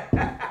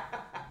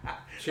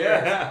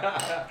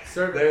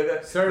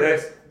 Service.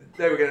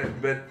 they were going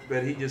to,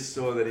 but he just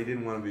saw that he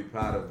didn't want to be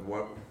part of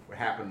what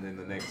happened in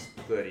the next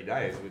 30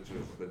 days, which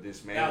was the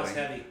dismantling. That was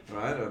heavy.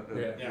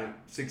 Right? Yeah.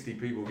 60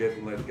 people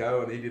getting let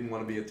go, and he didn't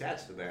want to be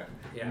attached to that.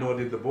 Yeah. Nor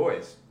did the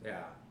boys.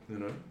 Yeah.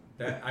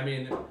 That I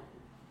mean,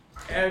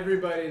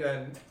 everybody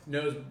that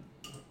knows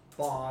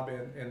Bob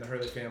and the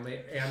Hurley family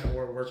and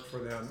or worked for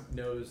them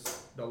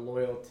knows the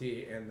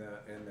loyalty and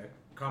the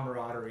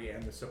camaraderie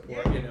and the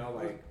support.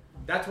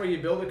 That's why you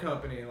build a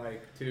company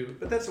to.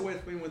 But that's the way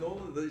it's been with all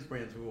of these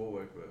brands we've all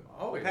worked with.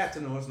 Always.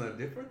 Patton was no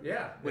different.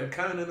 Yeah. When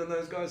Conan and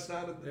those guys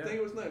started the Yeah. thing,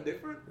 it was no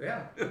different.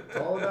 Yeah. It's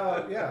all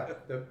about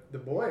the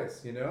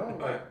boys.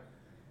 Right.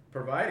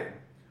 Providing.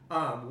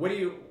 What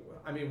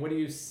do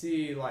you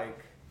see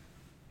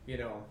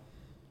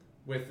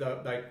with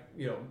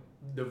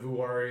the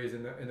Vuaris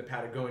and the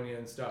Patagonia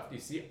and stuff? Do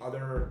you see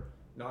other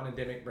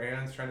non-endemic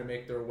brands trying to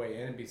make their way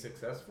in and be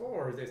successful,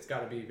 or is it's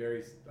got to be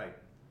very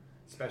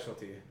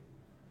specialty?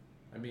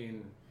 I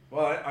mean,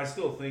 Well, I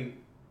still think,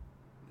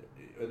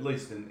 at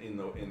least in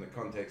the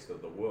context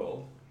of the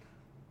world,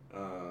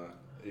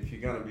 if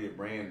you're going to be a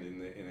brand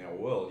in our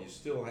world, you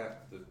still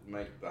have to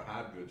make the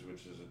hard goods,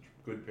 which is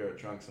a good pair of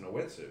trunks and a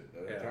wetsuit.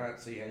 I can't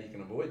see how you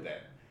can avoid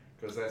that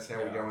because that's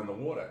how we go in the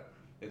water.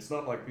 It's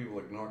not like people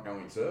are not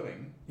going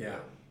surfing. yeah,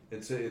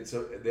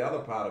 The other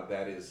part of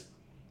that is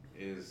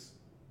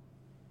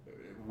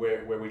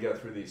where we go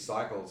through these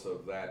cycles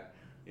of that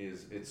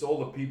is it's all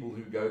the people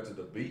who go to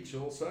the beach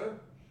also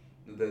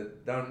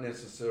that don't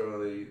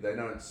necessarily, they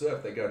don't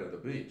surf, they go to the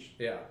beach.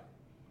 Yeah.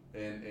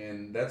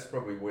 And that's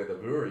probably where the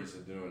Vuris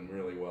are doing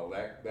really well.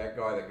 That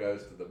guy that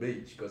goes to the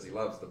beach because he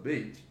loves the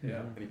beach, Yeah.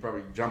 and he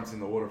probably jumps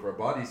in the water for a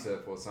body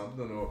surf or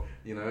something, or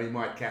he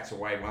might catch a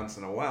wave once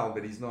in a while,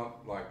 but he's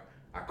not like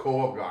a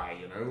core guy,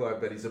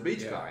 but he's a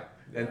beach guy.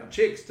 And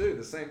chicks too,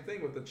 the same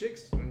thing with the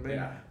chicks. I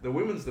mean, the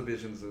women's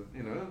divisions of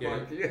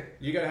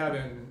You gotta have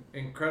an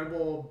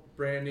incredible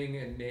branding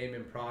and name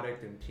and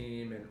product and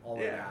team and all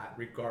of that,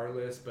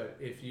 regardless. But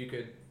if you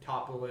could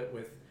topple it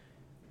with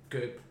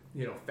good,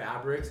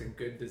 fabrics and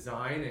good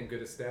design and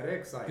good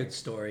aesthetics, like Good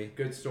story.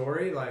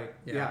 like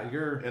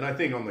you're. And I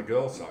think on the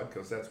girls' side,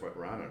 because that's what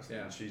Rana's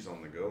doing. Yeah. She's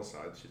on the girls'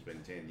 side. She's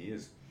been 10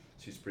 years.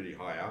 She's pretty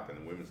high up in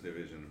the women's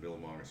division of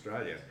Billabong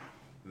Australia.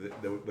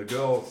 The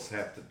girls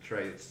have to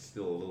chase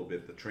still a little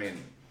bit the trend.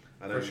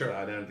 I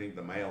don't think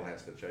the male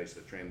has to chase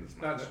the trend as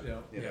much.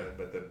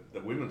 But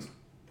the women's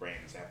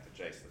brands have to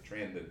chase the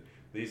trend, and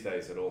these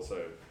days it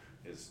also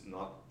is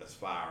not as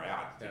far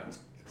out. Yeah. It's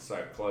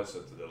so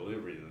closer to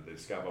delivery to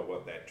discover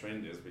what that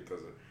trend is,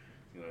 because of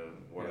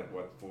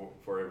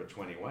Forever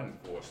 21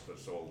 forced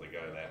us all to go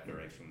that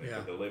direction. They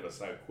could deliver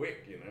so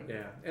quick,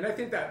 Yeah, and I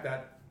think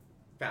that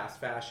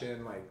fast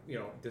fashion,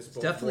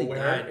 disposable definitely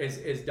wear died.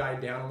 is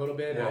died down a little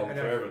bit. Well, and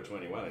Forever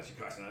 21, as you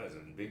guys know, is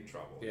in big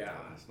trouble. Yeah.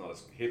 It's not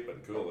as hip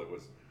and cool. It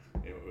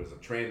was a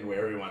trend where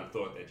everyone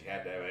thought that you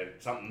had to have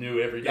something new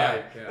every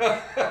day.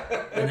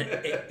 Yeah.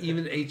 And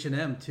even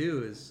H&M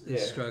too is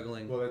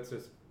struggling. Well, that's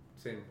just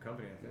same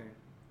company, I think.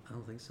 I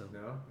don't think so. No,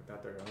 I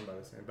thought they were owned by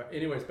the same. But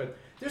anyways,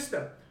 just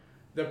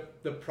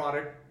the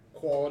product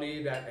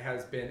quality that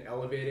has been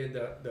elevated,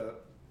 the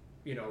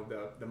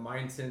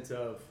mindsets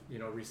of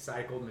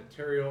recycled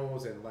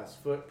materials and less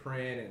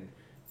footprint, and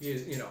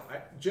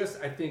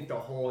I think the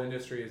whole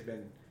industry has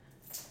been,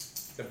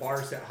 the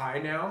bar set high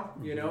now.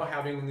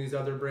 Having these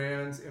other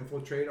brands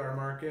infiltrate our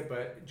market,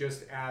 but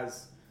just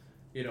as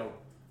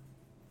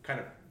kind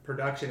of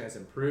production has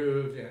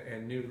improved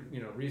and new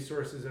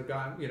resources have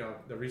gotten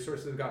the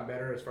resources have gotten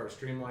better as far as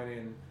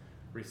streamlining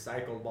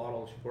recycled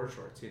bottle sport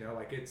shorts.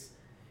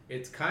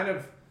 It's kind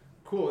of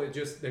cool. It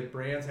just, the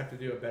brands have to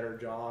do a better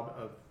job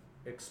of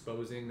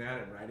exposing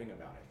that and writing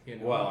about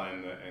it. Well,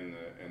 and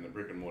the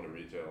brick and mortar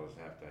retailers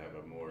have to have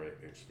a more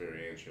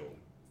experiential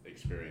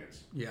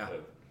experience. Yeah.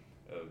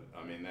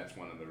 I mean, that's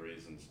one of the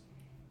reasons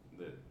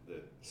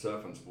that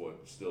surf and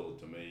sport still,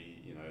 to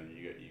me,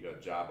 you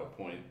got Java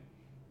Point.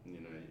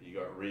 You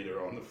got Rita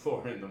on the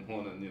floor in the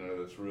morning.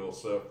 This real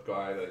surf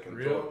guy that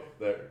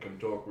can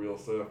talk real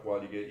surf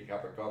while you get your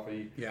cup of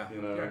coffee. Yeah.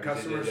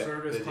 Customer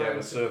service. Did you have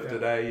a surf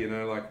today?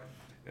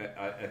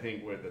 I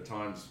think we're at the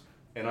times,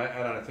 and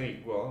I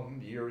think, well,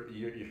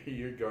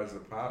 you guys are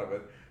part of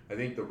it. I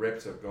think the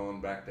reps have gone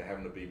back to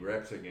having to be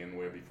reps again,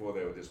 where before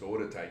they were just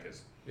order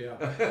takers. Yeah.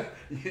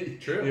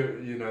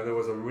 True. There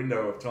was a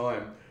window of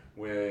time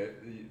where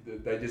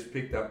they just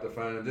picked up the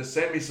phone and just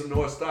send me some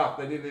more stuff.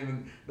 They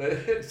didn't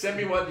even send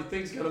me what you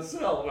think's going to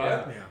sell,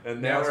 right? Yeah.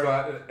 And now it's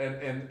right,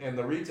 and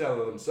the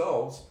retailer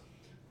themselves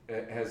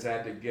has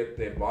had to get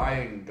their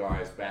buying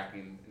guys back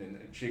in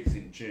chicks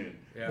in tune.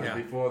 Yeah.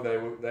 Before they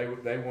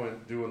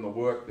weren't doing the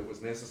work that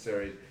was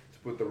necessary to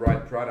put the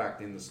right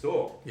product in the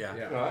store. Yeah.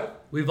 Right.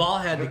 We've all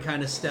had to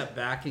kind of step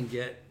back and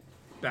get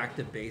back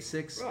to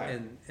basics,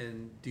 Right.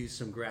 and do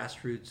some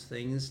grassroots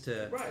things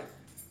to Right.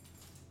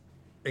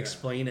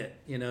 explain it,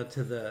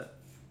 to the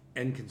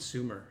end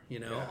consumer,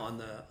 on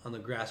the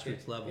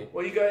grassroots level.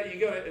 Well, you got.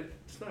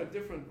 It's no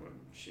different.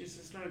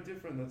 It's no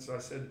different. That's, I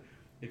said,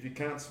 if you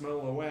can't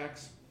smell the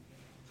wax,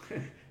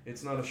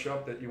 it's not a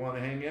shop that you want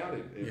to hang out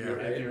in. If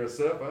you're a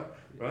surfer,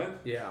 right?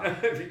 Yeah.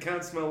 If you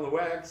can't smell the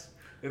wax,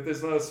 if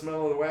there's no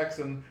smell of the wax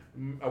and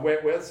a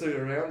wet wetsuit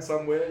around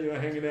somewhere,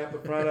 hanging out the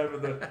front over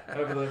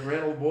the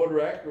rental board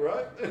rack,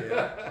 right?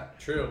 Yeah.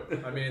 True.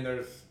 I mean,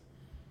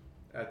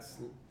 that's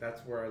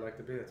where I like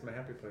to be. That's my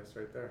happy place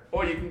right there.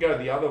 Or you can go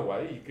the other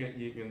way.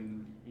 You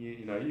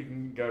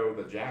can go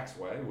the Jack's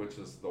way, which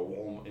is the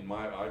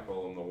Walmart. I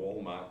call them the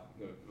Walmart.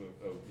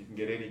 You can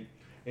get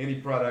any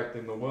product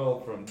in the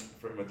world from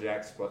a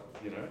Jack's, but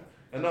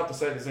and not to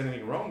say there's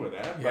anything wrong with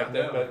that,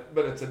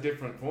 but it's a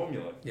different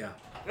formula. Yeah.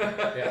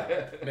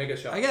 Yeah. Mega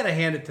shop. I gotta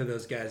hand it to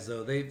those guys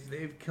though.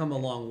 They've come a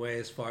long way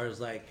as far as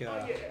like.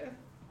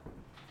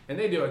 And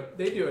they do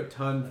a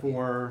ton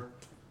for,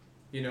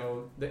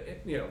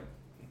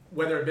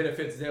 whether it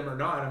benefits them or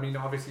not. I mean,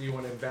 obviously you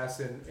want to invest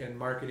in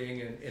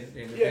marketing and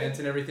events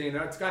and everything.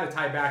 It's got to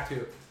tie back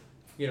to,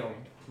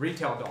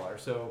 retail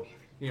dollars. So,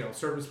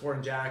 Surf and Sport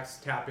and Jack's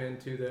tap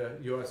into the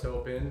U.S.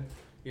 Open.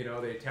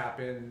 They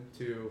tap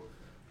into,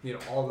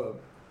 all the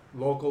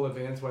local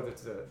events, whether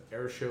it's the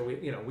air show.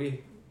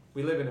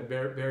 We live in a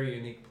very, very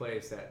unique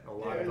place that a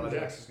lot of other.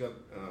 Jack's has got,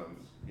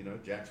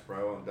 Jack's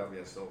Pro and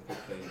WSL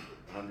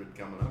 1500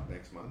 coming up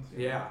next month.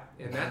 Yeah,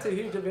 and that's a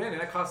huge event.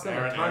 And that costs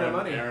them a ton of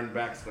money. Aaron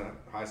backs the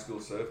high school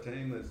surf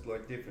team. There's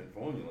like different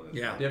formulas.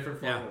 Yeah, different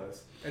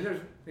formulas. And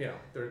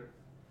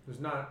there's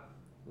not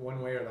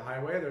one way or the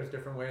highway. There's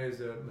different ways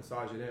to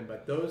massage it in.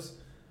 But those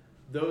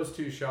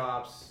two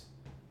shops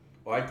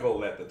I call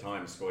that the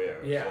Times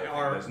Square. of Yeah,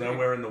 surfing. There's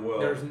nowhere in the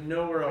world. There's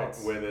nowhere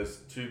else. where there's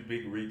two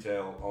big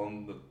retail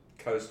on the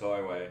coast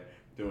highway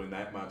doing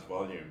that much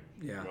volume.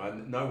 Yeah.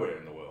 Right? Nowhere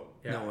in the world.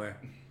 Yeah. Nowhere.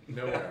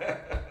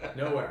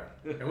 Nowhere.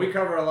 And we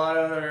cover a lot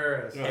of other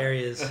areas.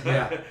 Areas.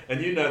 Yeah.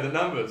 And you know the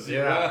numbers. you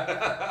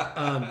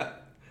know?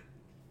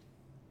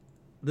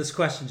 This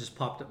question just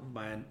popped up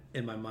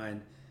in my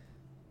mind.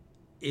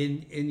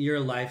 In your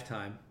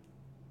lifetime,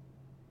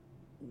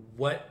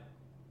 what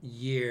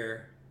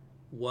year,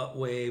 what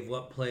wave,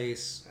 what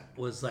place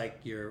was like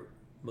your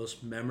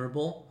most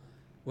memorable,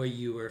 where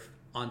you were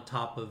on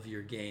top of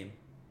your game?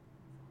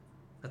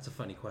 That's a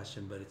funny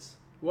question, but it's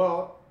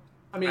Well,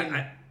 I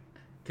mean,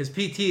 because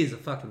PT is a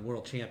fucking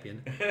world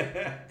champion,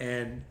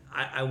 and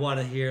I want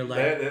to hear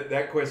like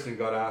that question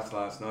got asked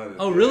last night.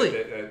 Oh, really?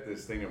 At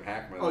this thing of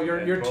Hackman. oh,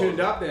 you're tuned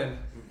up then.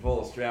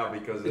 Paul Stroud,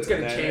 because It's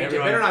going to change. It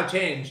better not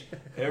change.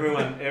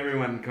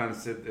 Everyone kind of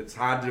said it's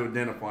hard to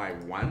identify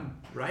one,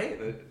 Right?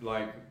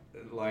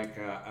 like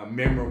a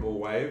memorable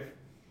wave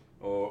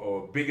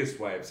or biggest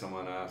wave.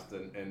 Someone asked,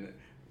 and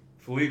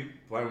Philippe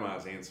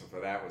Plomar's answer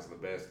for that was the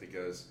best,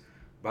 because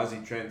Buzzy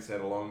Trent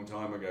said a long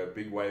time ago,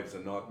 big waves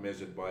are not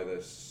measured by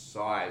the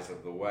size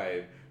of the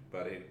wave,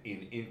 but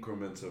in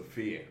increments of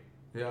fear.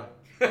 Yeah.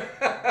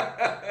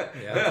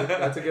 yeah.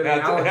 That's a good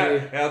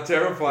analogy. How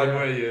terrified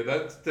were you?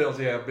 That tells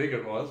you how big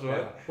it was, right?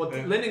 Yeah. Well,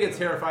 Lyndon gets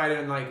terrified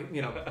in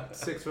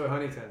 6 foot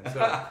Huntington. So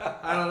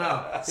I don't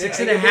know.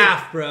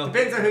 6.5, bro.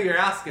 Depends on who you're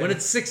asking. When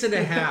it's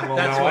 6.5, Well,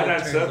 that's no, when I it don't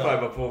turns surf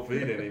on. over 4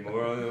 feet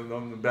anymore.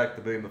 I'm back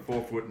to being the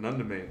 4 foot and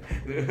under man.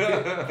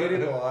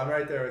 Kiddie ball. I'm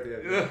right there with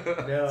you.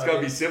 No, It's got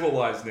to be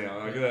civilized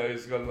now.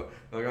 It's got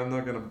I'm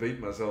not going to beat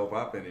myself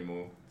up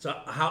anymore. So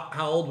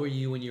how old were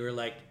you when you were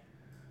like?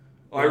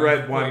 I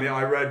rode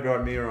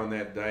Waimea on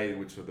that day,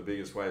 which were the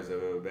biggest waves I've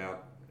ever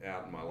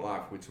out in my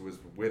life, which was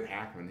with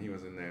Hackman. He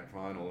was in that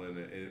final, and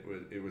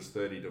it was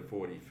 30 to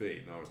 40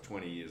 feet, and I was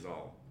 20 years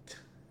old.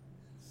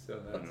 So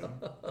nuts. You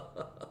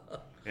know?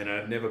 And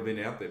I'd never been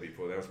out there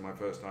before. That was my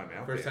first time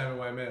out First there. time in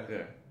Waimea.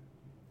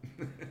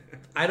 Yeah.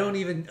 I don't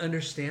even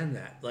understand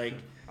that. Like,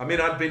 I mean,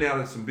 I'd been out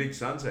at some big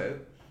sunset,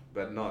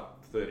 but not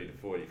 30 to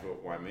 40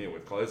 foot Waimea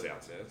with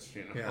closeout sets.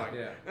 You know,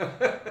 Yeah.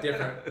 Yeah.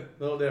 Different. A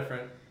little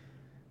different.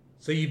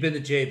 so you've been to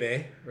J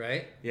Bay,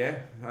 right? Yeah,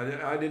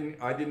 I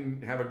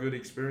didn't have a good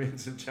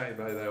experience at J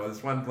Bay though.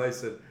 It's one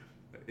place that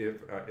if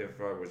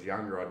I was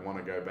younger, I'd want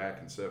to go back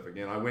and surf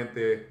again. I went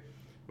there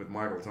with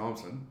Michael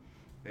Thompson,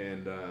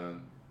 and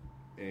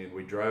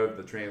we drove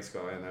the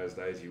Transky in those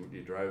days. You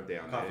drove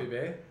down Coffee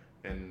there. Bay.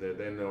 And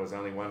then there was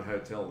only one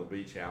hotel, the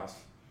Beach House.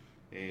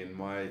 And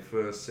my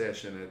first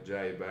session at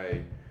J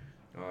Bay,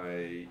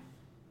 I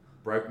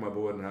broke my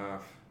board in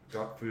half,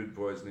 got food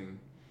poisoning,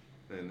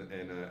 and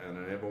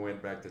I never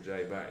went back to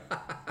J Bay.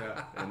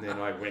 Yeah. And then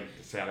I went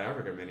to South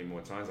Africa many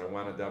more times. I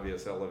won a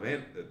WSL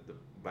event at the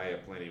Bay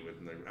of Plenty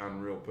with the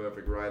unreal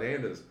perfect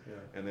right-handers. Yeah.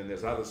 And then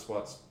there's other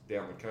spots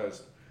down the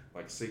coast,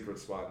 like Secret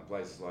Spot and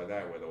places like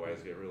that, where the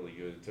waves get really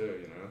good too,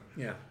 you know.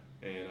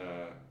 Yeah. And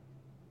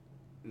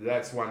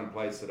that's one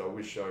place that I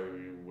wish I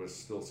was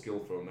still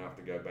skillful enough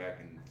to go back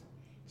and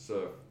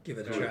surf. Give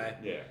it a Good. try.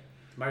 Yeah.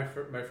 My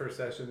first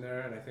session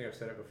there, and I think I've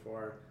said it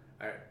before,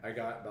 I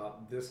got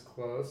about this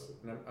close,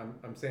 and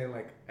I'm saying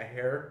like a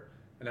hair,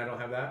 and I don't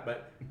have that,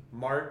 but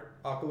Mark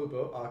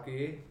Akalupo,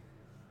 Aki,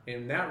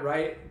 in that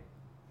right,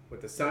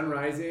 with the sun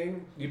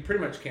rising, you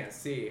pretty much can't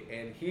see,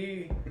 and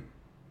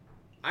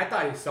I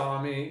thought he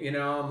saw me, you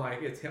know, I'm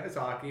like, it's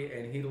Aki,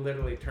 and he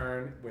literally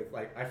turned with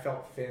like, I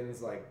felt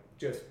fins like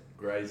just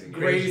Grazing.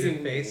 grazing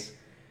your face.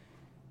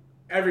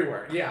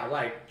 everywhere. Yeah,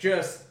 like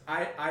just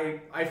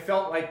I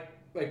felt like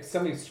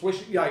something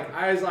swishing. Like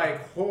I was like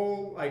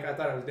I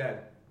thought I was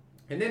dead.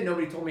 And then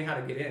nobody told me how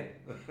to get in,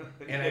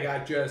 and I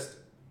got just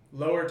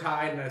lower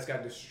tide, and I just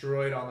got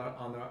destroyed on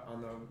the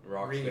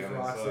Rocks reef down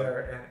rocks inside.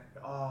 there,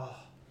 and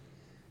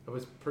it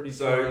was pretty.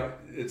 So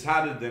it's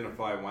hard to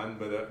identify one,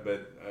 but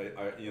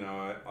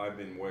I've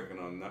been working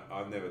on.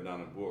 I've never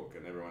done a book,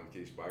 and everyone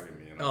keeps bugging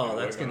me. And I've Oh, been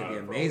that's working gonna on be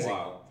it for a amazing.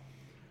 while.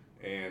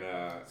 And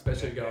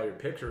especially you got all your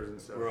pictures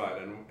and stuff.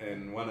 right,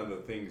 and one of the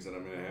things that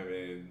I'm going to have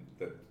in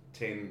the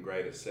 10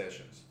 greatest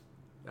sessions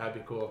That'd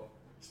be cool.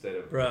 instead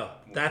of Bro,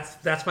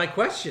 that's my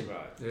question.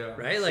 right. Yeah.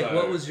 Right? Like, So-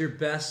 what was your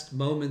best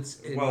moments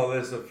in... Well,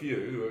 there's a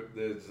few.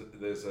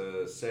 There's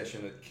a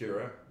session at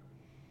Cura.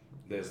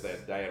 There's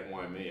that day at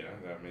Waimea.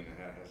 I mean,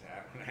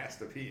 it has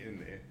to be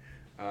in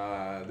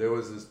there. There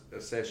was a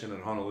session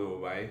at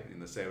Honolulu Bay in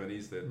the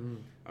 70s that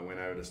I went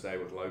over to stay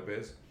with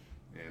Lopez.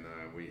 And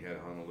we had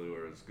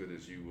Honolulu as good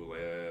as you will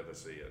ever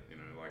see it. You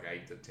know, like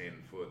 8 to 10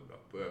 foot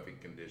of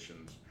perfect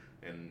conditions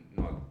and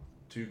not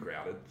too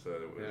crowded, so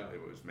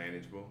it was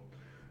manageable.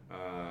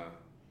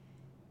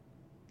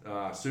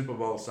 Super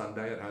Bowl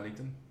Sunday at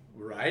Huntington.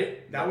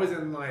 Right? That was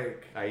in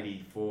like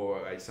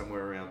 84,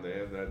 somewhere around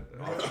there.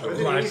 was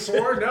it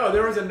 84? No,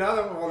 there was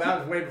another one. Well, that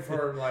was way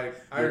before like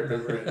I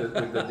remember it.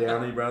 With the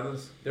Downey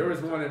brothers. There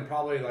was one in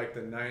probably like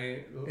the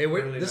Hey,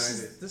 early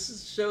this 90s.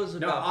 is shows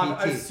No,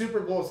 about a PT. Super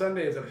Bowl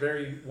Sunday is a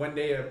very one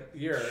day a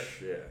year.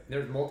 Yeah.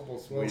 There's multiple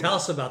swings. Tell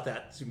us about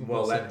that Super Bowl.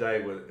 Well, that Sunday.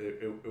 day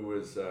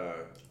was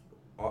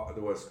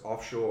there was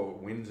offshore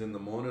winds in the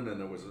morning,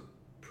 and it was a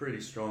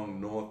pretty strong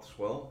north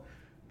swell,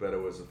 but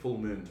it was a full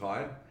moon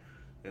tide,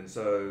 and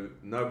so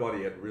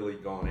nobody had really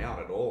gone out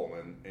at all.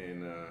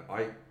 And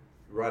I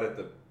right at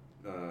the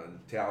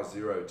Tower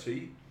Zero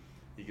T,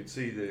 you could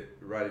see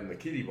right in the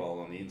kiddie bowl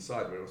on the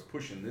inside, but it was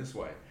pushing this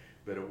way,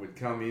 but it would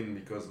come in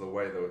because of the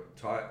way they were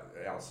tight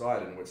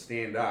outside, and it would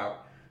stand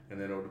up, and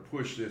then it would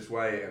push this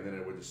way, and then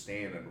it would just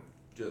stand and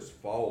just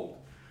fold.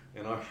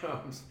 And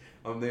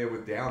I'm there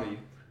with Downey,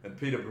 and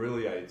Peter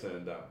Brillier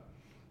turned up,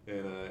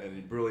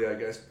 and Brillier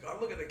goes, "Oh,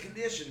 look at the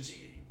conditions!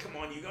 Come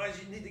on, you guys,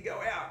 you need to go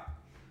out."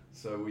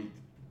 So we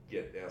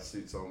get our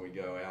suits on, we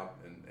go out,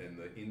 and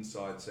the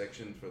inside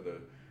section for the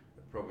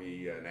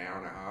probably an hour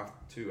and a half,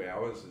 2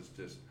 hours is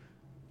just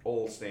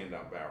all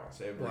stand-up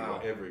barrels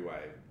every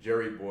way.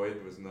 Jerry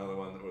Boyd was another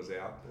one that was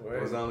out. Boyd.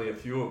 There was only a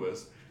few of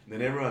us. And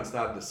then everyone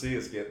started to see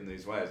us getting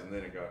these waves, and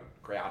then it got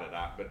crowded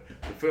up. But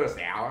the first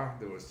hour,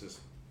 there was just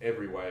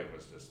every wave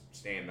was just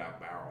stand-up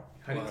barrel.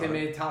 Huntington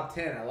made top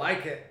 10. I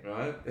like it.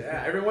 Right?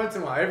 Yeah, every once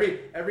in a while,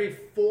 every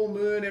full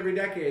moon, every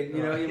decade,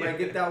 you know, you might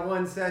get that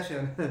one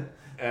session.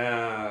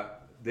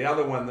 The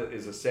other one that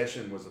is a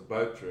session was a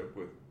boat trip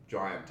with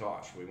Giant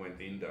Tosh. We went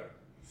to Indo.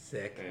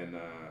 Sick. And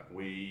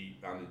we,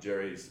 under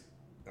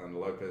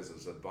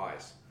Lopez's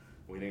advice,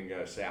 we didn't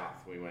go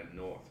south, we went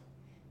north.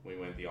 We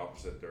went the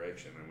opposite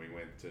direction, and we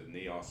went to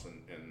Nios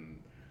and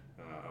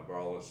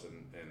Abrolhos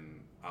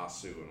and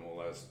Asu and all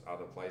those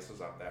other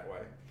places up that way.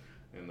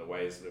 And the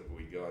ways that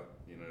we got,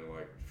 you know,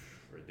 like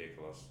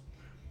ridiculous.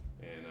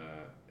 And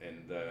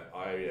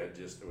I had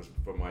it was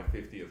for my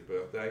 50th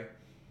birthday,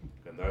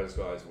 and those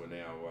guys were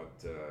now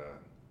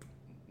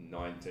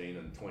 19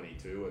 and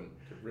 22, and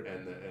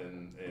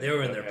They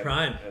were in their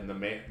prime. And the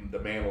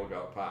mantle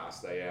got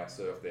passed. They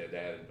outsurfed their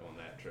dad on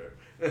that trip.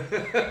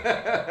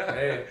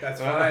 Hey, that's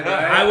fine.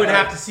 I would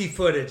have to see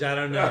footage. I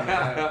don't know.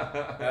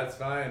 That's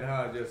fine,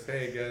 huh? Just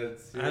hey, good.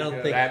 I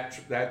don't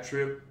think- that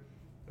trip.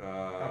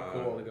 How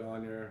cool to go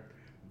on your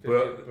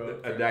 50th boat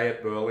A trip. day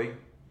at Burley,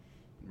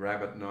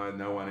 Rabbit,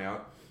 no one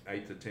out,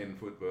 8 to 10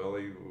 foot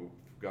Burley. We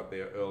got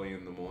there early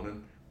in the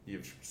morning.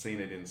 You've seen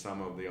it in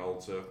some of the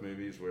old surf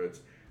movies where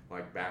it's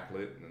like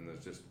backlit, and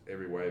there's just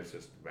every wave's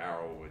just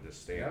barrel. We're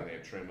just standing there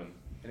trimming.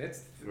 And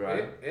it's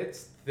Right.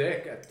 it's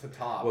thick at the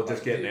top. Well,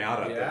 just getting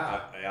out of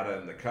yeah.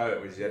 in the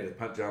cove. We just had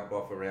to jump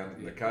off around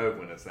in the cove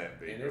when it's that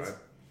big, And it's-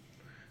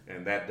 right?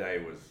 And that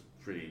day was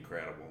pretty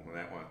incredible. And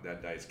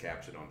that day's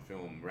captured on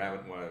film.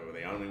 Rabbit were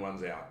the only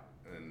ones out,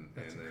 and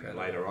then incredible.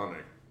 later on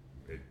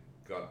it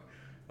got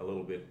a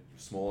little bit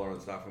smaller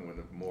and stuff. And when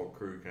the more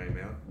crew came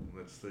out,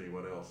 let's see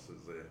what else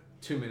is there.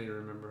 Too many to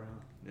remember,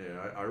 huh?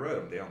 Yeah, I wrote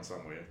them down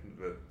somewhere,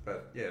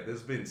 but yeah,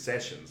 there's been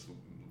sessions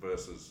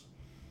versus,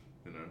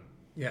 you know.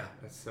 Yeah.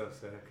 That's so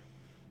sick.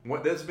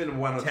 There's been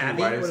one or Tabby?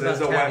 two waves. What There's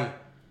about a Tabby? way.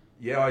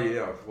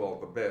 Yeah.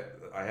 Well,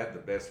 I had the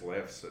best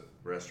lefts at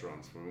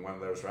restaurants from one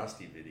of those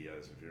Rusty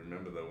videos. If you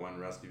remember the one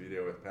Rusty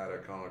video with Pat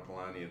O'Connor,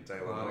 Kalani, and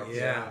Taylor Knox.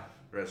 Yeah.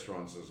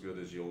 Restaurants as good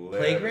as you'll ever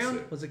Playground?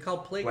 see. Was it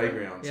called Playground?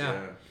 Playgrounds,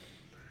 yeah.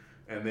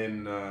 And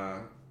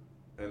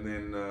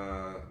then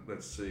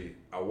let's see,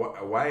 a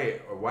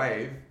wave.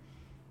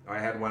 I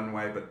had one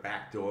wave at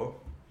Backdoor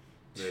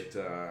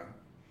that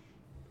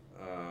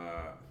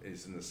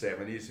is in the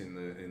 70s,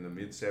 in the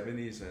mid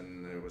 70s,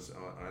 and it was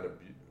I had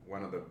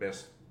one of the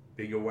best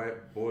bigger wave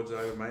boards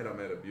I ever made. I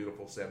made a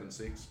beautiful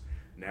 7.6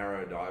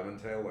 narrow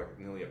diamond tail, like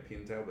nearly a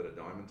pintail, but a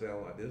diamond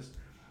tail like this,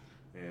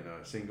 and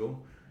a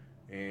single.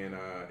 And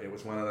it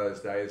was one of those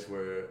days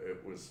where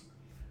it was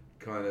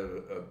kind of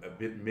a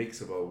bit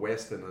mix of a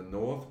west and a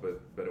north,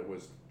 but it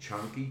was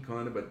chunky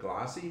kind of, but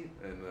glassy.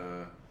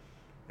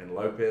 And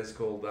Lopez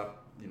called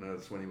up, you know,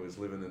 that's when he was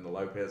living in the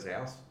Lopez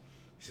house.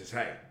 He says,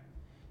 "Hey,"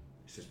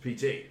 he says,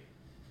 "PT,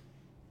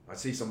 I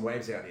see some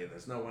waves out here.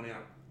 There's no one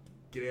out.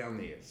 Get down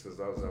there." Because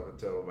I was up at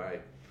Turtle Bay.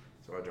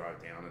 So I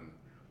drive down and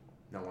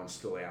no one's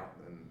still out,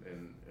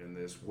 and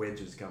there's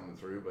wedges coming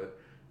through, but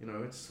you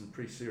know, it's some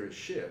pretty serious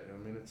shit. I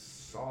mean, it's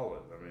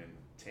solid. I mean,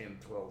 10,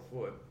 12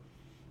 foot.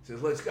 He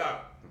says, "Let's go."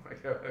 I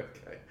go,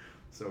 "Okay."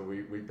 So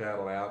we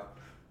paddle out,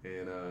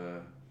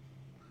 and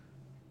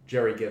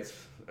Jerry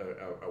gets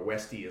a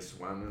westiest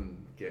one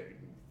and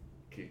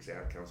kicks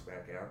out, comes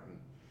back out,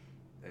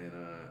 and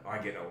I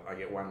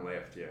get one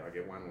left. Yeah, I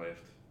get one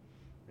left,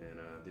 and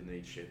didn't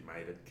eat shit,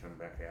 made it, come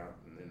back out,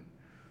 and then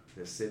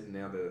they're sitting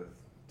now. The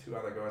two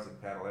other guys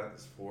that paddle out.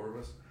 There's four of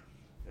us,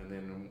 and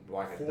then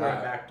like a Four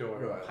dart, backdoor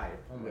right.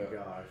 pipe. Oh my Yeah.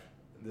 gosh.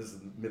 This is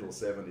the middle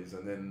 70s,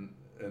 and then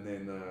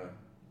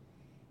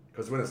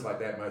because when it's like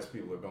that, most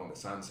people are going to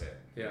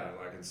sunset. you Yeah. know,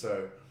 like, and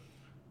so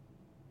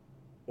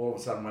all of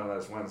a sudden one of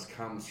those ones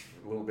comes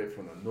a little bit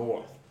from the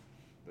north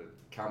that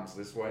comes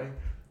this way,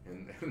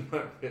 and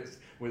my best,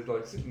 we're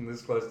like sitting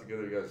this close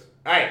together. He goes,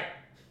 "Hey,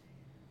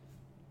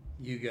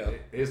 You go.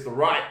 here's the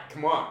right.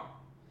 Come on,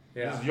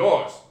 Yeah. this is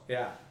yours."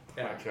 Yeah.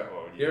 Yeah. I go,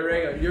 "Oh,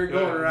 You're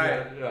going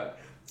right. Yeah.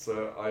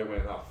 So I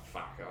went, "Oh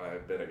fuck, I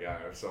better go."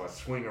 So I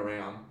swing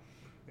around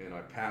and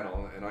I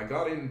paddle, and I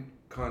got in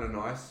kind of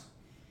nice,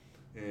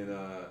 and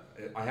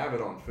I have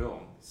it on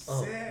film.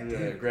 Sick.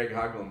 Yeah, Greg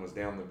Hugland was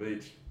down the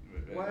beach,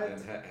 What?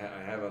 and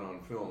I have it on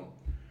film.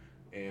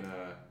 And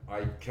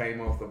I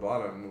came off the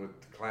bottom with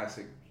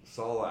classic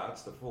soul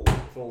arts, the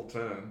full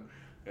turn,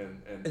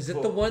 and Is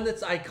it the one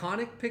that's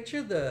iconic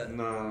picture?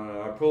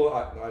 No. I pull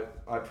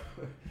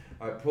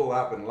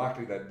up, and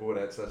luckily that board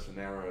had such a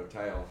narrow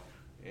tail,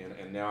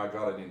 and now I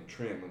got it in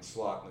trim and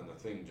slot, and the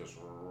thing just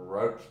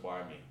ropes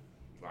by me,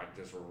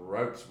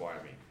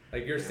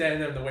 Like you're standing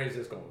there and the waves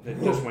just going.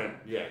 It just went,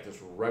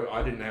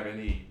 I didn't have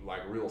any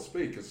like real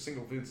speed because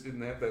single fins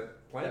didn't have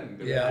that planning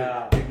to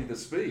give you the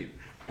speed.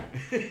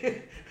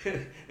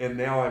 And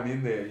now I'm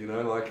in there,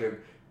 like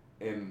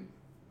and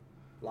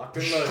Locked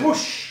and loaded.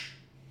 whoosh,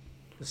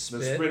 The the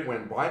spit. sprint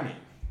went by me.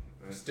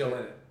 Still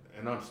in it.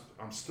 And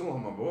I'm still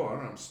on my board.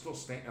 And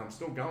I'm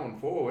still going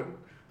forward,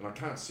 and I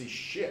can't see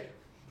shit.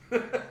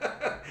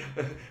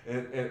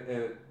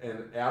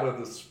 and out of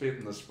the spit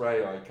and the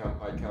spray, I come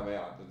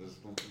out. It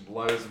just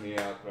blows me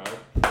out, right?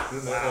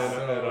 And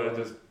I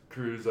just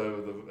cruise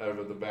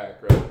over the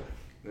back, right?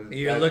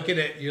 You're looking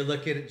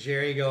at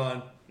Jerry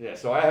going, Yeah,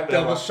 so I have that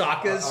double one,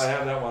 shockers. I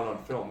have that one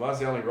on film. That's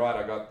the only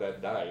ride I got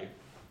that day,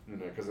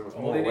 because it was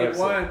more Only or need less.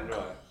 one.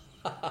 Right.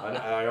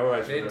 I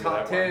always Made remember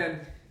top that one.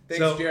 10. Thanks,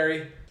 So-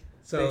 Jerry.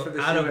 so Thanks for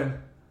the shoe-in.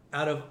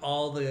 out of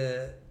all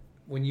the,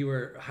 when you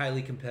were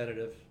highly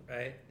competitive,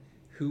 right?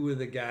 Who were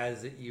the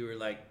guys that you were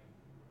like,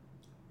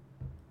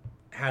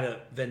 had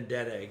a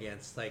vendetta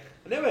against? Like,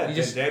 I never had you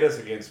just- vendettas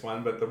against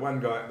one, but the one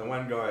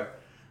guy,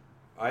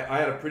 I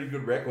had a pretty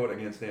good record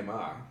against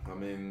MR. I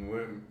mean,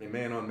 we're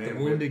man on man,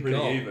 we're Wounded pretty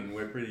Gull. even.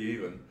 We're pretty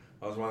even.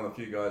 I was one of the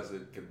few guys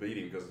that could beat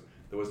him because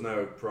there was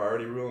no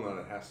priority rule and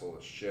it hassled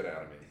the shit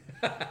out of me.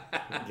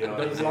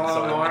 Those he's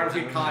long inside. arms,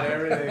 he caught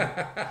everything.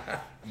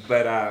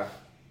 But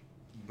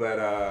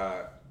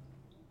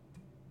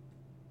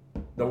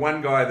the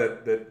one guy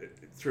that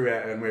threw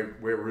out, and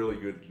we're really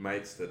good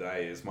mates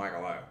today, is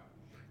Michael O.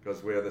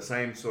 Because we're the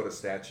same sort of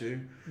stature,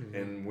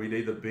 and we'd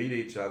either beat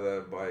each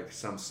other by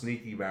some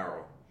sneaky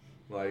barrel,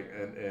 like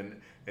and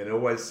it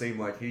always seemed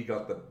like he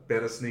got the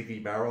better sneaky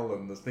barrel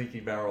than the sneaky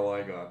barrel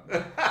I got,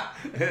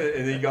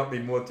 and he got me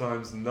more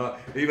times than not.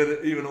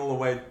 Even all the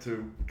way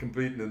to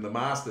competing in the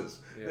Masters,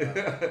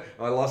 Yeah.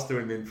 I lost to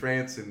him in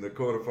France in the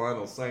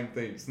quarterfinals. Same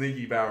thing,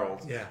 sneaky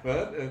barrels. Yeah.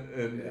 Right?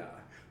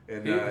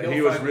 And He'll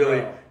he was find the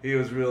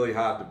really barrel.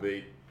 hard to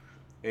beat.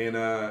 And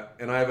I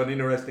have an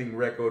interesting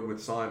record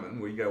with Simon.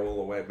 We go all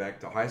the way back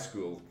to high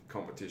school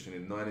competition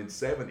in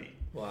 1970.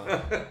 wow.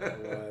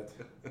 What?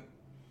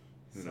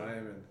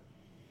 Simon.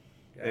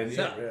 And he's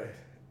so- good.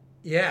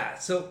 Yeah.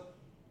 So,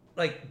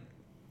 like,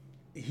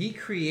 he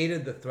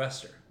created the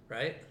thruster,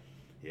 right?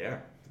 Yeah.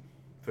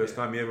 First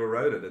time you ever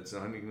rode it, it's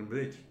Huntington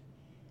Beach.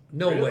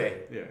 No Really?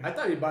 way. Yeah. I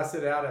thought he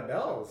busted it out at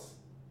Bell's.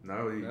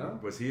 No, he No?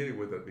 was here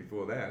with it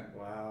before that.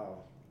 Wow.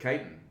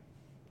 Caton,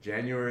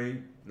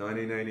 January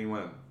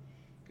 1981.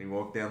 He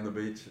walked down the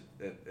beach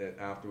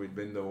after we'd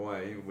been to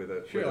Hawaii with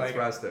a You're like,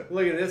 thruster.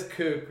 look at this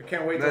kook. I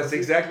can't wait till That's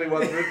exactly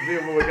what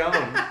people were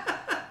going.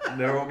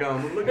 They're all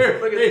going, look Here,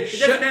 at it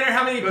doesn't matter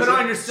how many you put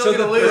on, you're still so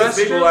going to the lose.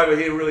 Because people over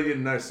here really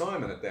didn't know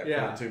Simon at that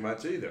Yeah. point too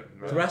much either.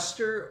 Right?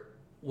 Thruster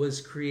was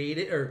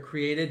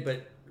created,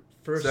 but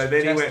first So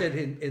then he went-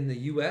 tested in the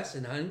U.S.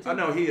 in Huntington. I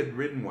know he had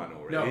ridden one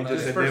already. No, he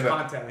his had first never,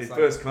 contest, His like-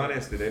 first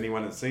contest that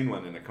anyone had seen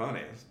one in a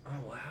contest. Oh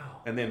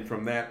wow. And then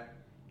from that,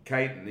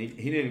 Caton, he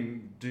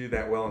didn't do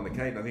that well in the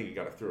Caton. I think he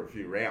got it through a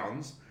few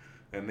rounds.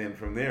 And then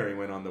from there, he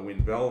went on to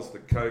win Bells, the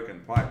Coke,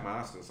 and Pipe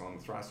Masters on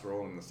the thruster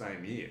all in the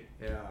same year.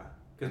 Yeah.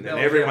 And then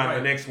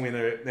everyone,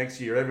 next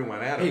year,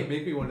 everyone had Hey, it.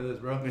 make me one of those,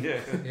 bro. Yeah.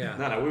 Yeah.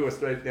 No, we were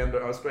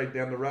I was straight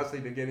down to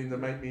Rusty to get him to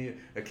make me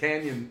a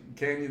canyon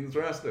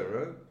thruster,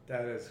 right?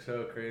 That is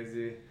so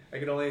crazy. I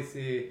can only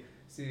see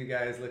you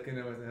guys looking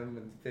at him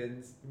with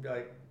fins and be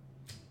like,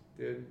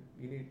 dude,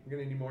 you're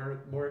gonna need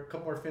a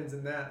couple more fins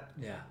than that.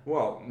 Yeah.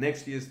 Well,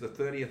 next year's the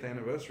 30th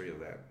anniversary of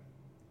that.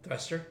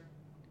 Thruster.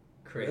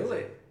 Crazy.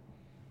 Really?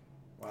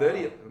 Wow.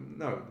 30th?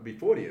 No, it'd be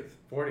 40th.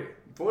 40.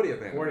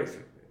 40th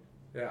anniversary.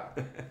 Yeah.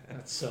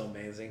 That's so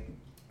amazing.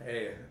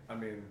 Hey, I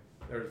mean,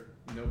 there's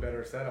no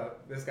better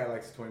setup. This guy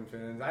likes twin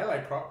fins. I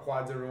like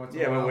quads every once in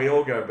Yeah, a while. well, we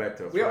all go back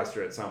to a We all-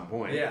 thruster at some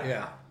point. Yeah.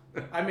 Yeah.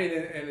 I mean,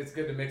 and it's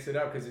good to mix it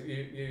up because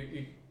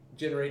you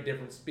generate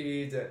different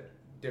speeds at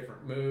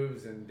different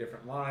moves and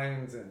different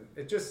lines, and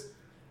it just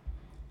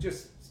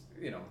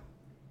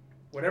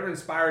whatever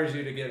inspires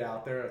you to get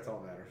out there, that's all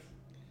that matters.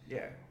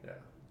 Yeah. Yeah.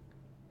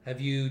 Have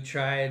you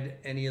tried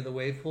any of the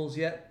wave pools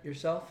yet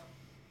yourself?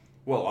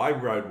 Well, I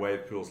rode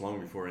wave pools long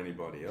before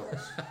anybody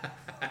else.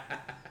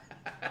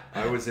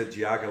 I was at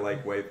Geauga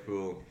Lake Wave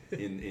Pool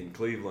in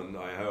Cleveland,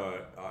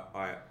 Ohio,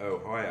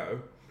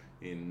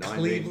 in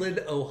Cleveland,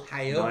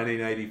 Ohio.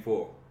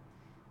 1984.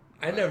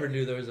 I never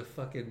knew there was a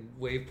fucking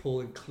wave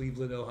pool in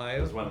Cleveland, It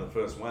Ohio. was one of the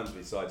first ones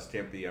besides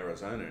Tempe,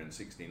 Arizona in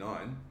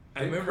 '69.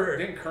 I remember.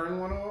 Didn't Kern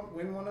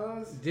win one of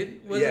those?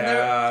 Wasn't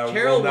there?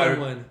 Carroll well, no, won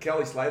one.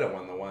 Kelly Slater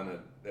won the one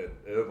at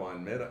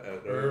Irvine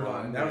Meadow.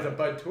 Irvine. That was a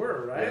Bud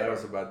Tour, right? Yeah, that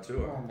was a Bud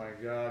Tour. Oh my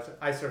gosh,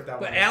 I surfed that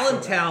But one.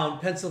 Allentown,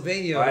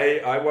 Pennsylvania.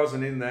 I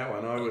wasn't in that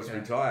one. I was Okay.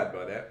 retired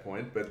by that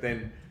point. But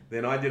then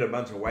I did a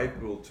bunch of wave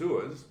pool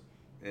tours,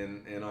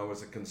 and I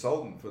was a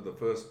consultant for the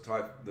first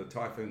the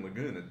Typhoon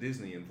Lagoon at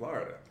Disney in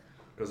Florida,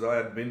 because I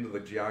had been to the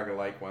Geauga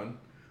Lake one.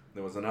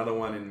 There was another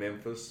one in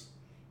Memphis,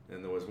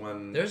 and there was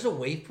one. There's a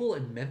wave pool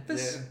in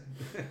Memphis?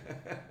 Yeah.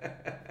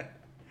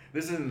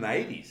 This is in the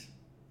 '80s.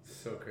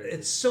 So crazy.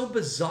 It's so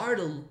bizarre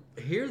to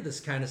hear this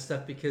kind of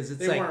stuff because it's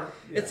They like weren't-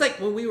 yeah. it's like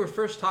when we were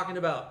first talking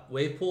about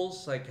wave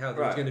pools, like how there's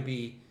Right. going to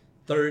be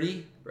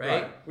 30,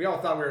 right? We all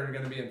thought we were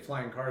going to be in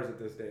flying cars at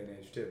this day and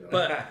age too. Though.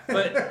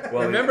 But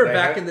Well, remember they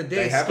back have- in the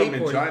day, they have them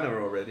in skateboarding China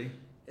already.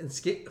 and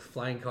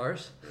flying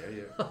cars. Yeah,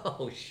 yeah.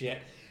 Oh shit!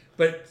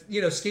 But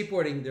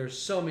skateboarding. There's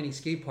so many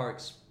skate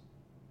parks.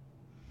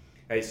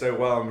 Hey, so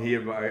while I'm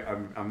here,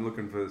 I'm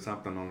looking for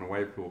something on the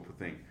wave pool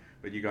thing.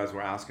 But you guys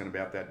were asking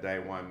about that day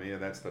at Waimea.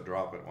 That's the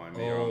drop at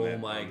Waimea. Oh on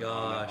that, my on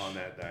gosh.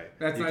 that day.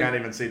 That's you not- can't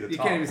even see the top. You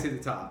can't even see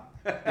the top.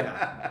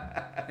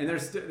 Yeah. And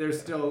there's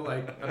still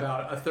like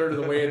about a third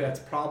of the way that's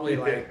probably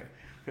like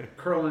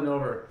curling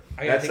over.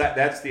 I gotta think,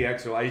 That's the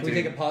actual 18. can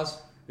we take a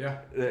pause? Yeah.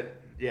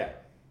 Yeah.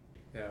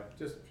 Yeah.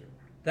 Just.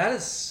 That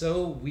is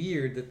so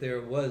weird that there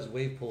was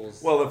wave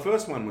pools. Well, the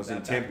first one was in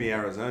That Tempe,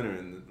 Arizona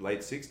in the late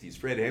 60s.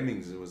 Fred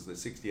Hemmings was the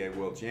 68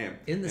 world champ.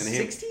 In the And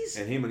him- 60s?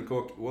 And him and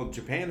Corky, well,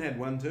 Japan had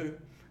one too.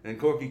 And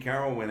Corky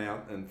Carroll went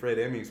out and Fred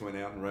Hemmings went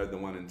out and rode the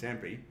one in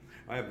Tempe.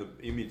 I have the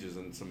images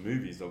and some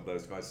movies of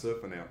those guys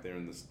surfing out there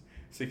in the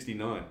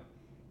 69.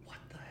 What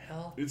the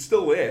hell? It's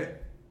still there.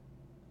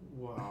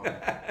 Wow.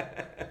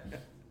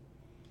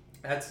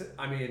 That's.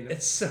 I mean.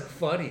 It's so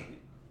funny.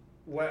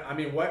 What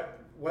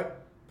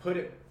put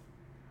it.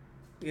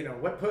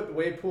 What put the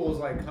wave pools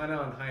like kind of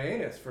on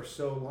hiatus for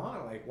so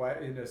long? Like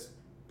what in this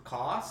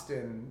cost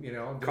and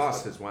just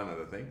Cost is one of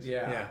the things.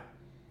 Yeah.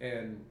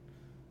 And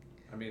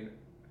I mean,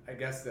 I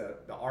guess the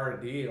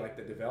R&D, like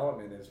the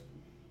development, is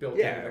built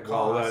Yeah, into the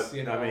well,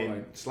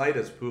 cost.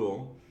 Slater's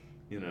pool,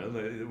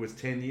 it was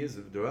 10 years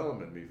of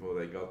development before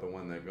they got the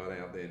one they've got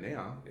out there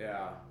now.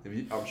 Yeah.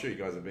 I'm sure you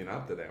guys have been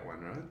up to that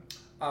one, right?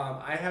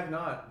 I have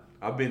not.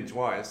 I've been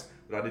twice,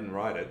 but I didn't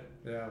ride it.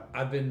 Yeah.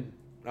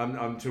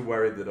 I'm too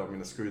worried that I'm going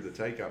to screw the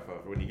take-up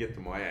off. When you get to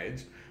my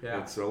age,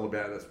 Yeah. it's all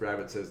about, as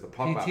Rabbit says, the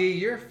pop-up. PT,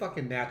 you're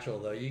fucking natural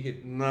though. You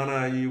get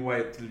No, you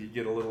wait till you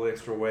get a little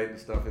extra weight and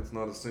stuff. It's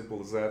not as simple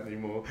as that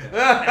anymore.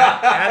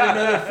 add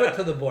another foot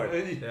to the board.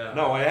 Yeah.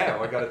 No, I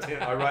have.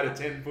 I ride a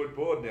 10-foot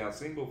board now,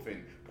 single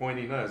fin,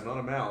 pointy nose, not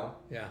a mal.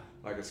 Yeah.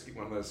 Like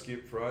one of those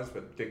skip fries,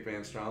 but Dick Van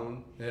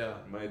Stralen Yeah.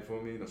 made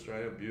for me in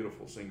Australia.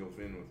 Beautiful single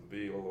fin with the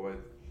V all the way,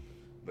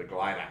 the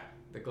glider.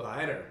 The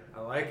glider. I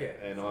like it.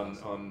 And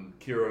on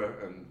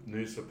Kira and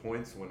Noosa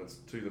points, when it's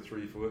 2 to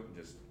 3 foot,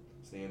 just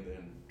stand there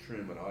and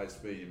trim at high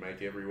speed. You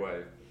make every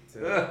wave.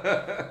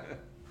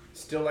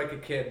 Still like a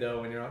kid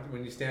though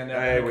when you stand up.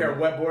 Hey, I don't care when-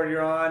 what board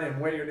you're on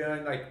and what you're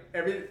doing. Like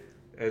everything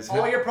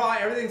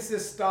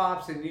just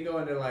stops and you go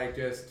into like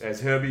just. As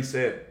Herbie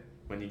said,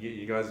 when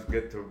you guys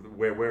get to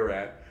where we're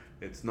at,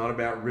 it's not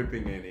about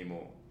ripping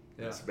anymore.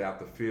 Yeah. It's about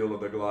the feel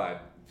of the glide.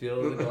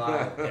 Feel the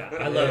glide. Yeah,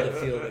 I love the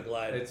feel of the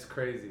glide. It's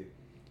crazy.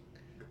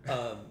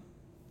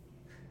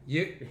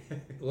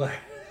 What?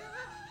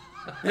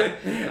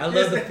 I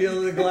love the feel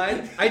of the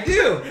glide. I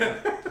do.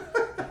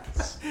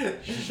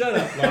 Shut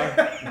up,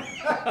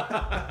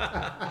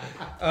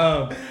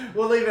 Laura.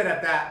 We'll leave it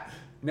at that.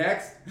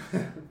 Next.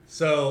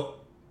 So,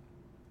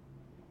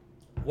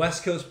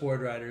 West Coast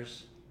board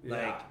riders,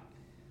 Yeah.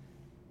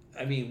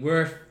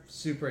 we're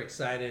super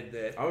excited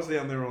that. I was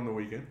down there on the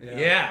weekend.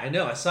 Yeah, I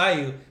know. I saw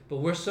you, but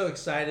we're so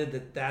excited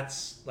that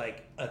that's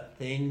like a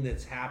thing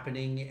that's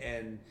happening,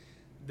 and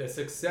The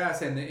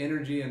success and the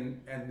energy and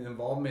the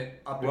involvement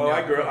up Well,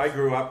 and down. I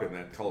grew up in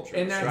that culture.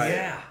 And in that's-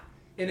 Australia.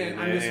 And,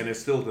 And it's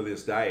still to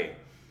this day.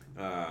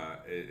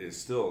 It's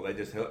still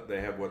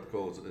they have what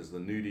calls as the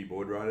nudie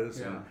board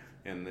riders,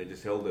 and they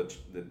just held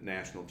the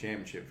national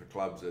championship for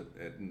clubs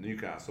at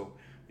Newcastle.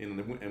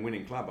 And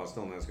winning club, I was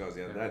telling those guys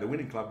the other day, the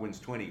winning club wins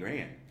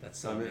 $20,000. That's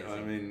so amazing.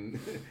 I mean,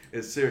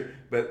 it's serious.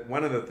 But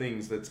one of the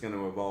things that's going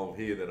to evolve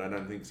here that I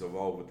don't think's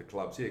evolved with the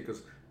clubs here,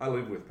 because I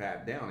live with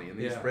Pat Downey, and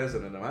he's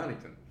president of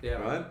Huntington,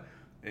 right?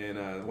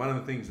 And one of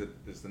the things that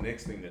is the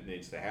next thing that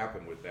needs to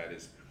happen with that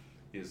is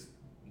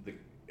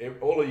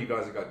all of you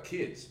guys have got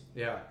kids.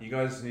 Yeah. You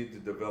guys need to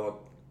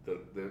develop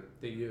the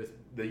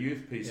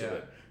youth piece of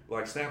it.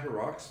 Like Snapper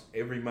Rocks,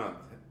 every month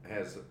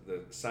has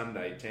the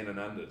Sunday 10 and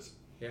unders.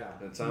 Yeah.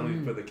 And it's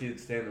only for the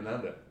kids 10 and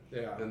under.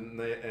 Yeah.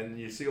 And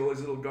you see all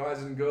these little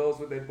guys and girls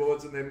with their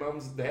boards and their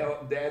mums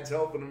and dads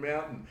helping them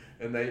out,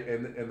 and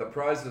the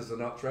prizes are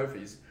not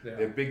trophies. Yeah.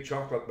 They're big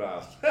chocolate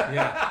bars.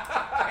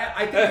 Yeah,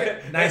 I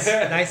think nice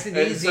and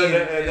easy. So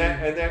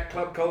that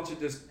club culture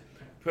just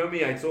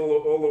permeates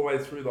all the way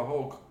through the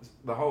whole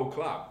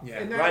club. Yeah.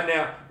 And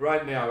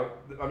Right now,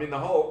 I mean the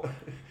whole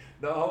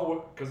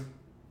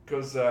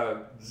because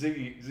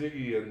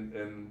Ziggy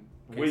and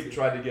we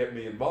tried to get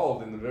me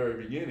involved in the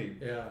very beginning.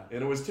 Yeah.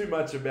 And it was too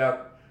much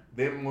about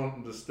them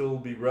wanting to still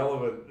be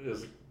relevant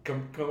as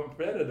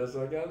competitors.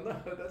 I go,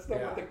 no, that's not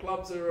what the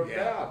clubs are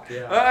about.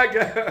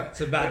 Yeah.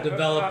 It's about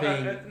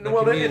developing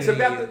it's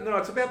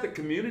about the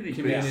community.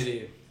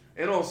 Community.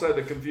 And also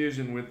the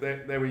confusion with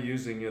that, they were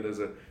using it as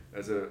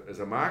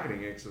a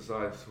marketing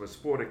exercise for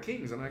Sport of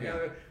Kings, and I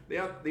go,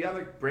 the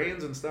other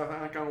brands and stuff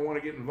aren't going to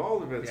want to get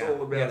involved if it's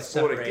all about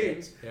Sport of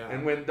Kings. Yeah.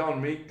 And when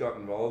Don Meek got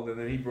involved, and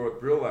then he brought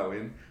Brillo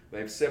in,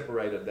 they've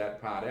separated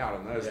that part out,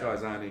 and those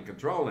guys aren't in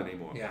control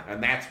anymore. Yeah.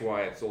 And that's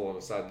why it's all of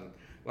a sudden.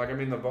 Like, I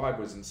mean, the vibe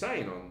was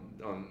insane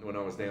on when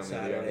I was down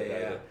there the other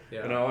day.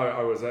 Yeah. You know,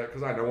 I was there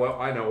because I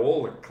know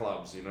all the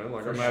clubs. You know,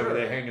 like I'm over sure.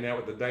 there hanging out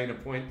with the Dana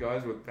Point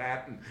guys with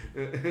Pat,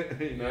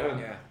 and you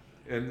know,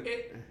 and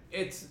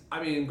It's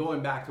I mean,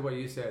 going back to what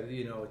you said,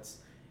 you know,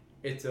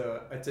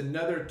 it's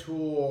another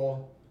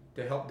tool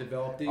to help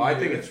develop the I youth.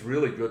 think it's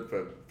really good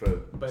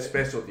for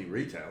specialty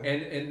retail.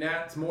 And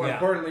that's more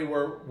importantly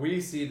where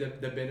we see the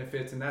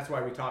benefits, and that's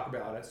why we talk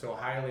about it so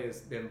highly,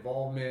 is the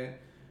involvement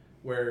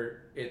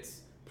where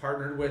it's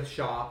partnered with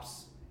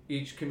shops.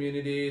 Each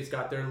community has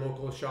got their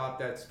local shop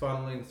that's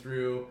funneling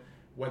through,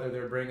 whether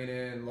they're bringing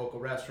in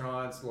local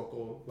restaurants,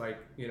 local, like,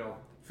 you know,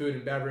 food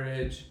and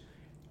beverage,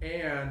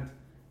 and,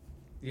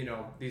 you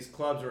know, these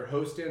clubs are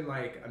hosting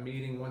like a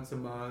meeting once a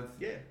month.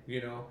 Yeah.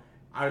 You know,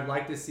 I would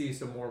like to see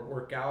some more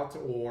workouts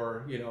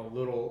or, you know,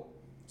 little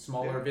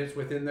smaller events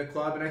within the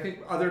club. And I think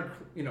other,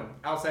 you know,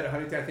 outside of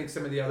Huntington, I think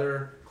some of the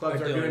other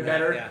clubs are doing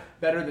better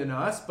than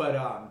us. But,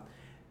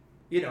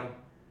 you know,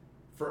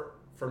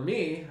 for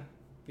me,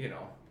 you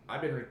know, I've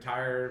been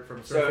retired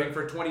from surfing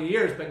for 20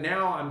 years, but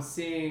now I'm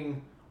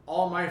seeing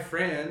all my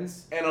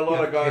friends and a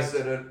lot of guys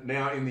that are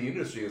now in the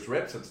industry as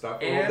reps and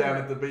stuff, are all down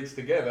at the beach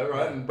together,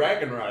 right? And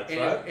bragging rights,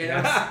 right?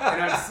 And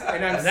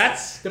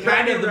that's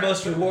kind of the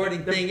most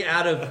rewarding thing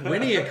out of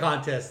winning a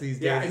contest these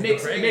days. Yeah, it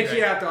makes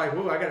you have to like,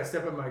 whoa, I got to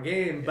step up my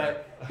game.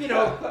 But, you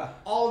know,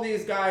 all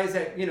these guys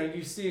that, you know,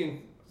 you see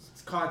in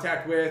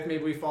contact with,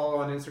 maybe we follow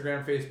on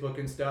Instagram, Facebook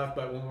and stuff,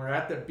 but when we're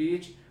at the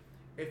beach,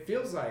 it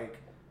feels like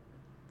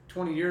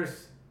 20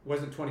 years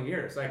wasn't 20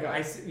 years. Like,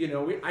 I see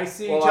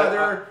each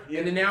other,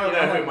 and then now... You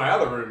know who my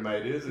other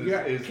roommate is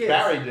kids.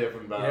 Barry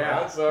Diffenbauer,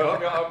 right? So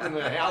I'm in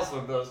the house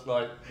with us,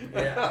 like...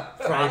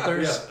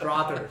 Frothers.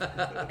 Frothers.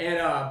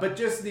 And, but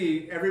just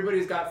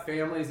everybody's got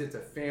families. It's a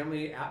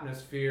family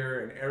atmosphere,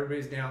 and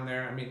everybody's down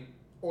there. I mean,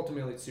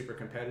 ultimately it's super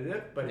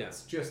competitive, but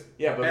it's just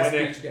best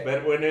beach day.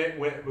 But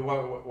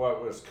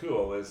what was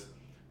cool is...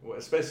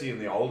 especially in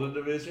the older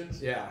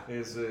divisions,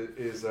 is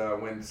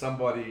when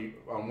somebody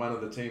on one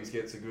of the teams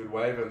gets a good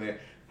wave and they're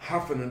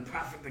huffing and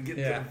puffing to get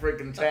to the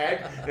freaking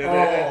tag. And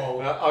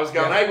I was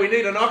going, hey, we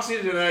need an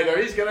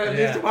oxygenator. He's going to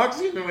need some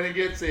oxygen when he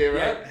gets here,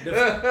 right?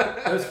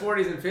 Those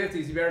 40s and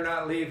 50s, you better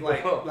not leave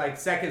like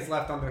seconds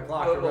left on the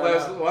clock.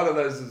 One of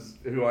those is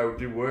who I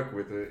do work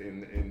with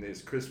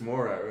is Chris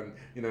Morrow, and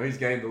you know he's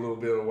gained a little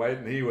bit of weight,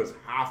 and he was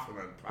huffing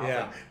and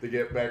puffing to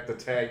get back to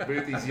tag.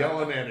 Boothie's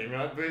yelling at him,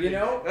 right? Boothie? You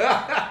know,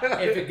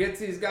 if it gets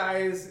these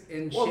guys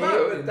in shape,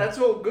 no, that's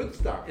all good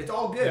stuff. It's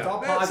all good. It's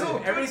all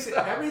positive.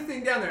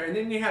 Everything down there, and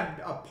then you have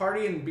a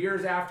party and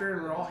beers after,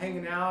 and we're all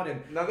hanging out,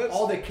 and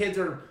all the kids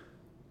are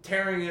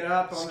tearing it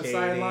up on the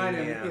sideline,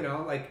 and you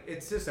know, like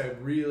it's just a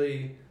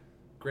really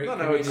great.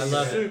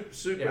 It's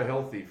super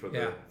healthy for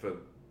the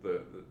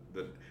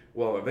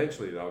well,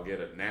 eventually they'll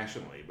get it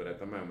nationally, but at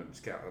the moment it's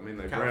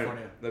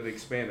California. They've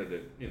expanded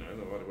it. You know,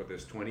 what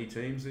there's 20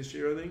 teams this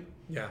year, I think.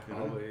 Yeah,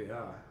 probably.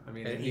 Yeah, I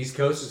mean, and the East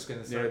Coast is going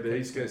to start. Yeah, the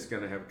East Coast is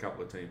going to have a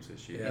couple of teams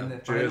this year. Yeah. And the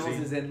Jersey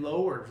finals is in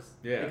Lowers.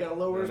 Yeah, they got a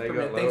Lowers permit.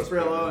 got Thanks,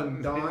 Lowers Brillo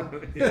and Don.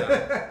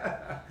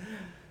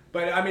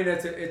 But I mean,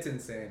 it's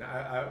insane.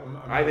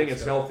 I think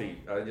it's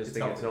healthy. I just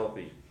think it's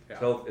healthy.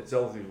 Yeah. It's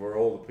healthy for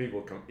all the people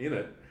come in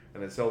it,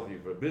 and it's healthy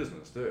for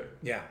business too.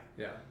 Yeah.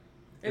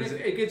 And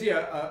it gives you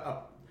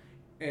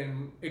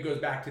and it goes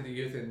back to the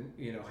youth, and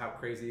you know how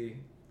crazy,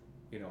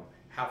 you know,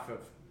 half of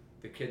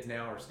the kids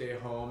now are stay at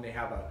home. They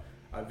have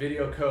a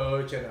video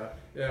coach and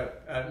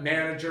a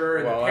manager,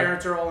 and the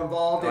parents are all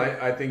involved.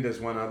 I think there's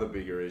one other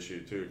bigger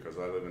issue too, because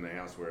I live in a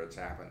house where it's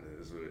happened.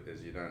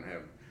 Is you don't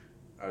have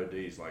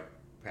ODs like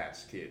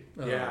Pat's kid.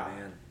 Oh,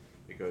 man.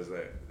 Because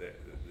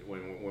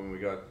when we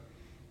got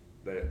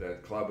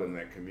that club and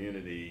that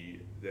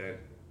community, that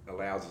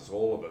allows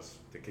all of us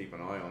to keep an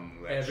eye on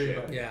that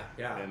shit.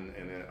 Yeah. And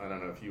I don't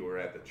know if you were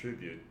at the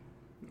tribute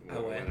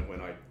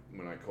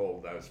when I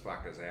called those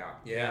fuckers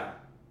out. Yeah.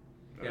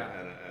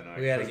 And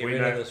we had to get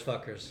rid of those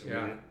fuckers.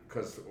 Yeah.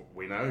 Because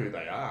we know who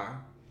they are.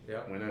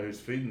 Yeah. We know who's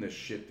feeding this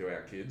shit to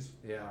our kids.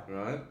 Yeah.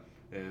 Right.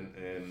 And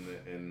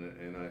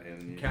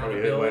you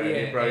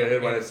accountability probably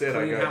heard what I said.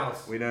 Clean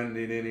house. We don't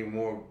need any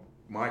more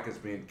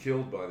Micahs being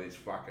killed by these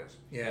fuckers.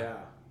 Yeah.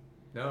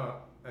 No,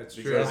 that's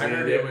true.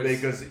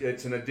 Because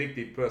it's an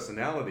addictive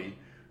personality,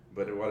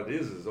 but what it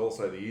is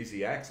also the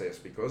easy access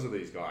because of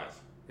these guys.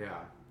 Yeah.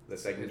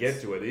 that they can get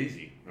to it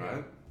easy,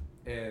 right?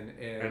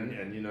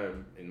 And you know,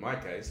 in my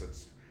case,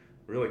 it's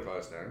really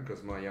close to home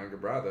because my younger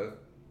brother,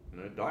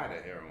 you know, died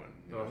of heroin.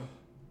 You know?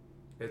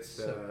 it's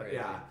So crazy.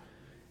 yeah.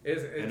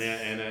 It's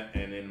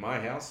And in my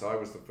house, I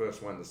was the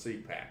first one to see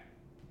Pat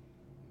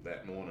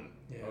that morning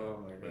oh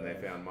my god. when they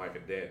found Micah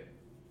dead.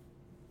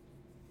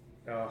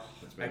 Oh,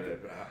 It's been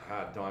a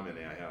hard time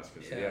in our house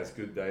because he Yeah. has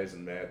good days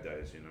and bad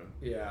days, you know.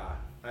 yeah.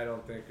 I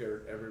don't think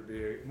there'd ever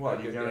be. Well, a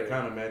you good day.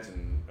 can't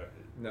imagine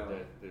No.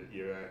 that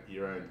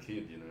your own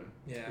kid, you know.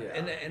 Yeah.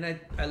 Yeah. And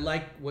I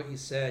like what you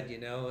said, you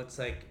know, it's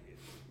like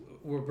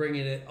we're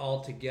bringing it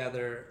all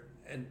together,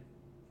 and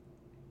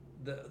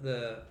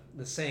the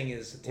saying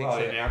is it takes, Well,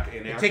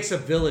 it takes a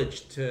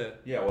village to,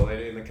 yeah, well,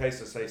 in the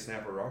case of, say,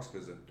 Snapper Rocks,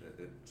 because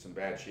some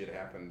bad shit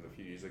happened a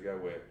few years ago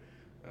where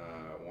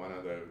one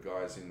of the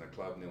guys in the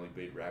club nearly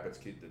beat Rabbit's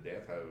kid to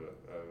death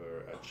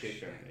over a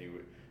chick, and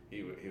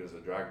he was a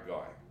drug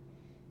guy,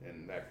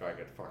 and that guy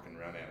got fucking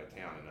run out of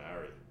town in a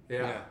hurry.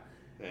 Yeah.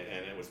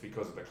 And it was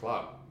because of the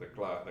club. The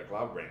club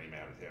ran him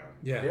out of town.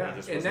 yeah. Yeah. He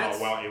just And was that's-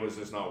 not well. It was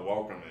just not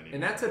welcome anymore.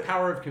 And that's the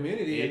power of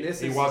community. And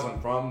He wasn't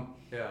from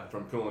Yeah.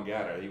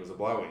 Coolangatta. He was a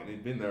blowy, and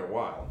he'd been there a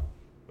while,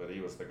 but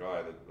he was the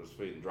guy that was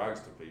feeding drugs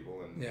to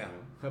people. And Yeah.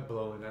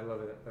 Blowing. I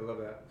love it. I love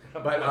that.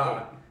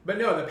 But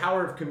no, the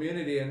power of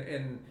community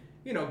and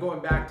you know,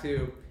 going back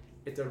to,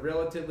 it's a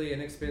relatively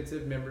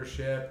inexpensive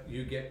membership.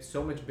 You get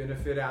so much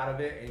benefit out of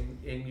it,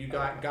 and you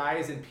got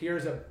guys and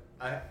peers of,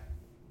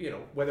 you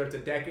know, whether it's a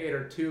decade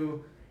or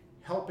two,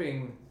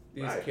 helping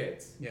these Right.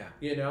 kids. Yeah.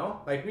 You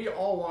know, like we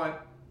all want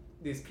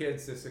these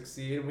kids to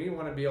succeed, and we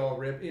want to be all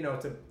ripped. You know,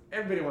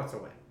 everybody wants to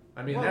win.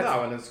 I mean, well, that's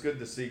no, and it's good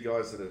to see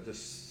guys that are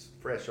just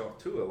fresh off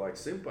tour like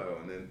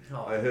Simpo, and then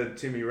Oh. I heard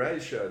Timmy Ray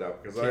showed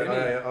up because Timmy.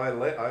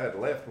 I had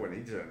left when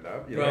he turned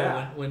up. You Bro, know?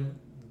 Yeah. when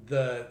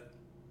the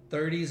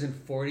 30s and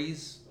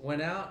 40s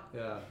went out,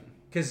 yeah,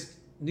 because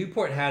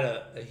Newport had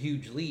a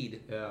huge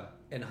lead, yeah.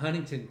 and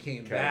Huntington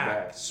came Came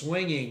back back.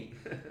 swinging,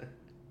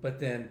 but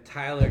then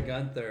Tyler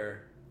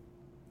Gunther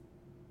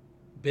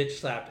bitch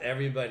slapped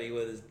everybody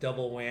with his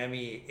double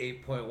whammy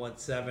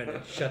 8.17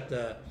 and shut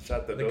the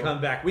door.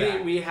 comeback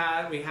back. We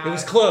had It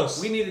was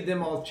close. We needed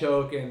them all to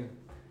choke, and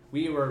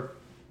we were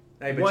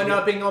Hey,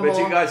 one-upping them but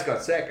you all. guys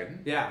got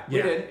second. Yeah, we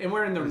Yeah. did, and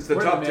we're in the It's the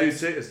we're top in two.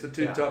 mix. It's the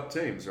two Yeah. top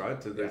teams, right?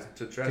 To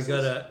Yeah. Tresses.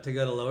 to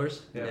go to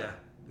lowers. Yeah,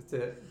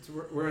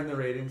 we're in the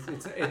ratings.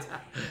 It's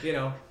you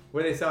know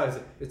what they saw is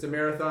it's a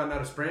marathon,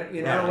 not a sprint.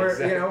 You know, Yeah,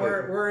 exactly.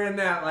 we're in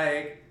that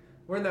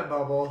we're in that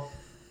bubble.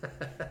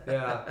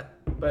 Yeah,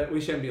 but we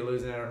shouldn't be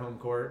losing at our home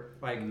court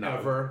No.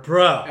 ever,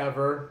 Bro.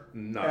 ever,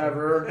 No.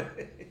 ever.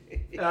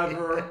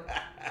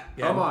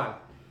 Come on.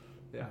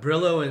 Yeah.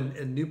 Brillo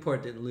and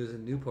Newport didn't lose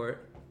in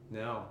Newport.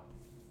 No,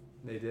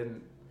 they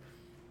didn't.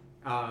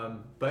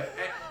 But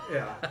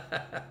yeah.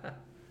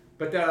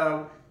 But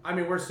I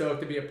mean, we're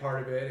stoked to be a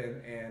part of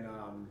it, and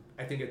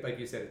I think it, like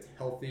you said, it's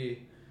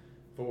healthy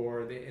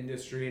for the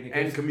industry and it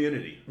And gives,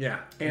 community. Yeah.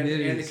 and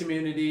the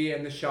community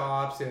and the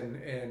shops and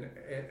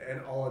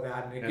all of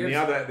that. And it And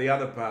gives, the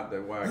other part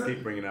that why I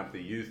keep bringing up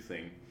the youth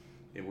thing,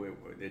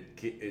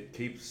 it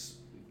keeps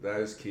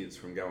those kids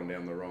from going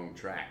down the wrong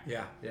track.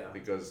 Yeah. yeah,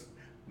 Because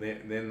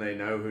then they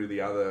know who the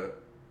other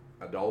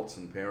adults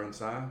and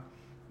parents are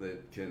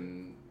that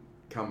can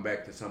come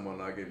back to someone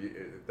like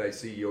if they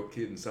see your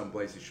kid in some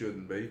place he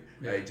shouldn't be.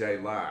 Yeah.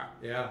 AJ La.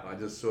 yeah. I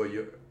just saw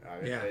you.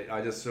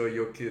 I just saw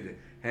your kid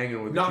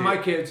hanging with. Not the my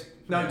kid. kids.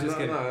 No, I'm just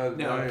kidding.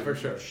 No, for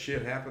sure.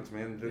 Shit happens,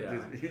 man. Yeah.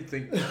 You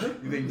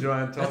think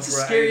Giant Toss That's the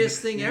were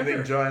scariest thing you ever.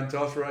 think Giant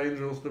Toss were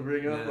angels to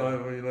bring up? No.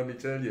 Well, let me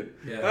tell you.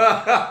 Yeah.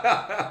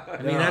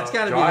 I mean, that's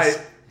got to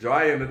be.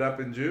 Jai ended up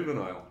in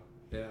juvenile.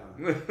 Yeah,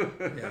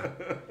 Yeah.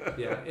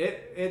 yeah.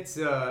 It's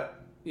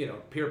you know,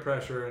 peer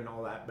pressure and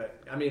all that, but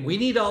I mean, We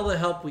need all the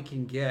help we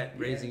can get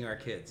raising our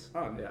kids.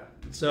 Oh, yeah.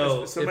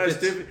 So it's the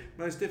if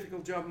most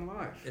difficult job in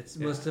life. it's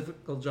the most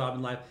difficult job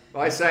in life.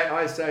 I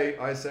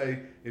say,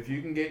 if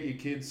you can get your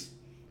kids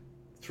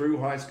through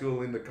high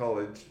school into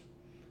college,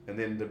 and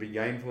then to be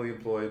gainfully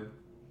employed,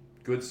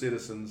 good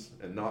citizens,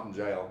 and not in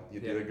jail, you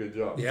did a good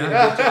job. Yeah.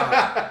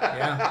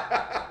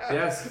 Yeah.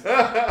 Yes,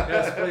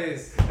 yes,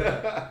 please.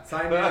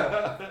 Sign me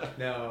up.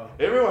 No.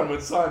 Everyone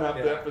would sign up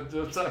Yeah.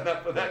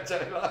 for that,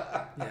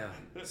 Taylor.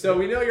 Yeah. So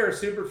we know you're a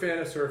super fan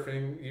of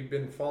surfing. You've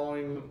been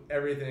following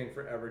everything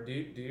forever. Do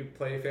you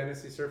play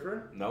Fantasy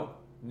Surfer? No,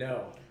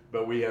 No.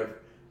 but we have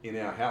in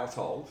our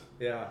household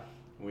Yeah.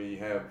 we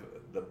have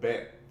the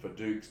bet for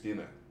Duke's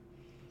dinner.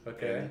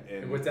 Okay.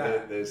 And what's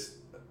that? There's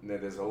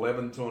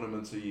 11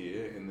 tournaments a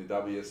year in the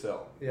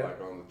WSL, Yeah.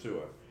 like on the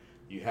tour.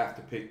 You have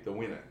to pick the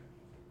winner.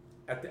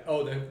 At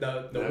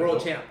the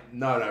world champ.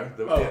 No,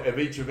 of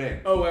each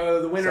event.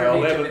 Oh, the winner. So of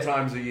each 11 event.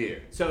 times a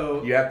year.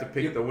 So You have to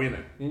pick the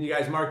winner. And you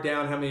guys mark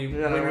down how many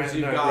No, winners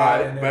you've no, got.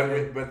 right. And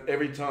then, But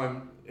every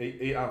time,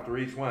 after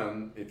each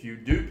one, if you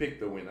do pick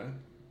the winner,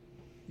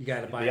 You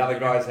got to buy the other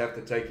dinner. guys have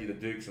to take you to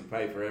Duke's and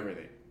pay for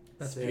everything.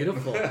 That's Sick.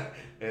 beautiful.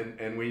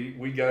 And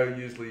we go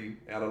usually,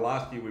 out of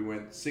last year we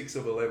went 6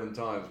 of 11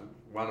 times,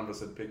 one of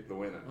us had picked the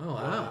winner. Oh,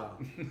 wow.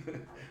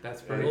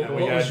 That's pretty What cool.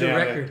 we go was your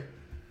down record?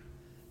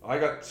 I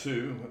got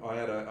 2. I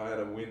had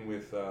a win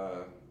with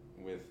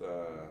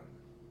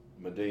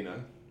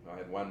Medina. I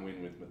had 1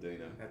 win with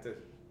Medina. That's a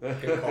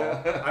good call.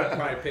 I'd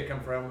probably pick him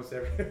for almost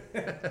every.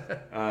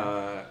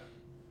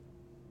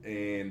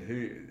 And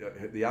who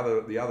the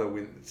other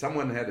win?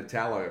 Someone had a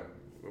tallow.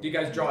 Do you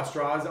guys draw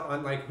straws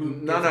on like who?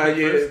 No, gets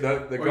yeah,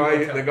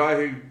 first? the guy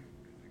who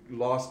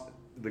lost,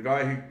 the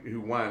guy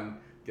who won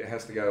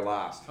has to go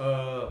last.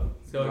 So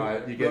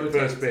Right, you get rotates.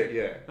 first pick,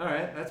 yeah. All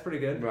right, that's pretty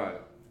good. Right.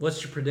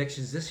 What's your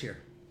predictions this year?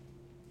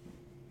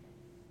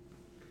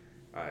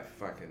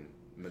 Fucking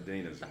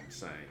Medina's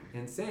insane.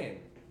 Insane.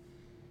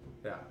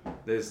 Yeah.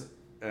 There's,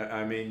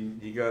 I mean,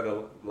 you got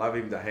to love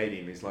him to hate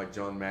him. He's like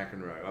John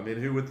McEnroe. I mean,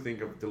 who would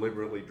think of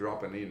deliberately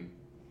dropping in?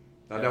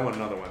 I don't want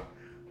another one.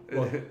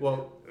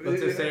 Well,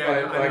 let's just say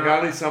like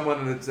only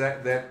someone that's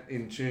that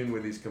in tune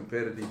with his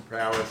competitive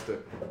prowess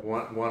to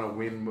want to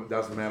win.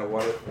 Doesn't matter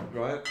what it,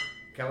 right?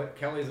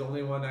 Kelly's the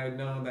only one I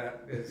know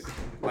that is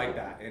like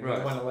that, and Right.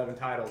 he won 11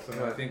 titles. So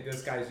I Right. think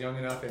this guy's young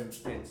enough and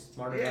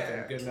smart enough Yeah.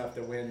 and good enough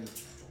to win.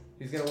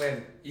 He's gonna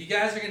win. You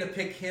guys are gonna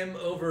pick him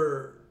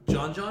over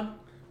John?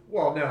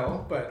 Well,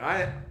 no, but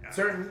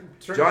certain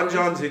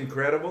John's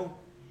incredible,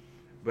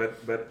 but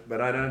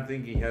I don't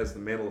think he has the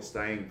mental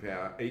staying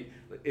power.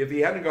 If he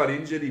hadn't got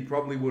injured, he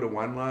probably would have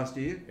won last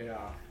year. Yeah.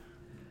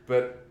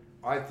 But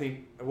I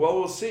think, well,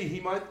 we'll see.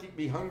 He might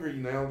be hungry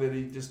now that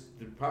he just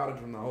departed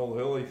from the whole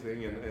Hurley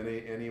thing,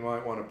 and he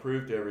might want to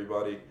prove to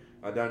everybody,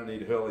 I don't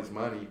need Hurley's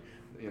money.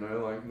 You know,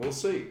 like, we'll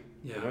see.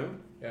 Yeah. You know?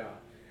 Yeah.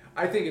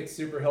 I think it's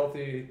super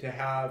healthy to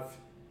have.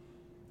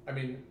 I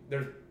mean,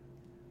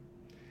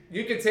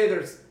 you could say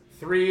there's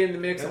 3 in the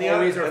mix And the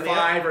always, other- or and the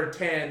 5 or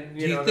 10.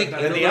 Do you know, think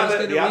that's And not- the Everyone's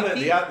other, gonna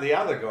repeat? the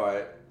other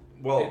guy,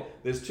 well, Yeah.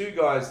 there's 2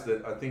 guys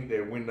that I think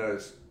their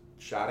windows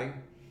shutting.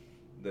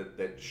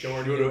 That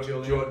Jordy and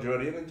Julian.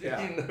 Jordy and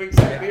Yeah. you know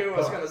exactly Yeah. who I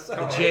was going to say.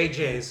 The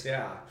JJs.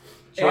 Yeah.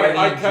 I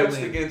and coached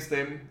Julian. against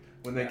them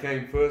when they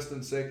came first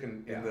and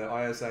second in Yeah. the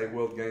ISA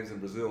World Games in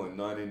Brazil in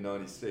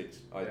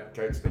 1996. I Yeah.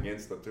 coached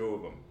against the 2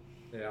 of them.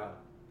 Yeah.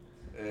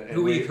 And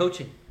Who were you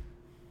coaching?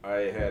 I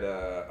had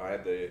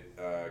the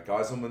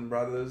Geiselman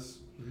brothers,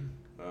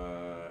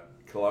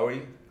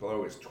 Chloe.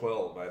 Chloe was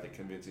 12. I had to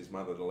convince his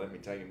mother to let me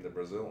take him to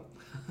Brazil.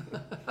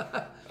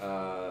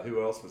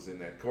 Who else was in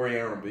there? Corey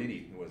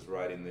Arambidi was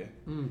right in there.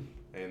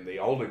 And the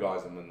older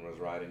Geiselman was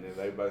right in there.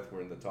 They both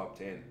were in the top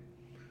 10.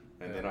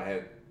 And then I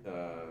had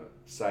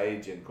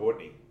Sage and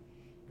Courtney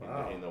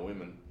in the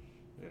women.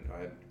 And I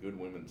had a good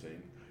women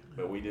team.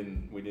 But we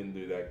didn't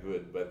do that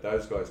good. But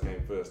those guys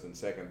came first and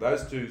second.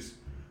 Those two's,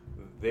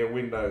 their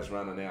window's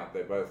running out.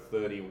 They're both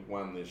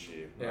 31 this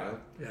year. Yeah. Right?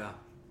 Yeah.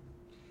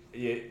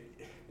 Yeah.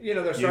 You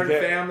know, they're You starting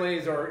get-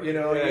 families, or you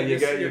know, Yeah, you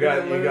you're got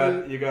gonna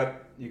lose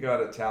you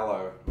got a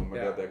tallow. Oh my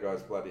Yeah. god, that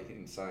guy's bloody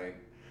insane.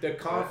 the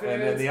confidence.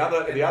 and then the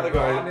other and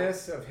guy-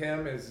 rawness of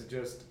him is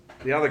just.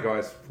 The other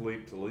guy's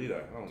Philippe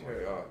Toledo. Oh my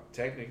Sure. god.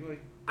 Technically,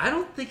 I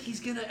don't think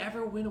he's gonna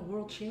ever win a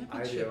world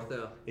championship, do.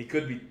 though. he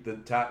could be the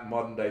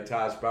modern day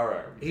Taj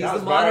Burrow. He's Taj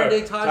the modern Burrow-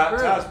 day Taj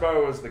Burrow. Taj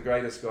Burrow was the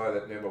greatest guy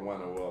that never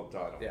won a world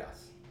title.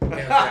 Yes. Hands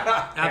down.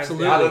 Hands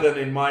Absolutely. down. Other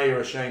than in my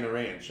era, Shane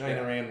Aran. Shane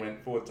Yeah. Aran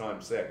went 4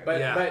 times second. But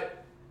Yeah. but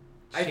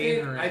I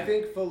Shane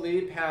think Horan.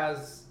 Philippe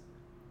has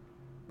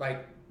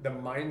like the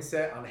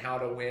mindset on how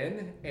to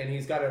win, and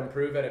he's got to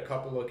improve at a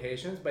couple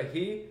locations. But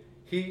he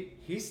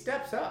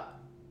steps up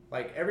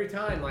like every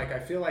time. Like I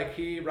feel like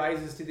he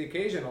rises to the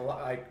occasion a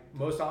lot, like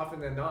most often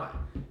than not.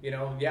 You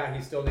know, yeah,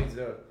 he still needs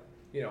to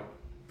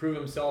prove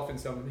himself in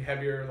some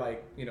heavier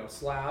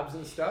slabs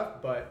and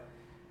stuff. But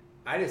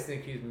I just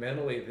think he's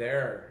mentally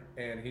there.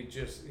 And he's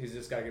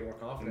just got to get more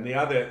confident.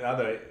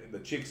 And the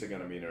chicks are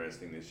going to be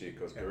interesting this year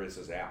because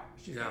Carissa's out.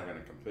 She's not going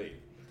to compete.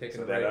 Taking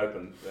So a that break.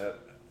 opened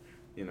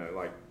that,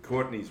 like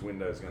Courtney's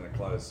window's going to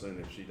close soon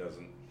if she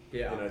doesn't.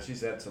 Yeah.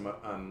 She's had some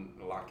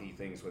unlucky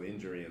things with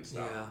injury and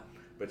stuff. Yeah.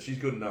 But she's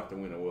good enough to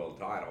win a world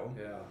title.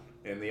 Yeah.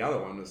 And the other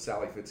one is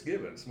Sally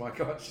Fitzgibbons. My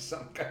God, she's so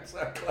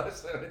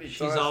close so many She's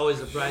times. always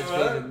the bridesmaid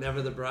and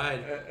never the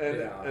bride.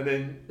 Yeah. And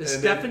then Is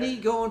and Stephanie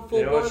going full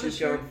yeah, bore she's this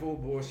year? going full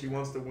bore. She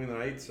wants to win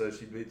an 8, so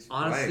she beats.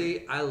 Lang.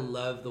 Honestly, I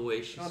love the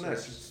way she Oh no,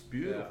 serves. she's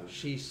beautiful. Yeah.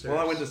 She serves.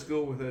 Well, I went to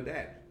school with her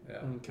dad. Yeah.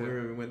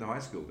 We went to high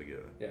school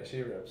together. Yeah,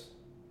 she rips.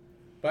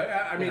 But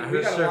I mean, Yeah, we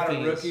her got a lot of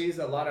surfing is- rookies,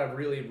 a lot of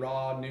really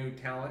raw new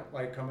talent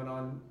like coming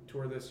on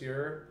tour this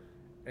year,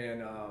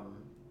 and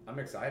I'm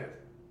excited.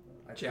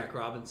 I Jack think-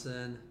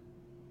 Robinson.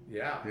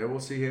 Yeah, Yeah, we'll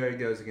see how he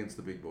goes against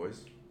the big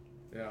boys.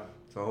 yeah,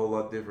 It's a whole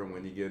lot different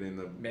when you get in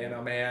the man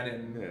on man,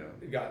 and Yeah.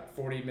 you got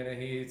 40-minute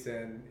heats,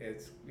 and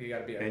you got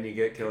to be and you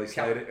get Kelly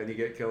Slater and you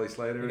get Kelly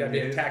Slater. you in got to be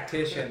a there.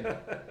 tactician.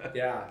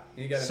 Yeah,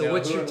 you got to. So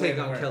what's your take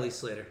on Kelly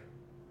Slater?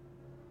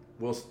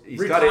 Well, he's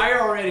got Retire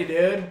it. already,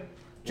 dude.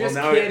 Just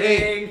no,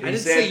 kidding. I didn't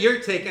said- say your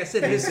take. I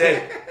said He his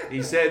said. take.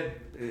 He said.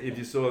 If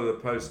you saw the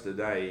post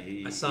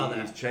today, I saw that.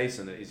 he's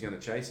chasing it. He's going to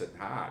chase it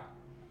hard.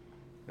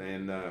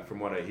 And from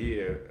what I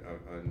hear,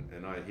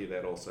 and I hear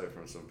that also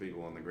from some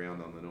people on the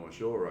ground on the North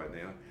Shore right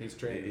now, He's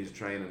training. He's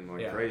training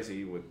like Yeah.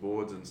 crazy with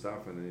boards and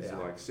stuff, and he's Yeah.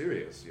 like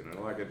serious,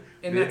 like it.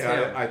 And that's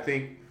him. I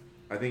think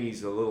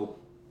he's a little.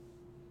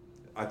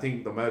 I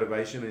think the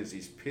motivation is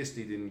he's pissed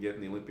he didn't get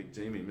in the Olympic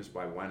team. He missed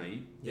by 1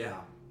 heat. Yeah.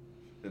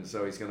 And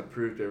so he's going to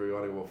prove to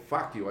everybody, well,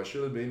 fuck you, I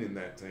should have been in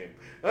that team.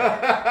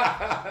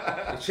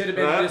 It should have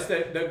been just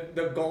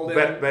the golden.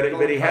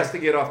 But he has to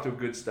get off to a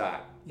good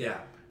start. Yeah.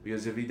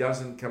 Because if he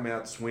doesn't come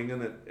out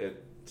swinging at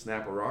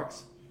Snapper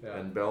Rocks Yeah.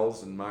 and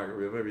Bells and Margaret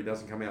River, if he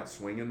doesn't come out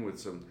swinging with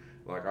some,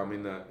 like I'm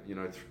in the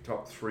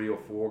top 3 or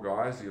 4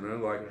 guys,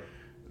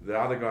 the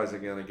other guys are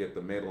going to get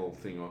the medal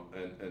thing on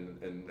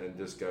and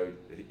just go,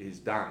 he's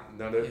done.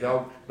 No,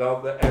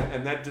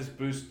 and that just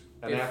boosts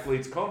an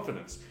athlete's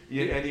confidence.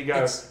 And you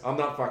go, I'm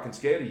not fucking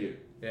scared of you.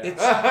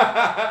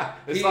 Yeah.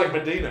 It's like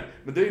Medina.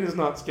 Medina's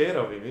not scared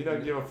of him. He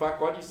don't give a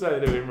fuck what you say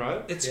to him,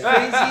 right? It's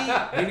crazy.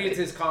 He needs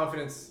his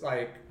confidence,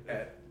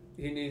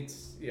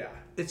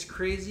 It's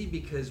crazy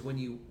because when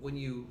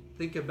you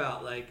think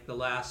about like the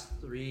last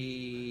 3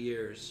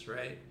 years,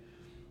 right?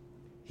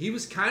 He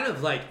was kind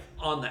of like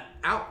on the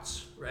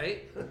outs,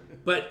 right?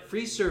 But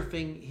free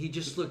surfing, he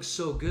just looks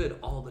so good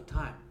all the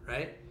time,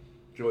 right?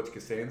 George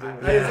Costanza. I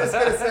was just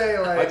gonna say,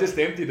 like, I just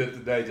emptied it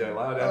today, Joe.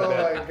 I had oh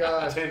about my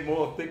god, 10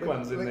 more thick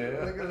ones in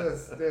there. Look at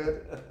this,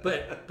 dude.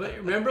 But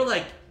remember,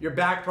 like, your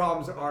back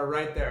problems are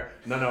right there.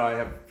 No, I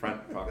have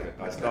front pocket.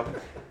 I stopped.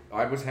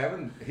 I was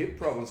having hip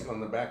problems on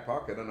the back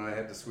pocket, and I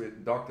had to switch.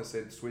 Doctor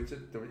said switch it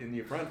in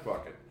your front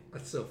pocket.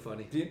 that's so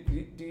funny. Do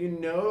you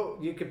know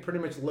you could pretty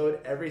much load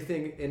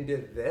everything into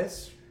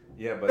this?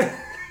 Yeah, but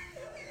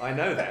I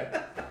know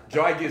that.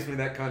 Jai gives me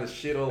that kind of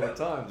shit all the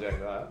time, Jack.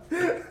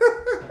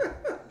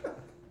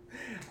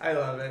 I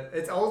love it.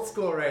 It's old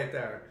school right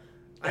there.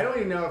 I don't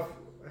even know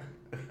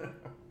if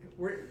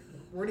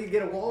where do you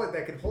get a wallet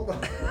that can hold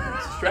on?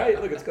 Australia,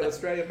 look, it's got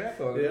Australian map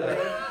on it.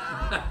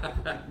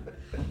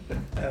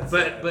 Yeah.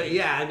 But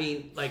yeah, I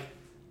mean, like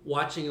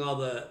watching all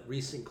the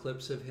recent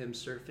clips of him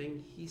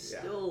surfing, he's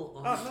still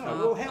on top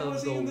Well, how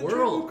was of he in the the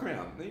Triple world.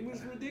 Crown? He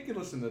was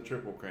ridiculous in the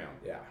Triple Crown.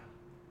 Yeah.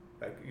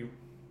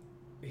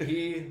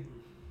 He's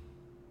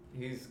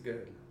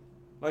good.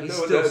 Like He's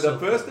the still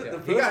first, so the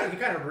He first,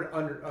 kind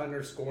of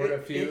underscored a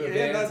few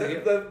yeah, no,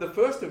 events. the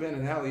first event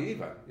in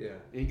Haleiwa, Yeah.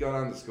 he got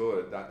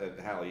underscored at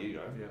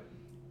Haleiwa. Yeah.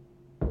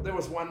 There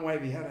was one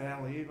wave he had at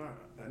Haleiwa,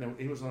 and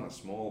he was on a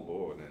small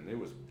board, and it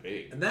was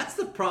big. And that's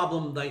the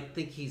problem I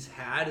think he's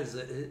had is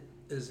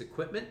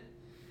equipment.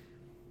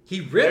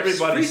 He rips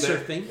free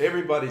surfing.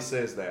 Everybody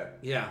says that,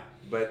 Yeah.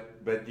 but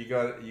you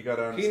got to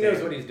understand. He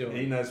knows what he's doing.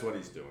 He knows what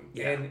he's doing.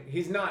 Yeah. And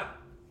he's not.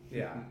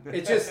 Yeah.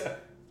 It's just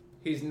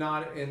he's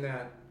not in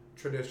that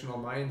traditional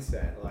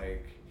mindset.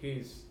 Like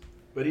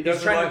But he he's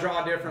doesn't trying like, to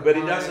draw different. But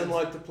he lines. doesn't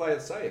like to play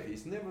it safe.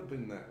 He's never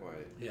been that way.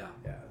 Yeah.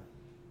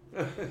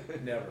 Yeah.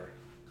 Never.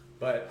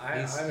 But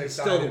I'm He's excited.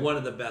 still one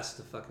of the best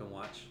to fucking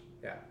watch.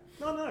 Yeah.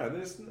 No,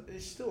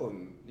 he's still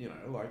in,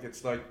 like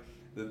it's like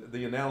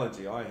the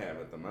analogy I have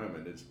at the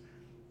moment is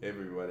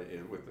everybody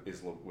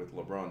is with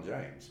LeBron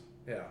James.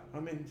 Yeah. I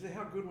mean,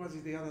 how good was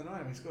he the other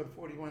night? He scored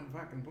 41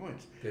 fucking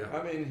points. Yeah.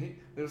 I mean,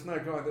 there was no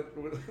guy that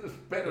was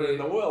better in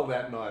the world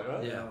that night,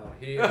 right? Yeah.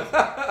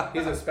 No,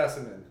 he's a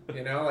specimen.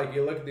 Like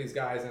you look at these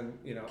guys and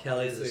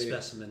Kelly's a obviously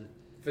specimen.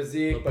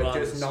 physique, but LeBron's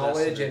just a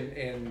knowledge specimen.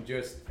 and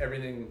just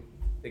everything.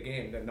 The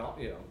game, they're not.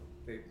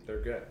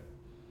 They're good.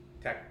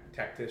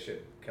 Tactician.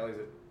 Kelly's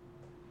a.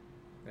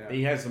 Yeah.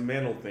 He has a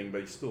mental thing,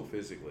 but he's still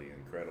physically in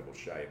incredible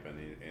shape, and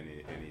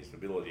his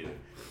ability to.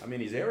 I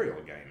mean, his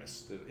aerial game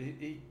is.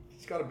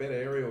 He's got a better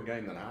aerial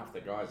game than half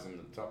the guys in the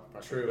top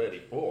fucking True.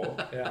 34.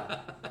 Yeah.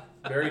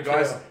 Very true.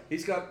 Guys,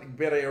 he's got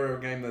better aerial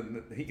game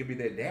than he could be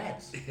their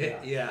dads. Yeah.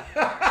 Yeah.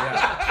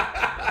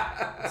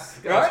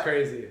 That's Right?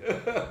 crazy.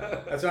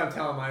 That's what I'm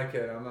telling my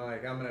kid. I'm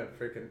like, I'm gonna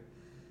freaking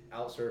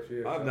outsurf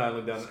you. I've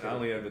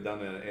only ever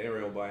done an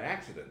aerial by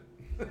accident.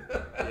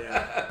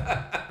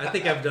 Yeah. I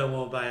think I've done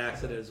one by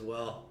accident as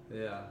well.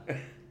 Yeah.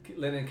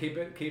 Lennon, keep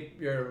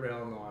your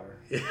rail in the water.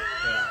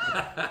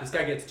 Yeah. This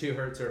guy gets too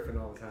hurt surfing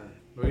all the time.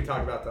 But we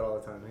talk about that all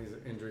the time. He's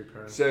injury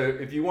prone. So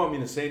if you want me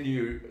to send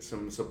you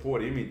some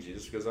support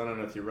images, because I don't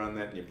know if you run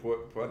that in your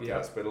podcast,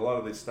 Yeah. but a lot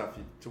of this stuff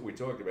we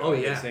talk about, Oh, I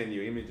yeah. can send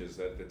you images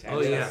that attach.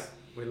 Oh, yeah.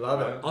 We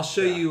love it. I'll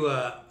show you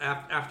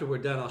after we're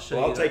done. I'll show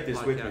Well, you. I'll take the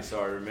this with me podcast. so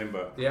I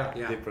remember Yeah.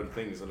 Yeah. different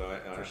things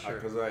that For sure.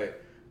 because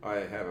I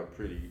have a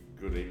pretty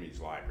good image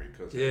library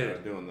because Yeah.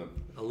 I'm doing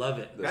I love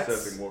it. the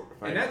surfing walk of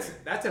fame. And thing.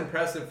 that's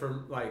impressive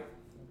for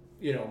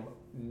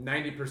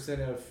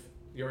 90% of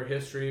your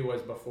history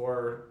was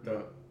before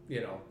the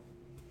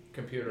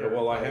computer. Yeah,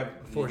 well, I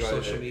have Before you guys-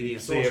 social you media.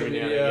 see every now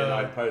and Social again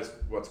I media. post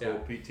what's Yeah.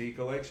 called PT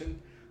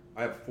collection.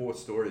 I have 4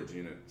 storage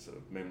units of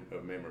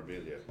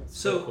memorabilia.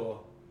 So,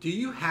 cool. do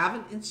you have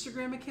an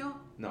Instagram account?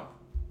 No,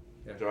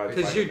 Yeah. Jai 'Cause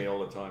plays you- with me all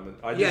the time. And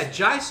I Yeah, just,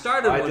 Jai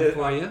started I one did,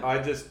 for you.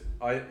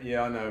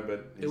 I know,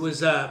 but It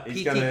was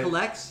he's PT gonna-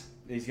 Collects.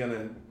 He's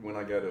gonna when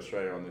I go to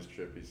Australia on this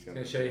trip. He's gonna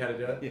Gonna show you how to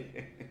do it.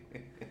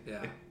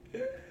 Yeah.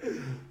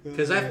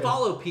 Because I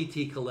follow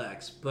PT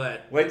Collects,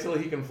 but Wait till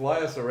he can fly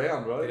us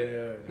around, right?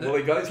 Yeah. Well,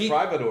 he got his Pete-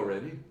 private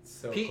already.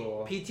 So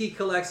cool. PT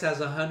Collects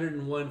has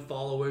 101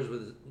 followers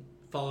with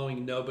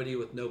following nobody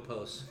with no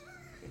posts.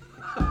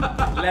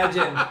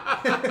 Legend.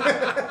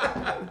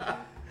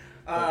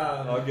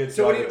 I'll get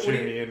so what Ty do to you-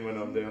 tune me in when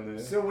I'm down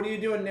there. So what are you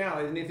doing now?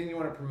 Anything you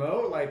want to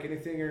promote? Like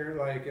anything you're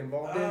like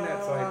involved in?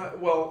 That's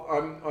like Well,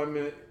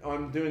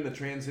 I'm doing the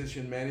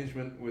transition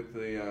management with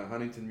the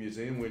Huntington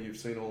Museum, where you've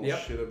seen all the Yep.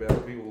 shit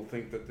about people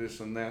think that this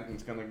and that and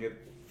it's going to get,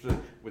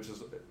 which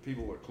is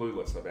people are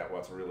clueless about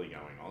what's really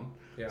going on.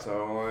 Yeah.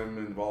 So I'm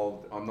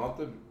involved. I'm not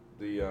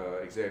the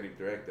executive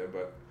director,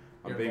 but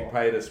I'm You're being involved.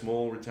 paid a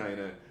small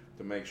retainer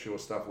to make sure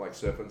stuff like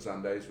Surfing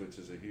Sundays, which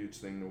is a huge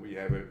thing that we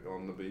have it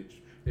on the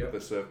beach Yep.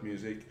 with the surf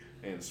music,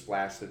 and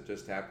Splash that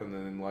just happened,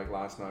 and then like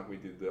last night we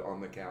did the On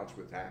the Couch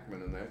with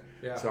Hackman and that.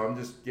 Yeah. So I'm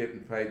just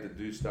getting paid to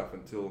do stuff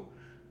until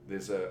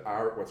there's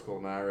what's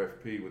called an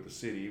RFP with the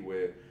city,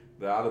 where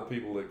the other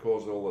people that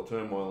cause all the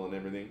turmoil and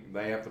everything,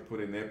 they have to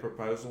put in their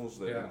proposals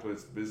that Yeah.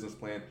 includes the business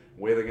plan,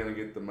 where they're going to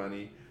get the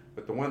money.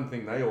 But the one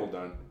thing they all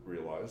don't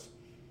realise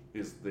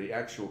is the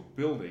actual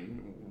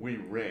building we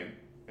rent,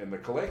 and the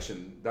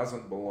collection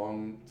doesn't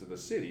belong to the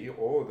city,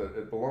 or that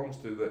it belongs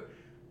to the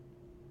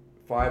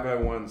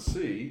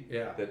 501c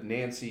Yeah. that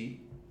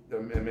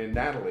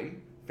Natalie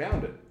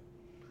founded.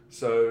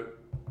 So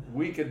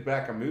we could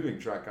back a moving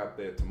truck up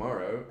there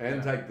tomorrow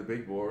and take the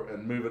big bore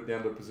and move it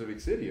down to Pacific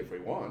City if we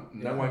want.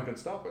 No Yeah. one can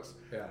stop us.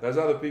 Yeah. Those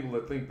other people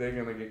that think they're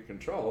going to get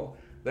control,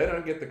 they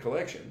don't get the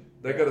collection.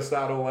 They've got to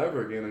start all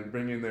over again and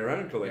bring in their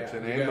own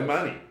collection you and the guys-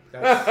 money.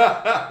 That's,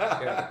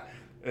 yeah.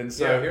 And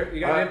so Yeah, you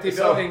got an empty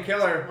building,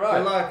 killer. Right,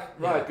 Good luck.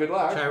 Right, good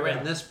luck. Try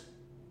renting this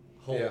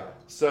hole. Yeah.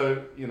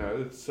 So,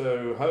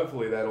 so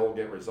hopefully that all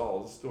get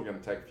resolved. It's still going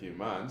to take a few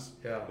months.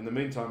 Yeah. In the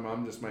meantime,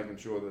 I'm just making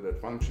sure that it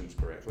functions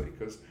correctly,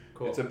 because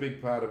Cool. it's a big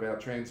part of our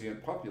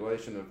transient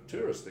population of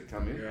tourists that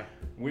come in. Yeah.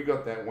 We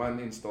got that one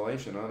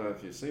installation, I don't know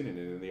if you've seen it,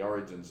 in the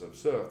Origins of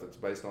Surf, that's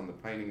based on the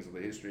paintings of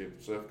the history of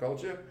surf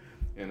culture,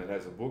 and it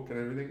has a book and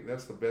everything.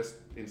 That's the best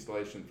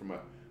installation from a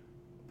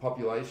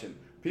population.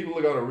 People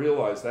have got to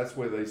realise that's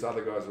where these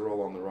other guys are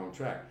all on the wrong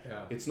track.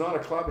 Yeah. It's not a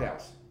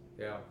clubhouse.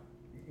 Yeah.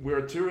 We're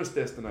a tourist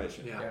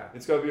destination. Yeah. Yeah.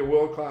 It's got to be a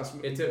world-class...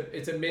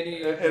 It's a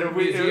mini And if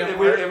we- museum if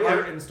we-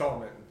 art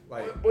installment.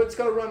 Like Well, it's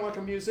got to run like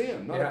a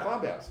museum, not Yeah. a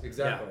clubhouse.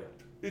 exactly.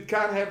 It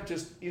can't have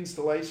just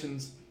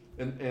installations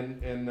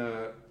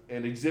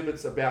and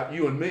exhibits about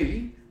you and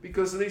me,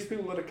 because these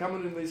people that are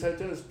coming into these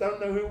hotels don't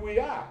know who we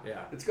are.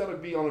 Yeah. It's got to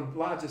be on a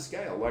larger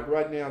scale. Like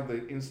right now,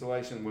 the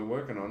installation we're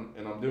working on,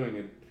 and I'm doing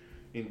it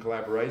in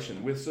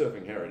collaboration with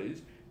Surfing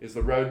Heritage, is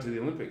the Road to the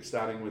Olympics,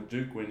 starting with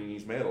Duke winning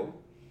his medal,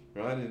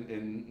 right,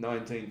 in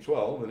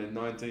 1912, and in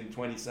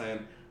 1920 saying,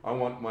 I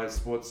want my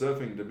sport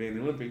surfing to be in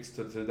the Olympics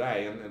to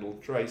today, and it'll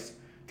trace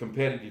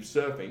competitive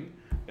surfing,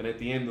 and at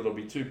the end it'll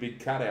be two big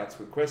cutouts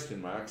with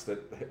question marks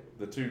that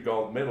the two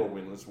gold medal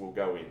winners will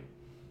go in,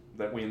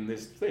 that win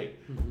this thing.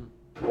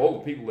 Mm-hmm. All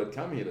the people that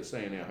come here to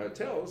stay in our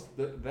hotels,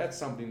 that's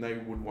something they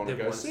would want to They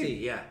go want to see.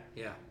 see. Yeah,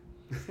 yeah.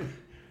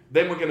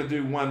 Then we're going to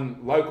do one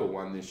local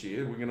one this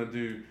year. We're going to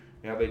do,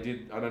 they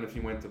did, I don't know if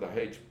you went to the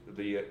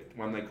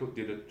one they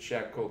did a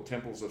shack called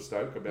Temples of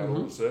Stoke about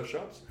all the surf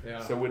shops. Yeah.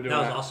 So we're doing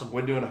That was awesome.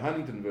 We're doing a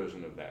Huntington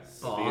version of that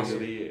at the end Awesome. of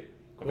the year.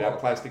 Cool. About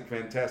Plastic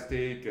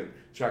Fantastic and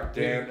Chuck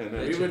Dent and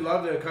We would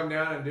love to come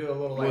down and do a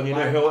little like well,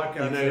 live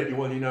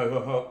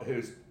podcast.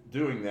 who's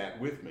doing that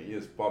with me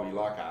is Bobby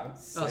Lockhart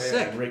Oh,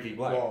 sick. and Ricky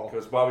Blake, Whoa.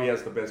 because Bobby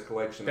has the best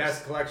collection.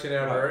 Best collection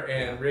ever, Right,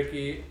 and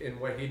Ricky and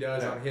what he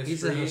does Yeah. on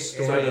He's a history.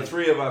 historian. So the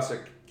three of us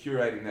are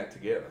curating that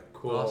together.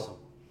 Cool. Awesome.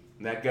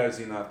 And that goes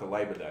in after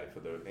Labor Day for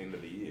the end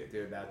of the year.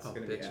 Dude, that's Oh,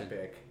 gonna be bitchin'.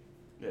 epic.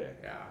 Yeah.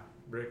 Yeah.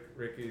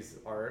 Ricky's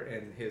art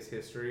and his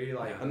history,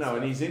 like I know,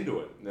 and he's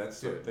into it.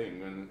 That's the Good.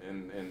 thing,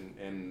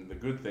 and the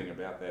good thing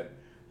about that,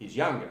 he's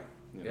younger,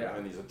 Yeah.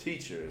 and he's a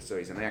teacher, so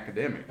he's an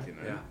academic,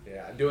 Yeah.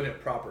 yeah, doing it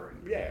proper.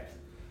 Yeah.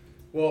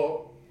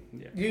 Well,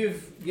 Yeah.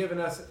 you've given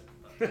us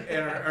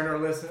and our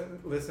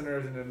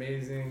listeners an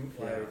amazing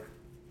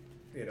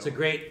It's a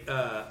great.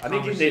 I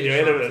think you need to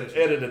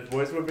edit it,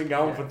 boys. We've been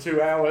going for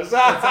 2 hours.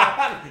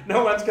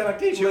 No one's going to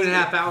keep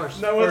 2.5 hours.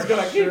 No one's For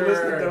going to keep sure,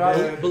 listening to us.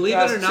 dude. Believe it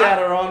us or not-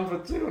 chatter on for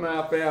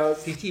 2.5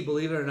 hours. PT,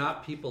 believe it or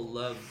not, people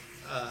love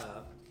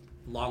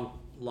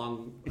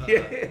long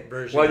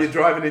versions. While you're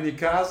driving in your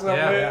car somewhere.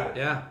 yeah,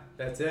 yeah.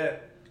 That's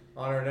it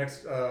on our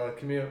next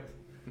commute.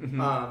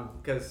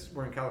 Because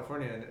we're in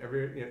California, and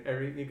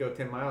every you go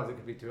 10 miles, it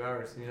could be 2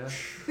 hours. You know.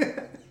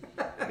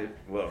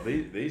 Well,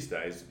 these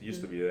days it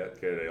used to be that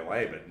go to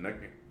LA, but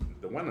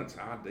the one that's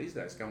hard these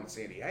days is going to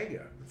San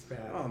Diego. It's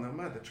bad. Oh no,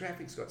 man, the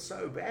traffic's got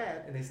so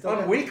bad. And they still on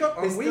got-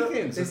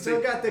 weekends. They it's still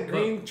the- got the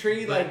green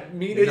tree like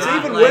meeting. It's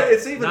Not even like,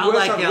 it's even not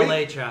worse like on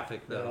LA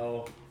traffic though.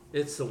 No.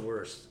 It's the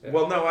worst.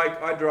 Well, no,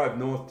 I drive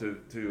north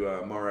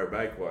to Morro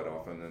Bay quite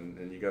often,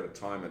 and you got to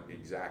time it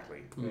exactly.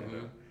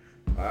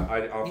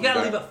 I often You gotta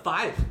don't- leave at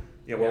 5.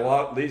 Yeah,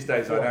 well, these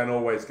days I don't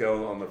always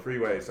go on the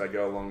freeways. I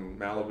go along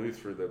Malibu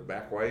through the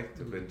back way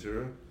to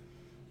Ventura.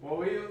 Well,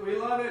 we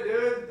love it,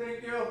 dude.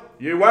 Thank you.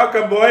 You're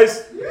welcome,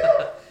 boys.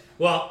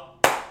 Well,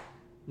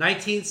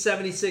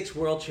 1976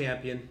 world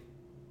champion,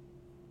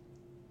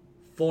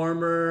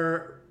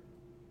 former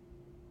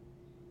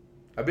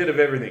A bit of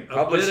everything.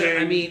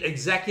 Publishing.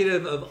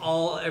 executive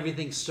of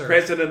everything surf,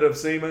 president of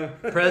SEMA.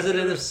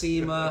 president of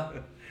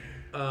SEMA,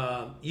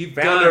 You've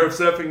founder done, of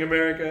Surfing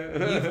America.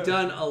 you've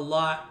done a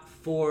lot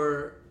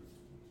for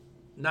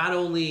not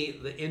only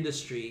the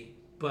industry,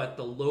 but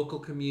the local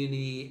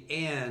community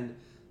and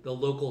the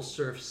local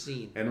surf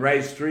scene. And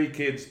raised 3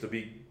 kids to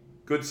be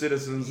good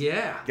citizens.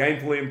 Yeah.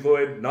 Gainfully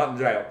employed, not in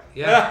jail.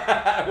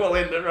 Yeah. We'll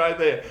end it right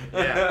there.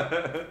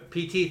 Yeah.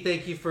 PT,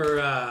 thank you for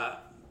a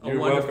You're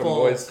wonderful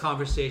welcome, boys.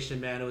 conversation,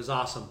 man. It was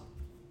awesome.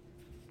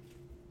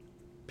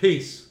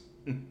 Peace.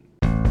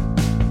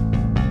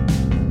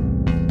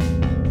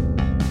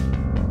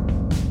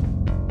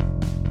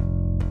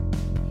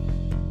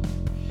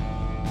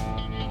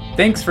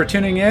 Thanks for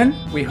tuning in.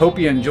 We hope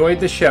you enjoyed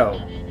the show.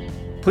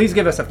 Please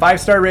give us a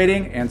 5-star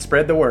rating and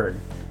spread the word.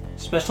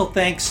 Special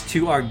thanks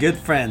to our good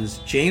friends,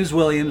 James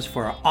Williams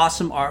for our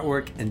awesome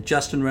artwork and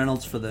Justin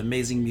Reynolds for the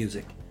amazing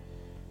music.